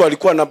piece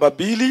walikuwa namba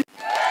 2.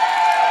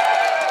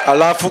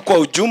 Alafu kwa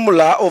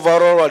ujumla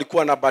overall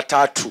walikuwa namba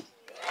 3.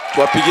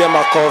 Tuwapigie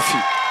makofi.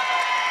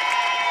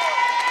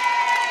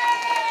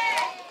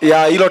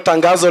 Hilo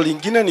tangazo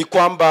lingine ni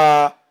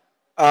kwamba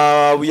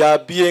we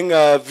are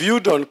being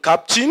viewed on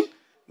Capuchin,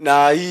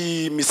 na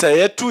hii misa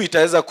yetu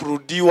itaweza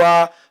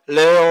kurudiwa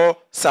leo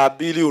saa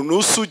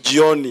 2:30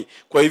 jioni.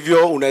 Kwa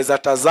hivyo unaweza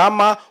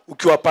tazama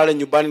ukiwa pale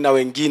nyumbani na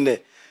wengine.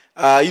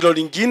 Hilo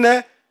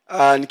lingine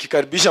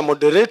nikikaribisha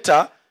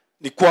moderator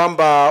ni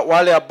kwamba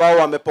wale ambao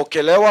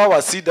wamepokelewa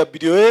wa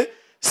CWA,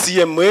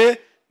 CMA,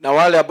 na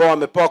wale ambao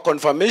wamepewa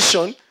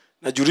confirmation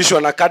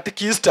najulishwa na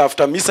catechist,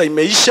 after misa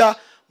imeisha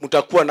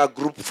mtakuwa na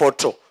group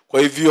photo.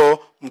 Kwa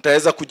hivyo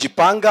mtaweza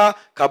kujipanga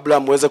kabla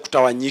muweze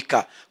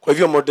kutawanyika. Kwa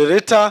hivyo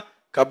moderator,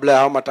 kabla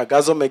ya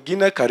matangazo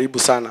mengine, karibu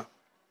sana.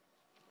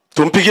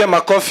 Tumpigie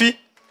makofi.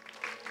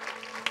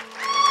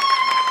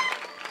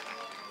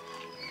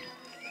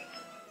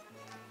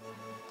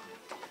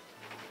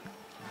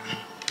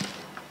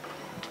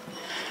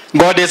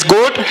 God is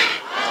good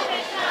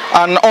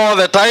and all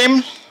the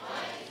time.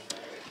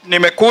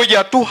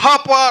 Nimekuja tu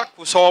hapa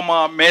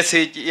kusoma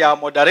message ya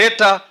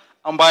moderator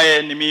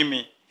ambaye ni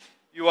mimi,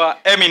 Your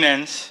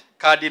Eminence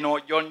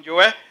Cardinal John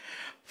Joe,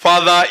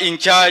 Father in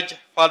charge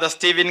Father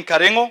Stephen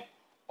Karengo,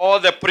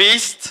 all the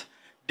priests,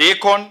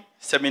 deacon,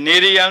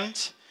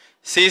 seminarians,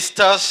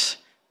 sisters,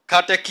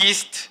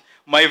 catechists,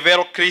 my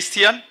fellow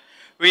Christian.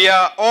 We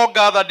are all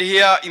gathered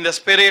here in the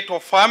spirit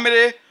of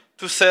family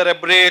to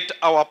celebrate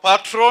our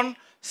patron,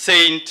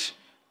 Saint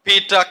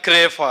Peter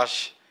Claver,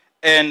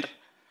 and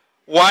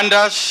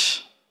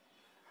wonders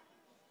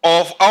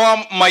of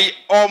our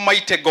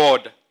Almighty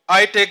God.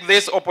 I take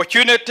this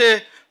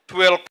opportunity to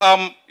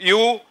welcome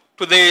you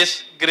to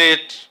this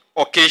great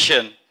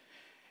occasion.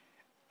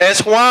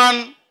 As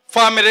one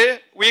family,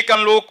 we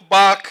can look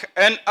back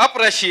and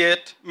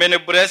appreciate many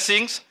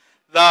blessings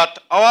that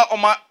our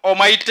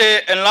Almighty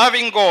and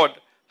loving God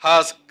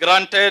has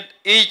granted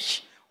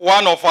each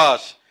one of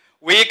us.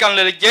 We can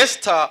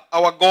register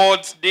our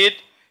God's deed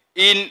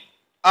in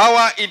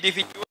our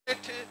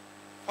individuality,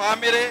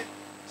 family,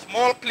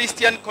 small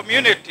Christian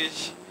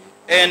communities,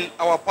 and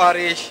our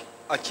parish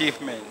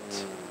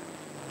achievements.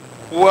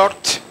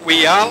 What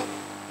we are,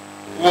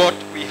 what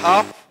we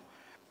have,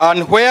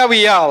 and where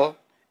we are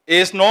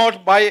is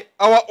not by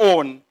our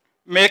own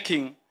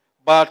making,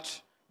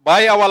 but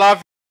by our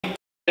loving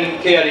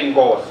and caring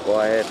God. Go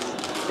ahead.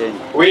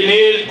 We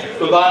need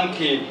to thank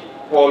Him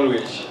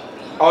always.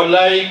 I would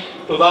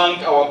like to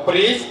thank our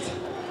priest,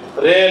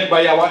 led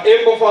by our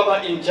able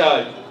father in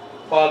charge,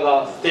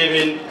 Father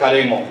Stephen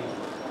Karengo.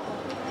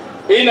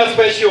 In a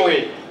special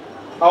way,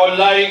 I would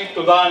like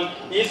to thank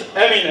His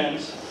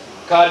Eminence,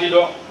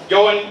 Cardinal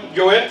John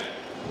Joe,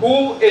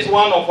 who is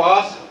one of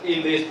us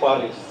in this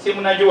parish. Si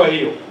mnajua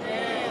hiyo?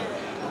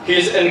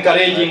 His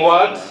encouraging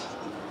words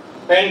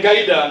and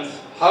guidance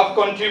have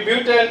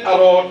contributed a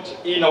lot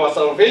in our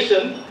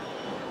salvation.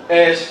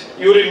 As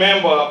you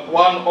remember,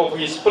 one of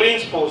his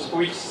principles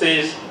which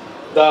says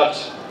that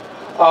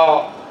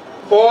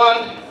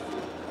forward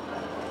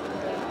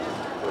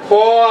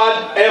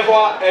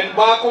ever and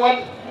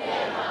backward.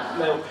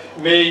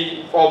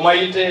 May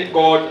Almighty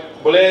God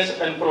bless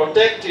and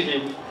protect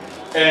him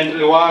and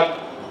reward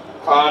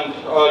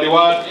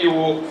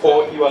you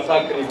for your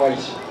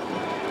sacrifice.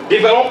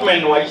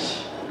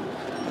 Development-wise,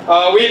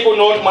 we could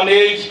not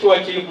manage to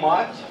achieve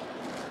much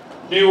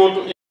due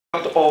to the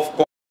impact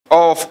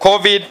of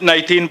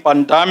COVID-19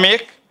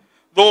 pandemic,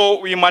 though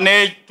we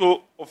managed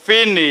to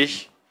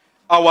finish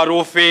our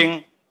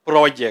roofing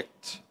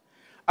project.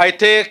 I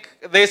take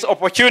this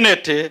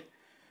opportunity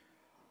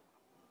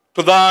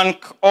to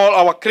thank all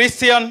our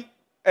Christian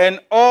and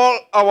all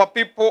our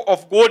people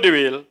of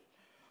goodwill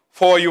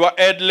for your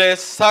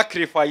endless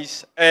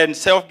sacrifice and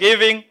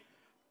self-giving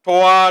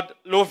toward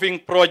roofing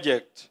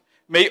project.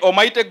 May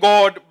Almighty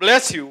God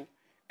bless you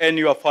and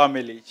your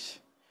families.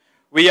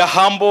 We are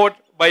humbled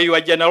by your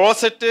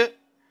generosity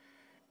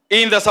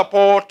in the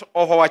support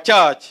of our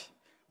church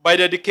by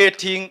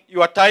dedicating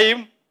your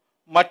time,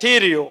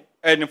 material,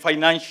 and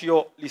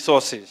financial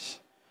resources.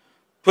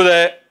 To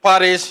the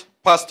Parish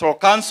Pastoral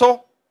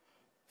Council,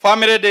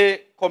 Family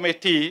Day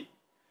Committee,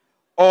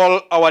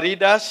 all our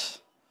leaders,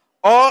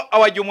 all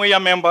our Jumuiya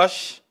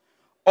members,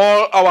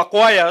 all our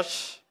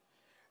choirs,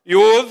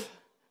 youth,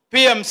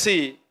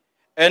 PMC,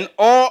 and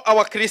all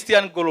our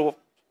Christian group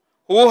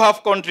who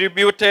have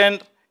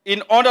contributed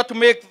in order to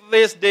make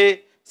this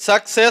day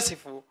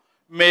successful,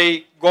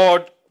 may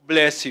God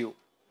bless you.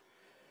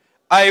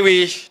 I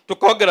wish to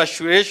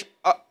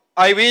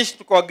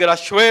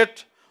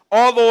congratulate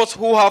all those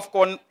who have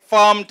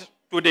confirmed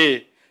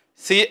today,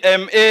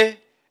 CMA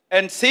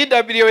and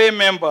CWA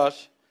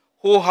members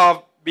who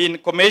have been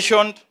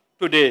commissioned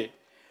today.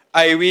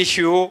 I wish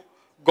you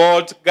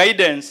God's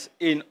guidance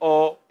in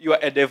all your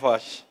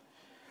endeavors.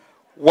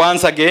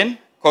 Once again,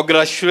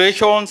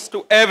 congratulations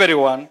to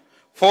everyone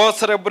for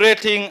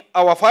celebrating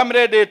our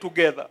family day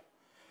together.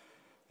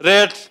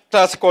 Let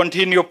us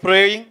continue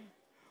praying,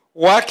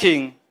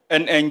 working,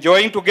 and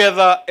enjoying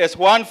together as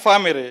one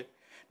family,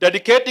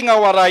 dedicating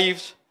our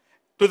lives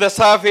to the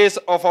service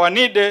of our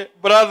needy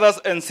brothers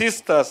and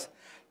sisters,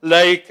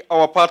 like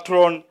our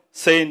patron,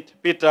 Saint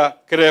Peter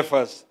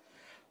Claver.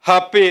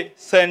 Happy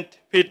Saint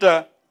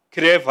Peter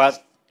Claver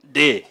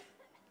Day.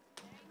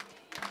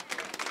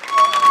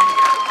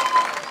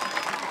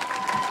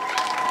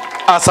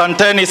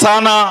 Asanteni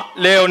sana,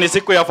 leo ni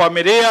siku ya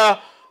familia.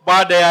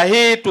 Baada ya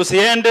hii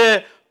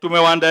tusiende,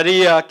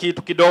 tumewaandalia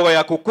kitu kidogo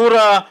ya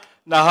kukura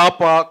na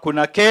hapa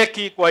kuna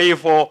keki, kwa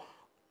hivyo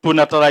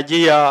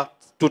tunatarajia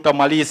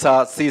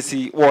tutamaliza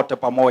sisi wote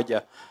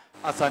pamoja.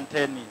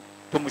 Asanteni.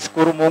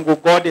 Tumshukuru Mungu.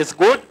 God is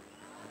good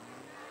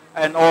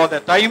and all the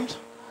times.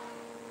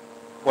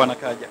 Bwana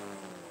kaja.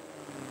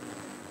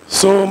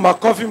 So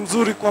makofi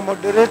mzuri kwa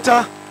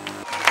moderator.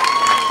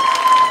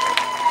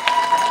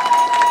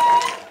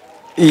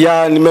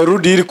 Ya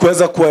nimerudi ili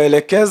kuweza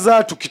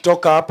kuwaelekeza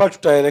tukitoka hapa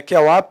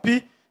tutaelekea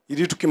wapi,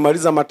 ili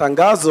tukimaliza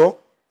matangazo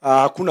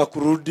hakuna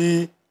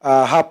kurudi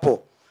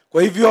hapo.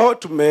 Kwa hivyo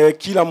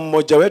kila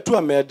mmoja wetu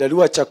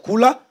ameandaliwa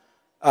chakula,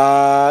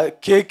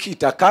 keki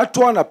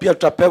itakatwa na pia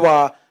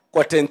tutapewa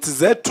kwa tenti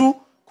zetu.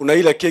 Kuna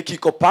ile keki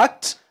iko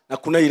packed na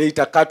kuna ile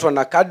itakatwa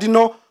na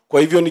Cardinal.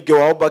 Kwa hivyo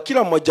ningewaomba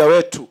kila mmoja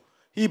wetu,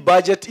 hii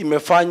budget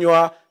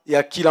imefanywa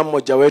ya kila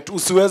mmoja wetu,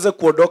 usiweze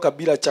kuondoka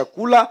bila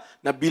chakula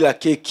na bila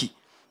keki.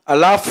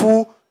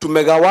 Alafu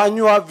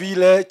tumegawanywa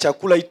vile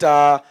chakula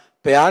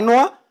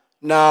itapeanwa,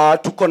 na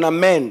tuko na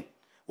men,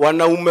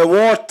 wanaume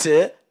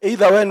wote,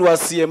 either wewe ni wa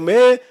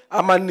CMA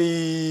ama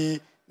ni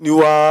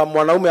wa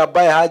mwanaume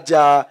ambaye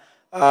haja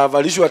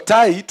valishwa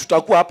tai,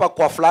 tutakuwa hapa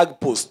kwa flag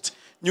post.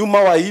 Nyuma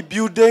wa hii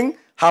building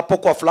hapo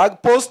kwa flag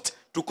post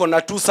tuko na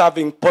 2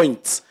 serving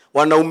points,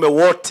 wanaume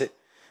wote.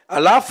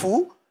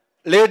 Alafu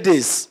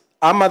ladies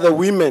ama the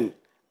women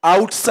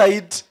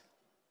outside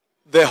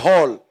the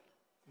hall,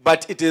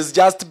 but it is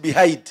just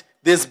behind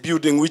this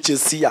building which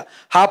is here.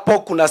 Hapo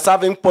kuna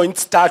serving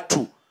points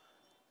 3.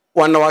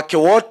 Wanawake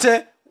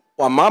wote,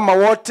 wamama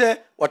wote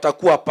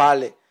watakuwa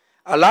pale.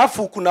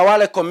 Alafu kuna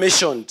wale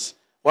commissioned.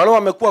 Wale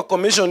wamekuwa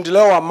commissioned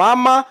leo wa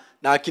mama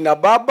na akina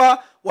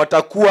baba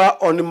watakuwa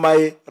on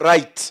my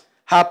right.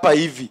 Hapa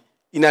hivi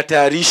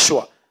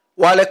inatayarishwa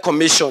wale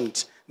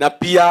commissioned, na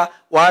pia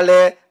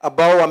wale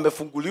ambao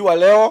wamefunguliwa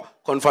leo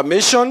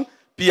confirmation,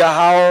 pia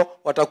hao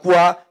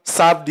watakuwa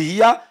served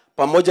here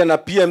pamoja na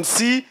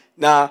PMC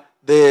na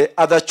the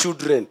other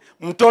children.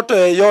 Mtoto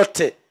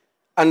yeyote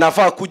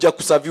anafaa kuja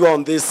kusaviwa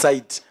on this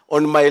side,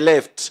 on my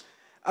left.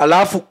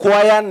 Alafu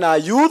choir na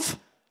youth,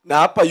 na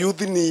hapa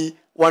youth ni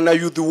wana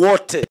youth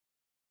wote.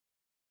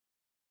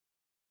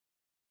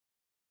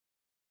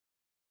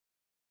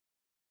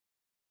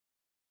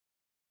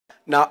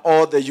 Na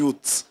all the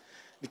youths.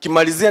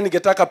 Nikimalizia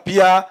ningetaka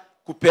pia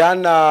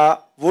kupeana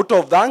vote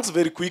of thanks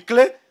very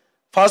quickly.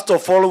 First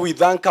of all, we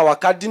thank our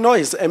Cardinal,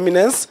 His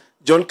Eminence,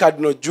 John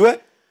Cardinal Jue,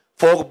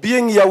 for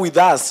being here with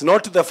us.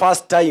 Not the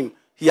first time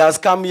he has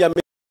come here.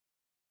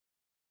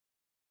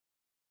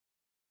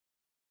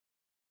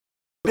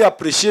 We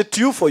appreciate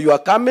you for your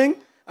coming,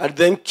 and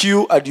thank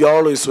you, and you are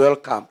always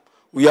welcome.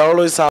 We are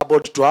always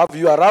about to have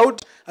you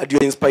around, and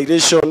your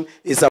inspiration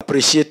is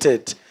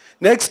appreciated.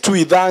 Next,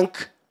 we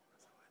thank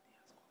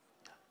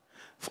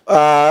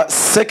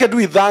second,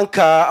 we thank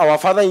our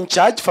Father in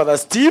Charge, Father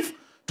Steve,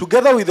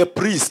 together with the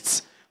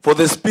priests, for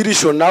the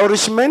spiritual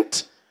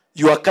nourishment,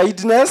 your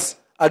kindness,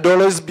 and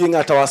always being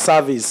at our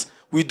service.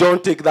 We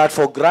don't take that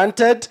for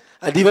granted,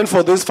 and even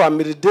for this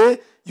family day,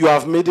 you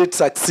have made it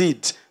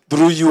succeed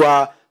through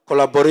your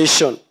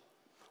collaboration.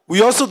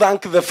 We also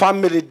thank the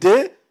family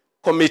day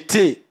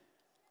committee,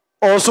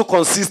 also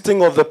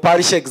consisting of the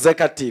parish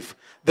executive.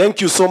 Thank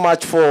you so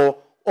much for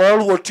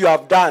all what you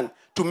have done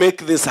to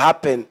make this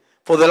happen.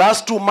 For the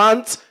last 2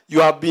 months,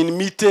 you have been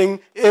meeting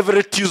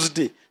every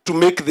Tuesday to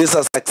make this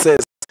a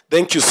success.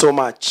 Thank you so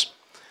much.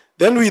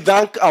 Then we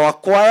thank our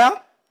choir,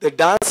 the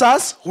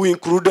dancers, who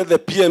included the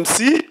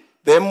PMC,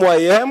 the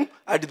MYM,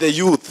 and the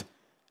youth.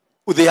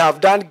 They have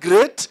done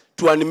great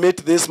to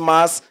animate this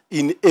mass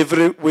in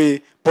every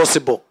way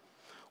possible.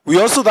 We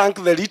also thank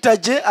the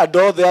liturgy and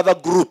all the other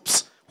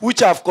groups which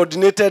have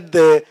coordinated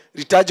the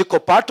liturgical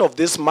part of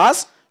this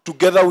mass,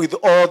 together with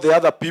all the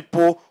other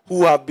people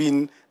who have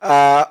been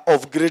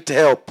of great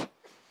help.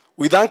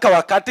 We thank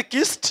our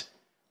catechist,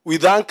 we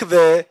thank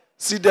the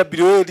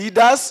CWA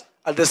leaders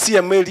and the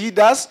CMA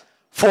leaders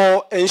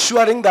for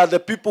ensuring that the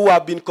people who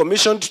have been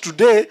commissioned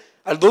today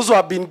and those who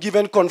have been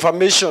given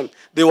confirmation,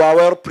 they were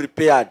well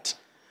prepared.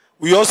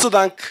 We also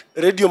thank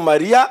Radio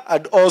Maria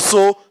and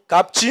also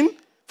Capuchin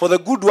for the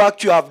good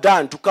work you have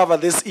done to cover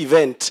this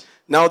event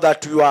now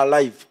that we are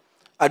live.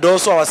 And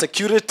also our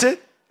security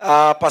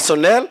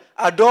personnel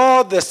and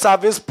all the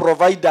service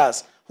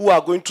providers who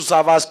are going to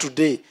serve us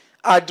today.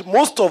 And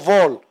most of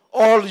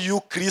all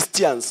you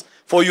Christians,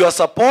 for your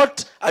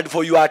support and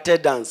for your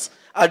attendance.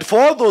 And for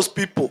all those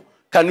people,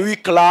 can we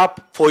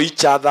clap for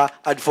each other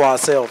and for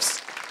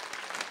ourselves?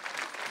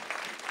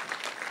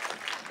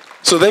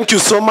 So thank you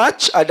so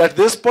much. And at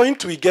this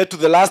point, we get to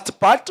the last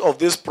part of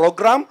this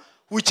program,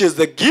 which is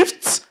the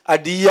gifts.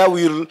 And here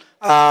we'll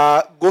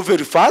go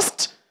very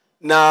fast.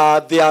 Now,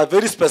 they are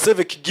very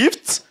specific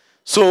gifts.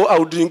 So I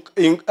would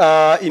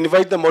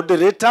invite the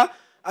moderator,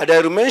 and I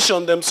will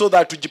mention them so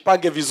that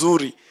tujipage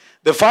vizuri.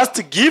 The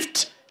first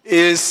gift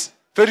is,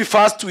 very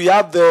fast, we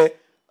have the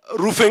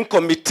roofing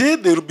committee.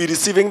 They will be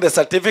receiving the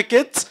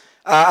certificates.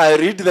 I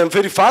read them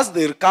very fast.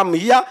 They will come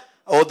here,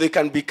 or they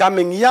can be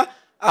coming here.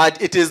 And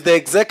it is the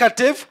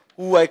executive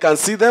who I can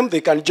see them.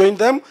 They can join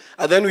them.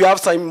 And then we have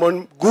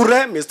Simon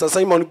Gure, Mr.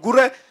 Simon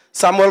Gure,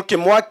 Samuel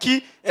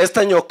Kimwaki,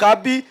 Esther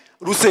Nyokabi,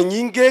 Ruse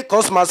Nyinge,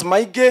 Cosmas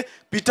Maige,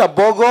 Peter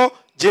Bogo,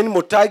 Jane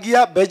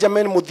Mutagia,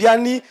 Benjamin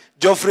Mudiani,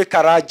 Geoffrey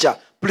Karaja.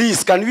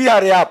 Please, can we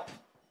hurry up?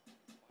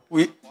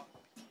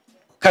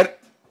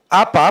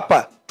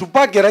 Apa.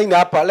 Tupage rain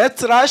apa.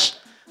 Let's rush.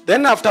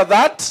 Then after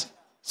that,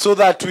 so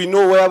that we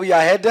know where we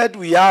are headed,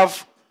 we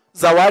have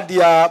zawadi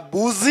ya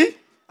buzi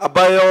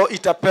ambayo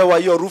itapewa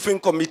hiyo roofing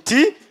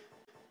committee.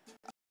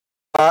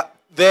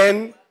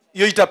 Then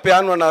hiyo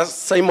itapeanwa na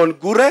Simon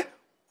Gure.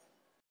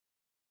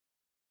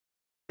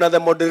 Na the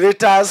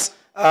moderators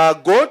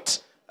got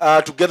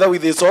together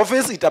with his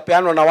office,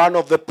 itapeanwa na one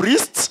of the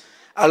priests.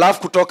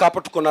 Alafu kutoka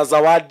hapo tuko na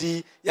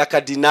zawadi ya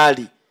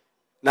kardinali.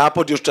 Na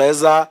hapo ndio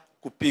tutaweza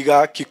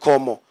kupiga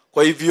kikomo.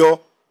 Kwa hivyo,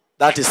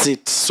 that is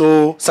it.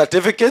 So,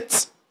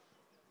 certificates.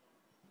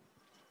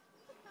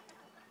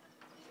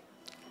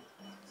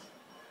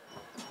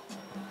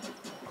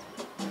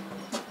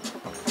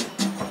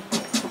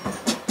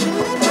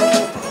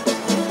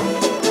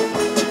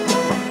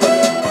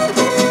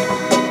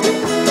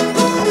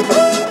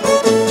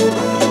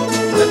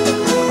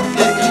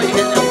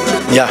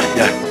 Yeah.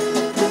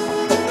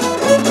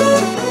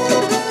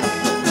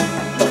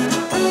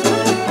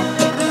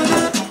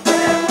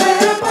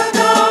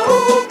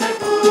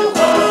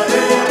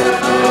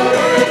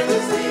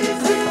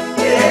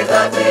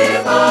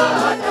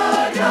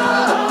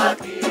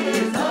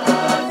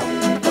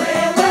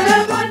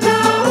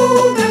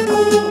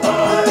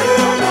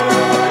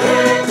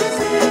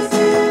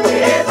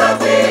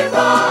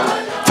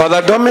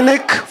 Father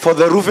Dominic for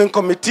the roofing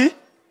committee.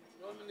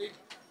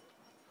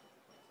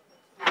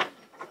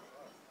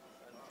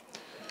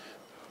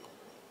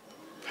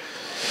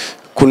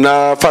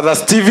 Kuna Father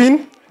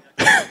Stephen.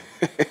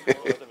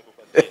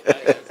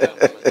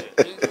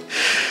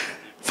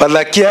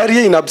 Father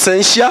Kiari in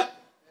absentia.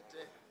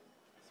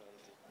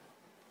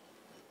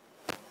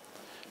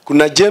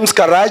 Kuna James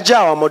Karaja,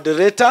 our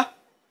moderator.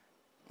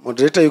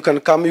 Moderator, you can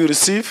come, you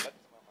receive.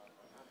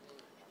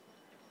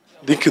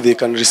 I think they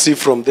can receive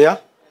from there.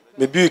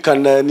 Maybe you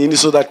can nini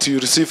so that you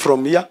receive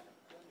from here.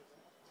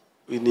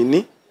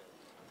 Nini?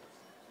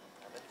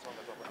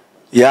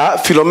 Yeah,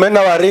 Philomena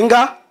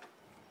Waringa.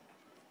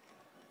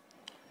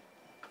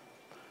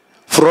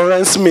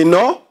 Florence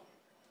Mino.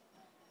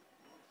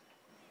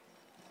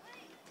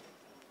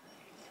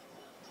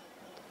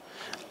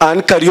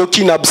 Anne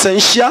Karaoke in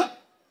absentia.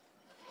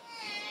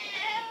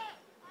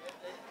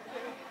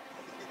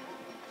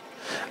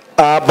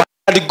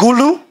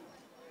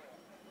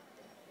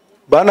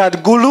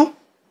 Bernard Gulu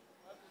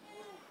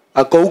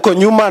ako huko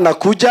nyuma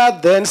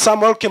anakuja. Then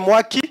Samuel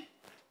Kimwaki,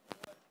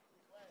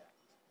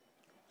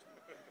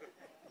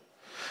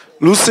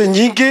 Lucy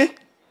Nyingi,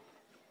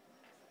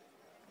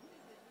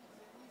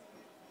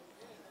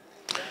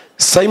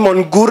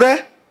 Simon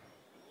Gure,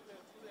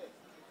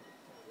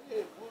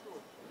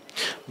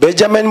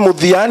 Benjamin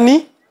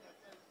Mudhiani,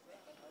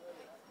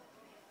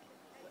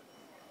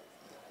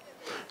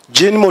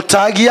 Jane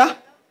Motagia.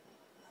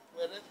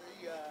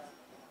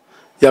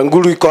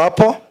 Yangulu iko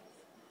hapo.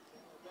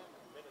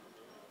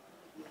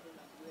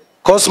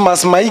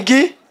 Cosmas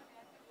Maigi.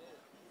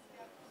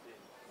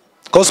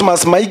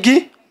 Cosmas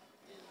Maigi.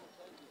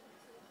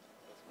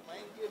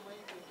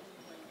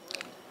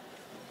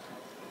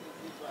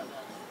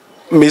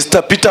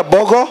 Mr. Peter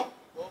Bogo.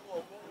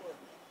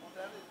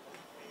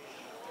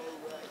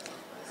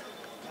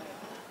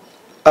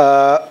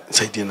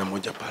 Saidia na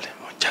moja pale.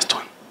 Just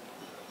one.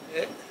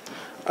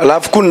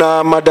 Alafu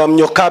kuna Madam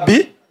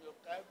Nyokabi.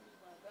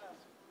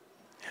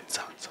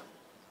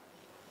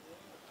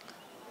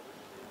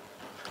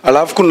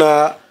 Alafu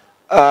kuna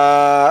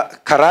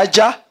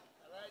Karaja.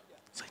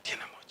 Saidia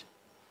na moja.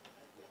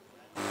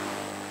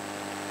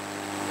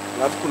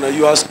 Alafu kuna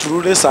yours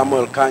truly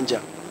Samuel Kanja.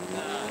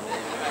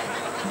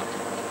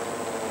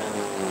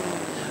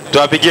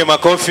 Tuwapigie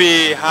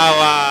makofi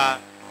hawa.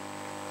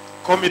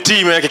 Committee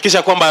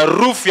imehakikisha kwamba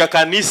roof ya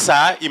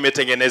kanisa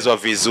imetengenezwa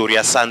vizuri.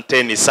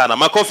 Asanteni sana.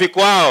 Makofi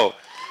kwao.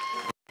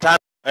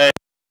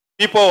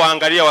 People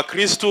waangalia wa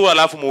Kristo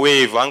alafu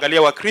muwave.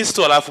 Angalia wa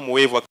Kristo alafu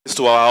muwave wa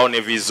Kristo waone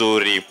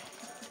vizuri.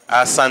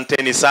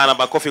 Asanteni sana.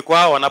 Makofi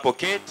kwao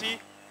wanapoketi.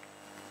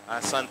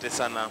 Asante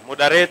sana.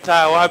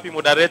 Moderator wapi?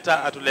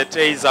 Moderator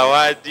atuletee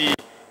zawadi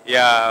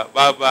ya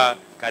baba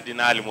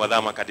Kardinali,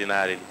 mwadhama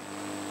Kardinali.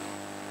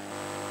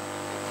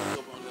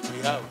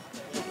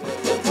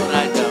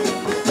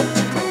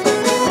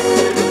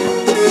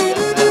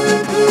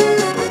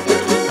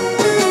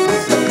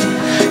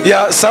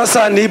 Ya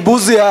sasa ni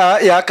buzi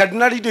ya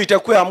Kardinali ndio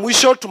itakuwa ya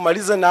mwisho,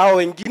 tumalize na hao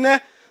wengine.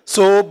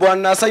 So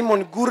Bwana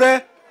Simon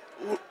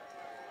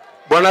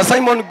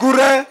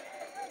Gure,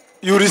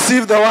 you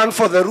receive the one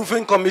for the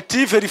roofing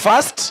committee very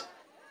fast.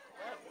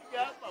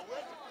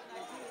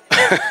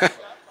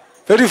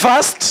 Very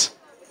fast.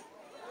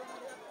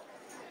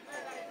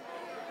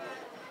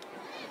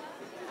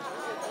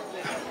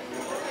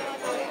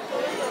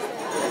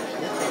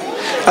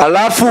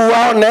 Alafu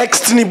wao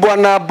next ni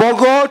Bwana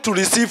Bogo to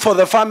receive for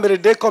the family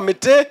day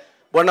committee.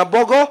 Bwana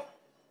Bogo.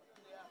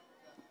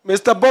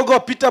 Mr. Bogo,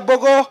 Peter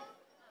Bogo.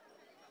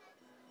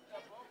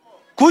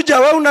 Kuja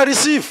wewe una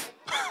receive.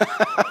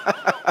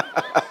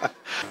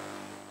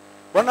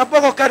 Bwana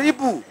Bogo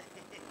karibu.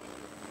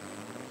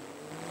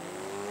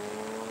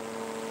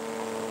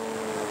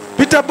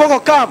 Peter Bogo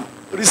come,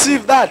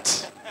 receive that.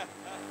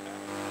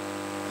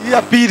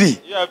 Ya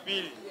pili.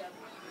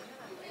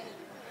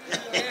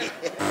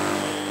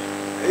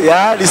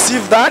 Yeah,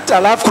 receive that.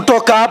 Alafu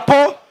kutoka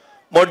hapo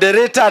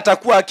moderator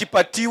atakuwa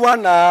akipatiwa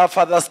na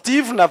Father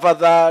Steve na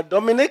Father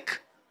Dominic.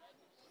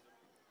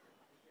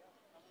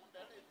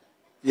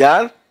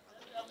 Yeah.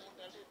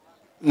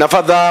 Na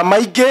Father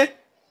Maige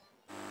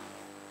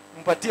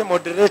mpatie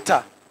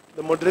moderator.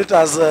 The moderator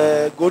has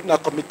good na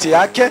committee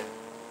yake.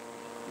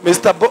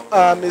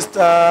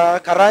 Mr.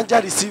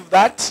 Karanja, receive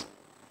that.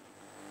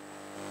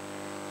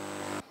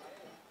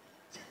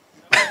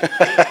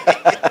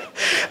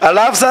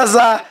 Alafu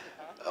sasa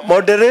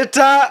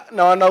moderator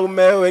na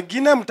wanaume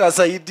wengine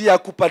mtasaidia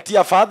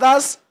kupatia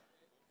fathers.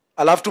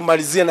 Alafu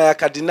tumalizie na ya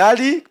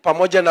kardinali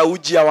pamoja na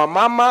uji ya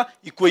wamama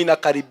ikuwe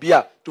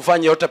inakaribia.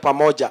 Tufanye yote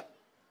pamoja.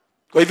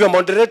 Kwa hivyo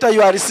moderator,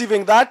 you are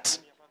receiving that.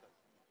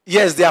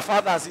 Yes, their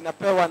fathers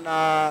inapewa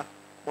na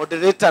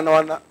moderator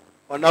na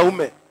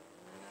wanaume.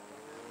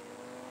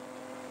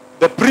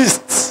 The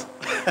priests.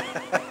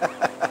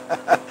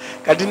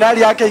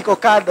 Kardinali yake iko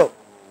kado.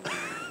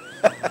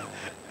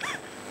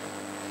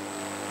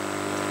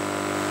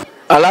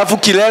 Alafu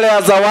kilele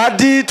ya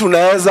zawadi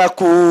tunaweza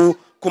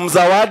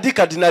kumzawadi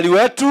kardinali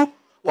wetu.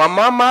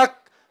 Wamama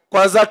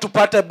kwanza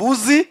tupate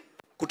buzi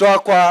kutoka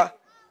kwa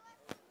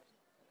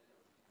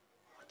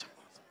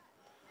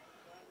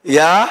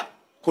Ya,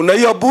 kuna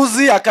hiyo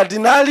buzi ya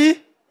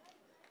kardinali.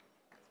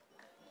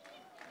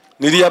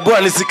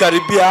 Niliambiwa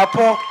nisikaribia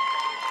hapo.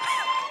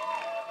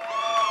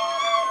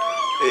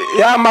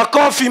 Ya,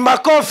 makofi,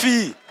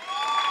 makofi.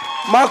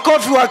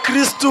 Makofi wa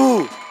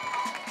Kristu.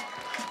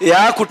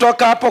 Ya,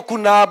 kutoka hapo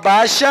kuna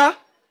bahasha.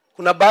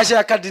 Kuna bahasha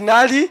ya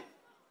kardinali.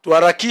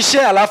 Tuharakishe,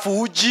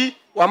 alafu uji.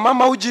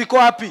 Wamama, uji iko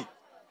wapi?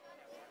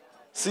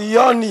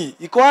 Sioni,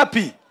 iko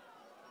wapi?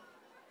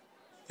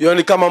 Hiyo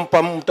ni kama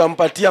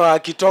mtampatia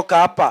akitoka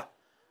hapa.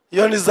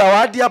 Hiyo ni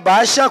zawadi ya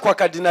bahasha kwa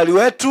kardinali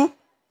wetu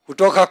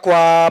kutoka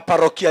kwa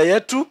parokia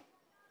yetu.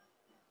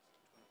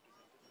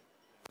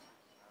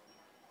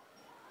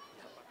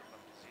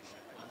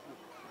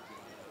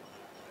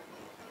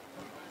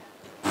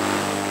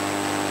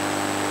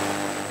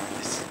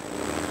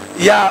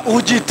 Ya,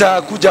 uji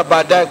itakuja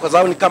baadaye kwa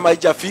sababu ni kama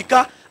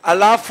haijafika.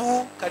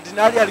 Alafu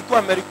kardinali alikuwa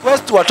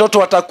amerequest watoto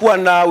watakuwa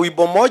na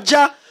wimbo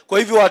moja, kwa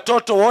hivyo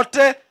watoto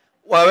wote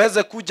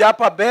waweze kuja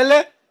hapa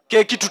mbele.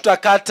 Keki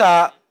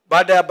tutakata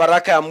baada ya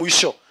baraka ya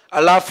mwisho.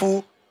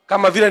 Alafu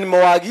kama vile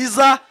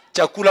nimewaagiza,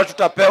 chakula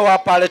tutapewa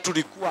pale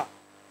tulikuwa.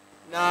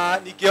 Na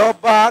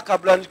ningeomba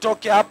kabla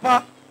nitoke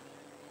hapa,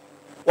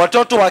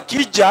 watoto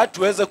wakija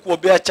tuweze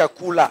kuombea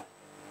chakula.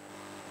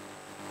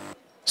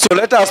 So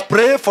let us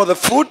pray for the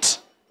food.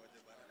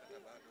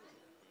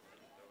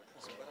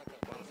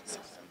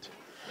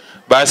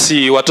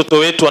 Basi watoto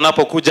wetu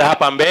wanapokuja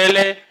hapa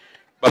mbele,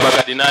 baba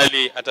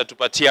kardinali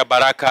atatupatia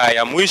baraka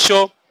ya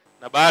mwisho,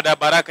 na baada ya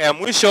baraka ya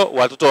mwisho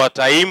watoto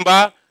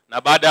wataimba,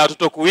 na baada ya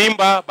watoto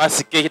kuimba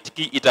basi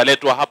keki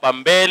italetwa hapa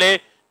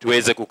mbele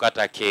tuweze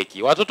kukata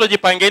keki. Watoto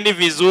jipangeni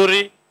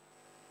vizuri.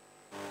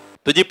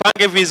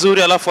 Tujipange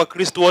vizuri, alafu wa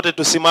Kristo wote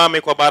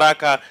tusimame kwa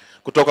baraka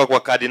kutoka kwa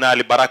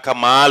kardinali, baraka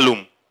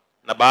maalum.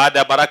 Na baada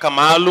ya baraka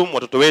maalum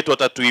watoto wetu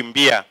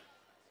watatuimbia.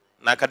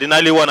 Na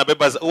kardinali huwa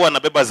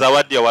anabeba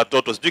zawadi ya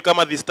watoto. Sijui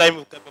kama this time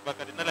baba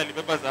kardinali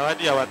alibeba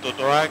zawadi ya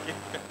watoto wake.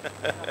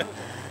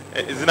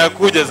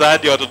 Zinakuja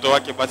zawadi ya watoto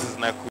wake, basi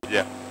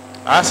zinakuja.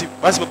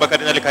 Basi baba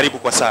kardinali, karibu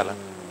kwa sala.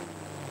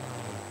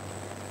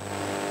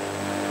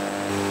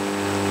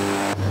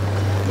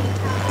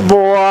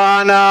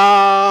 Bwana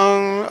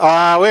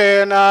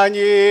awe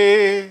nanyi.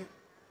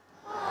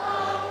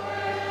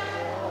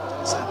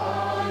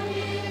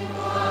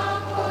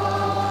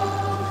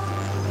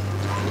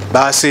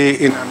 Basi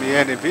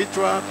inamieni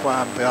vichwa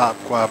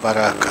kwa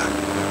baraka.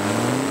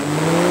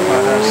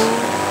 Fathers,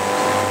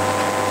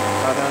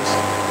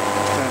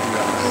 stand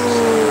your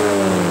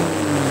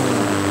hands.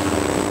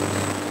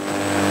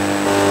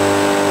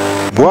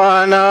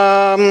 Bwana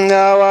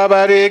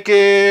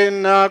awabariki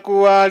na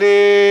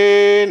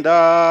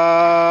kuwalinda.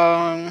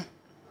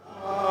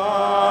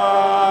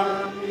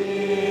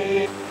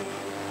 Amen.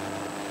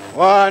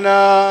 Bwana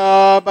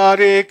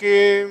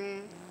awabariki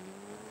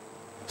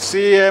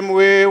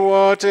CMW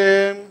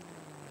wote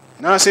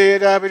na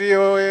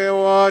CWA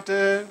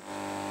wote,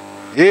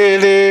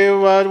 ili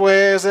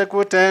waweze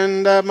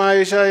kutenda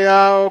maisha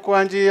yao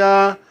kwa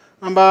njia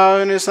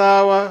ambayo ni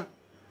sawa,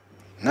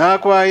 na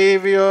kwa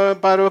hivyo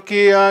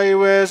parokia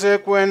iweze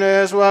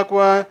kuenezwa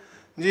kwa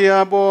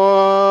njia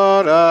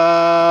bora.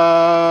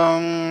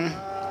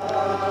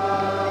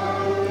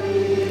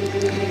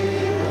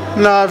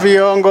 Na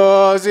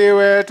viongozi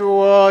wetu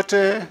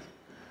wote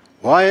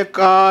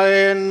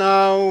waikae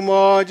na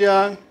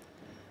umoja,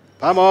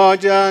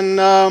 pamoja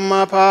na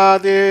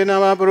mapadri na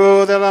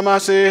mabrother na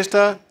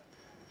masista,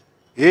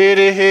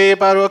 ili hii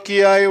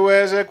parokia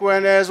iweze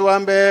kuenezwa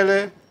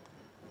mbele,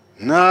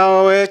 na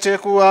waweze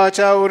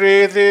kuacha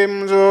urithi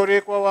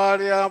mzuri kwa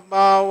wale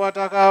ambao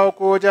watakao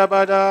kuja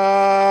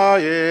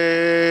baadaye.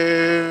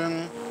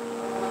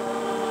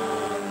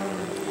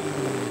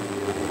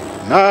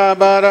 Na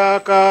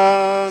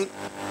baraka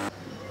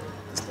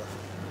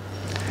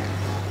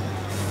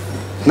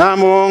na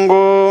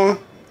Mungu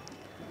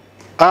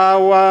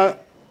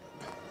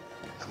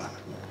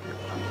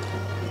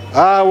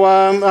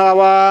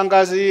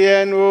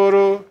awaangazie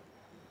nuru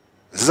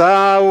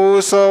za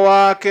uso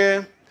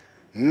wake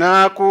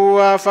na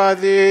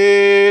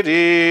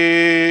kuwafadhili.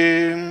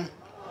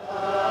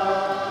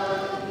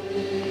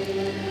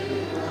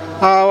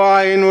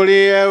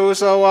 Awainulie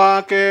uso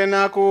wake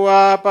na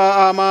kuwapa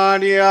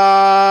amani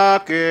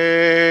yake.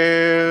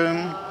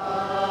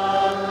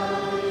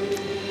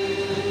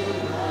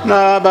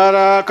 Na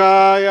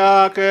baraka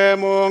yake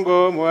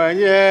Mungu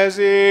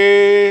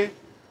Mwenyezi,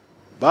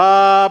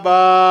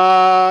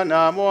 Baba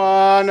na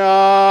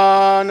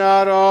Mwana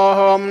na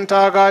Roho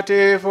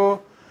Mtakatifu,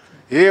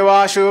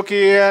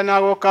 iwashukie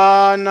na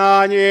kukaa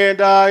nanyi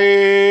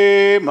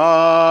daima.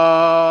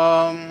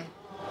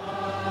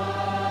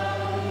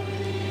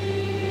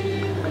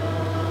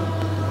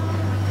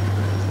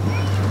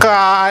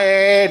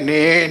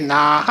 Kaeni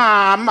na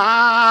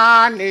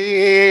amani.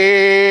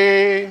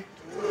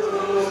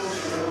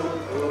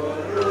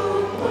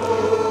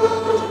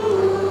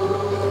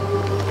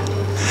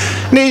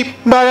 Ni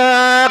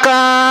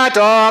baraka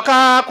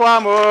toka kwa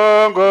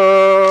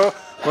Mungu,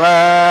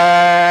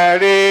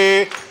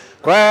 kweli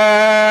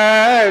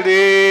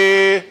kweli,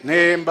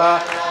 ni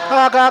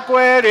baraka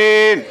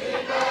kweli.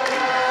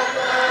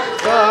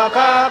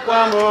 toka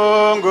kwa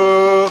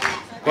Mungu.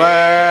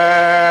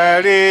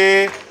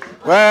 Kweli,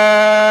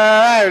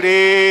 kweli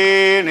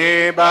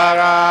ni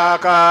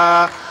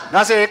baraka,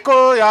 na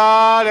siku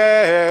ya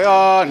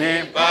leo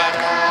ni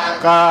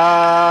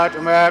baraka,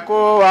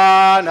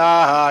 tumekuwa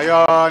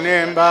nayo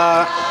ni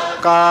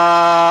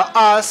baraka.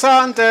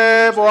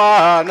 Asante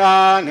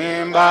Bwana,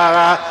 ni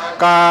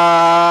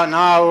baraka,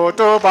 na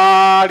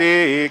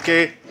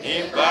utubariki.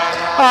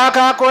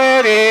 Aka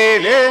kweli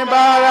ni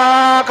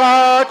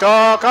baraka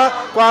toka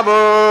kwa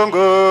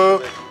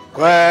Mungu.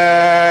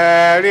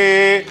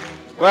 Kweli,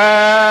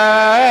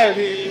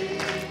 kweli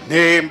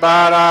ni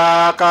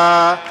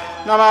baraka,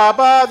 na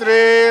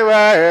mapadri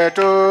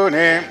wetu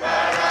ni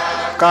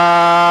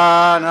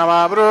baraka, na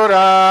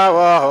mabrura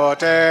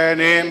wote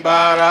ni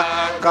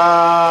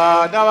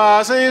baraka, na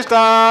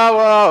masista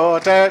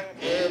wote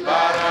ni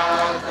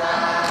baraka,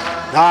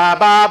 na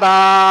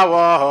baba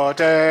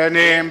wote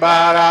ni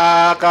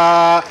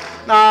baraka,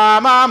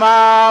 na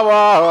mama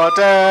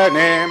wote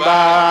ni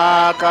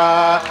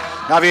baraka,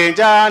 na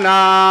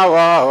vijana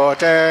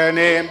wote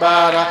ni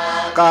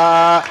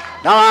baraka,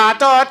 na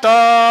watoto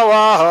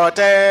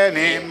wote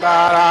ni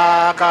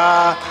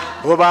baraka,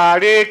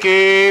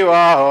 ubariki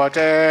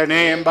wote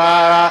ni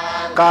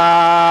baraka,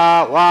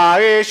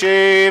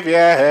 waishi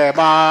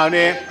vyema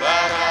ni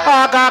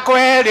baraka,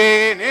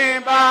 kweli ni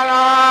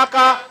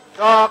baraka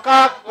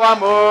toka kwa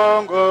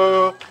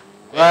Mungu.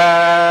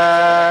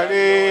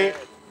 Kweli,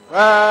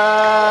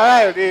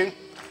 kweli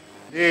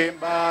ni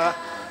baraka,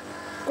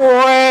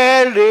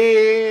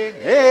 kweli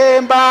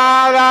ni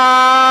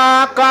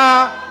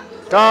baraka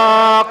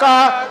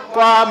toka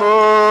kwa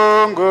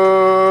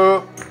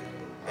Mungu.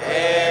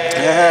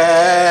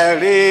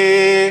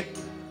 Kweli,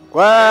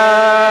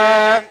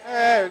 kweli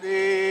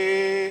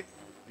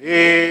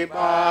ni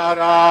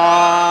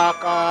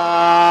baraka.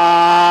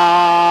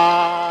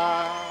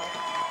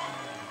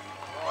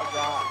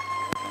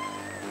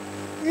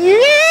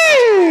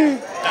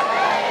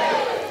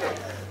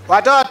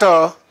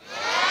 Watoto,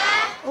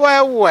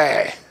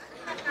 wewe,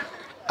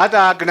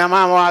 hata akina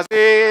mama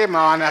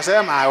wazima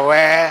wanasema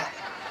we.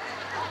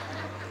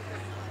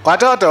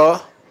 Watoto,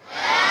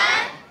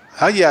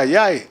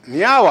 hayayai,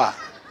 ni hawa.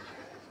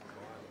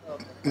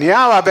 Ni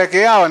hawa peke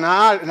yao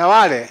na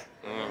wale.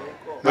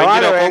 Na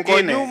wale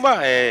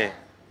wengine.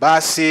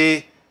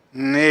 Basi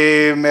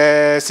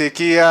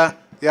nimesikia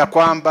ya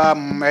kwamba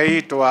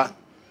mmeitwa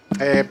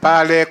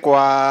pale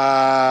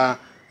kwa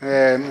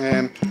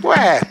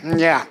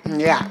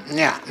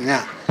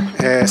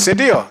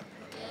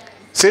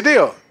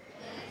Sidio?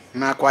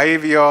 Na kwa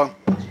hivyo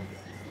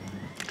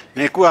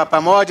nilikuwa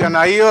pamoja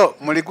na hiyo.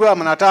 Mlikuwa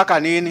mnataka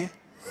nini?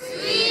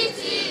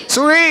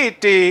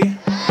 Sweetie.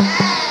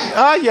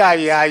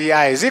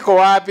 Ay, ziko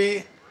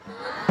wapi?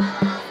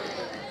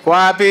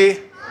 Wapi?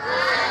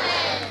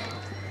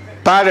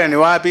 Pale ni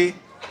wapi?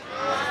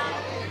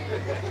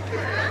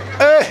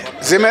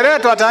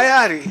 Zimeletwa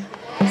tayari.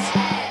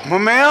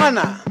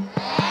 Mumeona?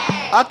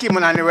 Aki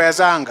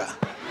mnaniwezanga.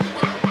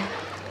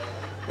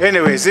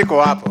 Anyway,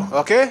 ziko hapo,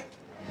 okay?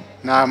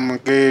 Na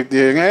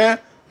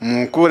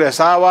mkule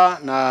sawa,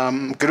 na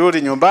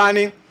mkirudi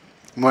nyumbani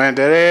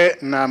muendelee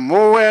na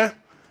muwe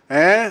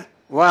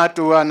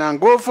watu wana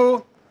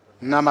nguvu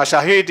na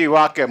mashahidi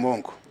wake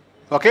Mungu.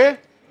 Okay?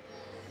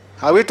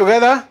 Are we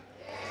together?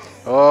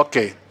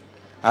 Okay.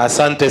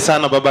 Asante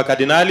sana baba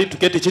kardinali.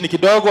 Tuketi chini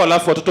kidogo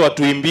alafu watoto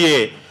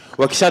watuimbie.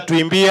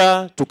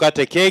 Wakishatuimbia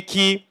tukate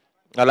keki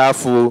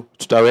alafu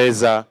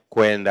tutaweza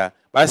kwenda.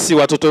 Basi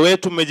watoto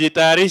wetu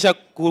mmejitayarisha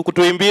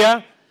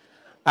kutuimbia?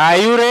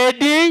 Are you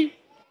ready?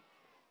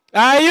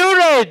 Are you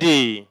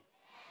ready?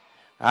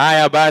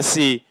 Haya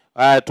basi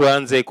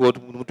tuanze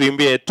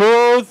kutuimbie.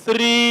 2,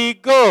 3,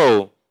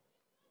 go.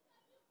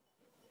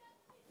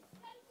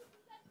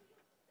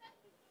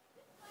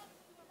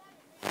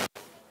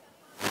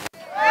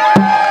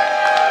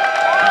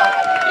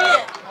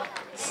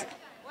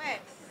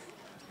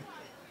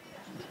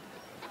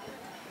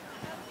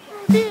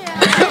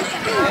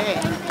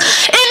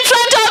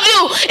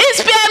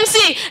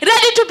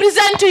 Ready to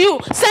present to you.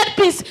 Set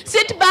piece.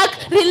 Sit back,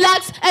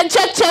 relax, and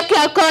check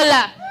your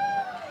collar.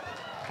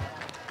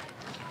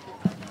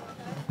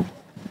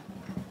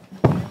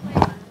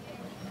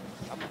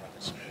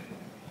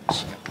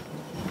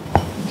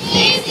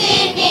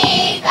 Sisi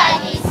ni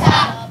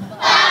kanisa,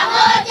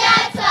 pamoja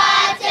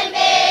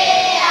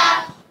twatembea.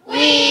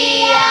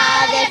 We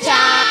are the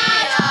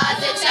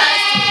church,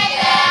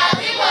 together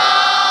we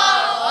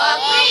walk.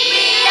 We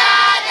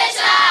are the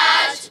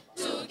church,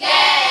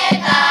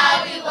 together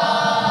we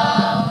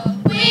walk.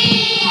 We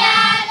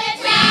are the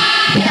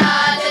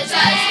church,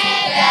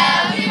 together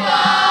we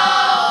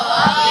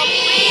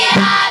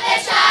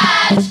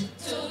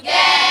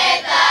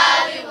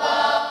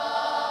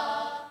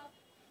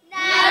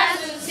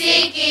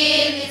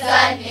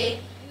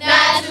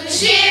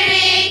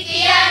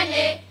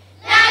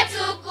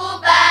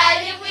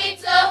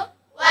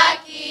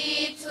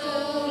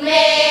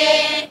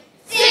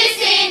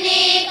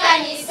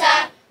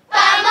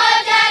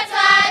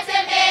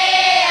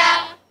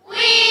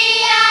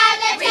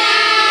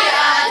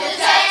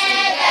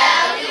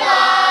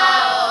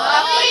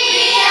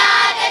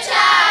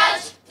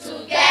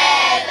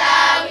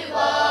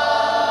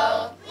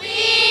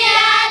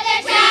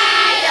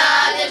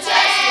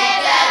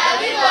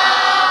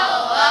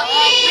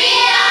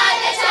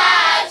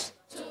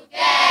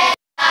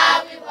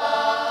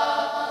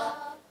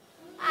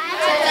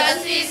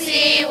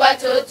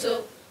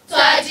watoto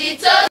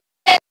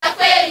twajitokeza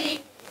kweli,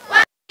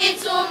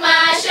 wakituma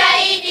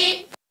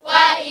shahidi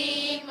wa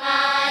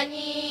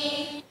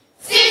imani.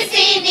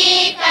 Sisi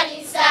ni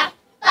kanisa,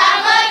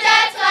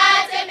 pamoja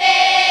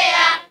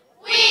twatembea.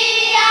 We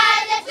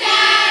are the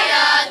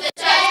church,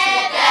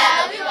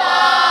 together we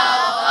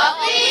walk.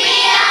 We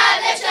are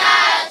the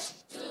church,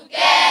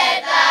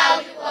 together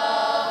we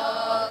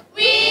walk.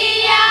 We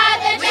are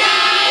the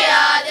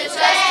church,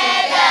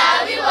 together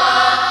we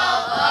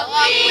walk. We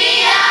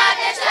are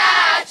the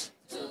church,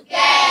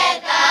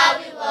 together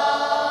we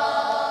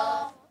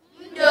walk.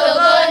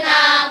 Mdogo na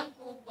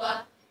mkubwa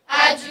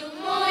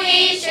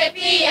ajumuishe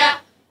pia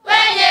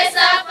kwenye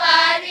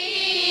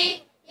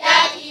safari ya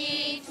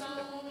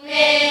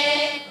kitume.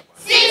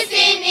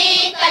 Sisi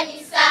ni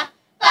kanisa,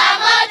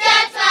 pamoja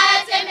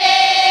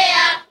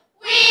twatembea.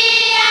 We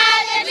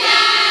are the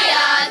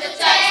church,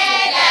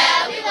 together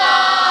we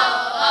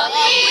walk.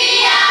 We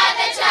are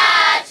the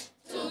church,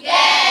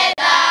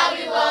 together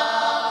we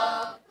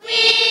walk. We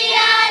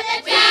are the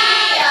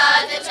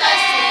church,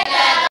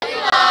 together we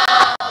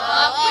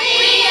walk. We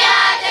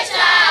are the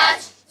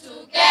church,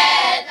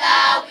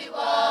 together we walk.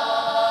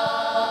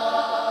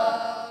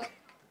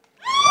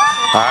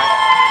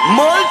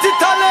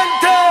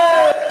 Multi-talented.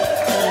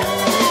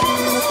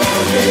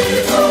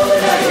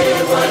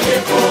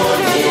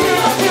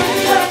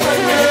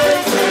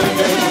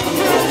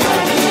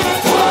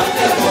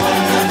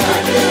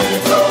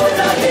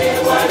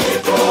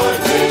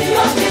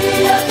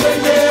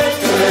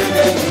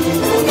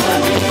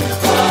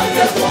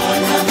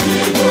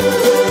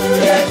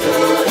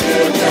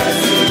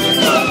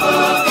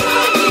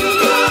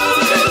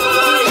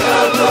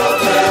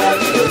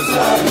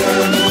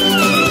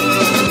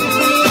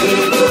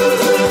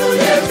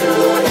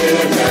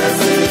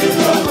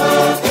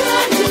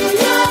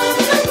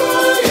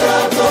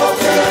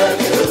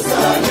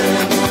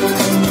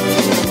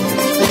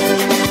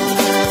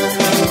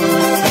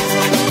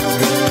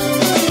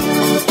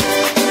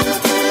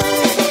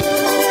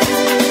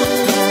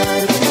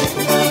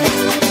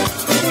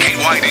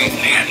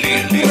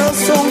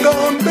 Inasonga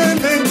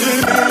mbele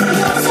njini,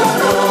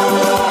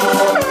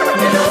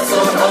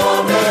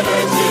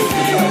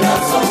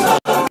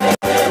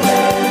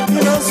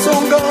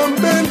 inasonga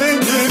mbele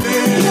njini,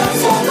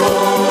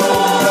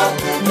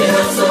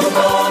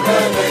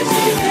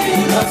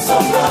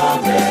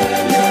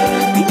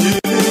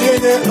 injili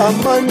yenye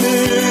amani,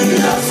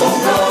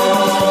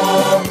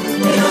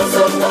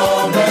 inasonga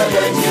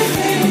mbele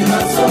njini,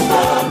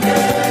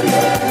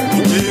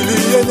 injili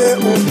yenye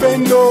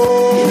upendo,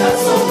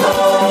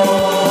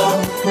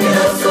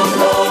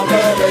 inasonga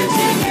mbele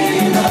njini,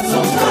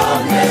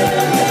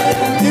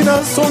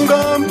 inasonga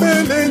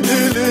mbele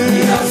njili,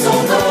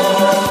 inasonga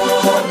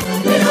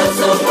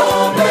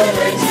mbele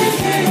njili,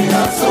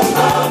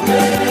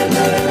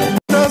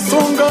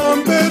 inasonga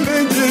mbele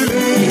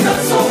njili,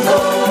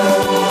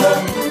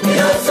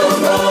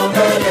 inasonga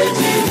mbele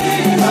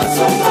njili,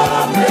 inasonga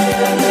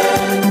mbele.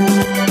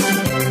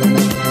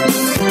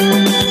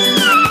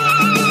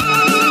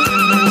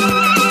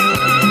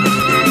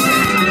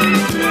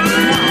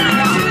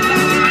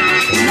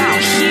 Now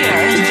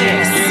hear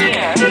this.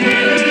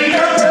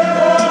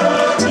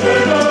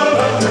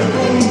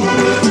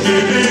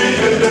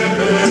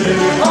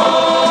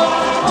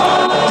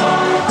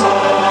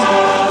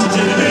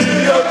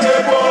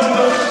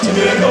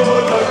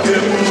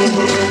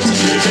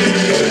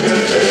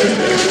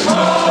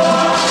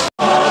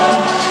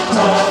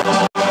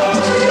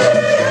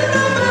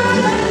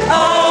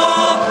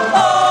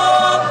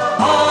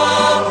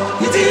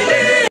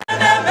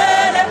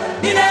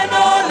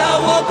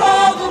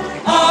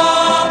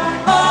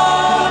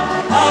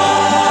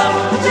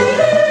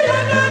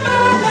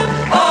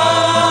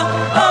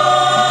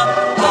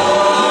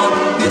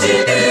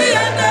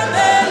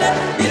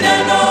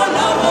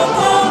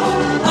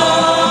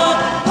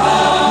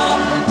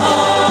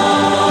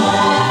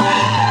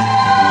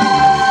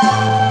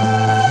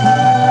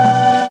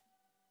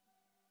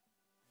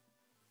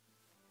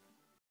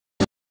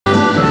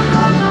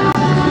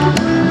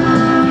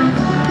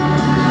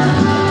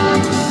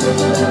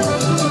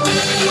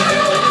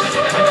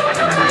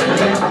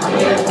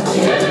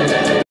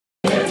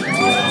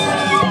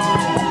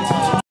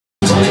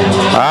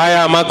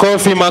 Haya,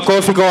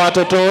 makofi kwa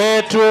watoto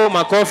wetu,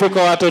 makofi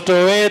kwa watoto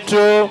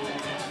wetu.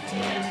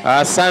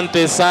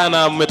 Asante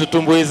sana,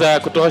 mmetutumbuiza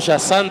kutosha.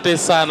 Asante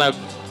sana.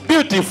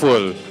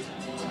 Beautiful.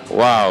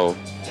 Wow.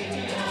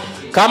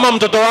 Kama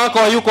mtoto wako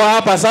yuko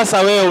hapa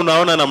sasa, wewe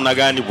unaona namna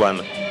gani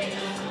bwana?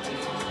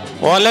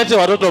 Walete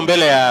watoto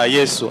mbele ya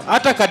Yesu.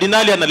 Hata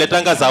kardinali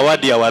analetanga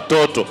zawadi ya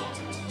watoto.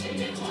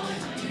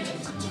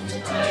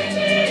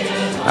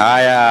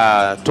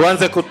 Haya,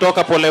 tuanze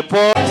kutoka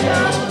polepole.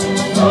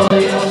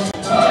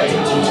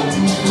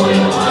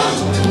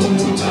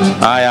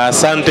 Haya,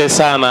 asante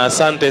sana,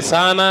 asante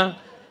sana.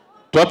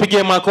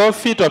 Tuwapigie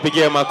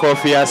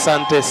makofi,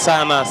 asante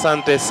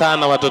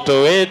sana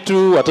watoto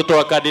wetu, watoto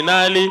wa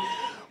kardinali,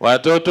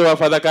 watoto wa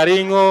Father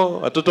Karingo,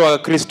 watoto wa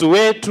Kristo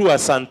wetu,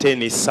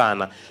 asanteni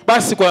sana.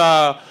 Basi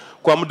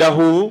kwa muda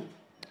huu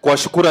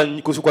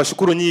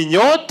kuwashukuru nyinyi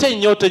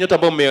nyote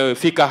ambao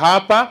mmefika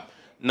hapa,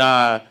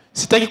 na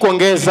sitaki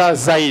kuongeza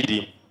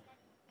zaidi.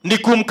 Ni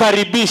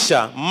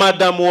kumkaribisha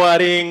Madam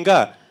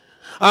Warenga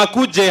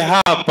akuje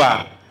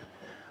hapa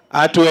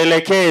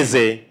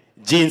atuelekeze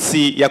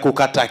jinsi ya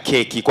kukata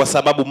keki, kwa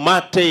sababu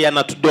mate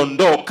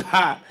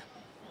yanatudondoka.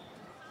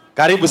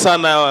 Karibu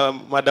sana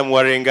Madam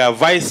Warenga,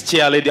 Vice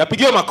Chair Lady.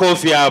 Apigiwe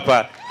makofi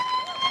hapa.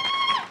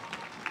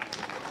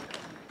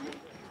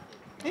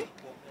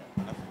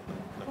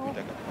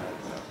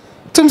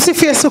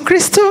 Tumsifu Yesu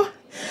Kristo.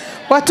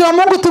 Watu wa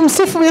Mungu,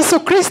 tumsifu Yesu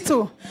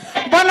Kristo.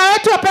 Bwana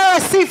wetu apewe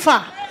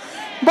sifa.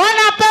 Bwana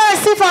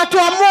apewe sifa, watu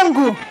wa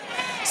Mungu.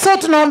 So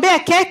tunaombea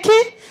keki,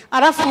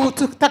 alafu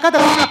tutakata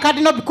tuna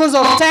cardinal because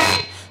of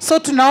time. So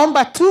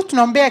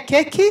tunaombea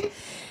keki.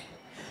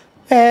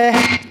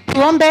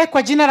 Tuombe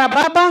kwa jina la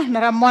Baba na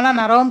la Mwana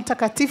na Roho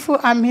Mtakatifu.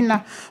 Amina.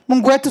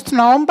 Mungu wetu,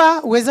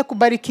 tunaomba uweze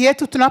kubariki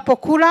yetu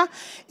tunapokula,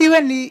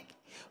 iwe ni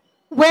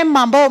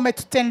wema ambao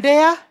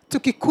umetutendea,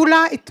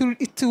 tukikula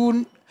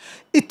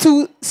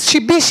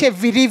itushibishe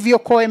vilivyo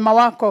kwa wema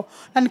wako.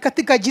 Na ni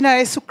katika jina la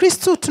Yesu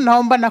Kristo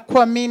tunaomba na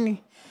kuamini.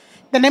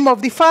 The name of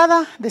the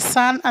Father, the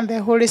Son and the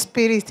Holy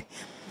Spirit.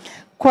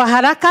 Kwa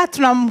haraka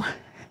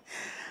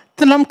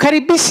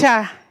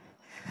tunamkaribisha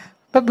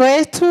baba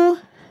yetu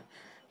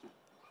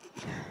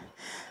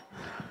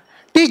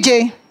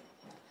DJ.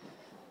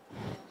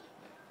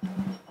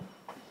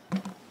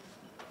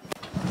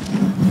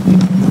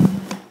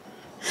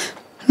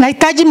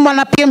 Nahitaji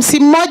mwana PMC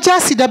mmoja,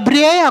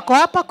 CWA ako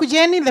hapa,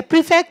 kujeni, the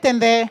prefect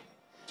and the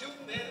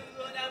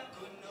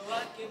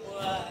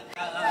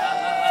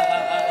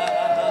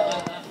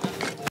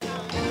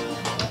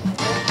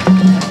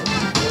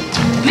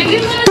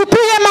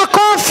tupige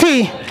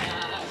makofi.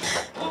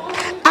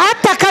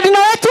 Hata kadina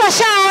wetu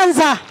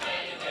washaanza.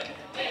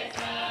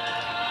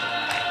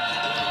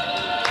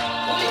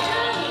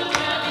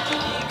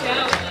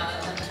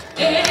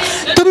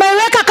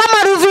 Tumeweka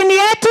kama ruvini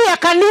yetu ya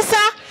kanisa,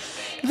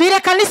 vile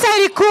kanisa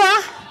ilikuwa.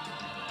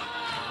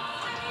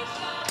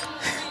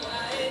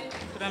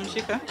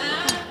 Tunamshika.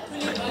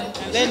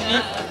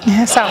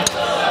 Sawa.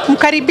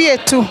 Mkaribie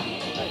tu.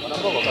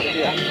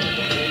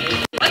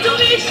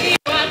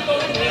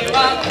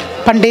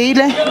 Pande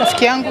ile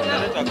rafiki yangu.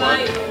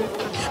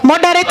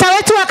 Moderator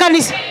wetu wa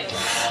kanisa.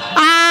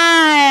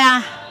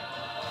 Aya.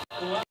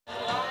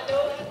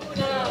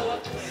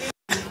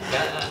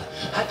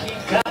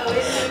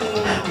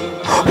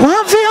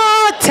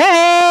 Wavyote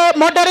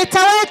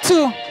moderator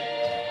wetu.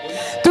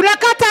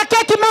 Tunakata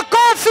keki,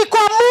 makofi kwa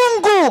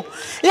Mungu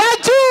ya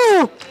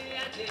juu.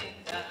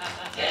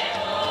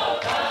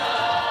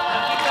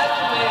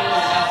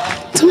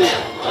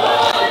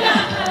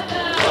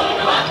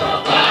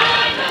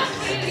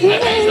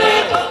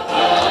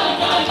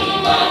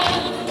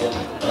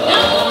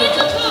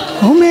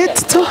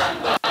 Umeto.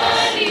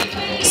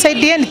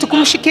 Saidieni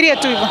tukumshikiria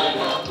tu hivyo.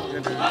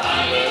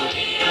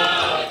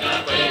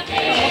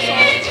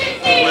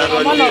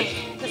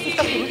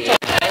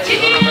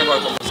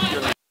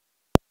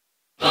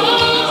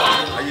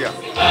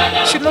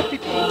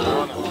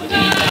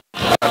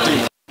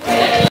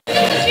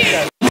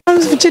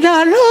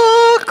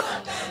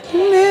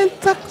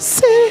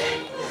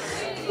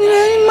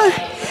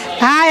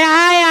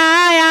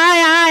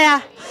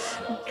 Haya.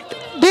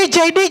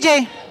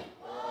 DJ.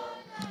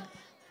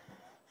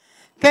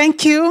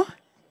 Thank you.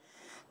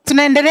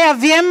 Tunaendelea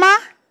vyema.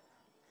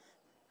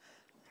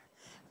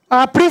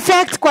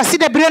 Prefect kwa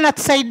CWA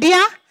natusaidia.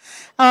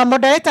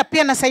 Moderator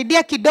pia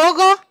nasaidia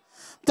kidogo.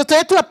 Mtoto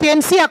wetu wa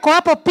PMC yako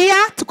hapo pia.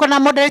 Tuko na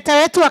moderator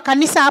wetu wa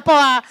kanisa hapo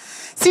wa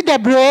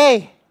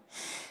CWA.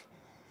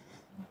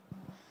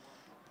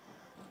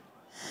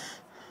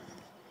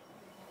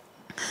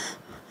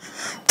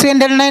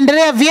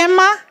 Tunaendelea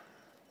vyema.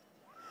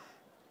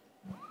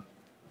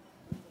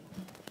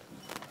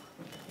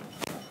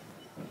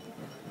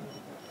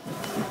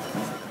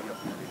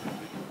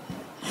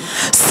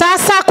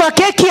 Sasa kwa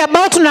keki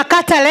ambayo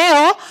tunakata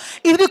leo,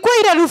 ilikuwa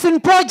ile roofing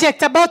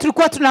project ambayo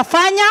tulikuwa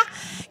tunafanya.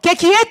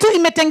 Keki yetu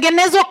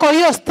imetengenezwa kwa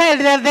hiyo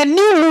style, the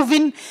new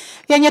roofing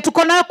yenye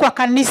tuko nayo kwa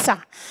kanisa.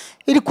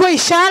 Ilikuwa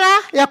ishara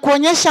ya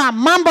kuonyesha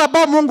mambo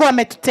ambayo Mungu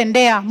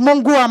ametutendea,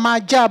 Mungu wa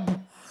maajabu.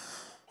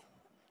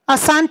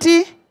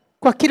 Asanti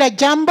kwa kila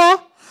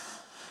jambo.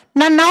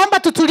 Na naomba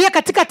tutulie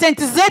katika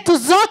tenti zetu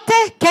zote.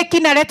 Keki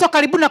inaletwa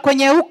karibu na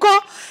kwenye huko.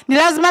 Ni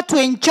lazima to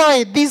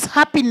enjoy this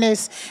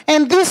happiness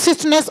and this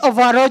sweetness of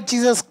our Lord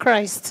Jesus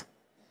Christ.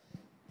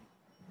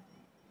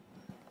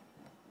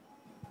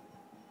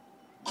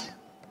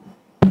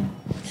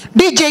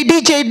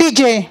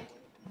 DJ.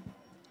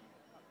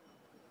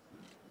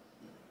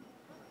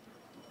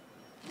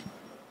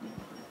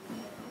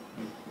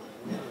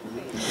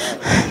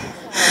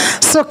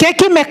 So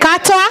keki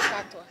imekatwa.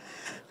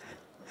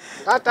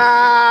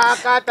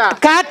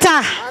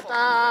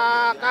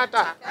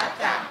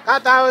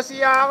 Kata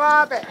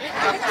usiogope.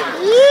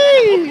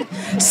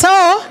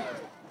 So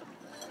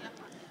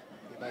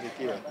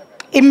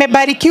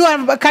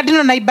imebarikiwa,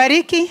 Cardinal na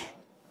ibariki.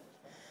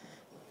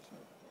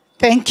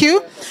 Thank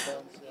you.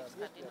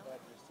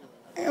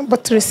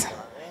 Patrice.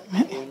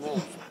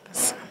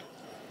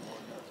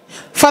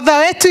 Father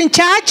wetu in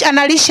charge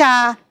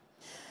analisha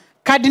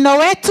Cardinal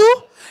wetu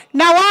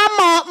na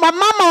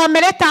wamama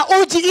wameleta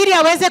uji ili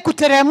aweze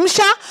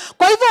kuteremsha.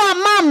 Kwa hivyo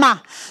wamama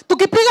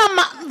tukipiga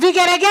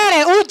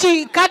vigeregere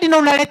uji Cardinal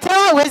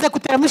unaletewa uweze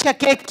kuteremsha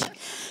keki.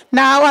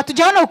 Na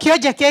watujaona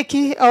ukioja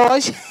keki.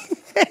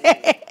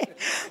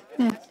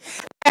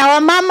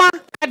 Wamama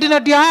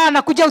Cardinal ndio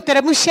anakuja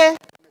uteremshe.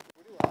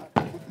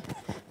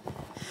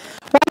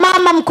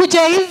 Wamama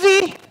mkuje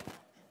hivi.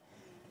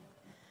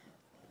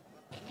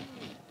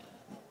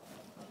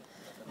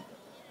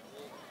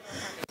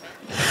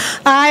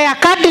 Aya,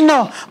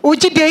 Cardinal,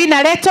 uji ndio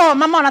inaletwa,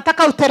 mama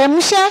wanataka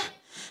uteremshe.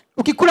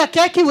 Ukikula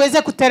keki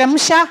uweze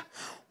kuteremsha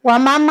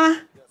wamama.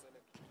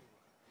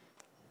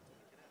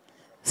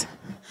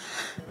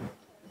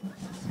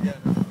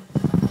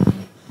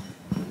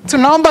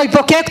 Tunaomba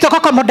ipokee kutoka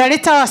kwa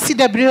moderator wa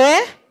CWA.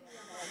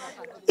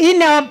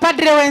 Ina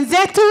padre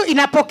wenzetu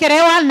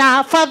inapokelewa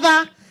na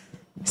Father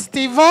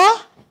Stevo.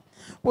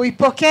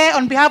 Uipokee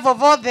on behalf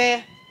of all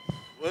the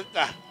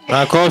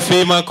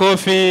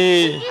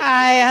Makofi.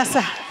 Aya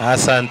sasa.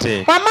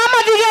 Asante. Wamama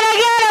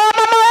vigeregere,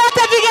 wamama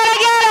wote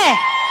vigeregere.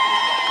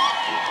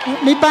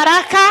 Ni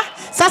baraka.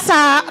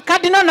 Sasa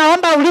Cardinal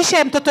naomba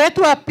ulishe mtoto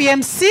wetu wa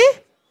PMC.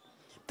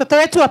 Mtoto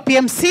wetu wa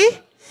PMC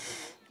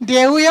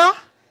ndiye huyo.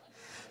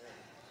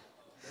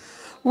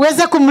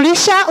 Uweze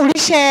kumlisha,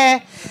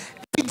 ulishe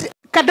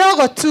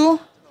kadogo tu.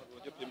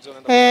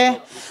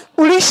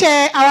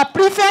 Ulishe our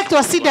prefect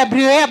wa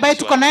CWA ambaye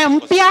tuko naye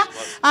mpya.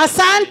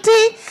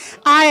 Asanti.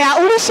 Aya,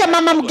 ulishe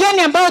mama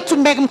mgeni ambayo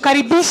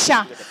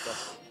tumemkaribisha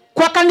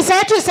kwa kanisa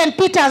yetu St.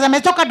 Peter's,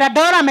 ametoka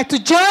Dadora,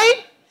 ametujoin.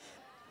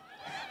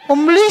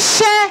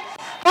 Umlishe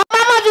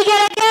mama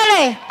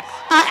vigeregere.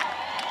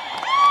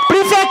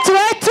 Prefect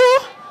wetu.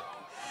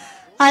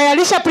 Aya,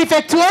 lisha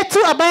prefect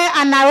wetu ambaye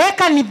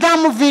anaweka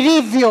nidhamu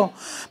vilivyo.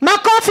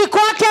 Makofi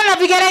kwake na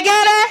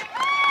vigeregere.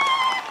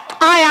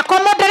 Aya, kwa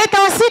moderator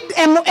wa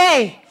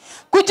CMA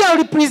kuja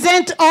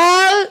represent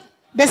all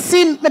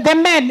the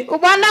men,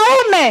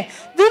 wanaume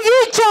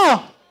vivicho.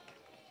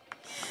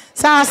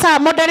 Sasa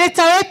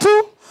moderator wetu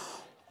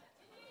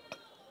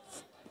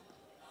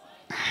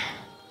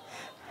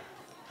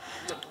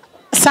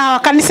sawa,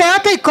 kanisa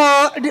yote iko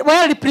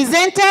well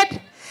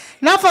represented.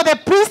 Now for the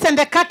priest and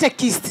the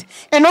catechist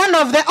and one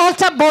of the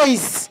altar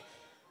boys.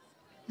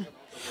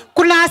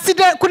 Kuna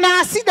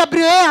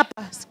CWA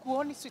hapa.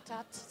 Sikuoni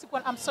sweetheart.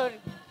 I'm sorry.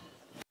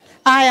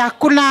 Aya,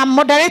 kuna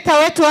moderator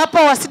wetu hapo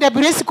wa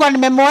CWA sikuwa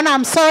nimemuona,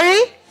 I'm sorry.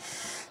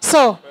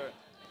 So,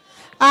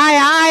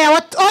 aya,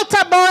 what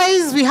altar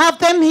boys, we have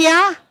them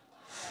here.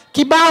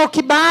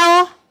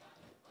 Kibao.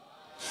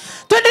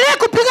 Tuendelee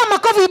kupiga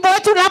makofi wimbo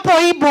wetu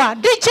unapoibwa.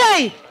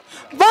 DJ,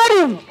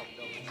 volume.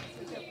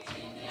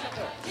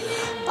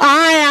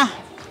 Aya.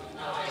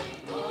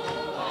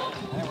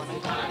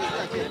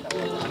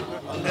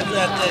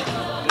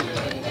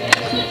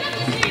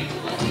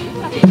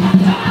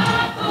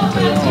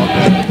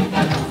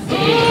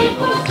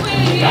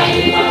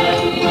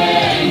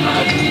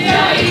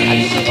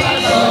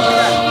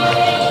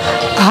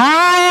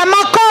 Haya,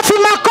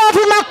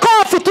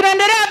 makofi.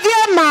 Tunaendelea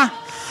vyema.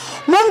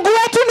 Mungu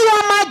wetu ni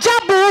wa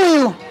maajabu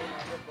huyu.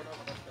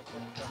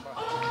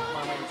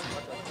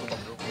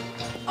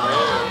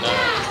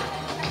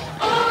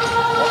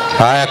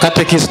 Haya,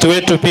 catechist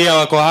wetu pia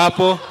wako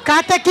hapo.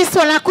 Catechist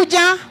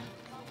wanakuja.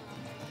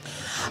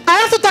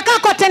 Aya, tutakaa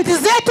kwa tenti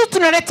zetu,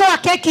 tunaletewa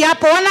keki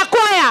hapo.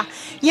 Wanakwaya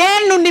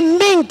yenu ni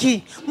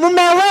mingi,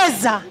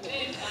 mumeweza.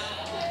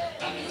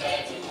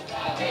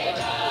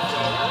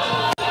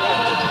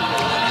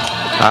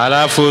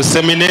 Alafu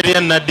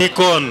seminarian na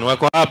deacon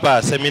wako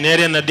hapa.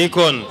 Seminarian na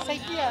deacon.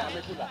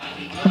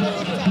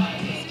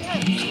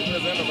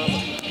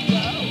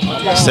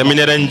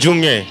 Seminarian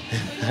Njunge.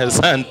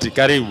 Asante,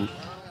 karibu.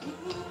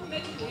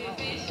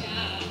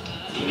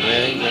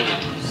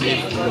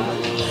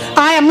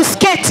 Aya,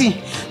 msketi.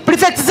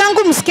 Prefect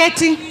zangu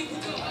msketi.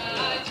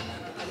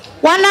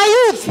 Wana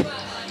youth.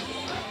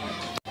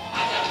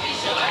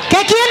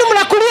 Keki yenu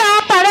mnakulia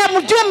hapa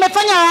leo, mjue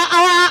mmefanya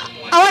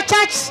our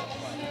church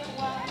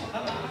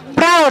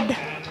proud.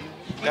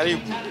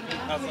 Karibu.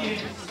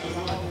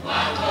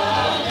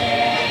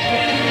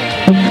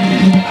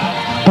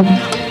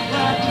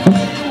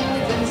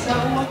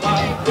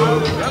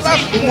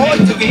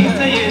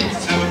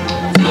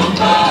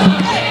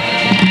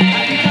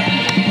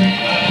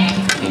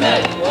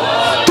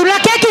 Tuna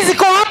keki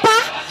ziko hapa,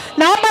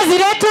 naomba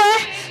ziletwe.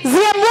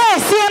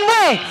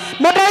 CMA,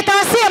 moderator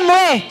wa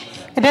CMA.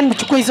 Then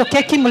mchukue hizo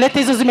keki, mlete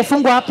hizo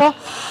zimefungwa hapo.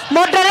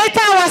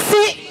 Moderator wa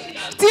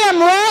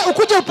CMA,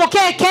 ukuje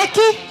upokee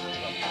keki.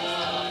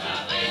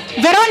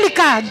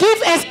 Veronica,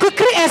 give as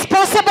quickly as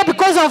possible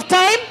because of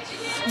time.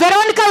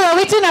 Veronica, we are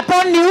waiting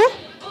upon you.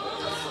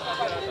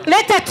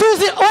 Leta tu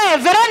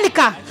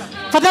Veronica,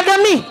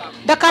 fadhali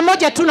dakika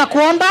moja tu na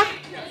kuomba.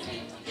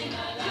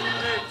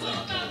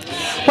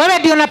 Wewe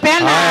ndio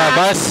unapeana. Haya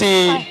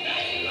basi,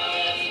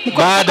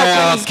 baada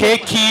ya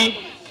keki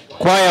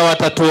kwaya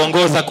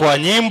watatuongoza kwa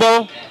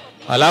nyimbo,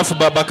 Alafu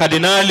baba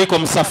kardinali kwa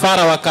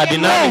msafara wa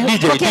kardinali.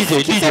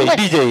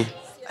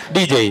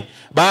 DJ.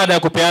 Baada ya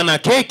kupeana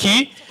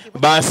keki,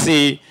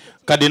 basi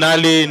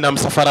kardinali na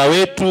msafara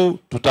wetu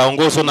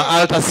tutaongozwa na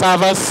altar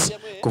servers,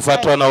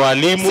 kufuatwa na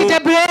walimu,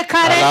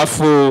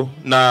 alafu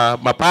na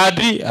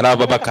mapadri, alafu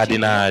baba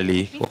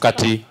kardinali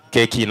wakati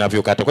keki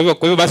inavyokata. Kwa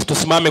hivyo basi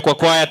tusimame kwa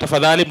kwaya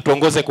tafadhali,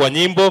 mtuongoze kwa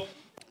nyimbo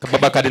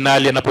baba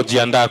kardinali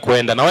anapojiandaa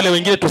kwenda. Na wale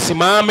wengine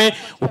tusimame,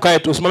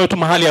 tusimame tu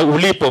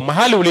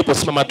mahali ulipo,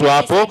 simama tu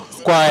hapo.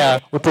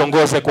 Kwaya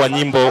utuongoze kwa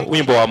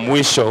wimbo wa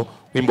mwisho.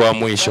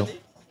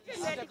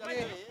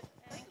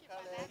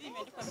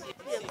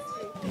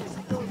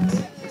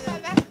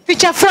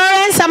 Picha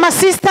Florence ama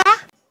sister.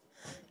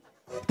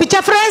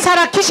 Picha Florence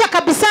harakisha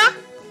kabisa.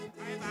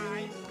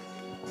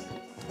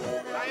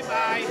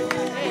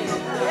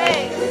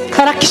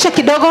 Harakisha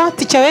kidogo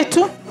ticha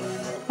wetu.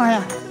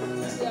 Haya.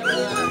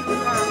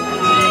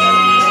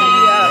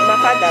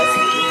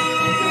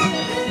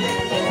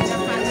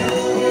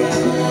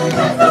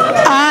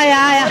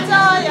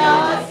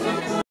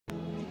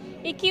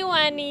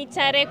 Ikiwa ni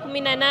tarehe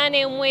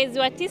 18 mwezi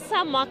wa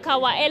 9 mwaka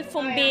wa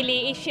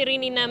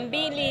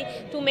 2022,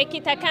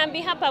 tumekita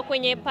kambi hapa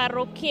kwenye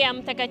parokia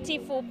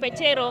Mtakatifu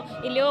Petero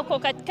iliyoko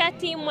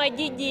katikati mwa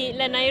jiji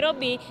la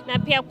Nairobi na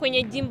pia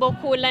kwenye jimbo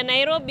kuu la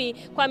Nairobi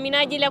kwa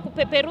minajili ya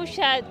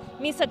kupeperusha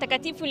misa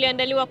takatifu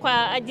iliyoandaliwa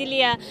kwa ajili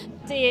ya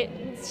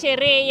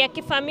sherehe ya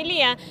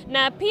kifamilia,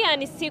 na pia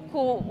ni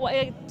siku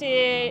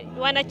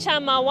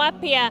wanachama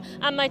wapya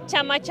ama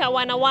chama cha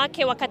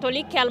wanawake wa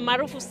Katoliki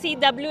almaarufu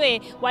CWA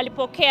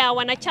walipokea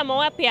wanachama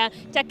wapya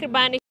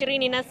takriban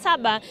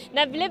 27,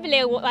 na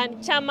vile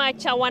chama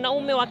cha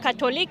wanaume wa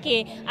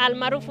Katoliki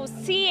almaarufu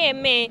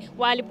CMA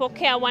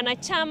walipokea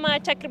wanachama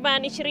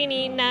takriban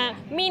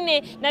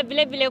 24, na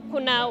vile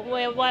kuna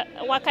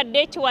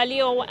wakadeti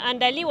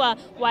walioandaliwa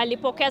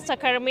walipokea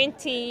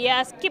sakramenti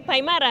ya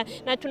kipaimara,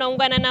 na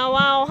tunaungana na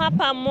wao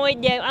hapa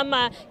mmoja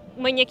ama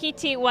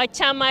mwenyekiti wa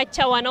chama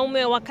cha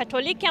wanaume wa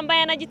Katoliki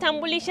ambaye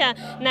anajitambulisha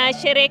na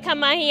sherehe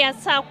kama hii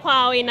hasa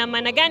kwao ina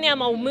maana gani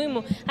ama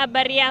umuhimu.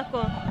 Habari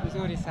yako?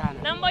 Nzuri sana.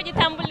 Naomba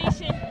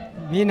jitambulishe.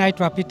 Mimi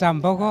naitwa Peter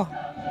Mbogo.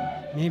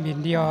 Mimi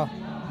ndio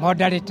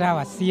moderator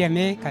wa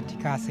CMA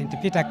katika St.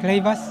 Peter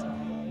Clavers.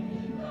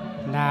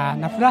 Na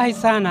nafurahi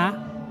sana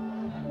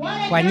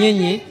kwa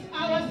nyinyi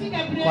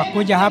kwa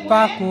kuja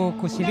hapa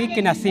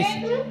kushiriki na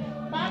sisi.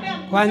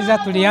 Kwanza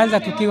tulianza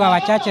tukiwa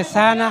wachache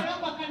sana.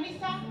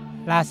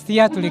 Last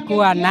year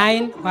tulikuwa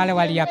 9 wale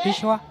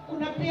waliapishwa,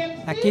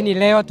 lakini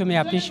leo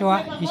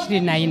tumeapishwa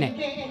 24.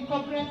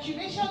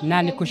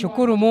 Na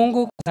nikushukuru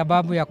Mungu kwa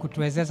sababu ya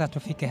kutuwezesha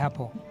tufike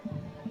hapo.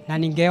 Na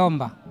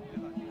ningeomba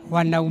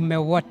wanaume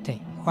wote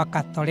wa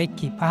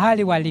Katoliki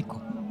pahali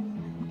waliko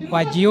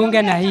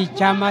wajiunge na hii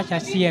chama cha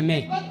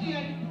CMA.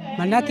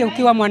 Manake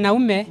ukiwa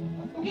mwanaume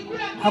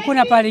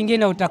hakuna pale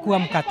ingine utakuwa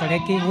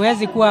Mkatoliki.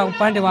 Huwezi kuwa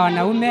upande wa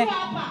wanaume,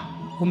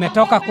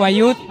 umetoka kwa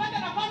youth.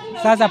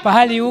 Sasa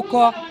pahali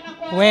huko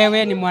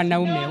wewe ni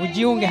mwanaume,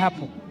 ujiunge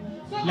hapo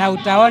na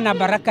utaona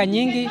baraka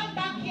nyingi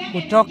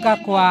kutoka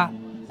kwa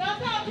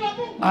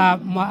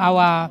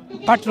our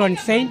patron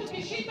saint,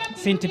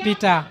 St.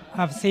 Peter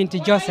of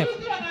St. Joseph,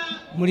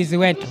 mlizi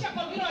wetu.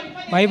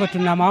 Kwa hivyo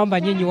tunamaomba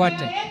nyinyi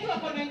wote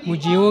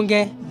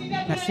mjiunge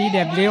na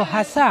CWA,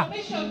 hasa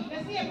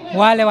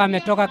wale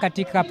wametoka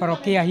katika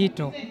parokia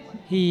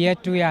hii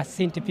yetu ya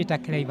St. Peter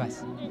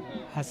Clavers.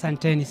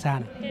 Asanteni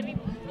sana.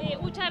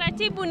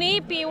 Utaratibu ni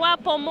ipi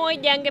wapo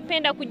mmoja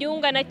angependa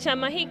kujiunga na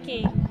chama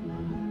hiki?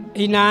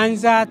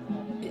 Inaanza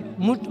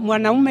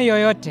mwanaume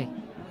yoyote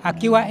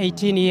akiwa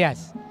 18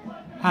 years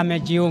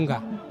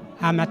amejiunga,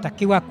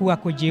 ametakiwa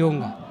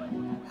kujiunga.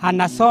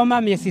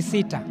 Anasoma miezi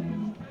 6.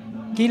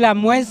 Kila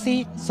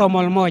mwezi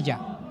somo moja.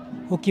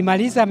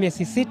 Ukimaliza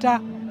miezi 6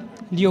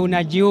 ndio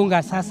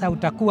unajiunga, sasa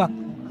utakuwa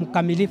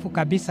mkamilifu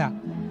kabisa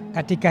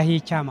katika hii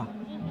chama.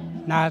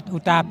 Na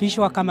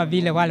utaapishwa kama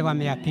vile wale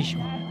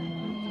wameapishwa.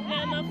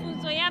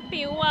 Mafunzo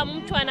yapi huwa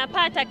mtu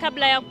anapata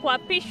kabla ya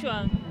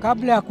kuapishwa?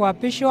 Kabla ya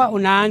kuapishwa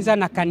unaanza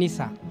na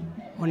kanisa.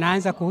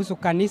 Unaanza kuhusu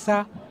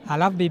kanisa,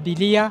 alafu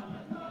Biblia,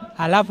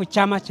 alafu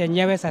chama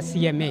chenyewe sa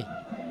CMA.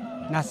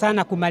 Na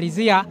sana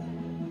kumalizia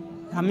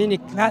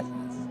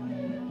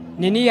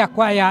nini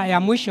ya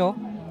mwisho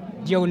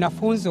ndio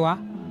unafunzwa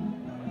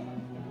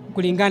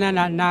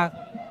kulingana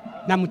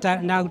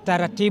na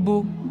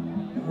utaratibu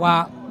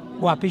wa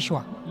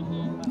kuapishwa.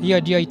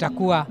 Hiyo ndio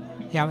itakuwa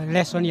ya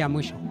lesson ya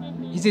mwisho.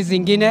 Hizi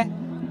zingine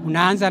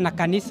unaanza na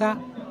kanisa,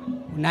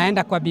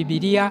 unaenda kwa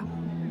Biblia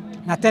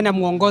na tena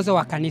muongozo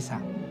wa kanisa.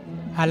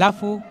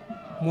 Halafu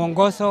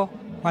muongozo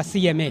wa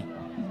CMA.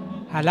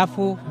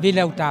 Halafu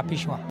vile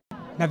utaapishwa.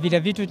 Na vile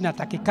vitu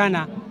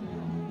tunatakikana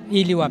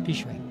ili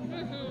uapishwe.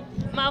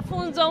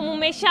 Mafunzo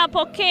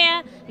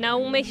mmeshapokea na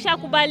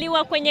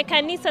umeshakubaliwa kwenye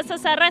kanisa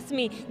sasa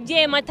rasmi.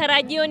 Je,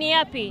 matarajio ni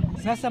yapi?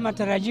 Sasa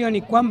matarajio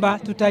ni kwamba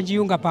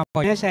tutajiunga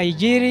pamoja.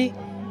 Injili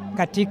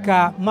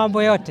katika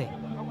mambo yote.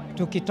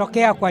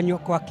 Tukitokea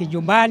kwa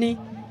kijumbani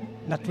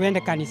na tuende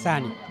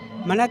kanisani.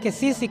 Manake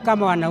sisi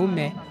kama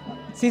wanaume,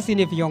 sisi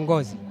ni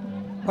viongozi.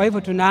 Kwa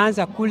hivyo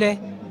tunaanza kule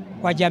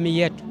kwa jamii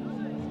yetu.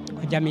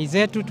 jamii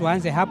zetu,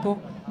 tuanze hapo,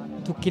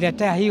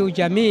 tukiletea hii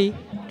ujamii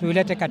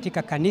tuilete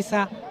katika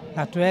kanisa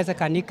na tuweze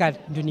kanika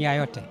dunia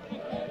yote.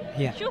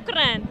 Yeah.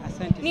 Shukran.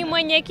 Ni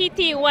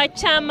mwenyekiti wa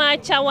chama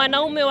cha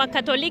wanaume wa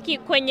Katoliki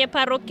kwenye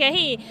parokia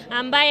hii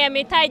ambaye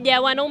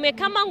ametaja wanaume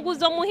kama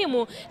nguzo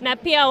muhimu na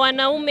pia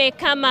wanaume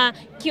kama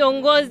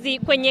kiongozi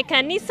kwenye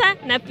kanisa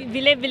na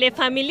vile vile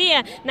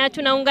familia, na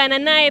tunaungana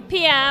naye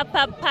pia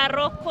hapa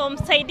paroko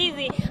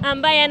msaidizi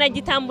ambaye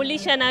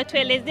anajitambulisha na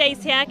tuelezea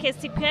hisia yake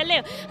siku ya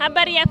leo.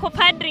 Habari yako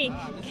padri?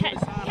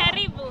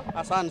 Karibu.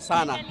 Asante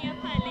sana.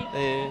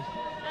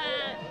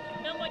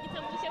 Naomba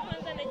ujitambulishe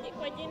kwanza na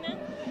kwa jina.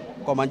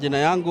 Kwa majina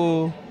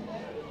yangu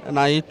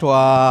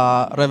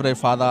naitwa Reverend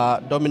Father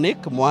Dominic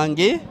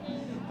Mwangi.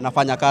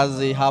 Nafanya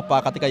kazi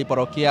hapa katika hii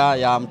parokia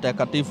ya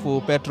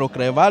Mtakatifu Petro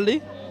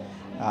Crevali.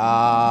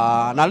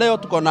 Na leo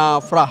tuko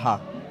na furaha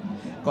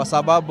kwa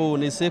sababu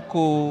ni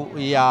siku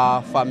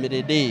ya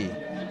Family Day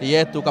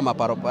yetu kama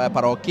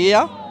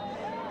parokia.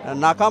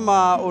 Na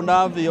kama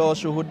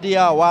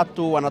unavyoshuhudia,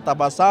 watu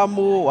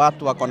wanatabasamu,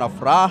 watu wako na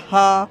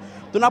furaha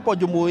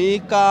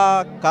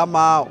tunapojumuika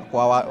kama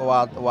kwa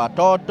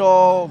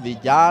watoto,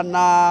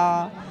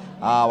 vijana,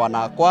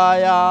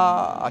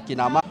 wanakwaya,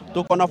 akina mama.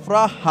 Tuko na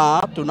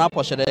furaha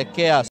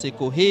tunaposherehekea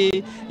siku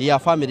hii ya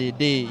Family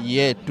Day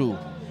yetu.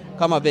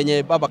 Kama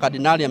venye Baba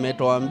Kardinali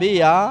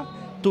ametuambia,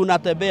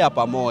 tunatembea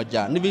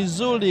pamoja. Ni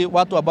vizuri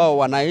watu ambao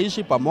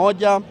wanaishi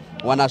pamoja,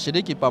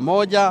 wanashiriki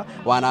pamoja,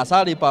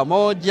 wanasali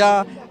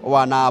pamoja,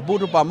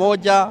 wanaabudu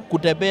pamoja,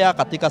 kutembea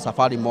katika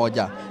safari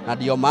moja. Na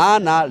ndio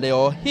maana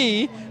leo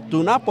hii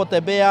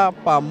tunapotembea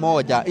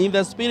pamoja in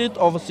the spirit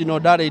of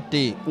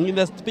synodality, in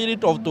the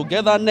spirit of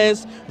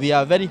togetherness, we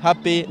are very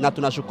happy na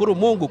tunashukuru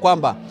Mungu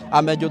kwamba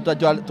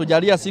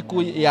ametujalia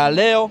siku ya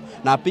leo,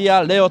 na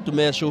pia leo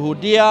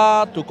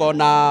tumeshuhudia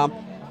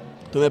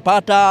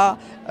tumepata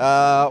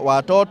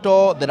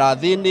watoto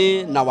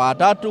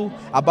 33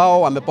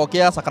 ambao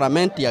wamepokea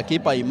sakramenti ya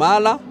kipa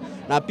imara,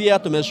 na pia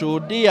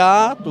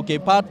tumeshuhudia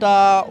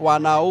tukipata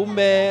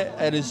wanaume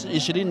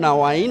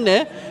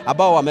 24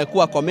 ambao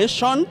wamekuwa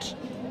commissioned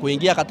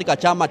kuingia katika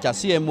chama cha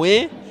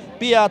CMA.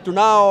 Pia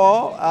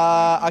tunao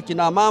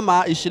akina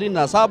mama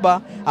 27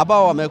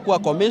 ambao wamekuwa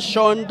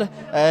commissioned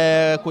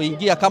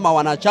kuingia kama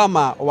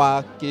wanachama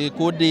wa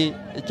kikundi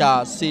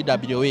cha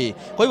CWA.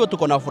 Kwa hivyo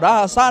tuko na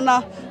furaha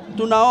sana.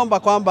 Tunaomba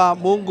kwamba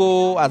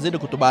Mungu azidi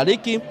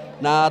kutubariki,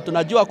 na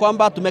tunajua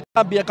kwamba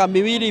tumekaa miaka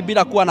miwili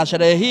bila kuwa na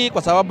sherehe hii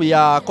kwa sababu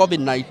ya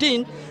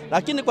COVID-19,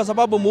 lakini kwa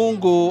sababu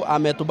Mungu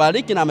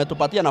ametubariki na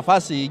ametupatia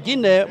nafasi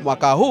nyingine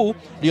mwaka huu,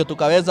 ndio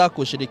tukaweza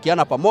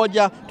kushirikiana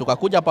pamoja,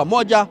 tukakuja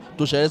pamoja,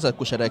 tusheweze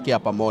kusherehekea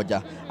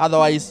pamoja.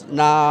 Otherwise,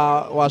 na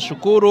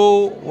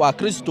washukuru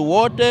Wakristo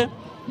wote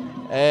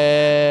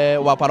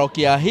wa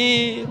parokia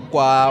hii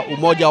kwa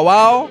umoja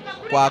wao,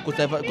 kwa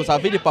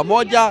kusafiri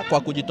pamoja, kwa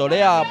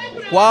kujitolea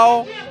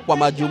kwao, kwa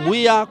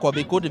majumuiya, kwa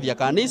vikundi vya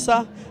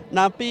kanisa.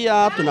 Na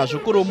pia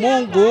tunashukuru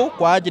Mungu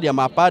kwa ajili ya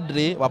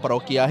mapadri wa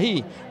parokia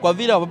hii kwa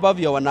vile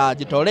ambavyo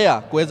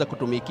wanajitolea kuweza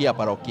kutumikia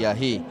parokia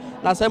hii.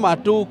 Nasema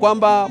tu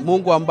kwamba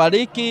Mungu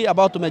ambariki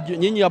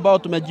nyinyi ambao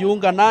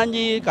tumejiunga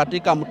nanyi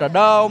katika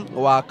mtandao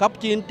wa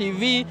Capuchin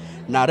TV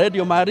na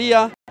Radio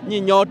Maria.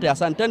 Nyinyi nyote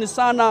asanteni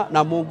sana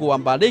na Mungu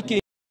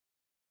ambariki.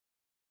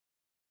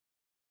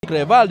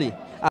 Crevali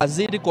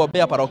azidi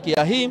kuombea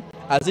parokia hii,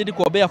 azidi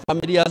kuombea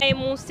familia.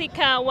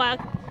 Mhusika wa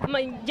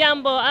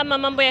jambo ama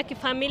mambo ya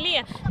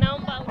kifamilia,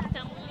 naomba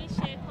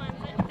ujitambulishe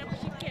kwanza,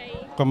 nitakushikia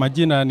hii. Kwa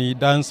majina ni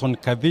Danson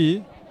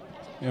Kadhi,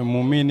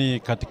 muumini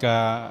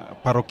katika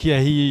parokia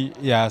hii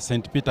ya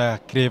St. Peter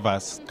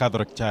Clavers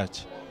Catholic Church.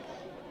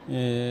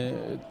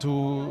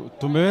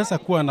 Tumeweza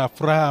kuwa na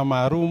furaha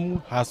maalum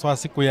haswa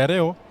siku ya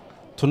leo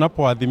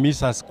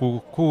tunapoadhimisha siku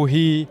kuu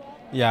hii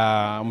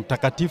ya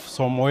mtakatifu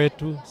somo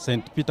wetu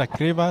St. Peter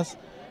Clavers,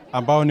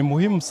 ambao ni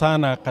muhimu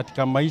sana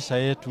katika maisha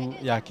yetu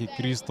ya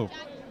Kikristo.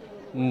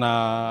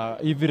 Na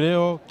hivi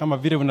leo kama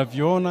vile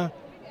unavyoona,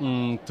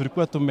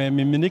 tulikuwa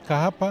tumemiminika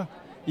hapa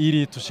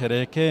ili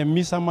tusherehekee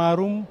misa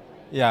maalum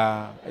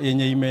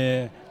yenye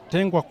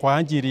imetengwa kwa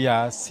ajili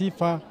ya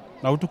sifa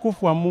na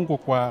utukufu wa Mungu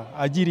kwa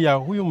ajili ya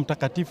huyu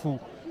mtakatifu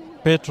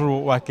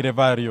Petro wa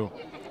Clevario.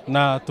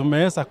 Na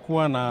tumeweza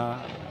kuwa na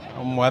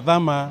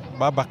mwadhama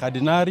Baba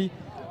Kardinali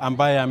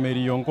ambaye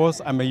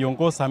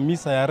ameiongoza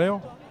misa ya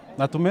leo,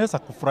 na tumeweza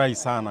kufurahi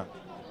sana.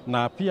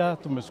 Na pia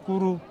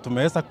tumeshukuru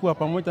tumeweza kuwa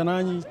pamoja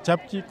nanyi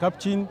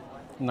Capuchin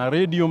na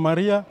Radio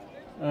Maria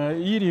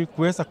ili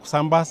kuweza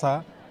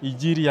kusambaza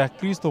injili ya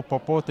Kristo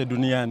popote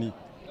duniani.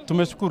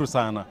 Tumeshukuru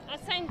sana.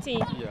 Asante.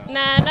 Yeah.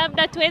 Na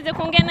labda tuweze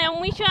kuongea na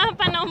mwisho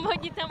hapa, naomba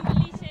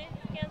ujitambulishe,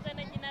 ukianza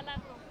na jina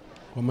lako.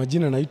 Kwa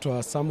majina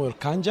naitwa Samuel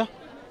Kanja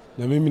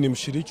na mimi ni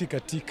mshiriki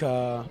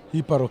katika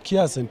hii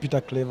parokia St.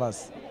 Peter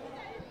Clavers.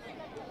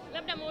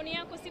 Labda maoni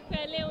yako siku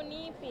ya leo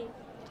ni ipi?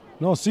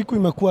 No, siku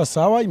imekuwa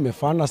sawa,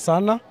 imefana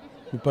sana.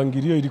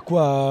 Mipangilio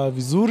ilikuwa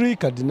vizuri,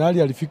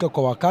 kardinali alifika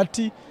kwa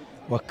wakati,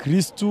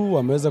 Wakristo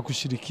wameweza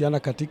kushirikiana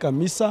katika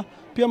misa.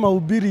 Pia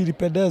mahubiri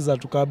ilipendeza,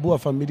 tukaabua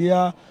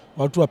familia,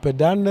 watu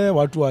wapendane,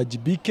 watu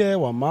waajibike,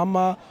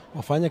 wamama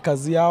wafanye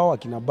kazi yao,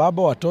 akina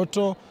baba,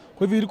 watoto.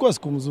 Kwa hivyo ilikuwa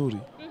siku mzuri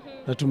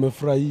na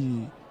tumefurahi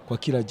kwa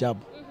kila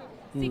jambo.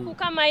 Siku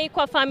kama hii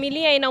kwa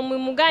familia ina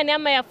umuhimu gani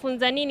ama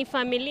yafunza nini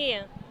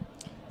familia?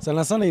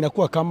 Sana sana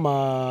inakuwa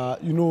kama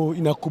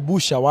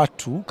inakubusha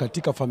watu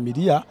katika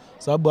familia,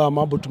 sababu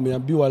mambo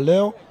tumeambiwa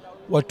leo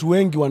watu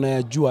wengi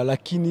wanayajua,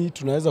 lakini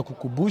tunaweza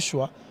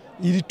kukubushwa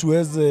ili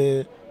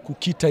tuweze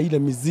kukita ile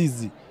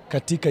mizizi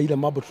katika ile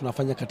mambo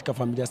tunafanya katika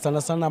familia,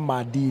 sana sana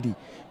maadili.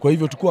 Kwa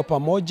hivyo tukiwa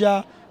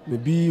pamoja,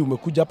 maybe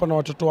umekuja hapa na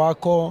watoto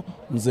wako,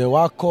 mzee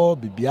wako,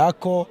 bibi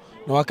yako,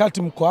 na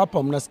wakati mko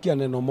hapa mnasikia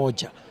neno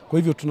moja. Kwa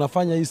hivyo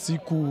tunafanya hii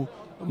siku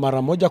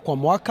mara moja kwa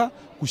mwaka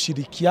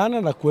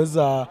kushirikiana na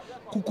kuweza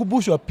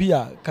kukubushwa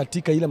pia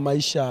katika ile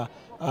maisha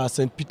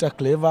St. Peter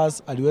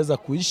Clavers aliweza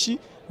kuishi,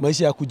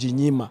 maisha ya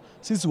kujinyima.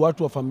 Sisi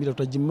watu wa familia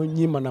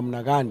tutajinyima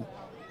namna gani?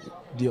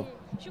 Ndio.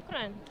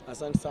 Shukrani.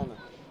 Asante sana.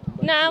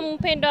 Na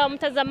mpendwa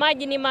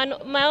mtazamaji, ni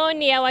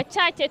maoni ya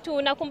wachache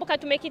tu. Nakumbuka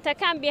tumekita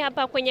kambi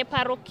hapa kwenye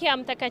parokia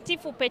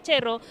Mtakatifu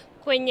Petero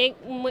kwenye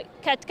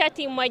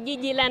katikati mwa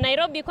jiji la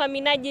Nairobi kwa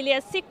minajili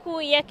ya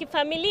siku ya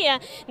kifamilia.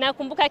 Na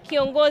kumbuka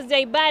kiongozi wa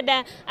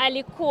ibada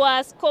alikuwa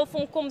askofu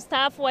mkuu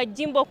mstaafu wa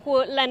jimbo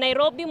kuu la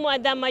Nairobi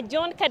Mwadhama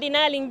John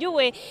Kardinali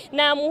Njue,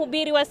 na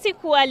mhubiri wa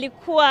siku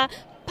alikuwa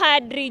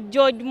Padri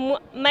George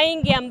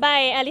Maingi,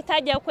 ambaye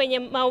alitaja kwenye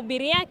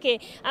mahubiri yake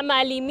ama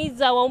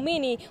alihimiza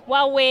waumini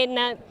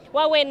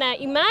wawe na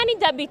imani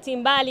dhabiti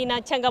mbali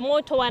na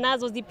changamoto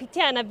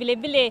wanazozipitia, na vile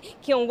vile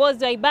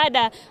kiongozi wa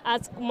ibada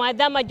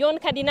Mwadhama John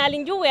Kardinali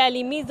Njue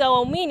alihimiza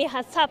waumini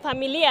hasa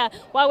familia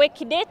wawe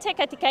kidete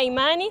katika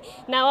imani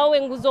na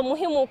wawe nguzo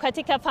muhimu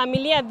katika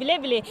familia. Vile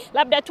vile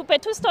labda tupe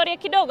tu historia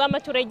kidogo ama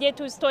turejee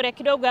tu historia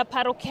kidogo ya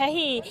parokia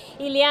hii.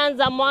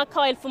 Ilianza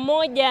mwaka wa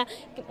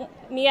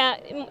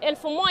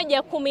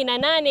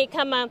 1118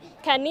 kama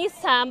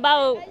kanisa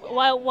ambao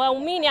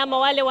waumini ama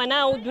wale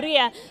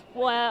wanaohudhuria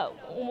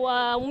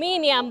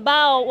waumini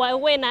ambao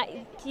wawe na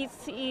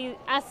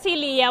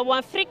asili ya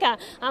Waafrika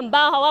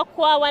ambao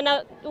hawakuwa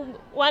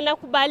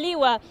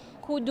wanakubaliwa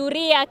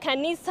kuhudhuria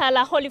kanisa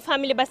la Holy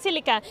Family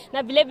Basilica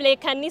na vile vile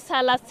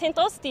kanisa la St.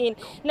 Austin.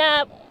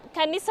 Na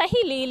kanisa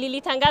hili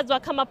lilitangazwa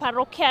kama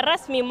parokia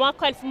rasmi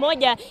mwaka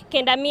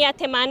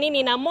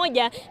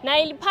 1981 na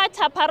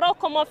ilipata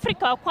paroko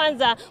Mwafrika wa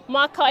kwanza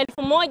mwaka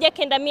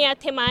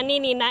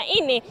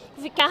 1984.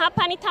 Kufika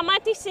hapa ni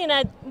tamati,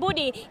 sina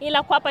budi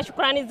ila kuwapa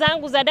shukrani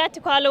zangu za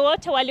dhati kwa wale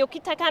wote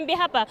waliokita kambi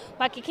hapa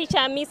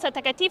kuhakikisha misa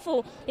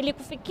takatifu ili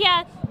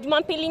kufikia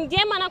Jumapili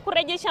njema na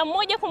kurejesha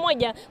moja kwa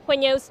moja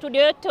kwenye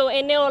studio yetu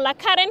eneo la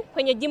Karen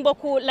kwenye jimbo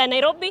kuu la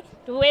Nairobi,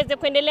 tuweze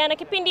kuendelea na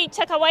kipindi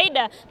cha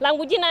kawaida.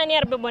 Langu jina ni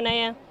Arbe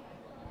Bonaya.